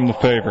 I am the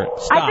favorite.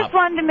 Stop. I just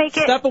wanted to make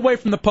it... Step away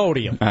from the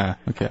podium.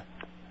 Okay.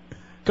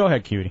 Go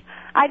ahead, cutie.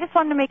 I just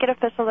wanted to make it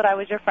official that I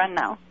was your friend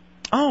now.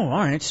 Oh, all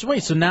right,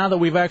 sweet. So now that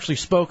we've actually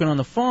spoken on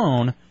the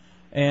phone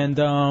and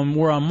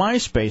we're on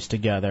MySpace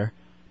together,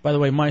 by the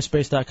way,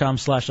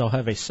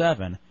 myspace.com/I'llhave7,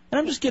 and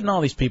I'm just getting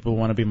all these people who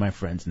want to be my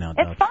friends now,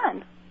 Doug. It's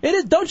fun. It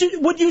is. Don't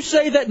you? Would you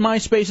say that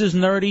MySpace is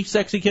nerdy,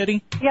 Sexy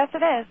Kitty? Yes,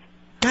 it is.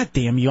 God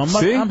damn you!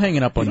 I'm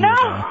hanging up on you. No.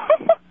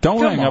 Again. Don't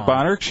Come hang up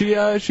on her.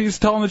 She's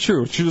telling the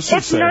truth. She just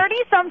It's say.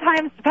 nerdy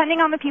sometimes, depending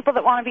on the people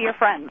that want to be your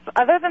friends.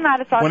 Other than that,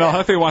 it's all When good.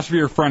 El Jefe wants to be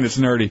your friend, it's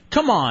nerdy.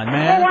 Come on,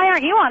 Well, why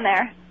aren't you on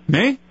there?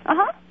 Me?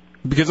 Uh-huh.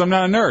 Because I'm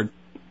not a nerd.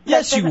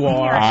 Yes, you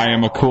are. I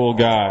am a cool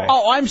guy.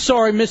 Oh, I'm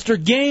sorry,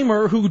 Mr.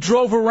 Gamer, who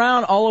drove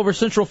around all over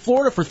Central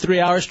Florida for 3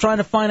 hours trying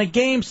to find a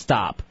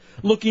GameStop,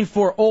 looking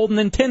for old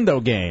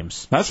Nintendo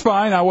games. That's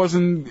fine. I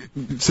wasn't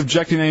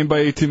subjecting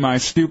anybody to my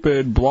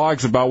stupid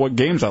blogs about what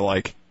games I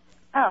like.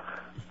 Oh.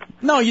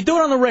 No, you do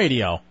it on the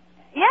radio.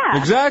 Yeah.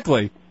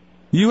 Exactly.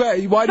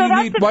 Why do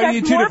you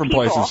need two different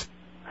places?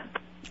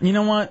 You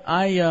know what?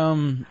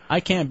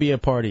 I can't be a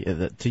party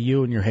to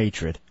you and your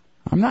hatred.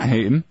 I'm not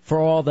hating. For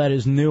all that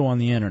is new on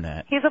the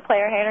internet. He's a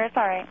player hater. It's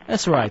all right.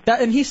 That's right.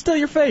 And he's still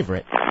your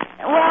favorite. Well,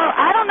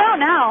 I don't know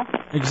now.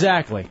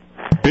 Exactly.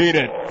 Beat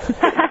it.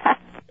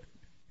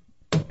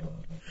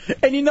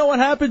 And you know what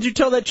happens? You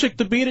tell that chick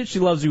to beat it, she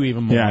loves you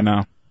even more. Yeah, I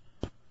know.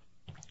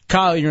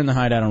 Kyle, you're in the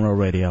Hideout on Real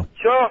Radio.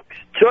 Chunks,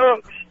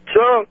 chunks,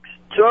 chunks,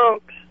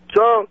 chunks,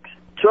 chunks,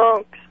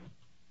 chunks.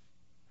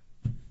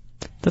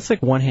 That's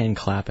like one hand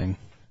clapping.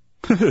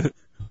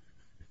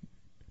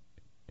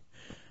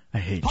 I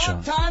hate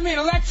Chunks. Time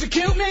it'll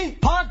execute me.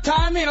 Park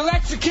time it'll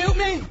execute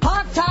me.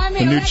 Park time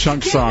The it'll new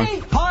execute Chunk song.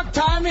 me. Park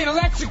time it'll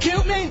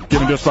execute me.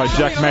 Given to us by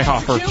Jack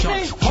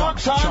Mayhofer. Park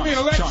time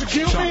it'll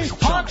execute me.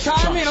 Park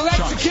time it'll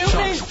execute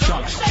me.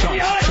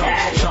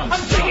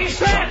 I'm taking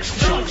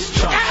steps.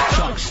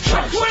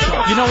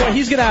 You know what?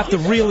 He's going to have to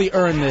really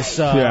earn this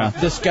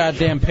this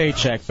goddamn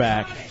paycheck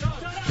back.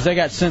 Because I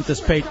got sent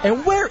this pay.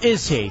 And where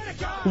is he?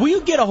 Will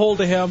you get a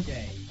hold of him?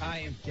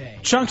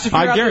 Chunks, if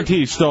you're I guarantee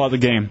he's still at the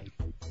game.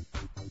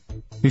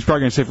 He's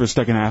probably going to stay for the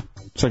second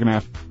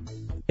half.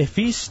 If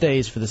he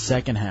stays for the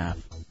second half,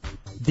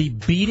 the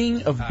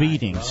beating of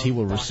beatings he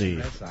will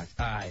receive,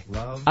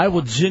 I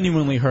will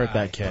genuinely hurt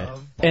that kid.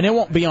 And it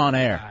won't be on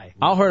air.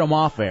 I'll hurt him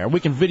off air. We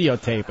can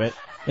videotape it.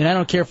 And I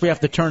don't care if we have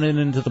to turn it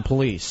into the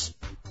police.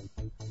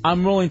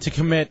 I'm willing to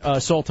commit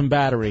assault and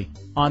battery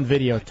on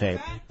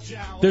videotape.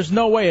 There's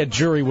no way a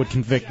jury would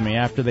convict me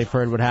after they've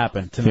heard what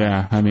happened to me.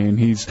 Yeah, I mean,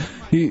 he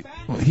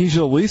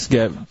should at least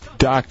get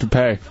Doc to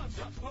pay.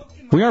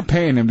 We aren't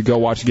paying him to go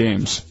watch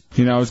games.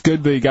 You know, it's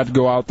good that he got to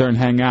go out there and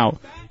hang out.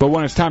 But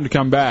when it's time to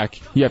come back,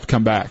 you have to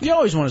come back. You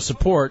always want to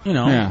support, be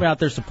out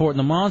there supporting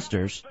the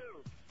monsters.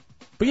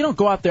 But you don't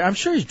go out there. I'm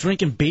sure he's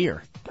drinking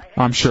beer.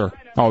 I'm sure.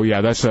 Oh,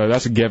 yeah, that's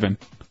a given.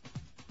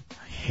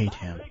 I hate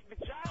him.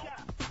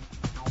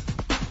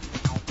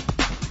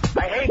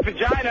 I hate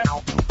vagina.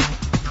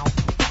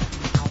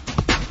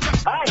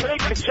 I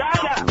hate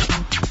vagina.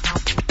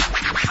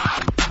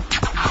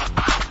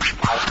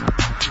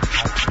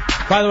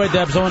 By the way,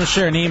 Debs, I want to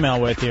share an email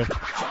with you.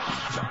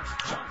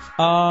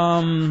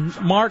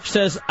 Mark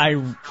says, I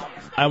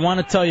want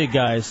to tell you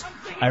guys,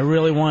 I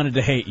really wanted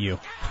to hate you.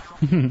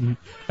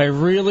 I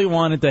really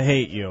wanted to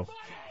hate you.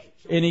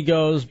 And he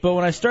goes, but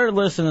when I started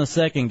listening the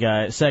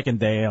second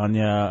day on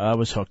you, I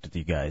was hooked with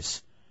you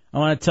guys. I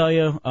want to tell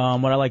you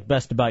what I like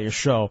best about your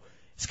show.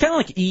 It's kind of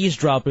like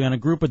eavesdropping on a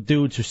group of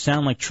dudes who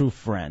sound like true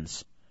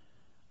friends.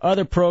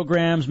 Other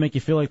programs make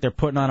you feel like they're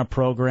putting on a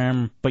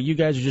program, but you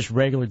guys are just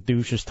regular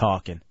douches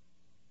talking.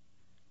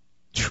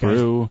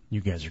 True. You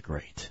guys are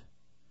great.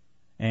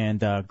 And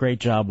great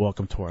job.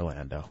 Welcome to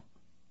Orlando.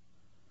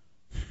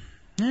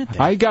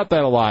 I got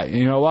that a lot.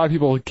 You know, a lot of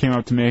people came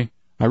up to me.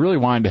 I really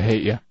wanted to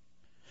hate you.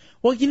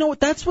 Well, you know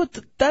what? That's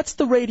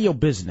the radio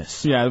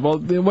business. Yeah, well,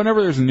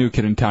 whenever there's a new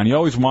kid in town, you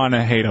always want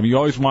to hate him. You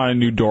always want a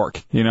new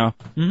dork, you know?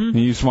 Mm-hmm. And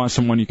you just want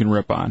someone you can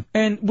rip on.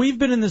 And we've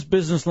been in this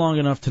business long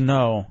enough to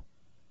know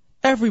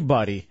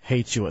everybody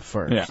hates you at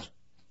first. Yeah.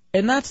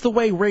 And that's the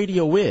way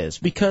radio is,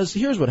 because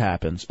here's what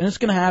happens, and it's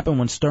going to happen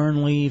when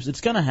Stern leaves.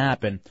 It's going to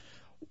happen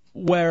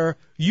where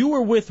you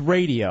are with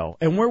radio,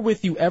 and we're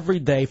with you every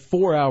day,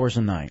 4 hours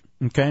a night,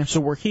 okay?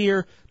 So we're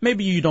here.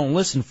 Maybe you don't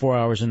listen 4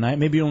 hours a night.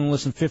 Maybe you only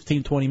listen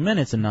 15, 20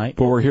 minutes a night.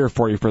 But we're here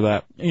for you for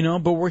that. You know,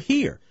 but we're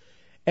here.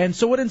 And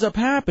so what ends up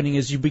happening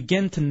is you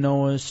begin to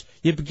know us.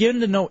 You begin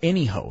to know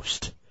any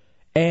host.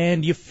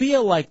 And you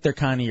feel like they're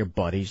kind of your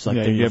buddies. Like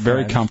yeah, they're you your get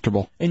very friends.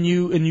 comfortable. And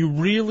you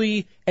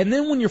really, and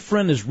then when your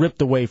friend is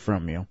ripped away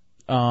from you,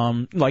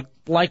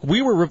 like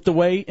we were ripped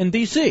away in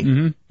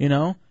D.C., you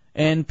know,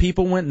 and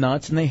people went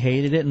nuts and they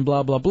hated it and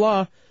blah, blah,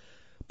 blah.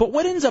 But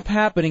what ends up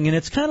happening, and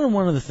it's kind of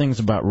one of the things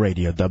about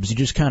radio, Dubs, you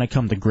just kind of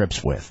come to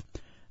grips with,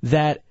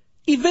 that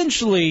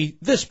eventually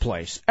this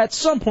place, at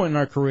some point in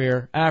our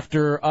career,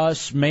 after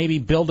us maybe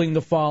building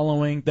the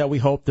following that we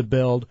hope to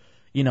build,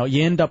 you know,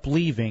 you end up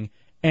leaving,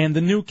 and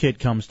the new kid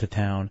comes to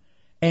town,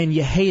 and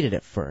you hate it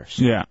at first.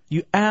 Yeah.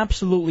 You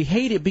absolutely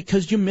hate it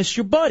because you miss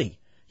your buddy.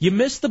 You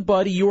miss the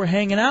buddy you were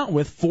hanging out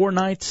with 4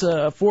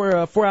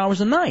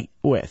 hours a night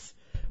with.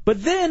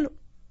 But then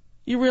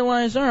you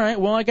realize, all right,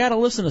 well, I got to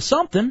listen to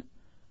something.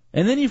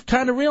 And then you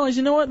kind of realize,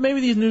 you know what, maybe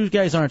these news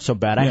guys aren't so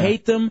bad. I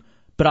hate them,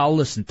 but I'll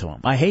listen to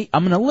them. I'm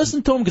going to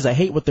listen to them because I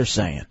hate what they're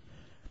saying.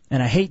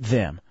 And I hate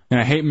them. And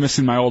I hate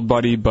missing my old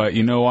buddy, but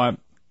you know what?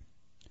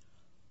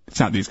 It's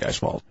not these guys'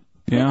 fault.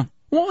 Yeah.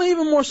 Well,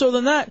 even more so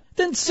than that,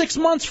 then 6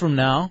 months from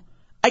now,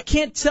 I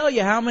can't tell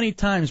you how many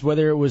times,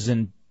 whether it was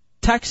in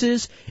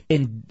Texas,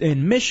 in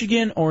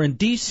Michigan, or in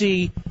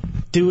D.C.,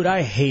 dude,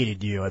 I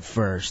hated you at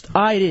first.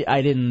 I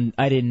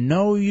didn't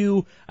know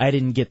you. I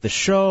didn't get the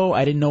show.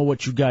 I didn't know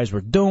what you guys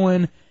were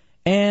doing,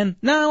 and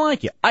now I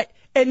like you.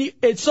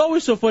 It's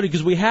always so funny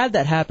because we had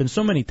that happen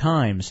so many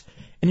times,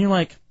 and you're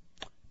like,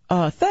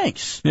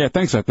 thanks. Yeah,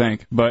 thanks, I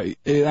think. But,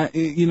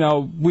 we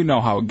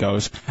know how it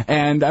goes.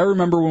 And I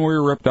remember when we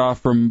were ripped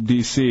off from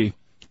D.C.,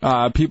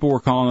 people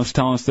were calling us,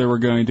 telling us they were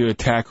going to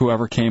attack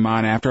whoever came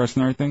on after us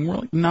and everything. We're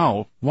like,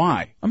 no,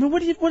 why? I mean,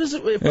 what is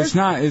it? It's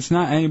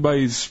not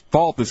anybody's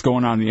fault that's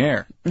going on in the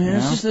air.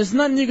 Yeah, there's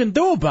nothing you can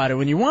do about it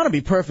when you want to be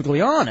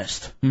perfectly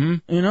honest. Mm-hmm.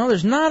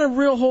 There's not a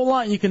real whole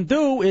lot you can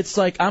do. It's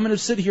like, I'm going to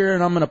sit here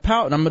and I'm going to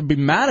pout and I'm going to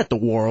be mad at the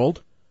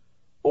world,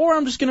 or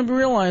I'm just going to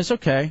realize,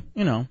 okay,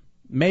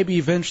 maybe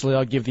eventually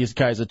I'll give these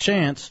guys a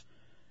chance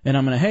and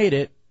I'm going to hate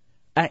it.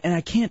 And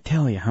I can't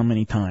tell you how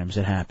many times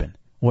it happened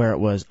where it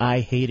was, I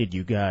hated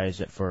you guys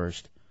at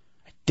first,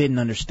 I didn't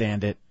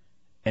understand it,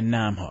 and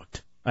now I'm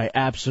hooked. I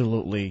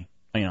absolutely,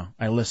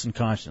 I listen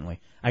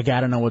constantly. I got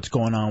to know what's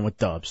going on with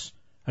Dubs.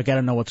 I got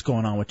to know what's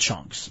going on with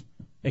Chunks,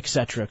 et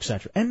cetera, et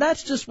cetera. And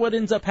that's just what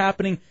ends up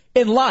happening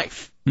in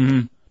life.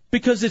 Mm-hmm.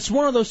 Because it's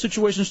one of those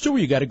situations, too,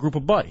 where you got a group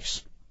of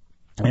buddies,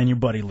 and your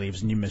buddy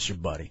leaves and you miss your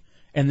buddy.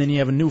 And then you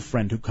have a new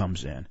friend who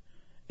comes in.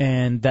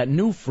 And that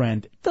new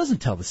friend doesn't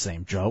tell the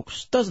same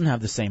jokes, doesn't have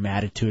the same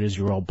attitude as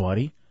your old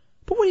buddy.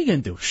 But what are you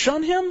going to do,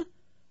 shun him? Or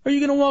are you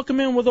going to welcome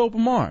him with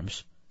open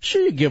arms?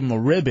 Sure, you give him a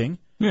ribbing.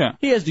 Yeah.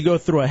 He has to go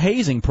through a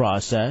hazing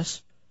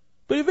process.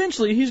 But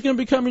eventually, he's going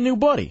to become your new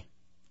buddy.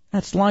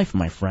 That's life,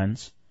 my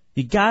friends.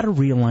 You got to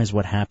realize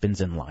what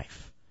happens in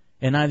life.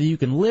 And either you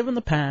can live in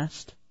the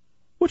past,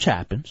 which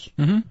happens.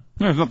 Mm-hmm.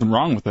 There's nothing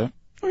wrong with it.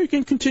 Or you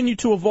can continue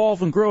to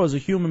evolve and grow as a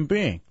human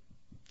being.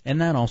 And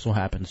that also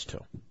happens,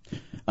 too.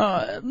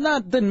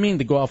 Didn't mean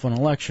to go off on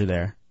a lecture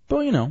there.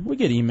 But, we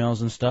get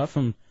emails and stuff,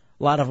 and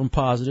a lot of them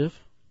positive,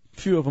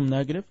 a few of them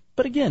negative.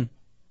 But again,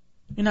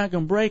 you're not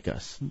going to break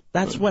us.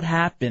 That's what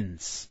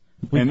happens.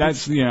 And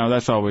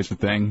that's always the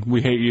thing.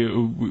 We hate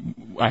you.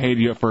 I hated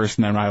you at first,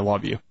 and then I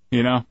love you.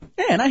 Yeah,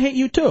 and I hate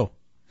you, too.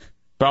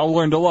 But I'll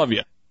learn to love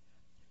you.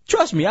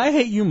 Trust me, I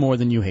hate you more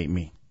than you hate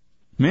me.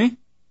 Me?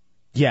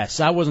 Yes,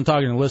 I wasn't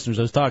talking to listeners.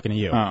 I was talking to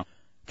you. Oh.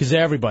 Because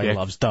everybody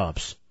loves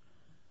Dubs.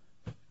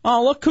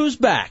 Oh, look who's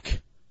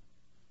back.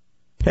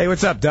 Hey,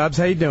 what's up, Dubs?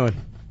 How you doing?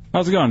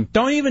 How's it going?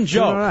 Don't even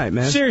joke. All right,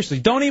 man. Seriously,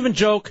 don't even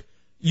joke.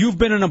 You've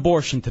been an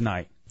abortion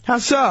tonight. How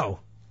so?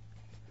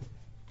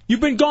 You've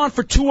been gone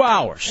for 2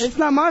 hours. It's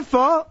not my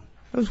fault.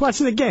 I was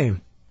watching the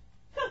game.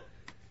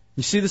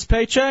 You see this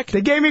paycheck?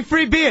 They gave me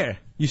free beer.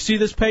 You see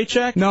this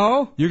paycheck?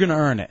 No. You're going to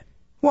earn it.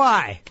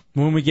 Why?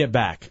 When we get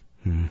back.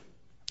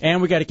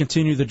 And we got to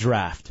continue the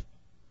draft.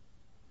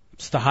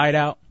 It's the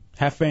Hideout,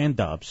 Hefe and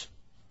Dubs.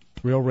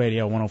 Real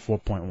Radio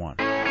 104.1.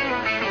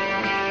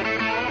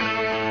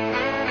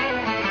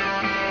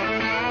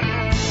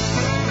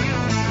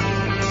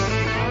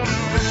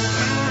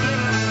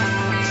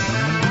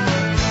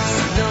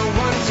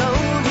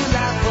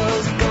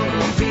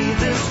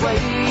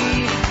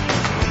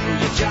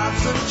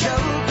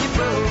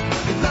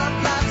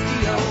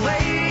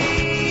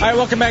 All right,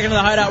 welcome back into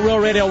the Hideout, Real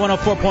Radio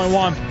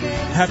 104.1.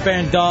 Hefe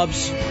and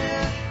Dubs.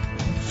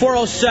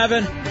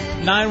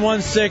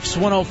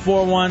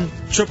 407-916-1041.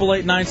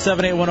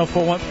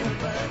 888-978-1041.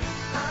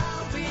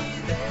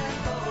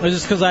 Is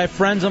this because I have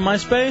friends on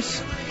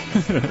MySpace?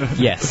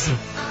 Yes.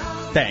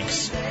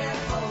 Thanks.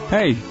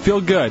 Hey,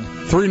 feel good.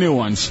 3 new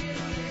ones.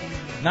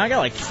 Now I got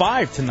like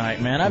 5 tonight,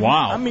 man.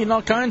 Wow. I'm meeting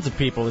all kinds of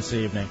people this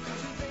evening.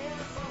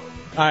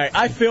 All right,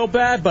 I feel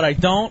bad, but I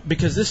don't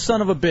because this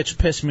son of a bitch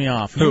pissed me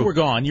off. Who? You were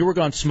gone. You were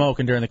gone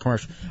smoking during the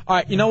commercial. All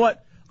right, you know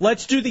what?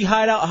 Let's do the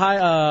Hideout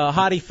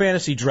Hottie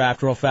Fantasy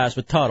Draft real fast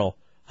with Tuttle,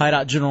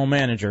 Hideout General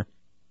Manager.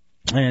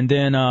 And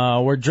then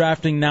we're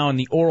drafting now in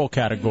the oral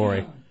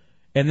category.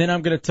 And then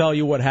I'm going to tell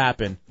you what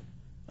happened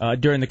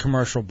during the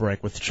commercial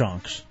break with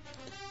Chunks.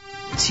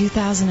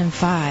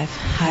 2005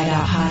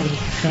 Hideout Hottie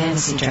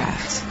Fantasy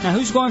Draft. Now,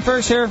 who's going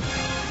first here?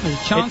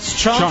 Chunks?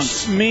 It's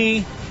Chunks,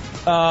 me,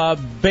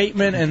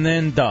 Bateman, and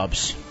then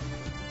Dubs.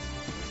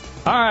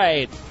 All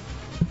right.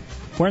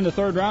 We're in the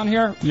third round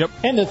here? Yep.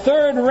 In the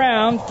third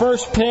round,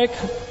 first pick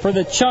for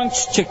the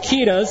Chunks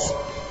Chiquitas.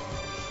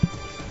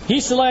 He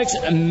selects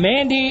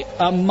Mandy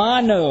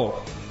Amano.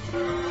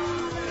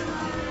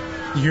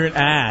 You're an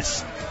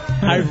ass.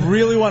 I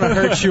really want to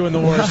hurt you in the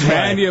worst way.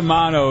 Mandy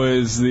Amano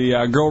is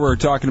the girl we were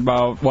talking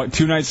about,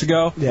 2 nights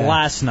ago? Yeah.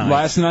 Last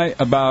night,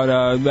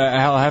 about that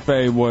Al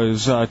Jefe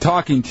was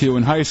talking to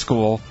in high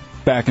school,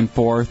 back and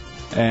forth,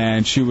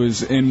 and she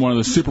was in one of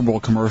the Super Bowl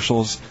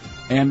commercials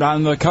and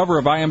on the cover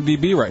of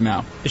IMDb right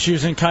now. She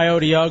was in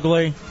Coyote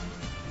Ugly.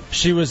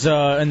 She was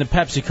in the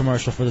Pepsi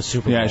commercial for the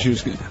Super Bowl. Yeah,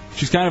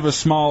 she's kind of a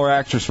smaller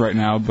actress right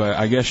now, but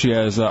I guess she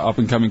has an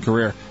up-and-coming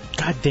career.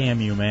 God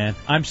damn you, man.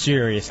 I'm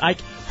serious.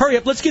 Hurry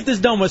up. Let's get this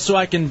done with so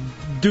I can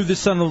do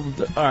this on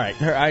the... All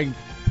right.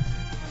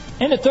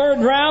 In the third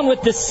round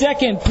with the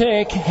second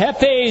pick,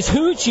 Hefe's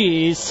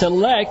Hoochies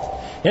select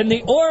in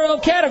the oral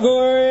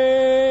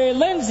category,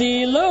 Lindsay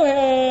Lindsay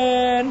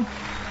Lohan.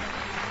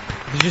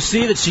 Did you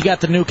see that she got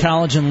the new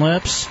collagen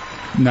lips?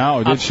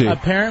 No, did she?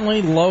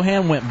 Apparently,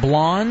 Lohan went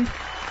blonde,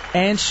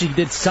 and she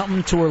did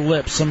something to her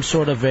lips, some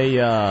sort of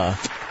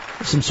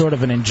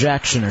an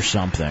injection or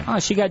something. Oh,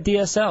 she got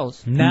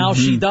DSLs. Now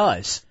she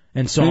does.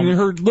 And so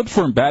her lips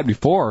weren't bad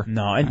before.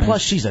 No, and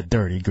plus she's a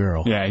dirty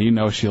girl. Yeah, you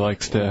know she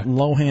likes to.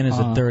 Lohan is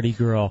a dirty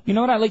girl. You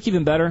know what I like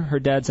even better? Her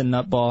dad's a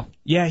nutball.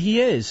 Yeah,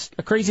 he is.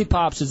 A Crazy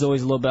Pops is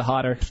always a little bit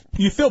hotter.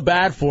 You feel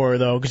bad for her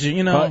though, because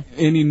you know.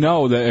 And you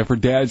know that if her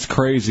dad's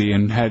crazy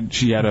and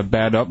she had a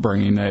bad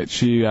upbringing, that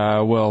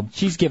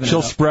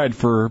she'll spread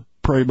for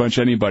pretty much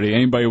anybody.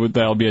 Anybody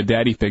that'll be a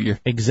daddy figure.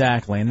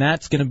 Exactly, and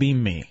that's gonna be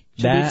me.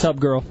 She'll be a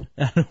tub girl.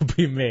 That'll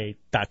be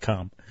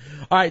me.com.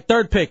 All right,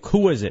 third pick.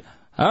 Who is it?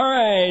 All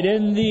right,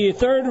 in the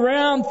third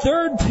round,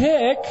 third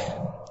pick.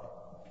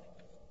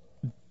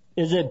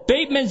 Is it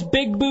Bateman's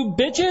Big Boob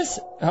Bitches?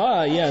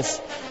 Ah,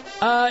 yes.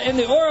 In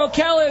the oral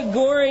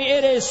category,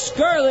 it is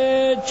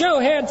Scarlett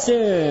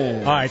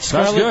Johansson. All right,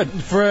 Scarlett.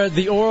 For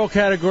the oral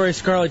category,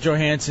 Scarlett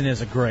Johansson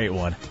is a great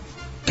one.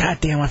 God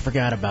damn, I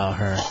forgot about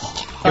her.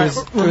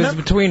 It was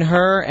between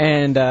her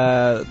and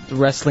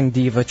wrestling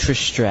diva Trish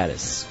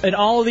Stratus. And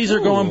all of these are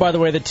going, by the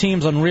way, the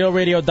teams on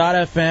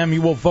RealRadio.fm.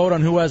 You will vote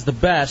on who has the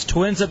best.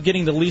 Who ends up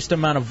getting the least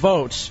amount of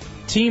votes,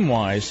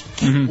 team-wise,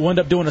 will end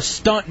up doing a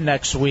stunt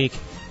next week,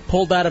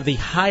 pulled out of the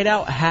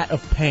Hideout Hat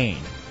of Pain.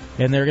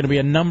 And there are going to be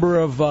a number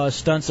of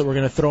stunts that we're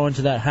going to throw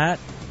into that hat,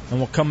 and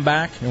we'll come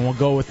back and we'll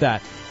go with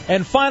that.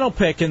 And final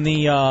pick in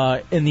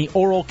the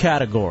oral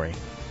category.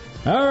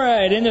 All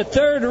right, in the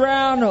third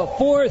round,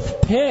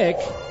 fourth pick,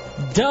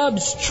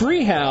 Dubs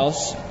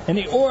Treehouse. In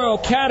the oral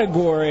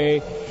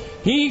category,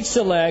 he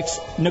selects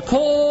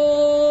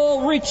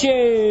Nicole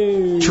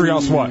Richie.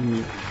 Treehouse what?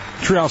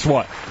 Treehouse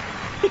what?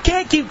 You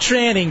can't keep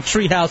chanting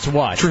Treehouse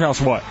what?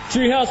 Treehouse what?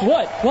 Treehouse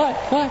what?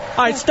 What? All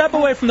right, step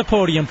away from the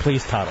podium,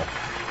 please, Tuttle.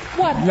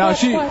 What? No,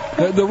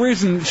 the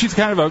reason she's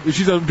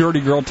she's a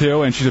dirty girl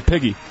too, and she's a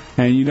piggy,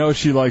 and you know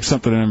she likes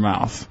something in her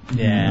mouth.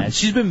 Yeah,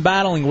 she's been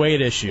battling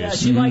weight issues. Yeah,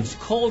 she likes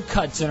cold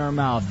cuts in her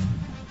mouth.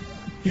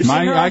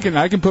 Mine,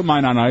 I can put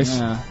mine on ice.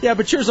 Yeah,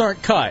 but yours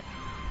aren't cut.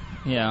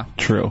 Yeah.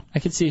 True. I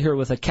could see her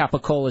with a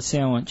capicola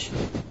sandwich.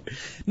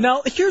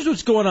 Now, here's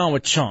what's going on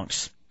with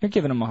Chunks. You're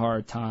giving him a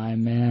hard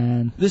time,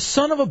 man. This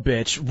son of a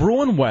bitch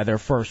ruined weather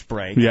first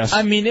break. Yes.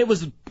 I mean,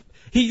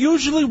 he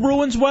usually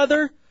ruins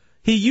weather.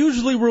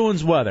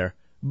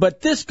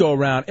 But this go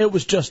around, it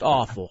was just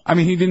awful. I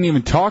mean, he didn't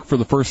even talk for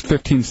the first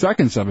 15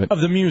 seconds of it. Of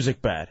the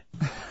music bed.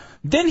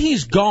 Then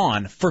he's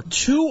gone for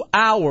 2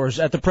 hours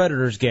at the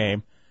Predators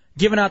game,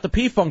 giving out the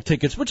P-Funk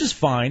tickets, which is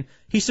fine.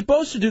 He's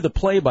supposed to do the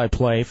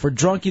play-by-play for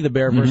Drunky the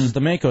Bear versus the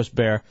Makos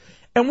Bear,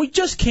 and we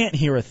just can't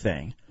hear a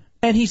thing.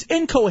 And he's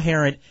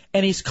incoherent,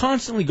 and he's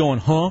constantly going,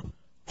 huh?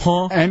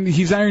 And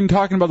he's not even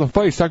talking about the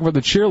fight. He's talking about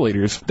the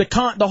cheerleaders.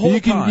 The whole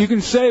time. You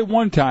can say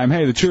one time,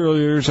 hey, the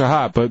cheerleaders are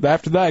hot, but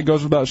after that, it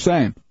goes without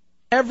saying.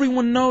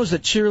 Everyone knows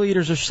that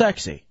cheerleaders are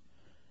sexy.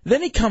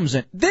 Then he comes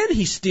in. Then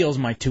he steals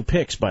my 2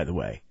 picks, by the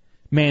way.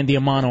 Mandy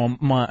Amano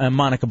and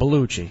Monica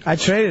Bellucci. I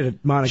traded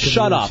Monica Bellucci.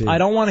 Shut up. I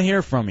don't want to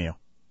hear from you.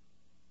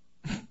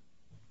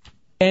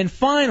 And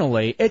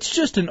finally, it's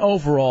just an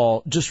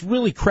overall, just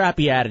really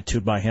crappy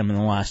attitude by him in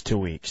the last 2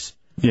 weeks.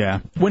 Yeah.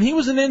 When he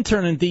was an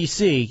intern in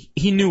D.C.,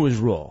 he knew his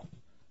role.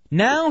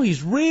 Now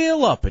he's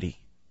real uppity.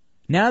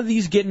 Now that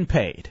he's getting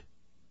paid,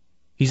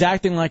 he's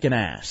acting like an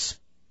ass.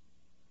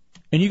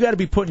 And you got to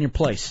be put in your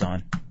place,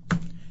 son.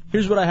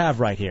 Here's what I have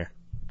right here.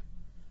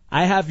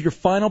 I have your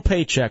final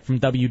paycheck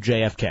from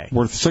WJFK.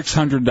 Worth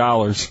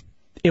 $600.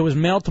 It was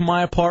mailed to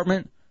my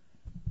apartment.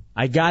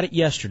 I got it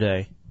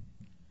yesterday,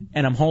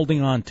 and I'm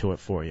holding on to it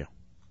for you.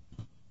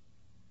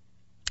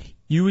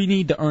 You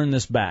need to earn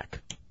this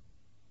back.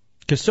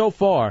 Because so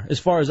far, as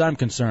far as I'm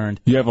concerned,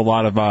 you have a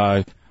lot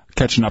of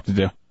catching up to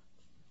do.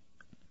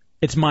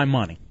 It's my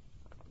money.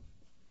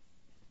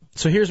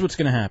 So here's what's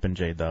going to happen,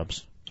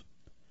 J-Dubs.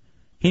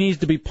 He needs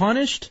to be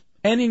punished,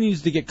 and he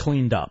needs to get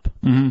cleaned up.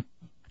 Mm-hmm.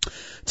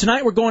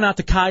 Tonight we're going out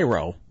to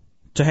Cairo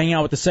to hang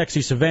out with the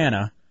sexy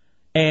Savannah,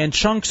 and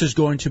Chunks is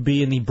going to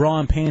be in the bra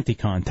and panty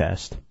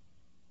contest.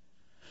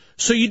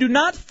 So you do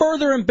not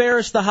further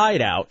embarrass the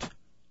Hideout.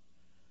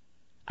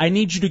 I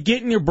need you to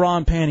get in your bra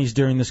and panties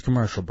during this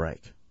commercial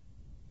break.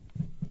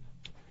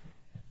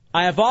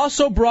 I have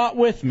also brought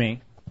with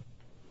me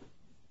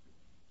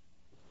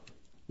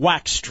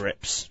wax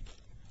strips.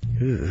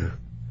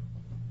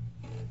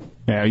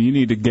 Yeah, you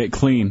need to get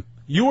clean.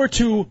 You are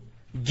to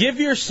give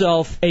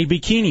yourself a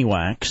bikini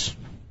wax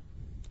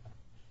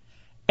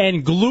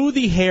and glue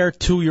the hair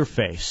to your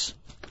face.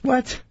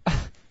 What?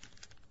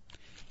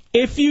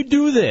 If you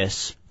do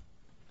this,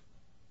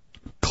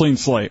 clean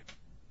slate,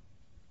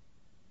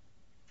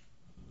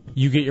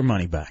 you get your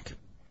money back.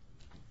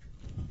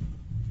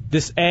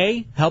 This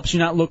A helps you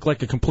not look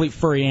like a complete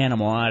furry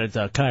animal out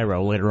at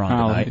Cairo later on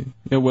tonight.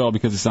 It will,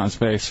 because it's on his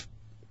face.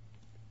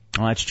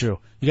 Oh, that's true.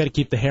 You got to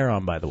keep the hair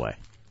on, by the way,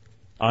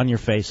 on your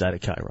face out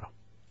at Cairo.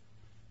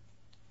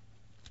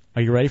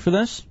 Are you ready for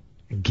this?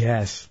 I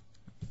guess.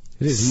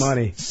 It is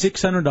money.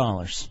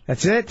 $600.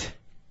 That's it?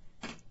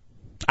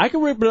 I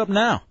can rip it up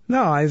now.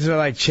 No, is there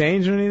like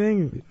change or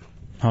anything?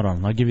 Hold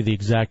on, I'll give you the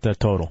exact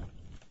total.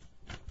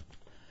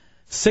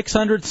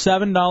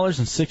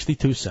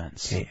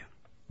 $607.62. Damn.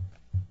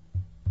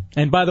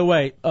 And by the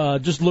way,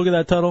 just look at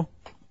that total.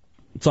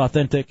 It's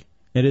authentic.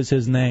 It is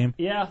his name.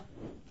 Yeah.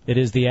 It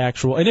is the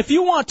actual. And if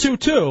you want to,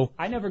 too.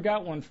 I never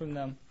got one from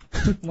them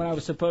when I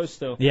was supposed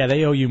to. Yeah,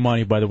 they owe you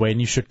money, by the way,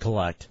 and you should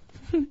collect.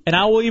 And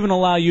I will even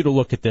allow you to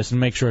look at this and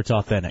make sure it's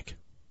authentic.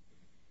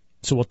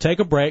 So we'll take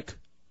a break.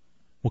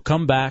 We'll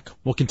come back.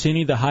 We'll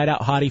continue the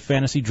Hideout Hottie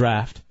Fantasy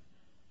Draft.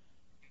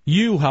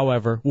 You,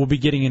 however, will be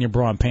getting in your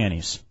bra and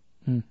panties.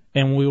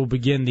 And we will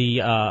begin the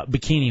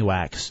bikini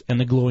wax and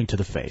the gluing to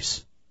the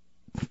face.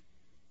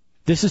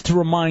 This is to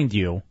remind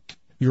you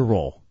your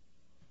role.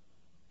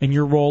 And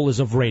your role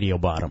is of radio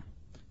bottom.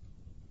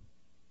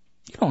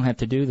 You don't have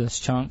to do this,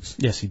 Chunks.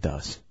 Yes, he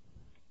does.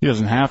 He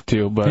doesn't have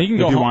to, but He can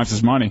if go he home. wants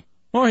his money.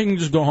 Or he can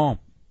just go home.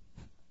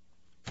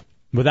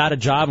 Without a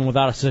job and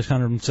without a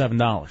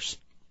 $607.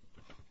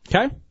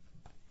 Okay?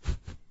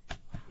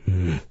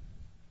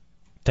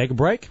 Take a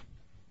break.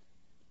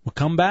 We'll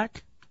come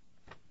back.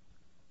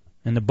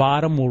 And the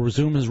bottom will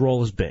resume his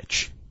role as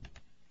bitch.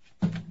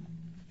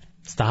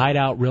 It's the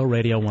Hideout Real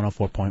Radio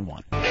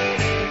 104.1.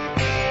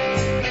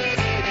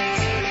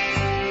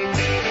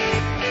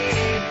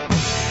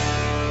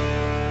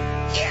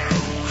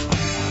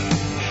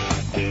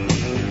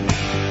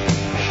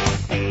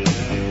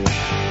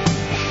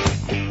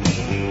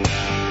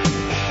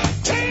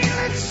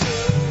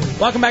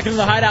 Welcome back into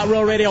the Hideout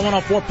Real Radio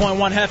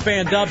 104.1. Hefe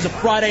and Dubs, a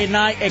Friday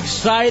night.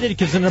 Excited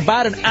because in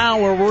about an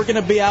hour we're going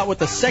to be out with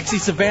the Sexy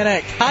Savannah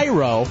at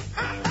Cairo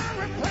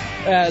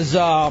as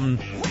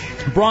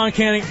bra and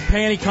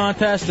panty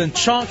contest, and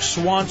Chunks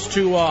wants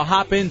to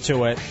hop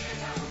into it,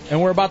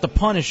 and we're about to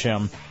punish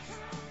him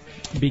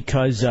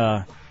because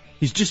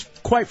he's just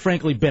quite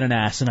frankly been an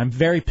ass, and I'm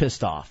very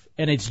pissed off,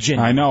 and it's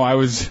genuine. I know. I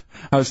was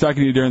talking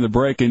to you during the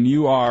break, and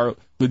you are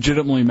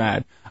legitimately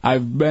mad.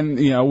 I've been,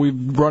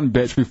 we've run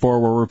bits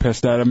before where we're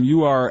pissed at him.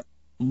 You are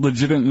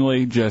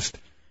legitimately just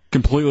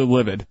completely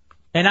livid.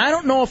 And I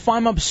don't know if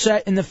I'm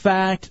upset in the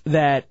fact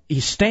that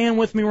he's staying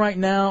with me right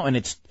now,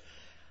 and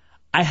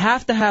I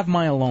have to have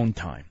my alone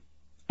time.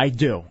 I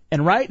do.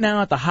 And right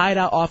now at the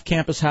Hideout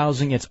off-campus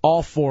housing, it's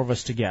all four of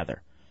us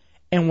together.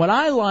 And what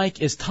I like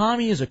is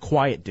Tommy is a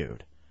quiet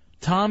dude.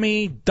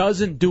 Tommy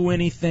doesn't do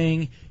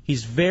anything.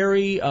 He's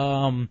very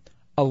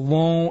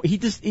alone. He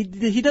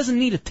doesn't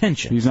need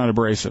attention. He's not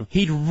abrasive.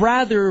 He'd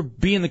rather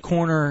be in the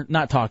corner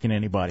not talking to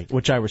anybody,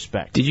 which I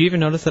respect. Did you even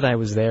notice that I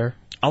was there?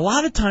 A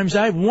lot of times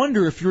I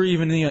wonder if you're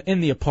even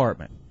in the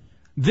apartment.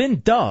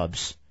 Then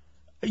Dubs,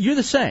 you're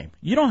the same.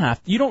 You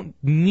don't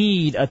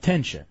need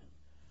attention.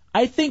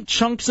 I think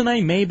Chunks and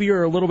I maybe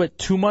are a little bit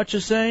too much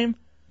the same,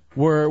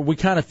 where we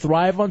kind of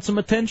thrive on some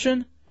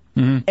attention,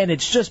 and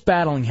it's just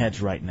battling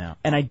heads right now,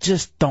 and I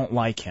just don't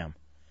like him.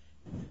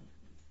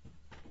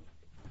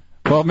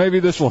 Well, maybe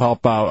this will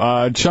help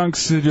out.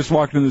 Chunks just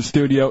walked into the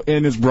studio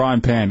in his bra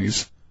and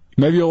panties.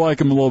 Maybe you'll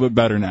like him a little bit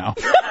better now.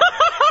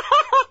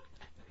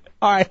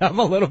 All right, I'm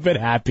a little bit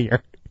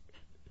happier.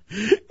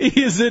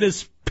 He is in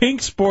his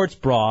pink sports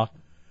bra.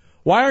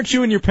 Why aren't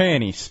you in your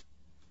panties?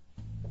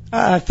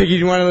 I figured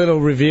you want a little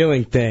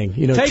revealing thing.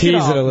 Take tease it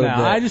off it a little now.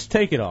 bit. I just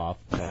take it off.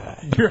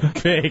 You're a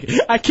pig.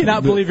 I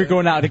cannot believe you're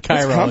going out to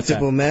Cairo. It's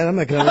comfortable, man. I'm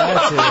not going to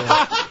lie to you.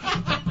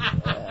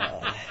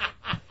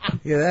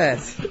 Look at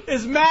that.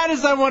 As mad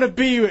as I want to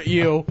be with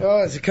you.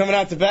 Oh, is it coming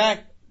out the back?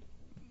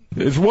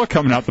 Is what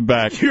coming out the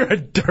back? You're a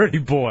dirty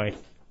boy.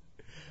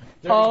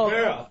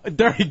 Girl.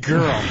 Dirty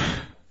girl.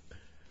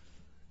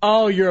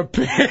 Oh, you're a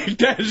pig.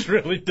 That is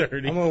really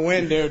dirty. I'm going to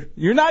win, dude.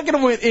 You're not going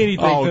to win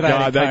anything Oh, tonight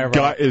God, at that Cairo.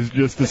 gut is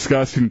just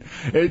disgusting.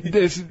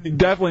 It's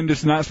definitely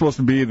just not supposed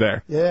to be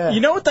there. Yeah. You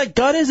know what that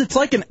gut is? It's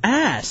like an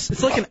ass.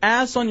 It's like an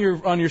ass on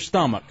your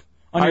stomach.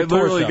 On your I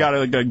literally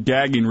torso. got a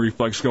gagging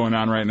reflex going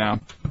on right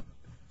now.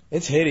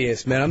 It's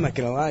hideous, man. I'm not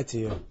going to lie to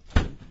you.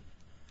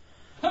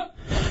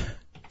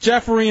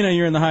 Jeff Arena,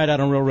 you're in the Hideout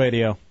on Real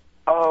Radio.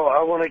 Oh,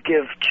 I want to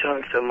give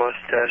Chunks a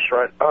mustache,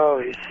 right?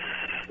 Oh, he's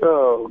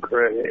so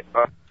great.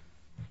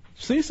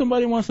 See,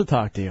 somebody wants to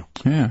talk to you.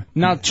 Yeah.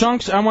 Now,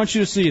 Chunks, I want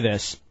you to see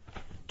this.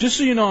 Just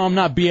so you know I'm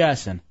not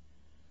BSing.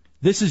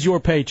 This is your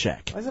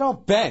paycheck. Why is it all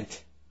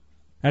bent?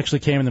 Actually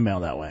came in the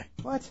mail that way.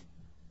 What?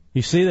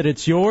 You see that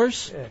it's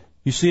yours? Yeah.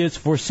 You see it's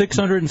for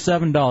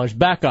 $607.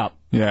 Back up.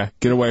 Yeah,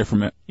 get away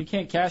from it. You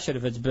can't cash it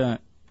if it's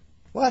bent.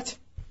 What?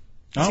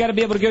 It's got to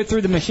be able to go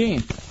through the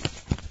machine.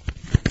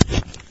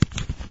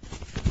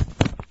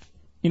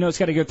 You know, it's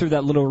got to go through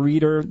that little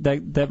reader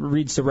that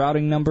reads the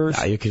routing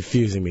numbers. You're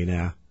confusing me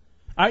now.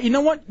 You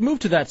know what? Move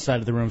to that side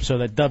of the room so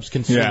that Dubs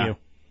can see you.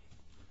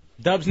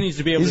 Dubs needs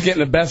to be able He's to getting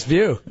the best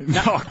view.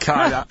 Oh,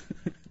 God.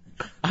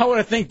 I want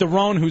to thank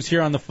Daron, who's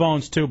here on the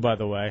phones, too, by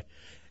the way.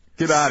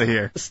 Get out of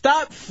here.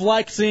 Stop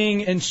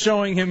flexing and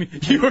showing him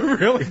you were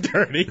really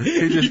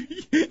dirty.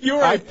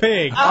 You're a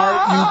pig.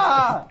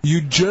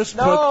 You just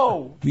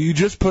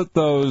put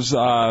those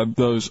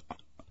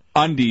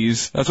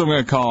undies. That's what I'm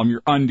going to call them.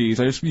 Your undies.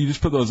 You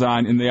just put those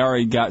on, and they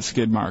already got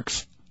skid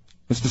marks.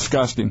 It's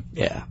disgusting.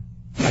 Yeah.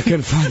 I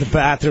couldn't find the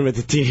bathroom at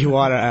the TV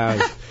water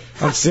house.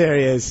 I'm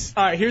serious.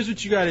 All right, here's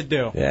what you got to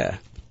do. Yeah.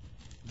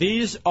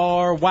 These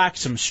are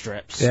Waxum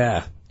strips.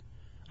 Yeah.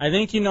 I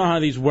think you know how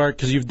these work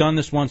because you've done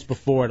this once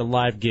before at a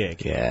live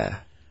gig. Yeah.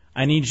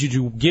 I need you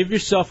to give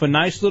yourself a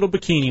nice little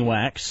bikini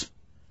wax,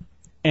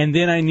 and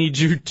then I need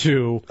you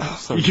to...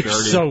 So you're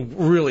dirty. so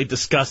really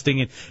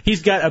disgusting. And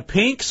he's got a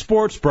pink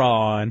sports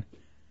bra on,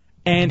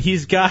 and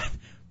he's got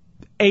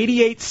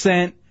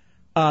 88-cent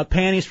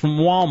panties from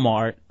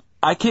Walmart.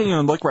 I can't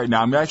even look right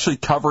now. I'm actually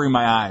covering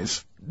my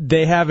eyes.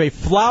 They have a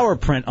flower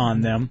print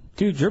on them.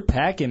 Dude, you're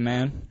packing,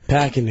 man.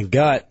 Packing the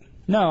gut.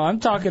 No, I'm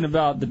talking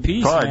about the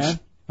piece, Fudge. man.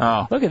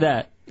 Oh. Look at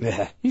that.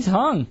 Yeah. He's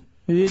hung.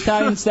 The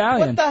Italian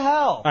stallion. What the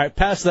hell? All right,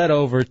 pass that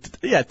over.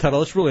 Yeah,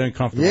 Tuttle, it's really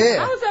uncomfortable.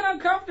 How is that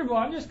uncomfortable?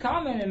 I'm just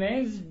commenting,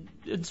 man.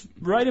 It's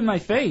right in my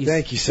face.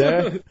 Thank you,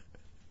 sir.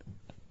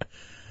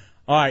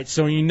 All right,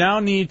 so you now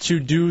need to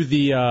do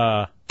the...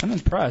 I'm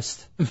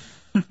impressed.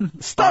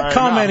 Stop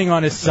commenting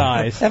on his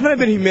size. Haven't I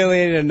been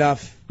humiliated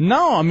enough?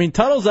 No, I mean,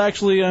 Tuttle's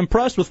actually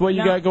impressed with what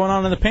you got going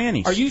on in the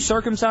panties. Are you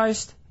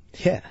circumcised?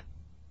 Yeah.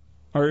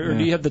 Or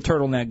do you have the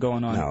turtleneck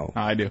going on? No.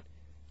 I do.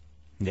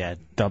 Yeah,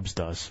 Dubs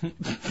does.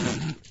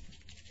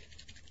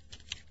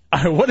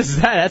 All right, what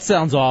is that? That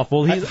sounds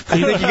awful. I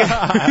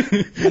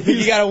think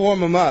you got to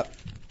warm him up.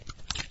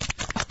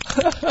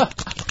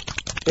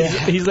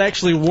 He's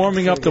actually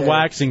warming up the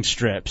waxing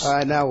strips. All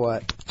right, now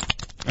what?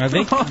 I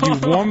think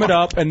you warm it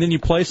up, and then you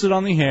place it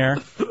on the hair,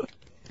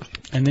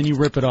 and then you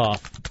rip it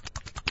off.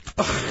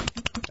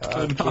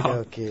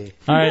 Okay.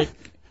 All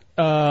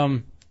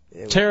right.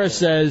 Tara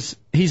says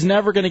he's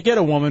never going to get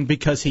a woman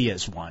because he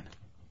is one.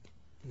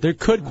 There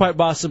could quite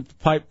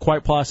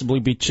possibly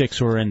be chicks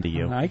who are into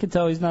you. I can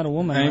tell he's not a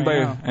woman.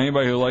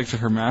 Anybody who likes a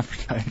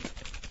hermaphrodite.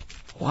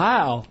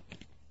 Wow.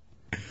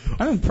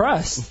 I'm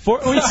impressed.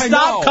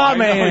 Stop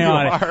commenting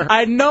on it.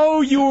 I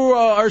know you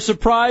are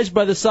surprised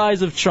by the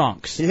size of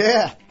chunks.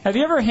 Yeah. Have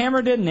you ever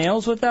hammered in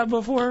nails with that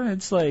before?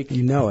 It's like...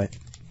 You know it.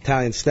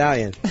 Italian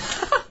stallion.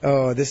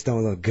 Oh, this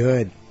don't look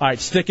good. All right,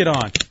 stick it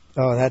on.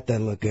 Oh, that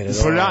doesn't look good at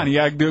all. Put it on. You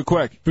got to do it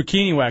quick.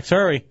 Bikini wax,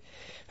 hurry.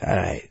 All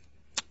right.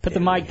 Put the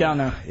mic down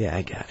there. Yeah,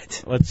 I got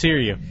it. Let's hear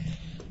you.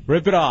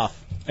 Rip it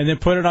off, and then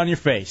put it on your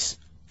face.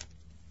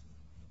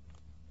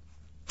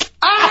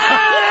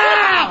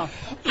 Ah!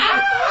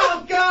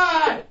 Oh,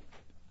 God!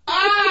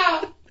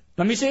 Ah!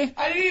 Let me see.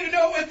 I didn't even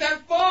know it went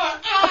that far.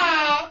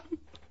 Ah!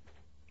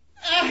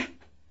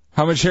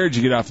 How much hair did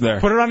you get off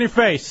there? Put it on your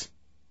face.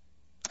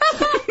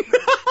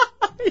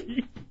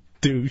 You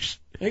douche.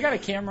 You got a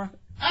camera?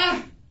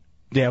 Ah!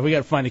 Yeah, we got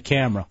to find a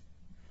camera.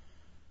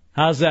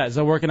 How's that? Is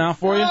that working out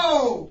for you?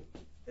 No!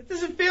 It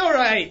doesn't feel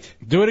right.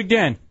 Do it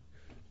again.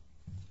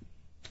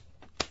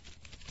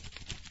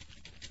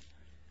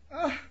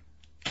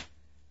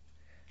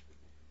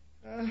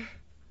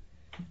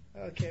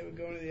 Okay, we're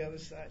going to the other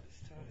side this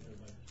time.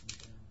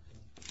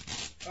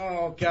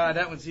 Oh, God,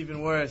 that one's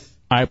even worse.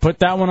 All right, put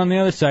that one on the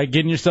other side,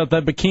 getting yourself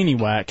that bikini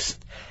wax.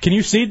 Can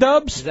you see,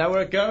 Dubs? Is that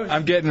where it goes?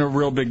 I'm getting a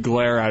real big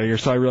glare out of here,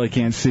 so I really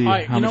can't see All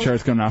right, how much hair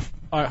is coming off.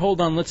 All right,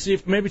 hold on. Let's see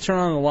if maybe turn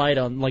on the light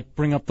on, like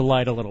bring up the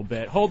light a little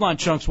bit. Hold on,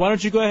 Chunks. Why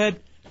don't you go ahead?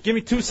 Give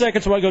me 2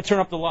 seconds while I go turn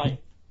up the light.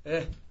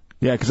 Yeah,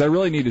 because I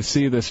really need to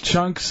see this.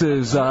 Chunks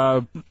is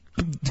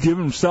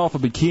giving himself a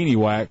bikini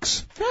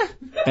wax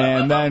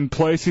and then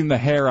placing the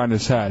hair on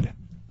his head.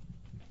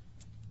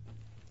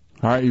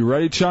 All right, you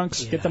ready,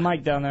 Chunks? Get the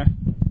mic down there.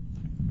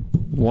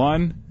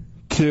 1,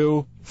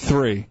 2,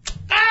 3.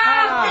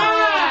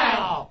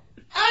 Ow!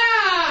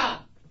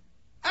 Ah!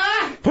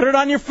 Ah! Put it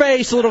on your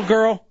face, little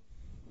girl.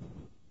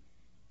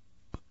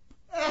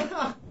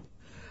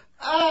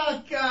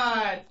 Oh,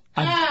 God.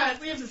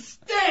 It leaves a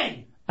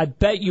sting. I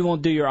bet you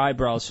won't do your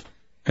eyebrows.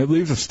 It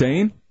leaves a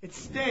stain? It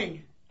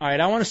sting. All right,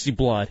 I want to see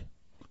blood.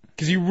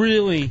 Because you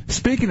really...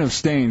 Speaking of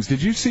stains,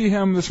 did you see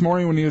him this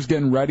morning when he was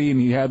getting ready and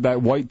he had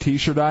that white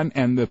T-shirt on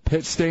and the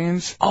pit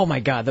stains? Oh, my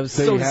God, that was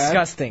so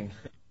disgusting.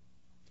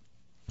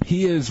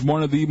 He is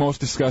one of the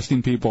most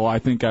disgusting people I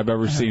think I've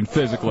ever seen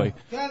physically.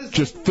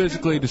 Just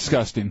physically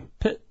disgusting.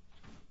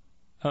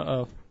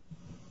 Uh-oh.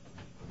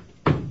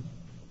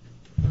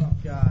 Oh,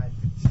 God.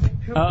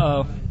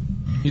 Uh-oh.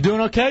 You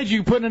doing okay? Did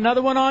you put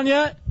another one on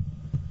yet?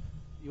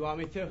 You want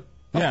me to?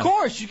 Yeah. Of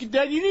course. You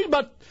need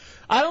about...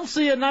 I don't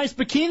see a nice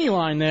bikini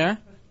line there.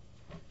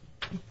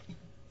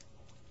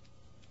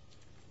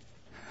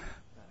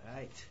 All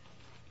right.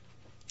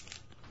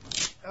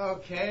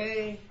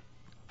 Okay.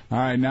 All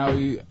right, now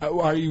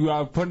are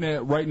you putting it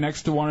right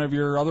next to one of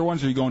your other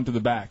ones, or are you going to the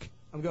back?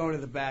 I'm going to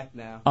the back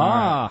now.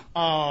 Ah.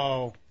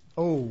 Oh.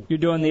 Oh. You're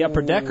doing the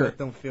upper decker. That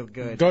don't feel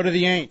good. Go to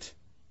the ain't.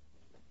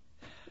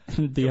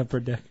 The upper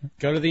decker.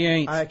 Go to the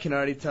ain't. I can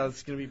already tell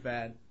it's going to be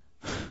bad.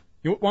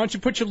 Why don't you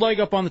put your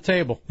leg up on the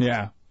table?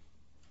 Yeah.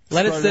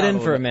 Let it sit in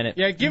for a minute.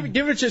 Yeah, give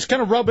it just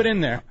kind of rub it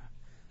in there.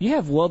 You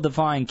have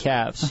well-defined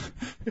calves.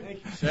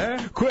 Thank you,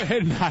 sir. Quit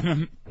hitting on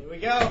him. Here we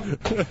go.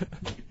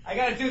 I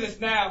got to do this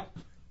now.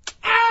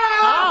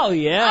 Oh,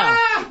 yeah.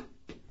 Ah!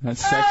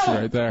 That's sexy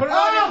right there.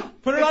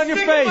 Put it on your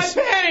face.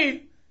 My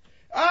panty.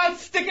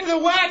 It's sticking to the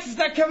wax. It's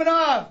not coming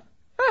off.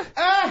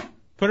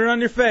 Put it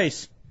on your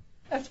face.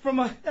 That's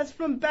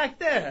from back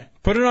there.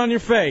 Put it on your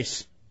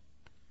face.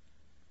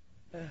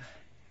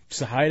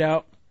 It's a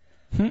Hideout.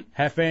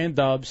 Hefe and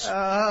Dubs.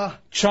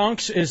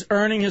 Chunks is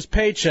earning his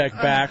paycheck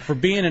back for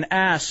being an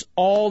ass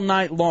all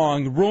night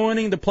long,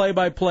 ruining the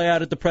play-by-play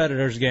out at the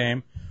Predators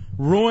game,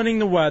 ruining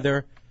the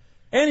weather,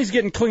 and he's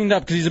getting cleaned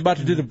up because he's about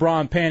to do the bra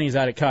and panties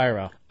out at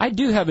Cairo. I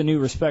do have a new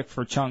respect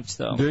for Chunks,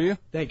 though. Do you?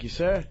 Thank you,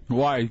 sir.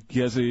 Why?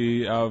 Because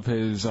of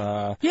his...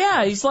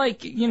 Yeah, he's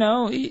like,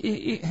 yeah,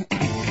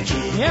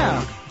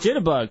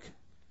 jitterbug.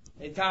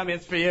 Hey, Tommy,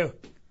 it's for you.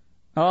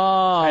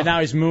 Oh. And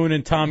now he's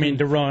mooning Tommy and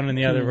Daron in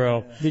the other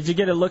row. Did you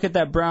get a look at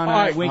that brown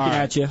eye winking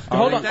at you?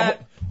 Hold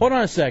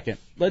on a second.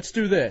 Let's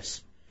do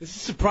this. This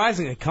is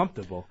surprisingly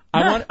comfortable.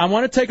 I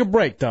want to take a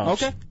break,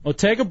 Dubs. Okay. We'll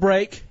take a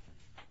break.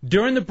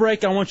 During the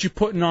break, I want you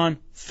putting on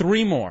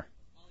 3 more.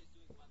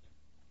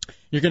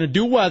 You're going to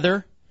do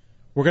weather.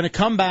 We're going to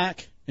come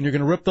back, and you're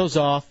going to rip those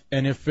off.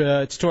 And if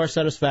it's to our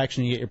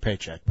satisfaction, you get your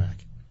paycheck back.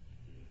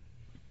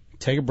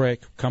 Take a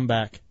break. Come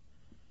back.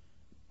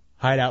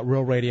 Hideout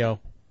Real Radio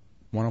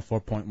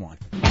 104.1.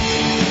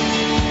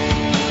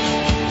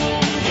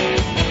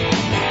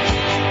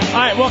 All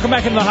right, welcome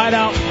back into the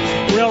Hideout.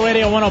 Real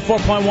Radio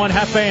 104.1,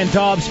 Hefe and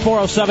Dubs,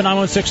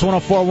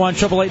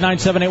 407-916-1041,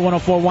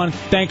 888-978-1041.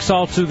 Thanks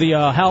all to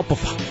the help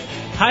of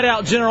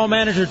Hideout General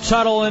Manager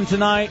Tuttle in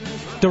tonight.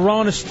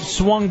 Daron has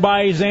swung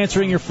by. He's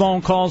answering your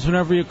phone calls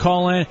whenever you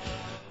call in.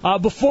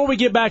 Before we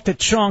get back to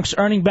Chunks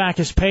earning back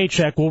his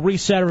paycheck, we'll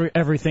reset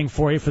everything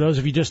for you, for those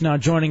of you just now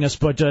joining us.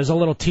 But as a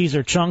little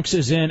teaser, Chunks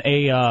is in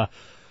a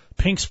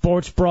pink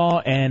sports bra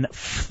and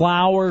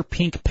flower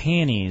pink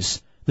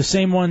panties, the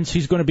same ones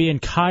he's going to be in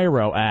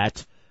Cairo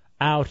out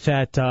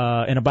at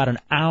in about an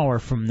hour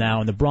from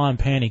now in the bra and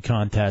panty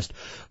contest.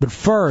 But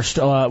first,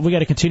 we got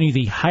to continue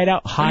the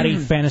Hideout Hottie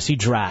Fantasy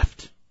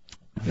Draft.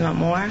 You want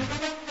more?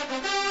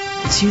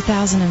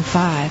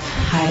 2005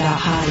 Hideout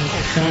Hottie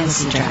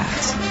Fantasy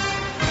Draft.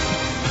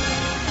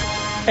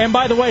 And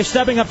by the way,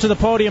 stepping up to the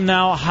podium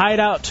now,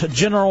 Hideout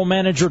General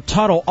Manager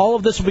Tuttle. All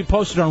of this will be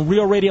posted on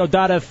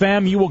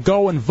RealRadio.fm. You will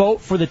go and vote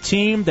for the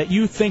team that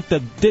you think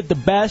that did the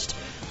best.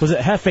 Was it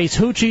Hefe's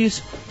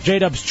Hoochies,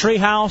 J-Dub's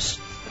Treehouse,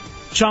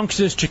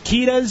 Chunks'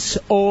 Chiquitas,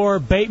 or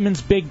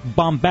Bateman's Big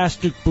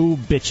Bombastic Boob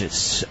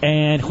Bitches?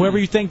 And whoever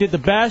you think did the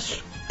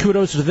best,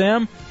 kudos to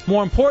them.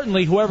 More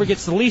importantly, whoever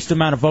gets the least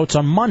amount of votes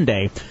on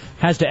Monday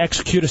has to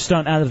execute a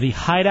stunt out of the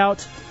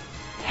Hideout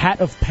Hat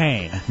of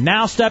Pain.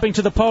 Now stepping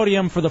to the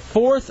podium for the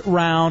 4th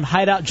round,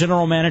 Hideout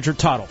General Manager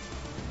Tuttle.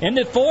 In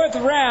the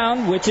 4th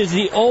round, which is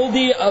the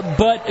oldie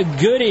but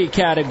goodie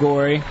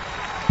category,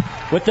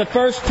 with the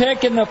first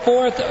pick in the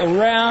 4th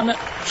round,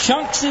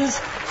 Chunks'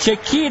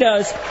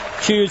 Chiquitas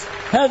choose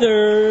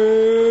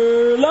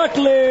Heather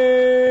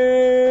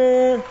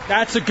Locklear.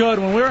 That's a good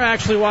one. We were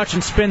actually watching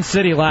Spin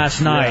City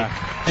last night.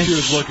 Yeah, and she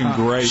was looking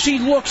great. She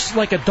looks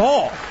like a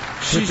doll.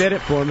 She did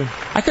it for me.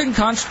 I couldn't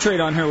concentrate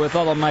on her with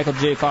all of Michael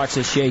J.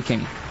 Fox's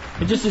shaking.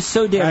 It just is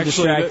so damn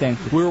distracting.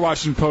 We were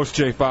watching post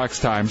J. Fox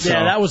time. So.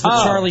 Yeah, that was the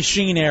Charlie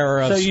Sheen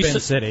era of Spin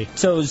City.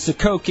 So it was the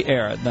Coke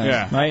era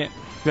then, right?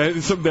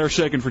 They're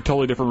shaking for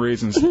totally different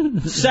reasons.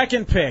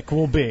 Second pick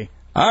will be.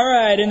 All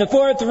right, in the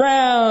 4th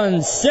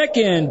round,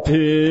 second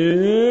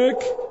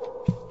pick.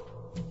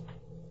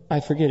 I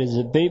forget, is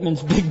it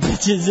Bateman's Big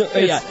Bitches?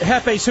 It's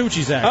Hefe's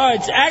Hoochies, actually. Oh,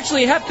 it's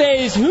actually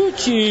Hefe's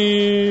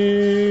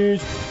Hoochies.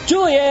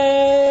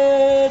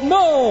 Julianne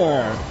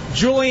Moore.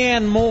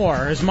 Julianne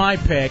Moore is my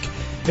pick.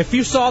 If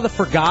you saw The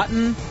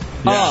Forgotten,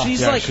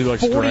 she's like she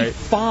looks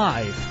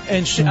 45. great.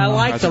 And I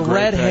like That's the a great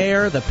red pick.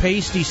 hair, the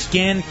pasty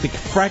skin, the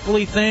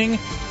freckly thing.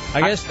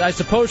 I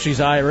suppose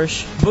she's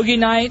Irish. Boogie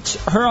Nights,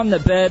 her on the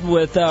bed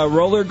with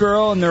Roller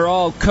Girl, and they're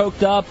all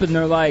coked up, and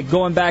they're like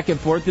going back and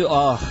forth.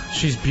 Oh,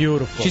 she's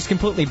beautiful. She's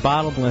completely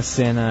bottomless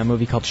in a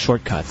movie called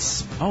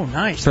Shortcuts. Oh,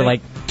 nice. For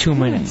like 2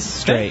 minutes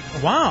straight.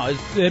 Wow,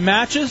 it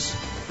matches?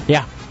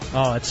 Yeah.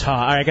 Oh, it's hot.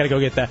 All right, I got to go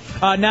get that.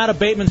 Now to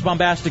Bateman's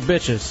Bombastic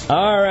Bitches.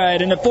 All right,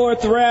 in the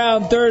 4th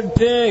round, third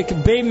pick,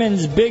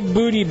 Bateman's Big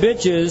Booty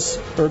Bitches,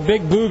 or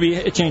Big Booby,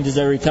 it changes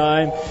every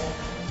time.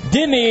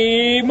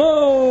 Demi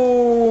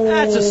Moore.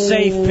 That's a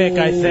safe pick,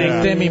 I think.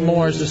 Yeah. Demi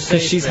Moore is a safe pick.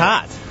 Because she's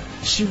hot.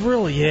 She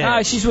really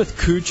is. She's with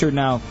Kuchar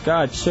now.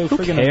 God, so Who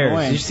friggin' cares?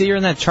 annoying. Did you see her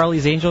in that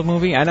Charlie's Angel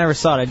movie? I never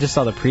saw it. I just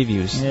saw the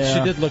previews. Yeah.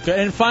 She did look good.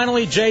 And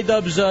finally,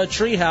 J-Dub's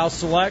Treehouse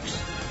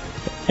selects.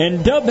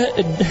 And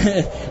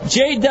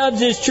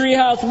J-Dub's is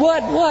Treehouse.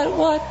 What?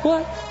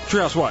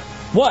 Treehouse what?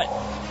 What?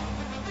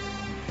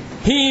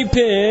 He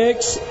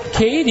picks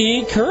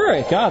Katie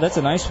Couric. Ah, that's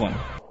a nice one.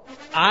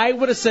 I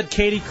would have said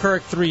Katie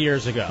Couric 3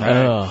 years ago.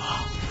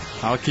 Right.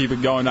 I'll keep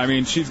it going. I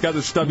mean, she's got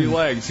the stubby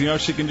legs. You know,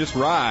 she can just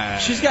ride.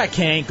 She's got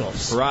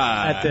cankles.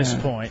 Right. At this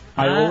point.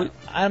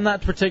 I'm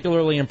not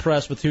particularly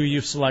impressed with who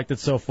you've selected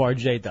so far,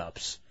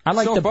 J-Dubs. I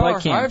like so the far,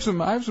 butt cam.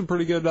 I have some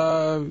pretty good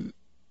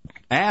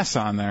ass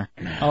on there.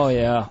 Oh,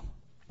 yeah.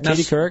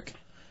 Katie Couric.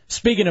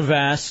 Speaking of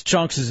ass,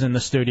 Chunks is in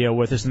the studio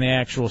with us, in the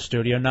actual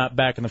studio, not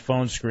back in the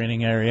phone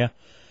screening area.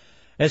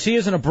 As he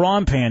is in a bra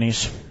and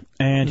panties,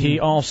 and he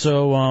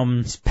also...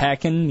 He's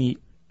packing neat.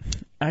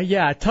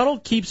 Yeah, Tuttle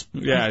keeps...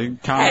 Yeah,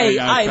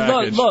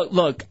 Hey,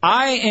 look.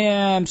 I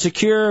am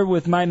secure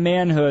with my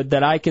manhood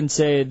that I can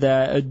say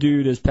that a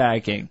dude is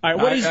packing. All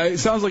right, It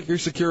sounds like you're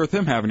secure with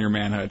him having your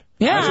manhood.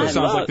 Yeah, That's what it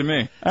sounds like to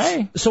me.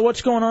 Hey. So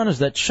what's going on is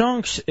that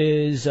Chunks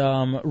is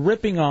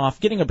ripping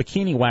off, getting a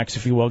bikini wax,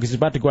 if you will, because he's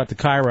about to go out to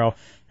Cairo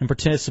and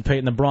participate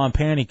in the bra and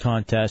panty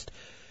contest.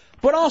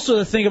 But also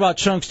the thing about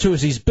Chunks, too,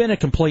 is he's been a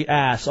complete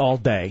ass all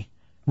day.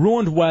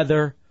 Ruined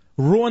weather,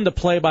 ruined the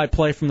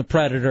play-by-play from the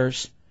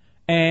Predators,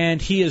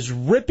 and he is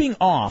ripping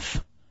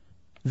off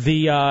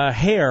the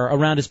hair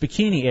around his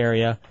bikini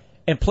area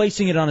and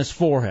placing it on his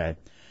forehead.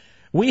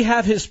 We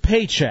have his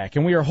paycheck,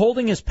 and we are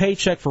holding his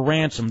paycheck for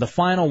ransom, the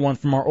final one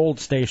from our old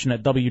station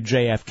at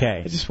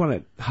WJFK. I just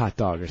want a hot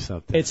dog or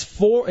something. It's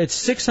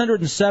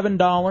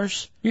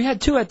 $607. You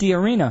had 2 at the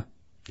arena.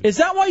 Is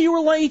that why you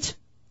were late?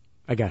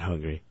 I got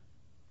hungry.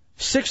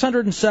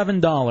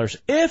 $607.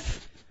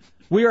 If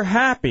we are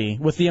happy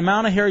with the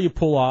amount of hair you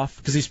pull off,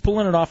 because he's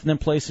pulling it off and then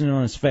placing it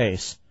on his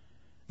face,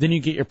 then you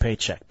get your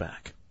paycheck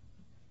back.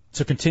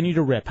 So continue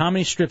to rip. How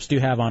many strips do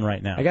you have on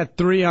right now? I got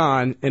 3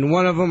 on, and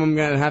one of them I'm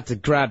going to have to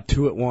grab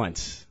 2 at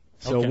once.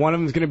 So Okay. one of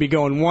them's going to be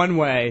going one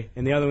way,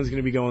 and the other one's going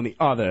to be going the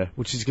other,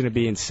 which is going to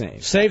be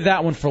insane. Save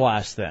that one for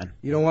last, then.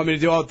 You don't want me to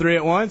do all 3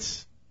 at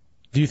once?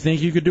 Do you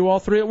think you could do all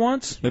 3 at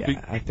once?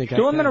 Yeah, I think I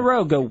Do them in can. a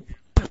row. Go.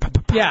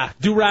 Yeah,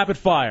 do rapid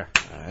fire.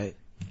 All right.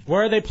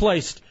 Where are they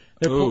placed?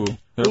 They're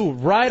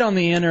right on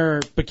the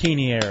inner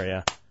bikini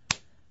area.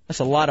 That's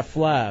a lot of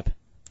flab.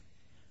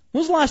 When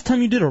was the last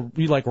time you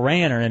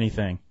ran or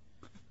anything?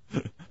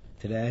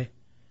 Today?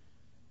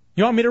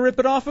 You want me to rip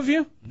it off of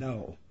you?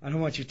 No. I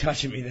don't want you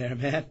touching me there,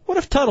 man. What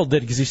if Tuttle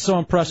did, because he's so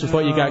impressed with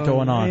what you got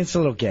going on? It's a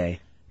little gay.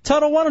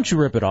 Tuttle, why don't you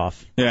rip it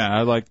off? Yeah,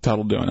 I like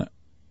Tuttle doing it.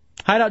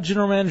 Hideout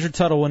General Manager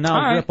Tuttle will now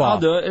All right, rip off. I'll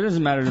do it. It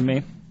doesn't matter to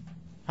me.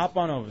 Hop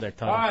on over there,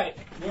 Tuttle. All right,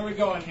 where are we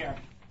going here?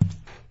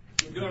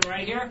 We're doing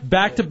right here?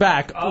 Back to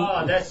back.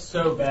 Oh, that's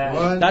so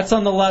bad. That's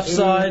on the left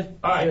side.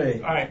 All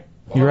right.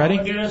 You ready?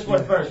 I'll do this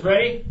one first.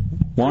 Ready?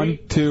 1,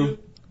 2.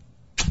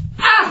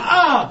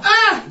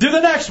 Do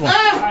the next one.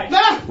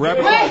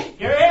 Rapid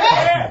You're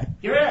here.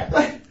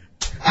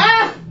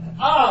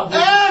 Oh,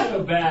 that's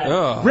so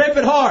bad. Rip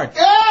it hard.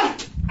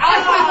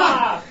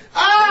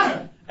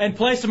 And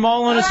place them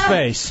all on his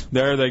face.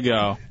 There they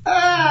go.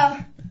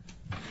 Oh,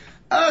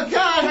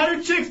 God, how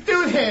do chicks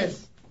do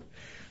this?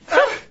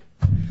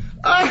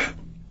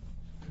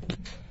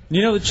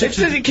 You know the chicks...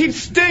 It keeps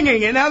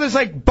stinging, and now there's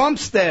like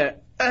bumps there.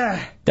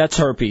 That's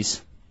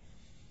herpes.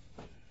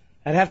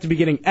 I'd have to be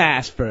getting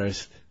ass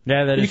first.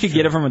 Yeah, that is You could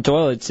true. get it from a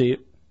toilet seat.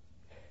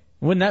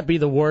 Wouldn't that be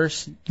the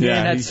worst? You Yeah,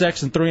 ain't had he-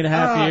 sex in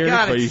 3.5 years.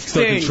 God, But it you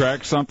still can stings.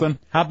 track something?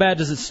 How bad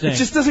does it sting? It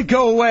just doesn't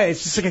go away.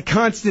 It's just like a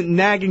constant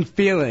nagging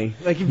feeling.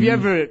 Like if you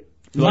ever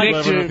Like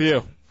licked living your... with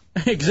you.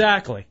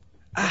 Exactly.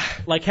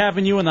 Like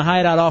having you in the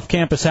Hideout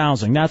off-campus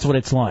housing. That's what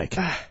it's like.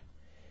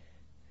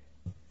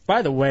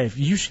 By the way,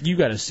 you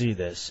got to see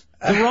this.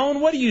 Daron,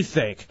 what do you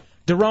think?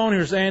 Daron,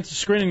 here's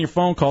screening your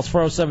phone calls,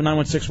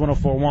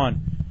 407-916-1041.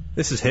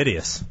 This is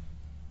hideous.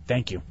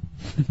 Thank you.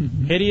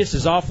 Hideous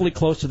is awfully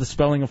close to the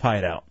spelling of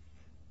Hideout.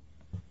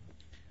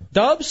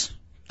 Dubs,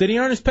 did he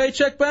earn his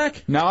paycheck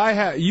back?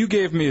 Now, you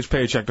gave me his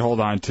paycheck to hold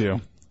on to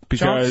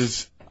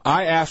because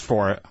I asked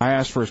for it. I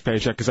asked for his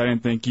paycheck because I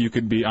didn't think you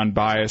could be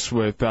unbiased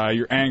with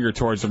your anger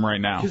towards him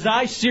right now. Because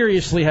I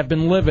seriously have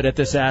been livid at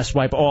this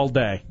asswipe all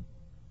day.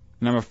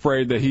 And I'm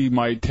afraid that he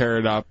might tear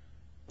it up,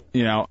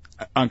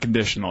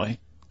 unconditionally.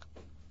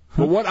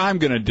 But what I'm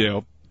going to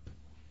do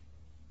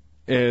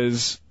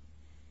is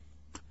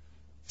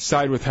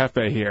side with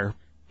Hefe here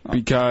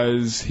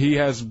because he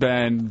has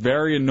been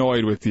very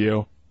annoyed with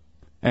you,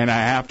 and I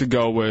have to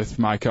go with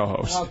my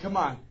co-host. Oh, come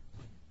on.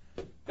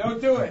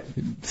 Don't do it.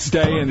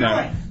 Stay in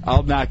there.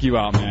 I'll knock you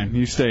out, man.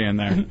 You stay in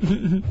there.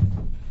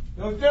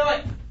 Don't do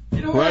it.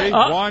 Get away. Ready?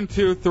 1,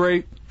 2,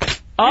 3.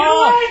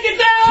 Oh, get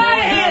down out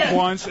of Half here.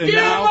 once, and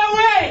Get out of my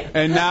way.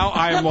 And now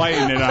I'm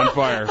lighting it on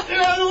fire. Get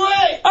out of the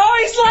way. Oh,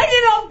 he's lighting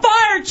it on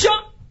fire,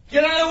 Chuck.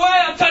 Get out of the way.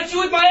 I'll touch you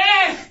with my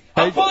ass.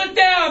 I'll pull it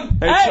down.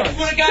 Hey, Hey, Chuck.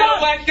 put a guy to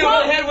whack you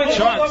on the head with it.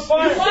 Chunks. You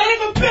son of a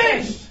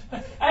bitch.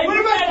 Hey, What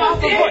am I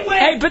supposed to hit with?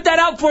 Hey, put that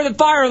out before the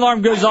fire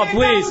alarm goes off, I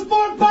came down please. with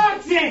 4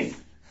 boxes.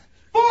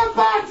 4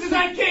 boxes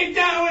I came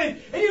down with.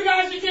 And you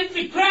guys are giving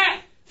me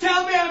crap.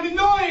 Tell me I'm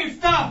annoying and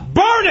stuff.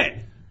 Burn it!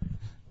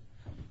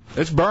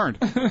 It's burned.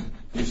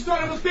 You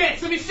son of a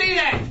bitch. Let me see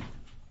that.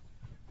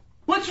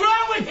 What's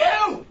wrong with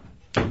you?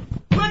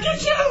 Look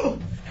at you.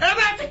 And I'm going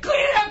to have to clean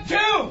it up,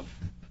 too.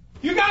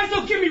 You guys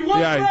don't give me one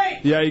break.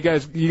 Yeah, you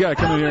gotta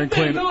come in here and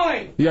clean.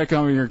 Annoying. You gotta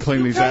come in here and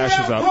clean these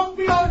ashes up. Poke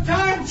me all the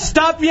time.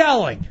 Stop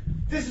yelling!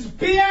 This is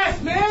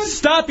BS, man.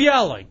 Stop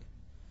yelling!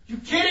 You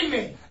kidding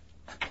me?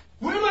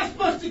 What am I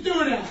supposed to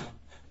do now?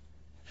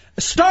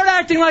 Start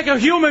acting like a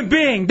human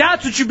being.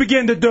 That's what you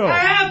begin to do. I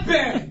have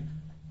been.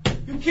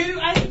 You kidding?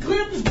 I didn't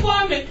clean up this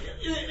blood that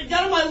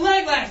got on my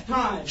leg last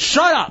time.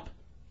 Shut up!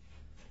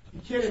 You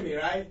kidding me,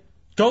 right?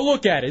 Go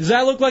look at it. Does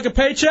that look like a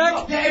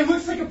paycheck? Yeah, it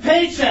looks like a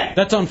paycheck.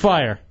 That's on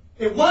fire.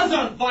 It was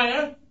on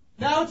fire.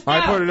 Now it's I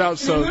out put it out in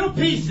so- little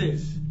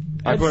pieces.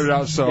 I put it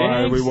out so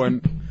we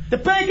wouldn't. The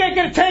bank ain't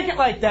gonna take it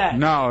like that.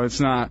 No, it's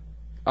not.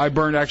 I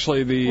burned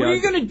actually the. What are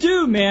you gonna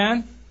do,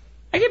 man?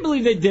 I can't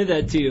believe they did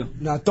that to you.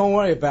 No, don't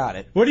worry about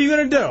it. What are you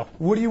going to do?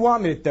 What do you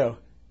want me to do?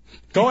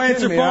 Go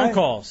answer phone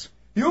calls.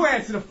 You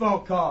answer the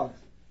phone calls.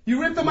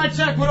 You ripped up my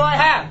check. What do I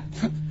have?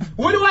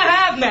 What do I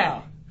have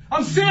now?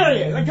 I'm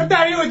serious. I come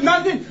down here with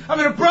nothing. I'm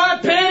in a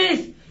broad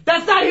panties.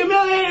 That's not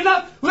humiliating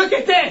enough. Look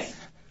at this.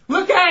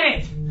 Look at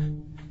it.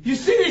 You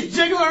see this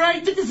jiggle, all right?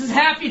 You think this is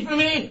happy for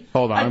me?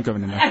 Hold on, I'm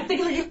coming in there. I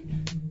think look.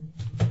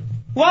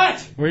 What?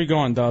 Where are you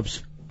going,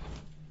 Dubs?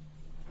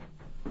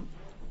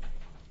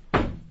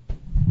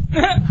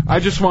 I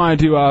just wanted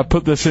to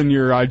put this in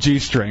your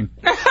G-string.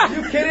 Are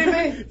you kidding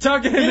me?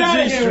 Talking in Get out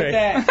the of here with G-string.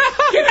 that.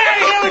 Get out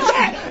of here with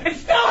that. It's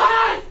still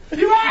hot.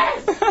 You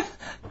ass.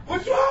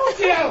 What's wrong with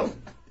you?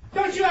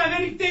 Don't you have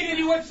any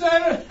dignity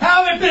whatsoever?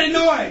 How have I been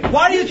annoying?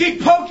 Why do you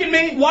keep poking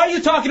me? Why are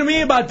you talking to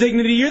me about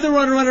dignity? You're the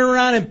one running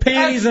around in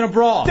panties and a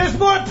bra. There's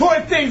more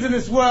important things in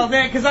this world,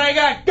 man, because I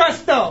got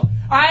gusto.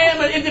 I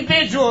am an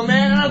individual,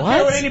 man. I don't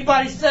care what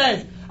anybody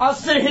says. I'll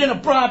sit here in a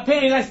broad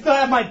panty and I still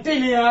have my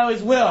dignity and I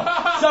always will.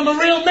 So I'm a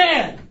real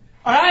man.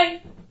 All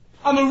right?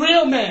 I'm a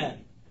real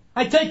man.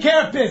 I take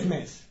care of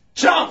business.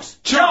 Chunks!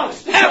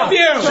 Chunks! F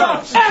you!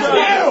 Chunks! F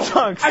you!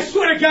 Chunks! I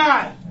swear to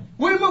God.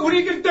 What are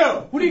you going to do?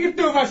 What are you going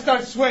to do if I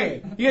start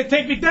swinging? You going to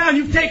take me down?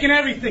 You've taken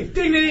everything.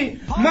 Dignity,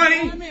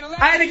 money.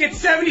 I had to get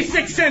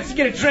 76 cents to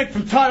get a drink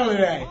from Tuttle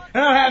today. I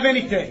don't have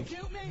anything.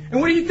 And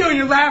what are you doing?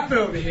 You're laughing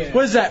over here.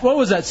 What is that? What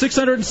was that?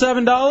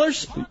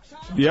 $607?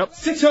 Yep.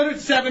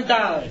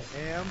 $607.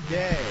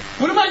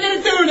 What am I going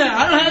to do now?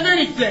 I don't have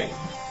anything.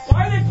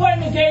 Why are they playing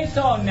the game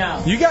song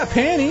now? You got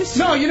panties.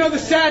 No, you know the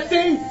sad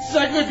thing? It's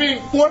like there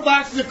being 4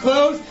 boxes of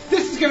clothes.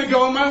 This is going to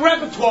go in my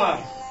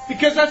repertoire.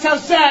 Because that's how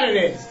sad it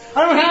is.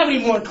 I don't have any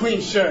more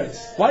clean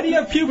shirts. Why do you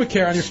have pubic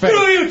hair on your face?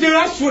 Screw you, dude.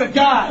 I swear to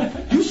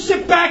God. You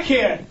sit back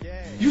here.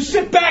 You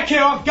sit back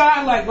here off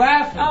God like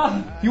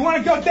laughing. You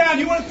want to go down?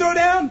 You want to throw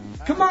down?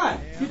 Come on.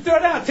 You throw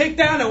down. Take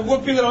down a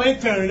whoopee little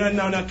intern.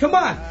 No. Come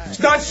on.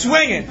 Start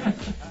swinging.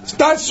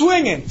 Start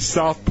swinging.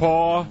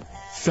 Southpaw.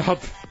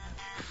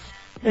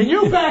 And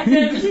you back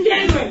there,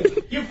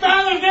 Skinley. You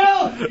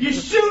Fowlerville. You're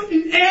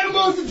shooting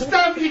animals and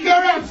stuff. And you go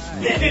around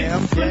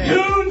spitting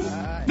platoons.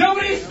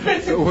 Nobody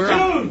spits in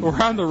platoons.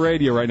 We're on the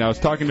radio right now. I was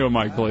talking to a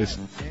mic, please.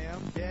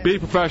 Be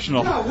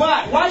professional. No,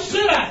 why? Why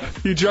should I?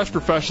 You dress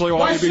professionally.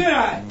 Why should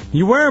I?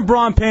 You wearing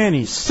bra and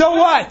panties. So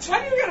what?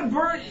 Why do you gotta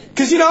burn?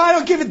 Because, I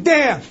don't give a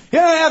damn. You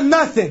don't have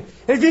nothing.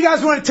 If you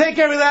guys want to take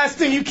every last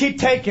thing, you keep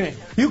taking it.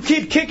 You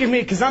keep kicking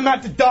me because I'm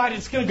not the dog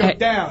that's going to go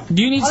down.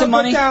 Do you need I some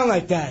don't money? go down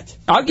like that.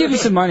 I'll give you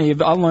some money.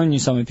 I'll loan you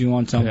some if you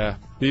want some. Yeah.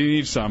 You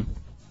need some.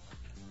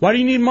 Why do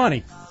you need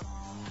money?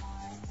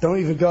 Don't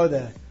even go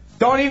there.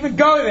 Don't even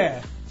go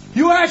there.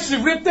 You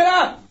actually ripped it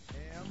up.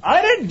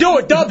 I didn't do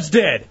it. Dubs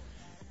did.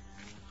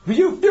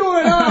 You threw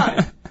it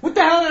on. What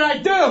the hell did I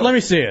do? Let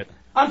me see it.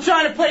 I'm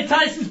trying to play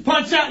Tyson's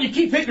Punch Out and you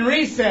keep hitting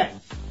reset.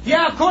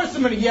 Yeah, of course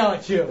I'm going to yell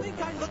at you.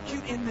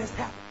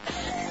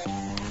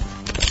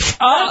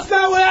 That's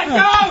not where that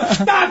goes.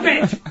 Stop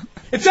it.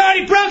 It's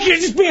already broken. You're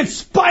just being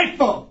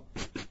spiteful.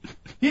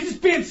 You're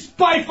just being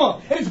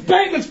spiteful. And it's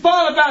Bateman's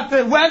fault about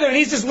the weather and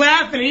he's just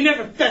laughing and he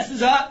never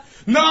fesses up.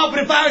 No, but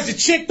if I was a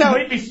chick, though,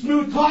 he'd be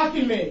smooth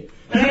talking me.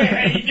 Hey,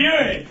 how you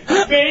doing?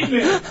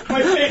 Bateman.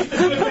 My face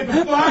just looks like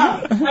a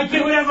flower. I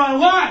get whatever I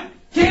want.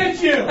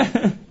 Can't you?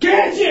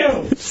 Can't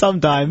you?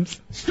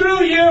 Sometimes.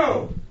 Screw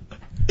you.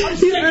 I'm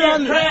sick of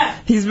your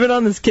crap. He's been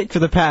on this kick for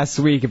the past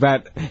week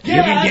about you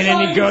can get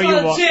any girl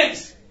you want.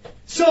 Chicks.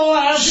 So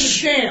I don't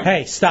understand.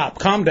 Hey, stop.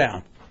 Calm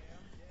down.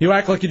 You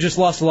act like you just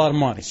lost a lot of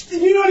money.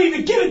 You don't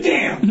even give a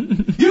damn.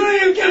 You don't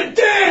even give a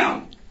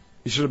damn.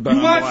 You should have been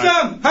You on want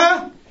black. some,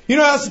 huh? You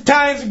know what else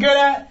Italians are good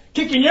at?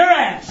 Kicking your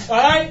ass, all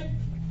right?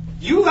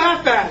 You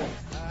laugh at him.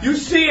 You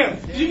see him.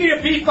 You need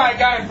a beat by a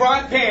guy in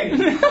broad panties.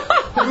 You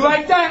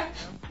like that?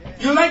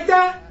 You like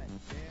that?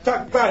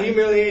 Talk about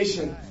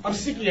humiliation. I'm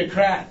sick of your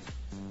crap.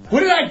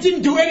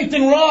 Didn't do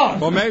anything wrong.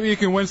 Well, maybe you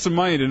can win some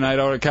money tonight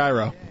out at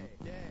Cairo.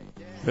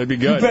 That'd be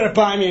You good. better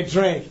buy me a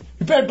drink.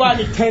 You better buy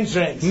me 10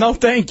 drinks. No,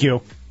 thank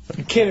you.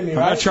 You're kidding me,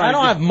 right? I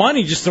don't have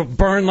money just to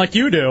burn like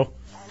you do.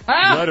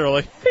 Ah,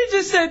 Literally. he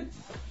just said...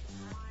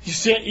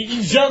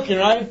 You're joking,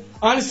 right?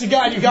 Honest to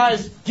God, you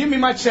guys, give me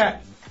my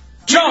check.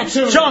 Chunks.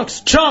 Screw you.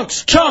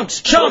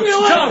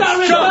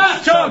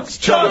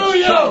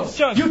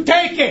 You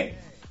take it.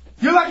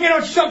 You're lucky I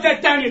don't shove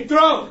that down your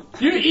throat.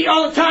 You eat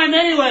all the time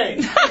anyway.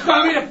 You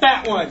call me the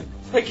fat one.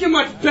 Like, you're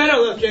much better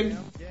looking.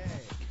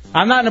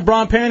 I'm not in the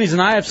bra and panties,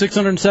 and I have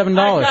 $607.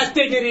 I got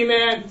dignity,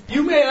 man.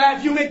 You may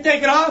laugh, you may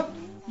take it off.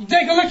 You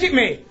take a look at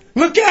me.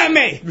 Look at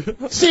me.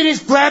 See these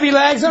flabby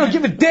legs? I don't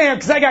give a damn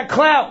because I got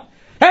clout.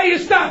 Hey, you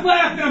stop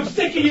laughing. I'm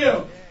sick of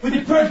you with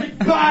your perfect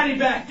body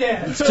back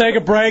there. Let's take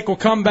a break. We'll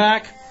come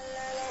back.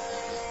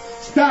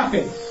 Stop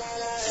it.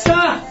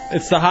 Stop.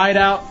 It's the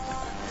Hideout.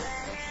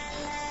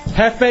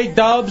 Hefe,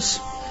 Dubs,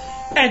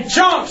 and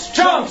Chunks.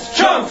 I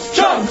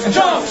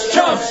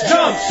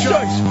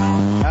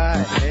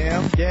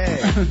am gay.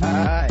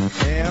 I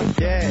am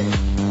gay.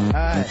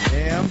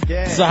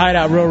 It's the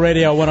Hideout Real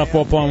Radio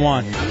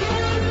 104.1.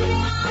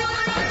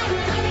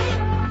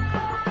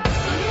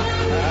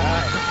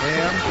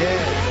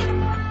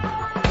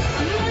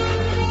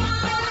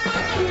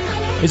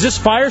 Is this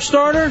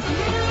Firestarter?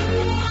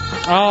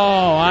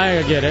 Oh,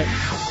 I get it.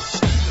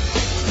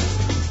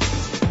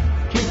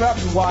 Keep it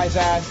up, you wise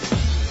ass.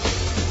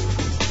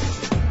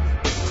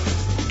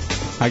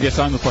 I guess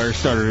I'm the fire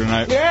starter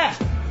tonight. Yeah.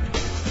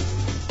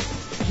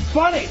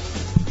 Funny.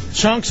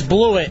 Chunks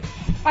blew it.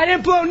 I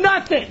didn't blow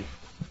nothing.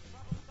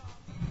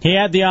 He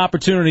had the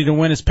opportunity to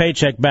win his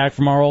paycheck back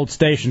from our old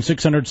station,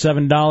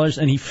 $607,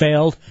 and he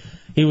failed.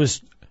 He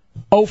was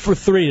 0 for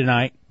 3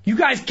 tonight. You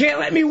guys can't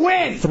let me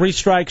win. 3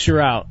 strikes,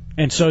 you're out,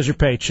 and so's your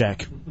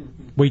paycheck.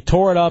 We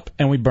tore it up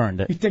and we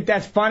burned it. You think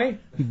that's funny?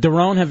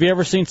 Daron, have you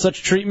ever seen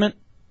such treatment?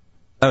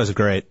 That was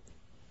great.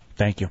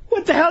 Thank you.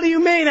 What the hell do you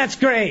mean that's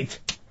great?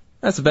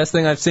 That's the best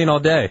thing I've seen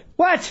all day.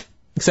 What?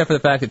 Except for the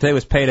fact that today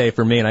was payday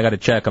for me and I got a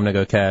check. I'm going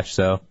to go cash,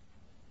 so.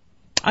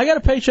 I got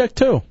a paycheck,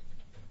 too.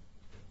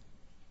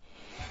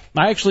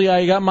 I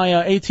got my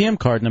ATM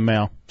card in the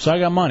mail, so I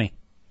got money.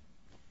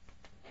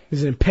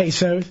 Is it in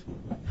pesos?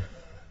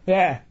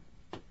 Yeah.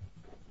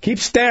 Keep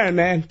staring,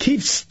 man.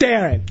 Keep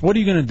staring. What are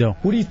you going to do?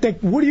 What do you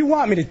think? What do you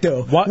want me to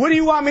do? What do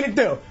you want me to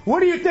do? What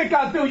do you think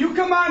I'll do? You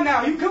come on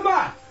now. You come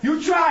on.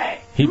 You try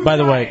it. By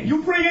the way,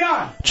 you bring it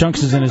on.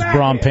 Chunks is in his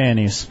bra and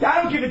panties.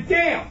 I don't give a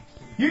damn.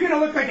 You're going to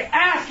look like an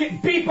ass getting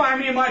beat by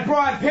me in my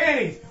bra and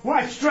panties when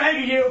I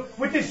strangle you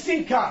with this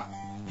C cup.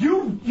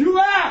 You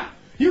laugh.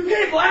 You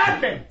keep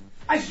laughing.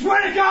 I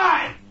swear to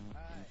God.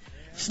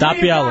 Stop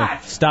yelling.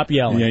 Stop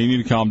yelling. Yeah, you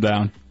need to calm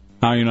down.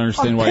 I don't even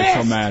understand why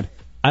you're so mad.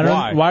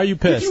 Why are you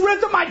pissed? You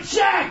ripped up my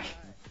check.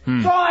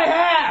 That's all I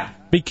have.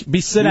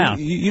 Sit down.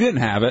 You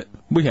didn't have it.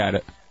 We had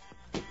it.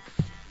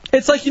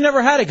 It's like you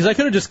never had it because I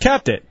could have just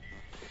kept it.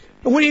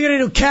 What are you going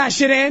to do,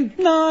 cash it in?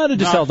 No, I'd have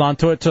just held on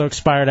to it till it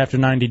expired after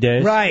 90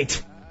 days.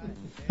 Right.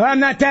 I'm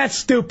not that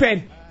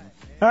stupid.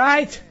 All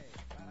right?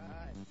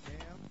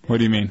 What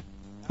do you mean?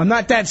 I'm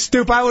not that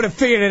stupid. I would have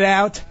figured it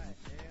out.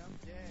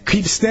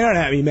 Keep staring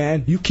at me,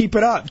 man. You keep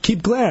it up.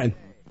 Keep glaring.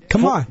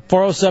 Come on.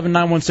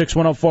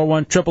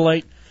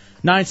 407-916-1041,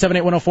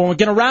 888-978-1041. We're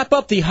going to wrap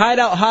up the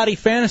Hideout Hottie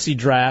Fantasy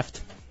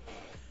Draft.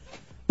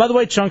 By the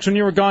way, Chunks, when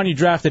you were gone, you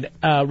drafted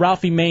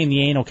Ralphie May in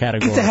the anal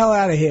category. Get the hell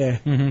out of here.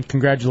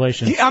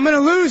 Congratulations. I'm going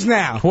to lose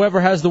now.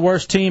 Whoever has the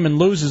worst team and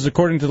loses,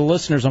 according to the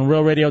listeners on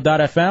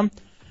RealRadio.fm,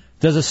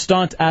 does a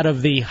stunt out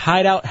of the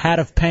Hideout Hat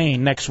of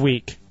Pain next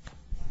week.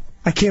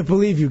 I can't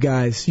believe you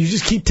guys. You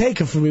just keep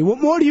taking from me. What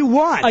more do you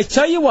want? I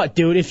tell you what,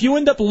 dude, if you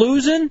end up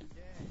losing,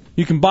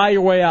 you can buy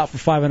your way out for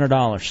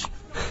 $500.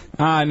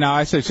 No,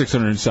 I say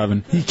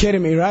 $607. You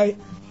kidding me, right?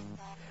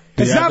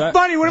 It's not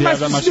funny. What am I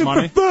supposed to do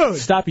for food?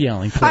 Stop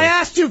yelling, please. I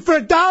asked you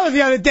for $1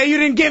 the other day. You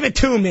didn't give it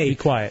to me. Be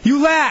quiet.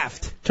 You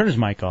laughed. Turn his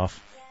mic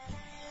off.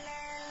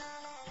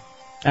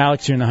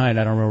 Alex, you're in the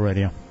Hideout on Real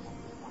Radio.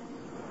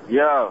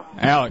 Yo.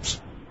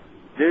 Alex.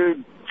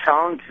 Dude,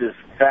 Chunks is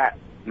fat,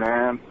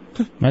 man.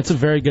 That's a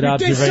very good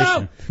observation.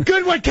 Think so?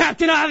 Good one,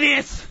 Captain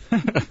Obvious.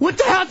 What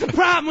the hell's the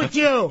problem with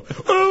you?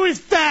 Ooh, he's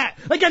fat.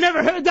 Like I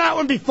never heard that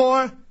one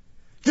before.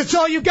 That's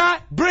all you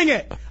got? Bring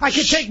it. I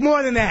can take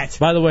more than that.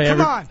 By the way, Come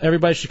on.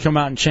 everybody should come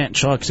out and chant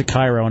Chunks at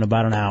Cairo in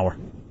about an hour.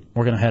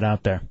 We're going to head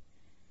out there.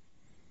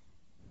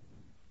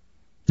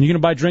 You going to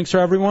buy drinks for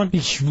everyone?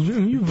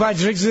 You buy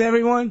drinks for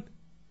everyone?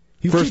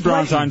 First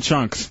round's on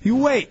Chunks. You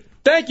wait.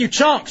 Thank you,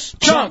 Chunks.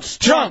 Chunks,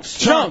 Chunks,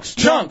 Chunks,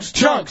 Chunks,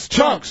 Chunks,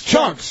 Chunks,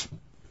 Chunks.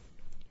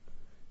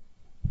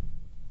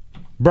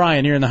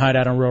 Brian, you're in the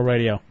Hideout on Real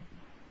Radio.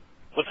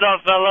 What's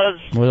up, fellas?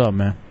 What up,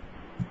 man?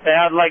 Hey,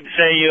 I'd like to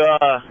say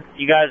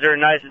you guys are a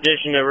nice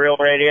addition to Real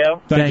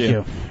Radio. Thank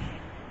you.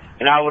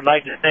 And I would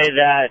like to say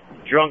that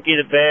Drunky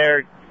the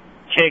Bear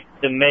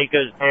kicked the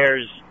Mako's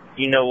Bears,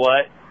 you know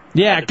what?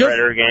 Yeah, good.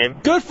 Predator game.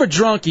 Good for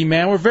Drunky,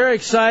 man. We're very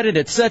excited.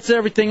 It sets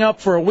everything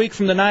up for a week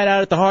from the night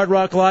out at the Hard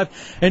Rock Live.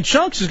 And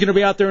Chunks is going to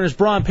be out there in his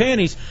bra and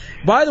panties.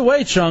 By the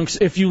way, Chunks,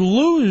 if you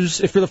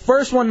lose, if you're the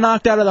first one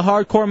knocked out of the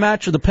hardcore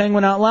match or the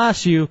Penguin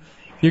outlasts you,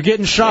 you're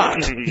getting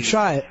shocked. You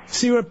try it.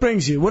 See where it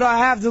brings you. What do I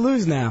have to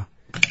lose now?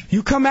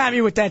 You come at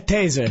me with that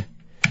taser.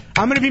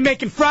 I'm going to be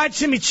making fried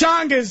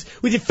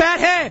chimichangas with your fat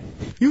head.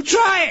 You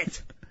try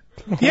it.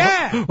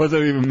 Yeah. What does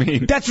that even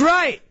mean? That's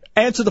right.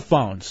 Answer the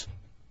phones.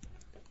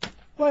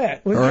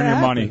 What? Earn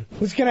your money.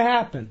 What's going to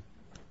happen?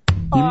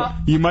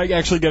 You might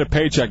actually get a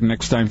paycheck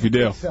next time if you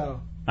do. So.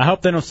 I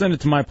hope they don't send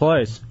it to my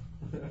place.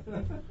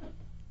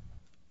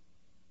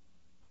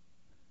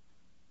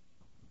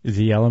 Is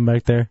he yelling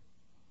back there?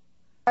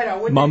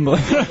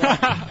 Mumbling.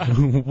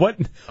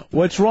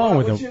 What's wrong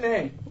with him? What's your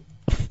name?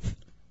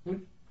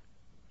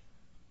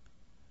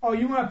 Oh,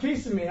 you want a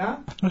piece of me, huh?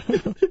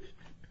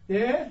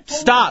 Yeah?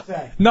 Stop.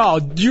 No,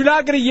 you're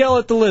not going to yell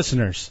at the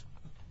listeners.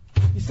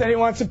 He said he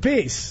wants a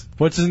piece.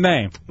 What's his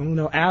name? I don't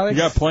know, Alex?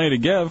 You got plenty to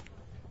give.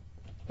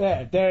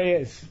 There he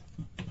is.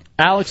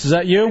 Alex, is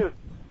that you?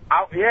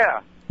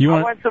 Yeah.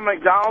 I went to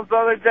McDonald's the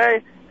other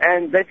day,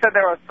 and they said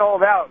they were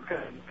sold out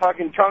because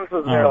fucking Chunks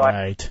was there. All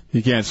right.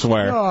 You can't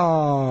swear.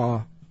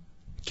 Oh.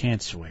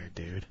 Can't swear,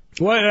 dude.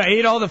 What, did I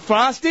eat all the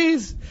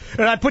Frosties?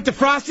 Or I put the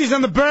Frosties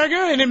on the burger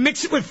and then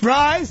mix it with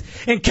fries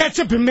and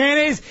ketchup and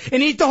mayonnaise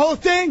and eat the whole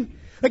thing?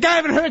 Like, I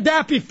haven't heard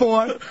that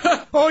before.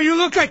 Oh, you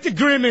look like the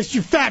Grimace,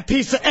 you fat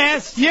piece of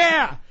ass.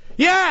 Yeah.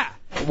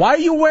 Why are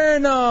you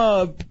wearing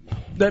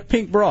that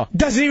pink bra?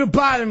 Doesn't even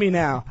bother me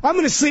now. I'm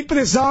going to sleep in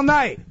this all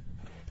night.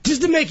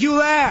 Just to make you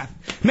laugh.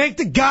 Make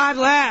the God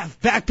laugh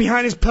back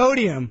behind his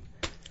podium.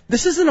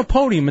 This isn't a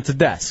podium, it's a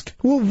desk.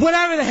 Well,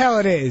 whatever the hell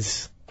it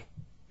is.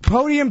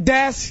 Podium,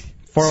 desk,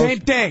 same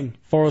thing.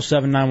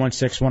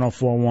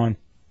 407-916-1041.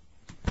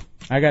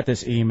 I got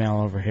this email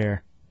over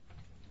here.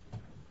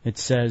 It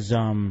says,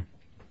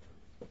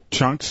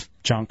 Chunks?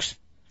 Chunks.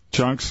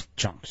 Chunks?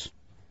 Chunks.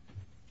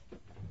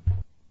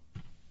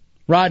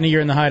 Rodney,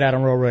 you're in the Hideout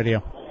on Real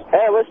Radio.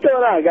 Hey, what's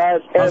going on,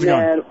 guys? How's it Hey,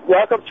 man,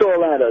 welcome to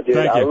Orlando, dude.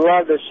 Thank I you.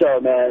 love the show,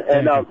 man.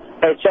 And,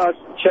 hey, Chunks,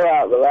 chill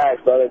out,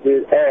 relax, brother,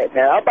 dude. Hey,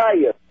 man, I'll buy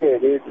you a beer,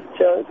 dude.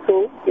 Chill, it's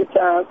cool, good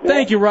times.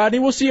 Thank you, Rodney.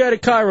 We'll see you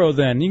at Cairo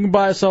then. You can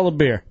buy us all a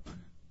beer.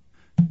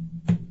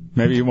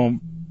 Maybe he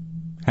won't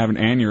have an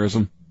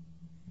aneurysm.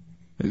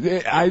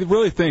 I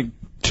really think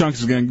Chunks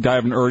is going to die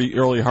of an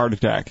early heart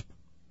attack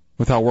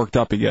with how worked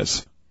up he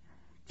gets.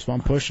 That's what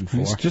I'm pushing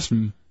for. It's just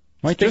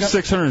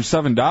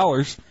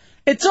 $607.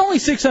 It's only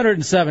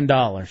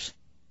 $607.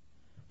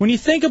 When you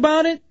think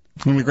about it,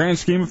 in the grand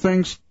scheme of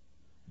things,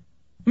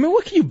 I mean,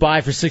 what can you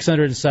buy for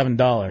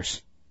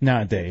 $607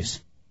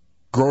 nowadays?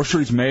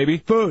 Groceries, maybe.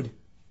 Food.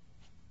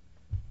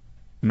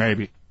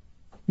 Maybe.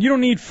 You don't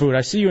need food.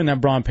 I see you in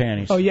that bra and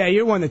panties. Oh, yeah,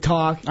 you're one to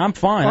talk. I'm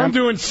fine. I'm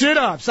doing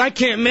sit-ups. I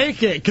can't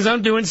make it because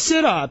I'm doing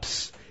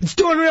sit-ups. It's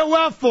doing real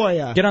well for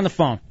you. Get on the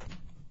phone.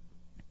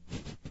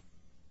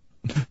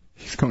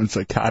 He's going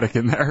psychotic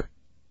in there.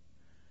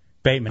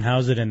 Bateman,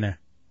 how's it in there?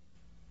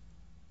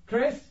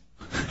 Chris,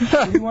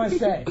 what do you want to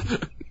say?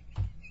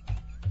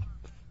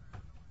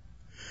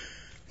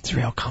 It's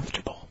real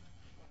comfortable.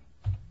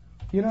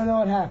 You don't know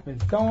what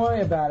happened. Don't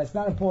worry about it. It's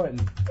not important.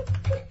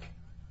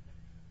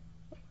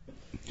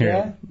 Here,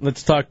 Yeah?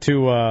 let's talk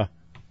to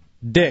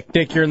Dick.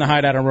 Dick, you're in the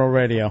Hideout on Real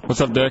Radio.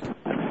 What's up, Dick?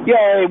 Yeah,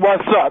 hey,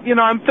 what's up? You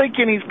know, I'm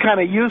thinking he's kind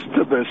of used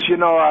to this. You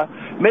know,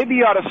 maybe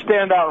he ought to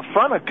stand out in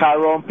front of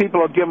Cairo and people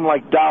will give him,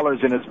 like, dollars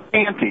in his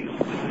panties.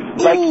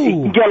 Like, he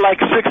can get, like,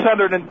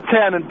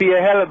 610 and be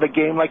ahead of the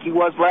game like he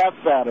was last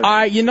Saturday. All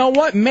right, you know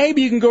what?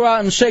 Maybe you can go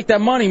out and shake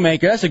that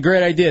moneymaker. That's a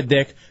great idea,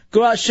 Dick.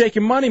 Go out and shake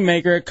your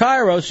moneymaker at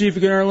Cairo, see if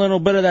you can earn a little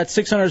bit of that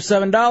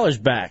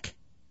 $607 back.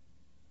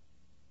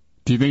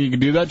 Do you think you can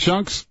do that,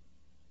 Chunks?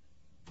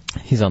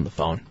 He's on the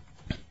phone.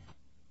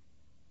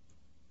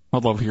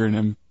 I'd love hearing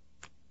him.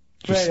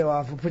 Radio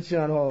off. We'll put you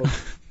on hold.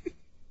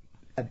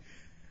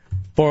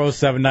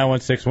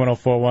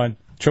 407-916-1041.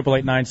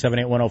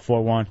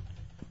 888-978-1041.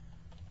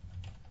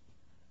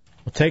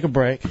 We'll take a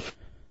break.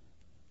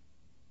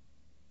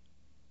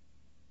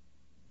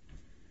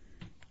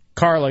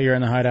 Carla, you're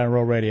in the Hideout on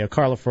Real Radio.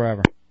 Carla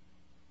forever.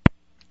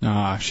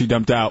 She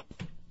dumped out.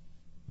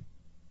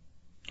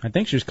 I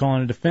think she was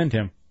calling to defend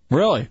him.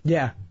 Really?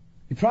 Yeah.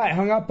 You probably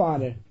hung up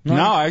on her.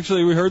 No,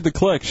 actually, we heard the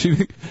click.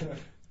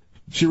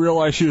 She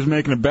realized she was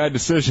making a bad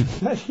decision.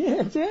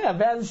 Yeah,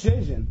 bad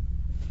decision.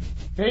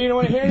 Hey, you don't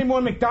want to hear any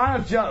more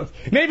McDonald's jokes.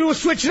 Maybe we'll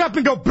switch it up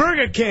and go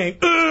Burger King.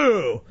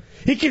 Ooh!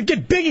 He could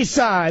get Biggie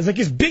size, like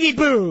his Biggie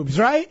boobs,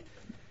 right?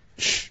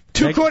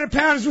 2 quarter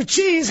pounders with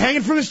cheese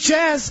hanging from his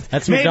chest.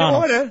 That's Made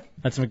McDonald's. to order.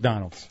 That's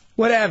McDonald's.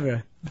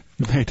 Whatever.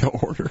 Made to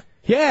order.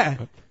 Yeah.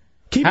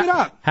 Keep it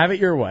up. Have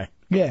it your way.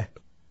 Yeah.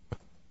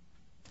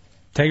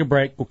 Take a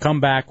break. We'll come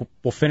back.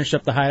 We'll finish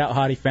up the Hideout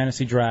Hottie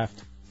Fantasy Draft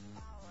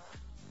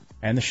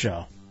and the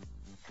show.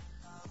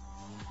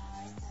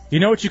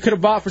 You know what you could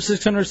have bought for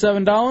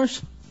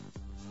 $607?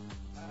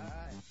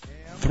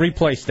 3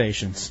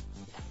 PlayStations.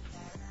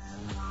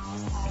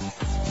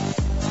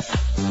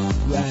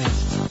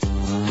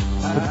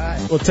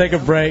 We'll take a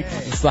break.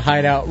 It's the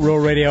Hideout Real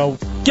Radio.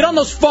 Get on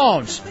those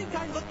phones.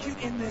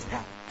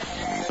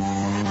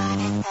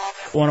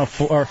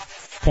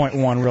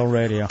 104.1 Real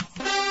Radio.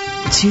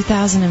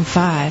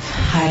 2005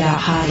 Hideout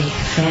Hottie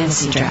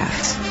Fantasy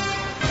Draft.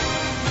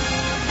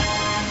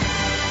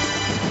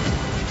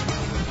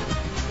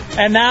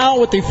 And now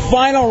with the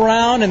final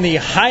round in the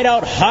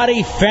Hideout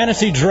Hottie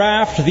Fantasy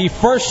Draft, the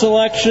first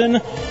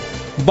selection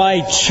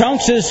by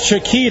Chunks'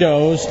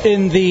 Chiquitos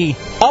in the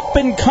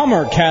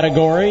up-and-comer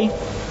category,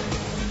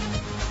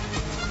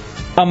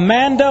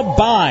 Amanda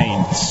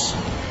Bynes.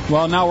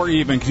 Well, now we're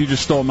even because you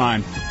just stole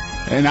mine.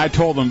 And I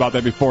told him about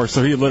that before,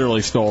 so he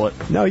literally stole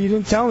it. No, you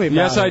didn't tell me about it.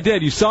 Yes, I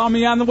did. You saw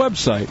me on the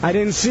website. I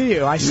didn't see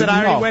you. I said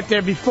I already went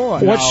there before.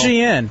 What's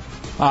she in?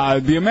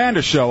 The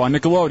Amanda Show on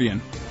Nickelodeon.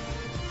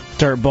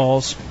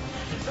 Dirtballs.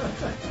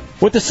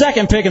 With the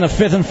second pick in the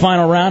 5th and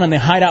final round in the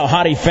Hideout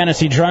Hottie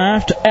Fantasy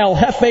Draft, El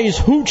Jefe's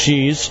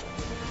Hoochies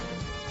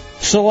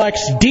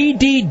selects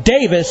D.D.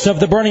 Davis of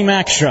the Bernie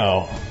Mac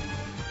Show.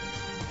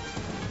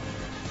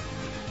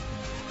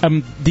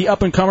 The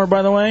up-and-comer,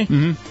 by the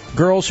way,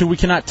 girls who we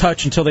cannot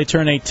touch until they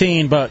turn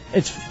 18, but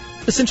it's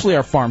essentially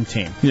our farm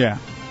team. Yeah.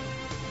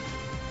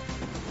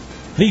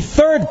 The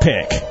third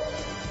pick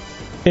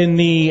In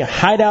the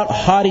Hideout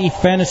Hottie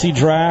Fantasy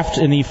Draft,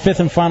 in the 5th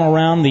and final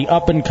round, the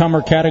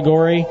up-and-comer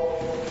category,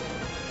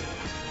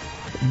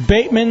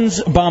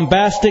 Bateman's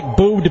Bombastic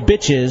Boobed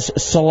Bitches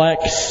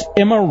selects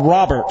Emma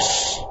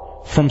Roberts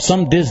from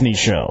some Disney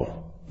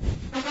show.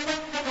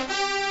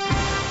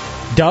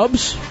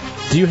 Dubs,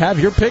 do you have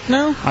your pick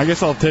now? I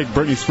guess I'll take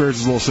Britney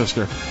Spears' little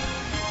sister.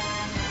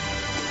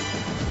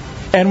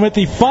 And with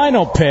the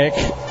final pick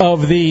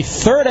of the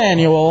 3rd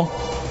annual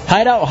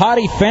Hideout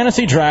Hottie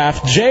Fantasy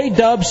Draft,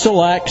 J-Dub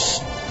selects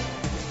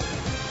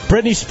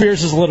Britney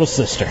Spears' little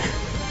sister.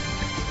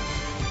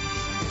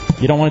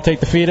 You don't want to take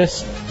the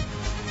fetus?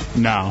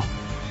 No.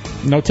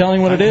 No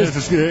telling what it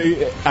is?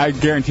 I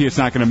guarantee it's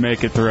not going to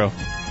make it through.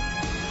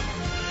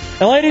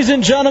 And ladies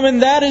and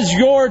gentlemen, that is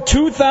your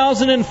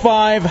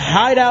 2005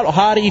 Hideout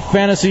Hottie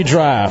Fantasy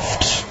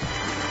Draft.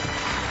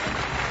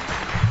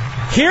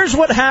 Here's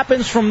what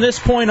happens from this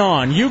point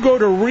on. You go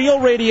to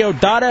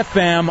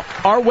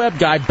realradio.fm. Our web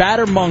guy,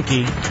 Batter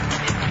Monkey,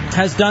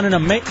 has done an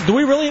amazing...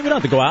 We don't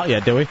have to go out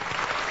yet, do we?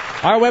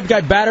 Our web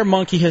guy, Batter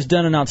Monkey, has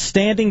done an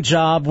outstanding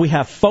job. We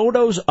have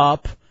photos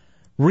up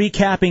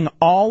recapping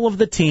all of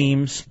the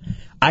teams.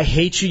 I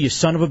hate you, you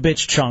son of a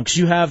bitch, Chunks.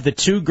 You have the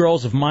 2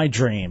 girls of my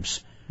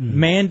dreams,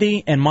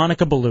 Mandy and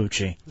Monica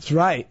Bellucci. That's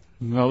right.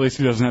 Well, at least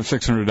he doesn't have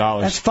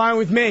 $600. That's fine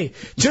with me.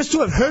 Just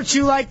to have hurt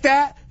you like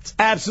that, it's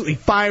absolutely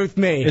fine with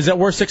me. Is that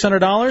worth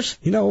 $600?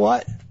 You know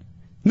what?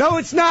 No,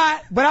 it's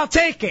not, but I'll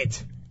take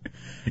it.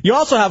 You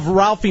also have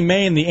Ralphie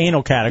May in the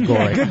anal category.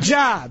 Yeah, good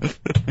job.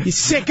 You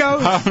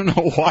sickos. I don't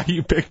know why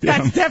you picked him.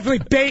 That's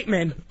definitely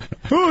Bateman.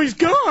 Oh, he's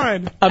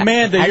gone.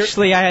 Amanda,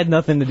 Actually, I had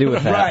nothing to do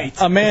with that. Right.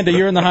 Amanda,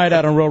 you're in the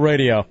Hideout on Real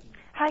Radio.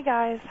 Hi,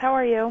 guys. How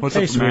are you? What's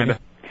up, Amanda?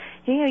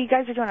 You know, you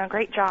guys are doing a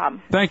great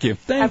job. Thank you.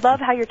 I love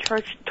how you're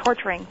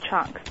torturing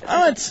Chunks.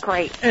 It's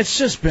great. It's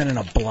just been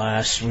a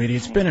blast, sweetie.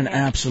 It's been an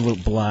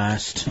absolute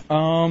blast.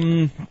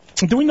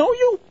 Do we know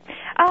you?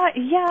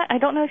 Yeah, I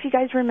don't know if you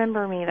guys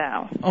remember me,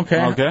 though. Okay.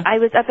 I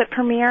was up at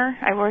Premiere.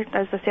 I worked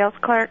as a sales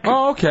clerk.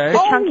 Oh, okay.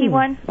 The chunky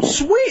one.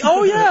 Sweet.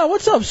 Oh, yeah.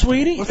 What's up,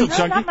 sweetie? What's up,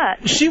 Chunky? Not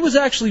much. She was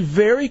actually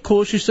very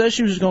cool. She said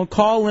she was going to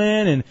call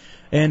in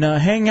and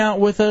hang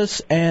out with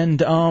us, and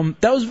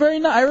that was very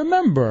nice.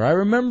 I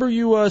remember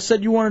you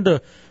said you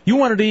wanted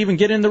to even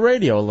get in the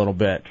radio a little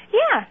bit.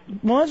 Yeah.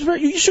 Well,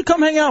 you should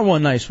come hang out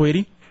one night,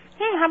 sweetie.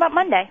 How about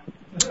Monday?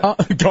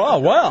 Oh,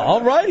 well,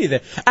 all righty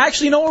then.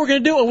 Actually, you know what we're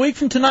going to do? A week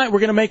from tonight, we're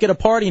going to make it a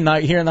party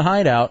night here in the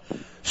Hideout.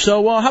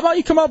 So how about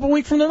you come up a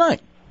week from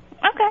tonight?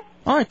 Okay.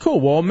 All right, cool.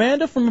 Well,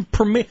 Amanda from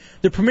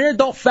the Premier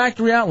Adult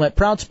Factory Outlet,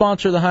 proud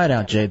sponsor of the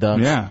Hideout,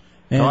 J-Dubs. Yeah.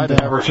 And, Glad to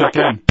have her check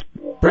in.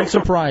 Bring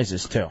some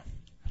prizes, too.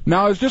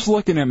 Now, I was just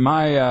looking at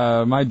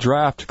my my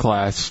draft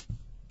class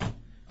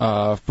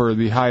for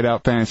the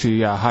Hideout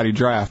Fantasy Hottie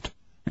Draft,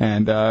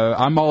 and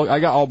I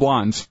got all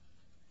blondes.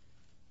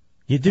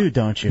 You do,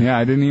 don't you? Yeah,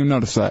 I didn't even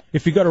notice that.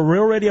 If you go to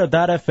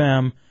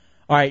realradio.fm,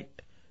 all right,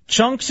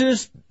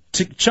 Chunky's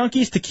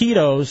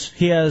Taquitos,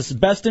 he has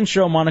Best in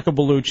Show Monica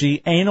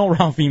Bellucci, Anal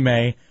Ralphie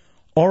May,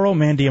 Oro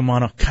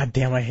Mandiamano. God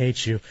damn, I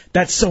hate you.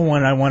 That's so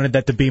one I wanted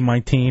that to be my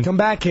team. Come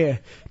back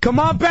here. Come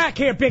on back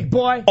here, big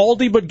boy.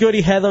 Oldie but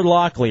goodie Heather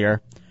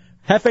Locklear.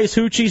 Hefe's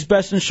Hoochie's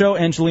Best in Show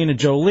Angelina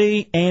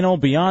Jolie, Anal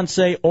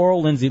Beyonce,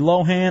 Oral Lindsay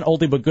Lohan,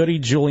 Oldie but goodie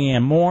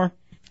Julianne Moore.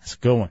 That's a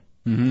good one.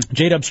 Mm-hmm.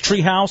 J-Dub's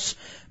Treehouse,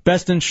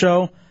 Best in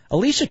Show,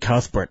 Alicia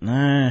Cuthbert,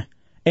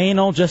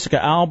 Anal,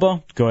 Jessica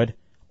Alba, good.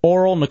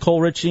 Oral,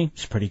 Nicole Richie,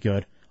 she's pretty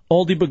good.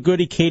 Oldie but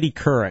goodie Katie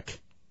Couric,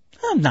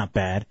 not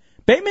bad.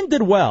 Bateman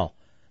did well.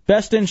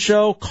 Best in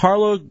Show,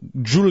 Carlo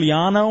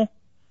Giuliano.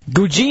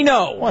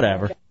 Gugino.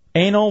 Whatever.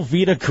 Anal,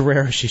 Vita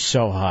Guerrero, she's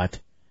so hot.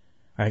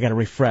 All right, I got to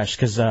refresh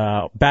because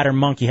Batter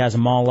Monkey has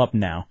them all up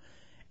now.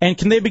 And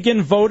can they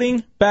begin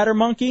voting, Batter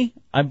Monkey?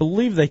 I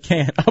believe they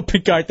can. Up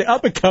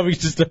and coming,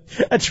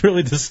 that's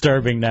really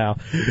disturbing now.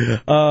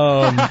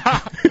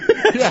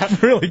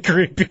 It's really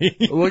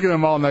creepy. Look at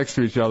them all next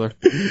to each other.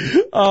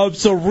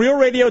 So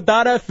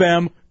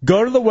realradio.fm,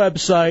 go to the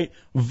website,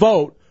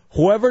 vote.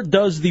 Whoever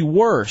does the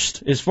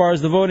worst, as far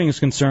as the voting is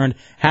concerned,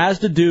 has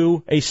to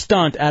do a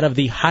stunt out of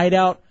the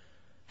Hideout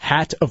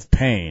Hat of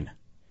Pain.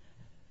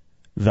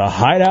 The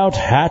Hideout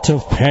Hat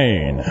of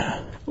Pain.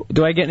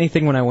 Do I get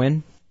anything when I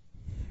win?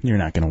 You're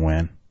not going to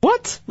win.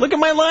 What? Look at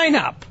my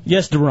lineup.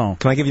 Yes, Jerome.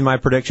 Can I give you my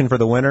prediction for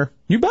the winner?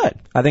 You bet.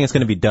 I think it's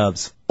going to be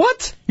Dubs.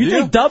 What? You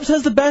think Dubs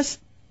has the best?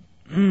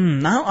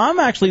 I'm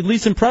actually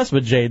least impressed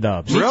with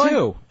J-Dubs. Me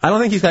too. I don't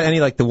think he's got any,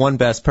 the one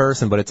best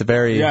person, but it's a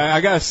very... Yeah,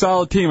 I got a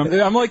solid team.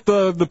 I'm like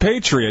the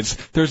Patriots.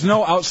 There's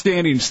no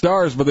outstanding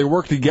stars, but they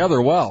work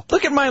together well.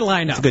 Look at my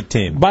lineup. It's a good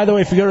team. By the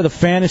way, if you go to the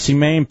fantasy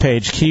main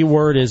page,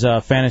 keyword is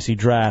fantasy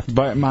draft.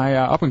 But my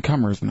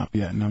up-and-comer isn't up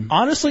yet. No.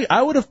 Honestly,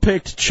 I would have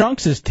picked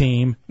Chunks'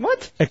 team.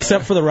 What?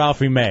 Except for the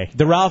Ralphie May.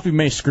 The Ralphie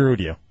May screwed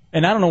you.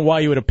 And I don't know why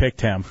you would have picked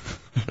him.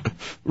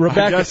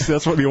 Rebecca, I guess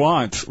that's what he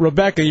wants.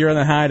 Rebecca, you're in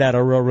the Hideout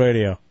on Real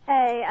Radio.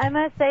 Hey, I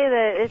must say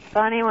that it's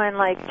funny when,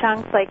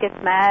 Chunks, gets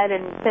mad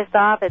and pissed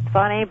off. It's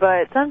funny,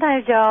 but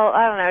sometimes y'all,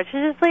 I don't know,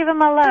 should just leave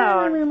him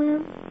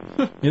alone.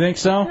 You think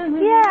so?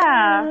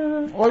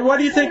 Yeah. Why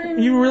do you think?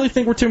 You really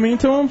think we're too mean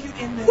to him?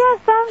 Yeah,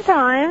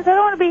 sometimes. I don't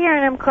want to be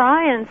hearing him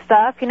crying and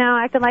stuff,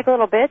 acting like a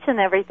little bitch and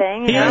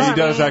everything. You know? He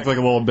does act like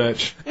a little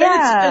bitch.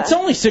 Yeah. It's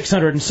only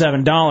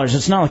 $607.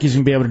 It's not like he's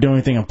going to be able to do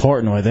anything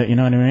important with it. You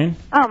know what I mean?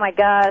 Oh, my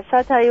gosh.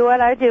 I'll tell you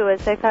what I do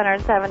with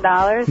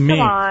 $607. Me.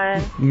 Come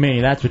on.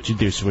 Me. That's what you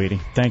do,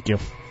 sweetie. Thank you.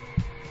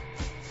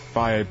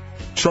 Buy a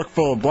truck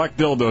full of black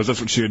dildos.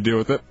 That's what she would do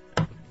with it.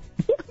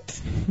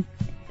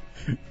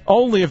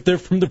 Only if they're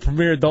from the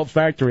Premier Adult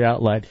Factory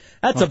outlet.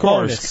 That's of a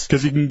course, bonus.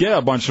 because you can get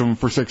a bunch of them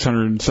for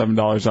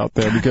 $607 out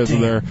there because of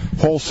their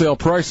wholesale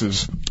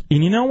prices.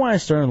 And you know why I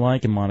started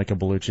liking Monica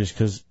Bellucci's?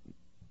 Because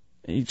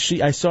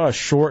I saw a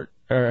short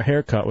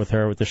haircut with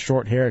her with the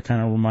short hair. It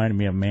kind of reminded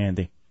me of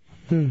Mandy.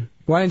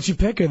 Why didn't you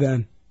pick her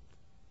then?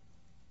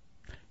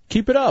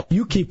 Keep it up.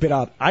 You keep it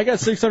up. I got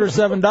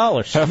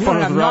 $607. Have fun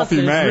with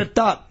Ralphie May. It's ripped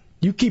up.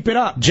 You keep it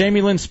up.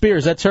 Jamie Lynn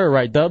Spears, that's her,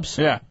 right, Dubs?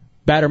 Yeah.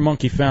 Batter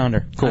Monkey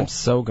founder. Cool. I'm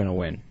so gonna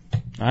win.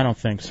 I don't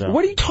think so.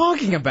 What are you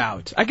talking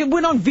about? I could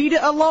win on Vita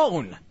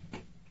alone.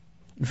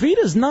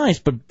 Vita's nice,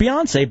 but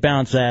Beyonce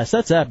bounce ass.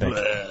 That's epic.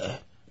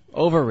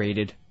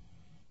 Overrated.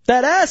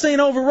 That ass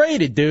ain't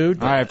overrated,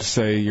 dude. I have to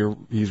say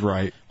he's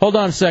right. Hold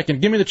on a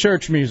second. Give me the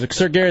church music.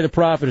 Sir Gary the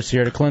Prophet is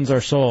here to cleanse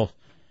our soul.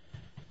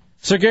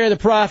 Sir Gary the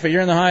Prophet,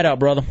 you're in the Hideout,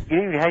 brother. Good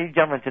evening. How you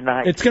jumping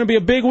tonight? It's going to be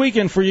a big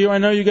weekend for you. I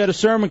know you got a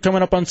sermon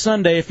coming up on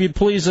Sunday. If you'd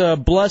please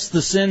bless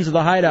the sins of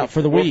the Hideout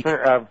for the week.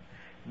 Sir,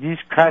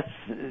 Jesus Christ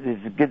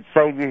is a good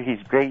Savior.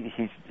 He's great.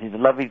 He's a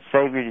loving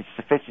Savior. He's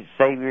a sufficient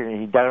Savior, and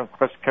He died on the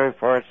cross to carry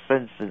for our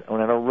sins on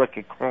an old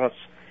rugged cross.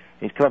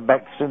 He's coming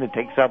back soon and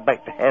takes us all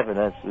back to heaven.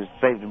 Us who's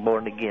saved and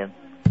born again.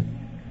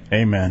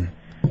 Amen.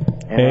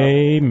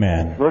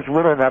 Amen. Lord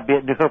willing, I'll be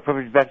at New Hope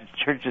Privilege Baptist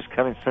Church this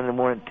coming Sunday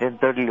morning,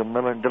 10:30 on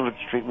Miller and Dillard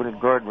Street, Winter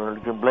Garden. We're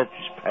going to bless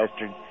this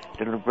pastor.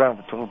 Dillard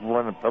ground for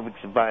 12-1 and public's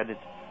invited.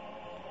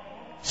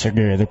 Sir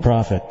Gary the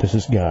Prophet, this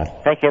is God.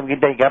 Thank you. Have a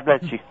good day. God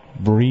bless you.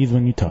 Breathe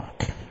when you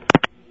talk.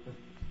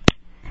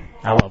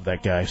 I love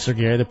that guy. Sir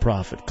Gary the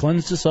Prophet.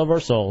 Cleanse us of our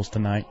souls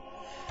tonight.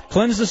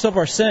 Cleanse us of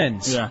our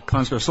sins. Yeah,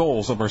 cleanse our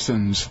souls of our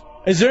sins.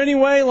 Is there any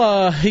way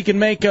he can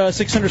make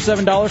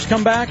 $607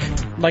 come back?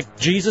 Like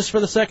Jesus for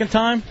the second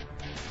time?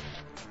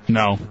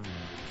 No.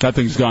 That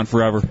thing's gone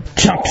forever.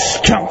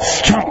 Chunks,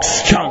 chunks,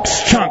 chunks,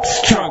 chunks,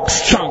 chunks,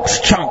 chunks, chunks,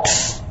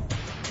 chunks.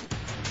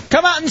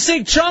 Come out and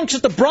see Chunks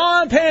at the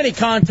Bra and Panty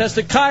Contest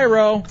at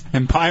Cairo.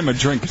 And buy him a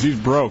drink because he's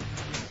broke.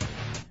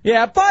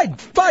 Yeah,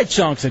 buy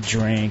Chunks a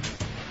drink.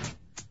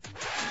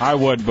 I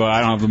would, but I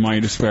don't have the money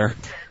to spare.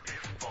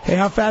 Hey,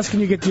 how fast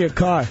can you get to your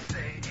car?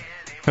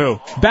 Who?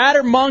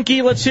 Batter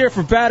Monkey. Let's hear it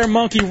for Batter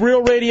Monkey.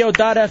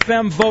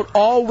 RealRadio.fm. Vote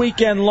all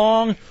weekend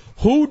long.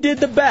 Who did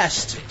the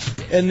best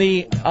in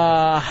the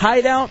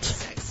Hideout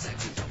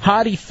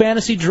Hottie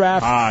Fantasy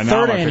Draft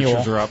third annual?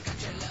 Pictures are up.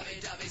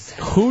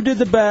 Who did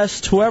the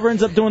best? Whoever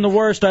ends up doing the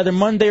worst, either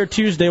Monday or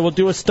Tuesday, will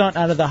do a stunt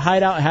out of the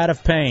Hideout Hat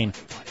of Pain.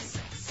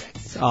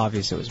 It's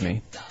obvious it was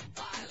me.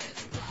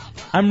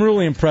 I'm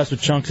really impressed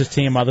with Chunks'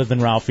 team other than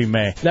Ralphie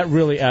May. That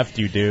really effed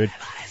you, dude.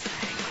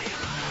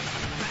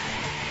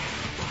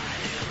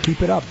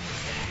 Keep it up.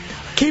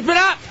 Keep it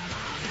up!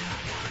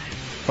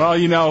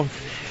 Well,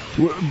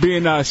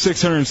 being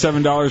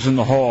 $607 in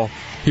the hole,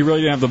 he really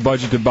didn't have the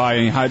budget to buy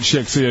any hot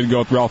chicks, so he had to go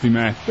with Ralphie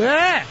May.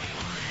 Yeah.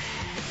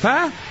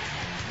 Huh?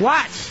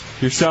 What?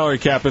 Your salary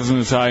cap isn't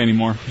as high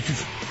anymore.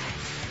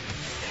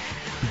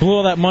 Blew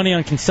all that money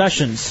on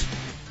concessions.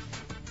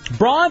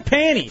 Bra and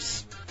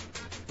panties.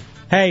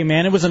 Hey,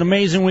 man, it was an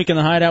amazing week in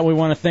the Hideout. We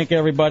want to thank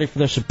everybody for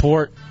their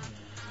support.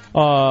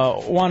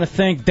 Want to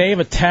thank Dave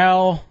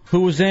Attell,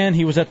 who was in.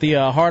 He was at the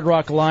Hard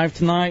Rock Live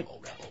tonight.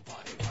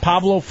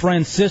 Pablo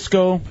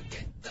Francisco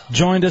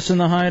joined us in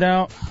the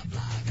Hideout.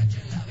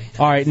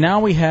 All right, now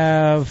we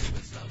have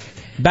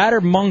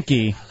Batter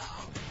Monkey.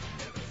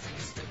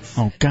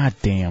 Oh,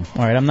 goddamn.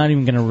 All right, I'm not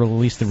even going to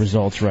release the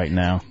results right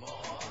now.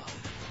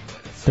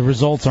 The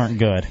results aren't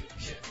good.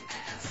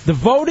 The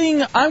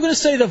voting, I'm going to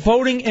say the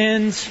voting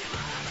ends.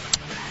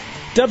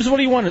 Dubs, what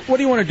do you want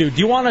to do? Do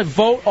you want to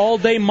vote all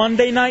day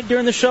Monday night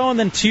during the show and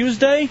then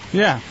Tuesday?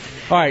 Yeah.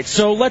 All right,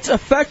 so let's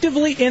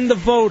effectively end the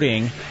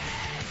voting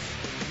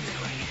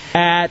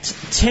at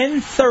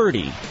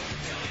 10:30.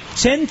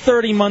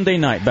 10:30 Monday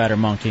night, Batter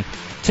Monkey.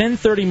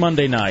 10:30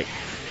 Monday night.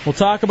 We'll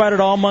talk about it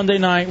all Monday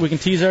night. We can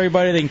tease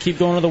everybody. They can keep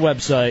going to the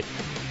website.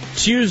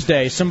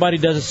 Tuesday, somebody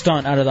does a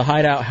stunt out of the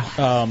Hideout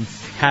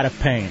Hat of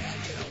Pain.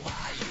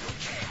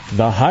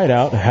 The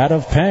Hideout Hat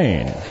of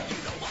Pain.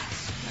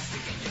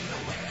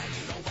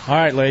 All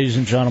right, ladies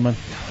and gentlemen.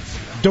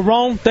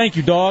 Daron, thank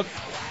you, dog.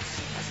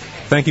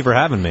 Thank you for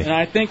having me. And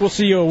I think we'll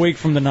see you a week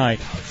from tonight.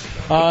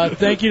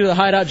 Thank you to the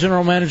Hideout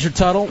General Manager,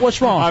 Tuttle.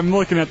 What's wrong? I'm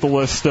looking at the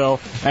list still,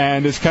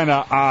 and it's kind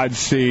of odd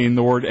seeing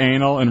the word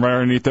anal and right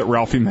underneath it,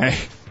 Ralphie May.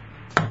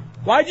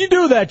 Why'd you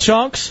do that,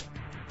 Chunks?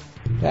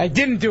 I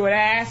didn't do it,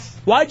 ass.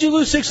 Why'd you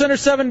lose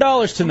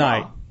 $607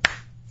 tonight?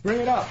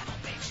 Bring it up.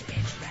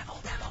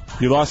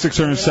 You lost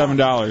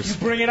 $607. You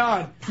bring it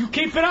on. You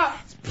keep it up.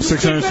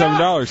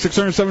 $607.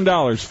 $607.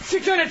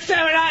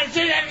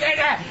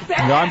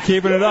 $607. No, I'm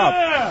keeping it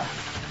up.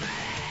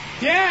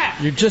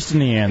 Yeah. You're just a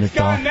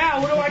Neanderthal. Gone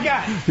now. What do I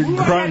got?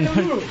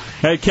 Grunting.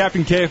 Hey,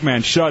 Captain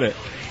Caveman, shut it.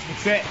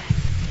 That's it.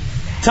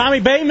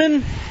 Tommy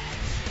Bateman,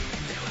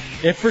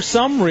 if for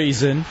some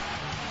reason...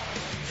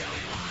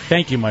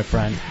 Thank you, my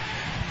friend.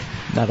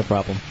 Not a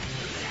problem.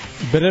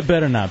 But it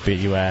better not be,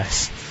 you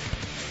ass.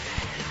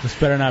 This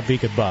better not be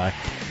goodbye.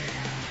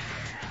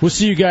 We'll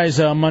see you guys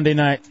Monday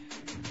night,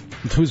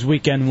 whose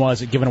weekend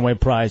was it, giving away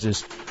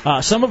prizes.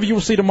 Some of you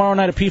will see tomorrow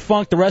night at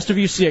P-Funk. The rest of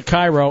you see at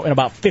Cairo in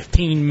about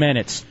 15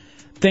 minutes.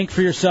 Think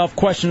for yourself.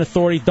 Question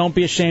authority. Don't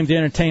be ashamed to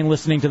entertain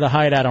listening to The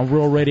Hideout on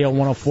Real Radio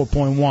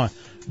 104.1.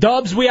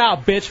 Dubs, we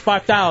out, bitch.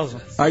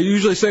 5,000. I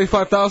usually say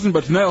 5,000,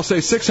 but tonight I'll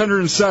say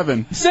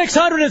 607.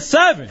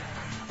 607!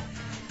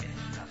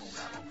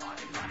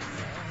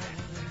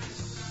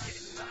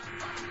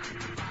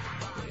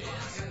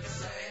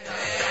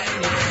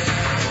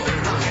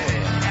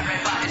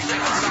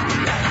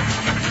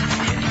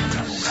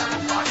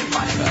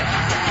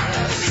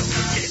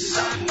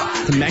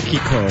 To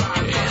Mexico.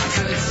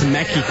 To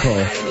Mexico.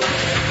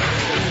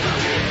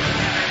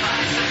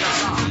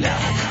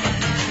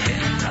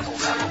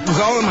 It was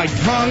all in my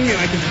tongue, and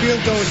I could feel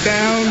it going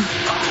down.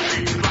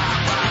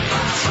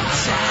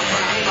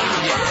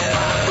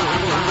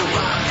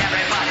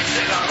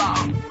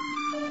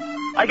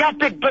 I got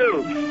big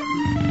boobs.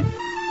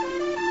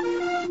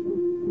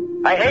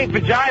 I hate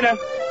vagina.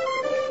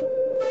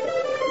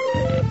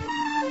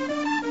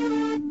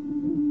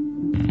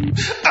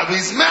 I be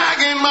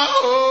smacking my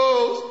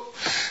hoes.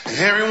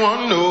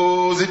 Everyone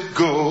knows it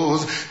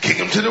goes. Kick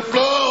 'em to the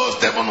floor,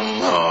 step on them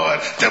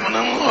hard, step on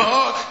them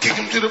hard, kick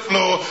 'em to the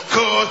floor,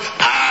 cause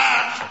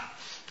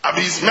I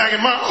be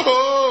smacking my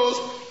hoes.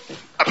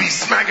 I be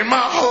smacking my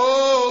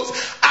hoes.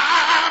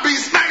 I be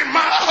smacking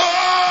my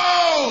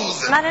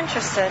hoes. Not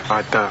interested.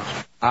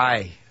 5,000.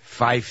 Aye,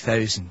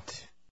 5,000.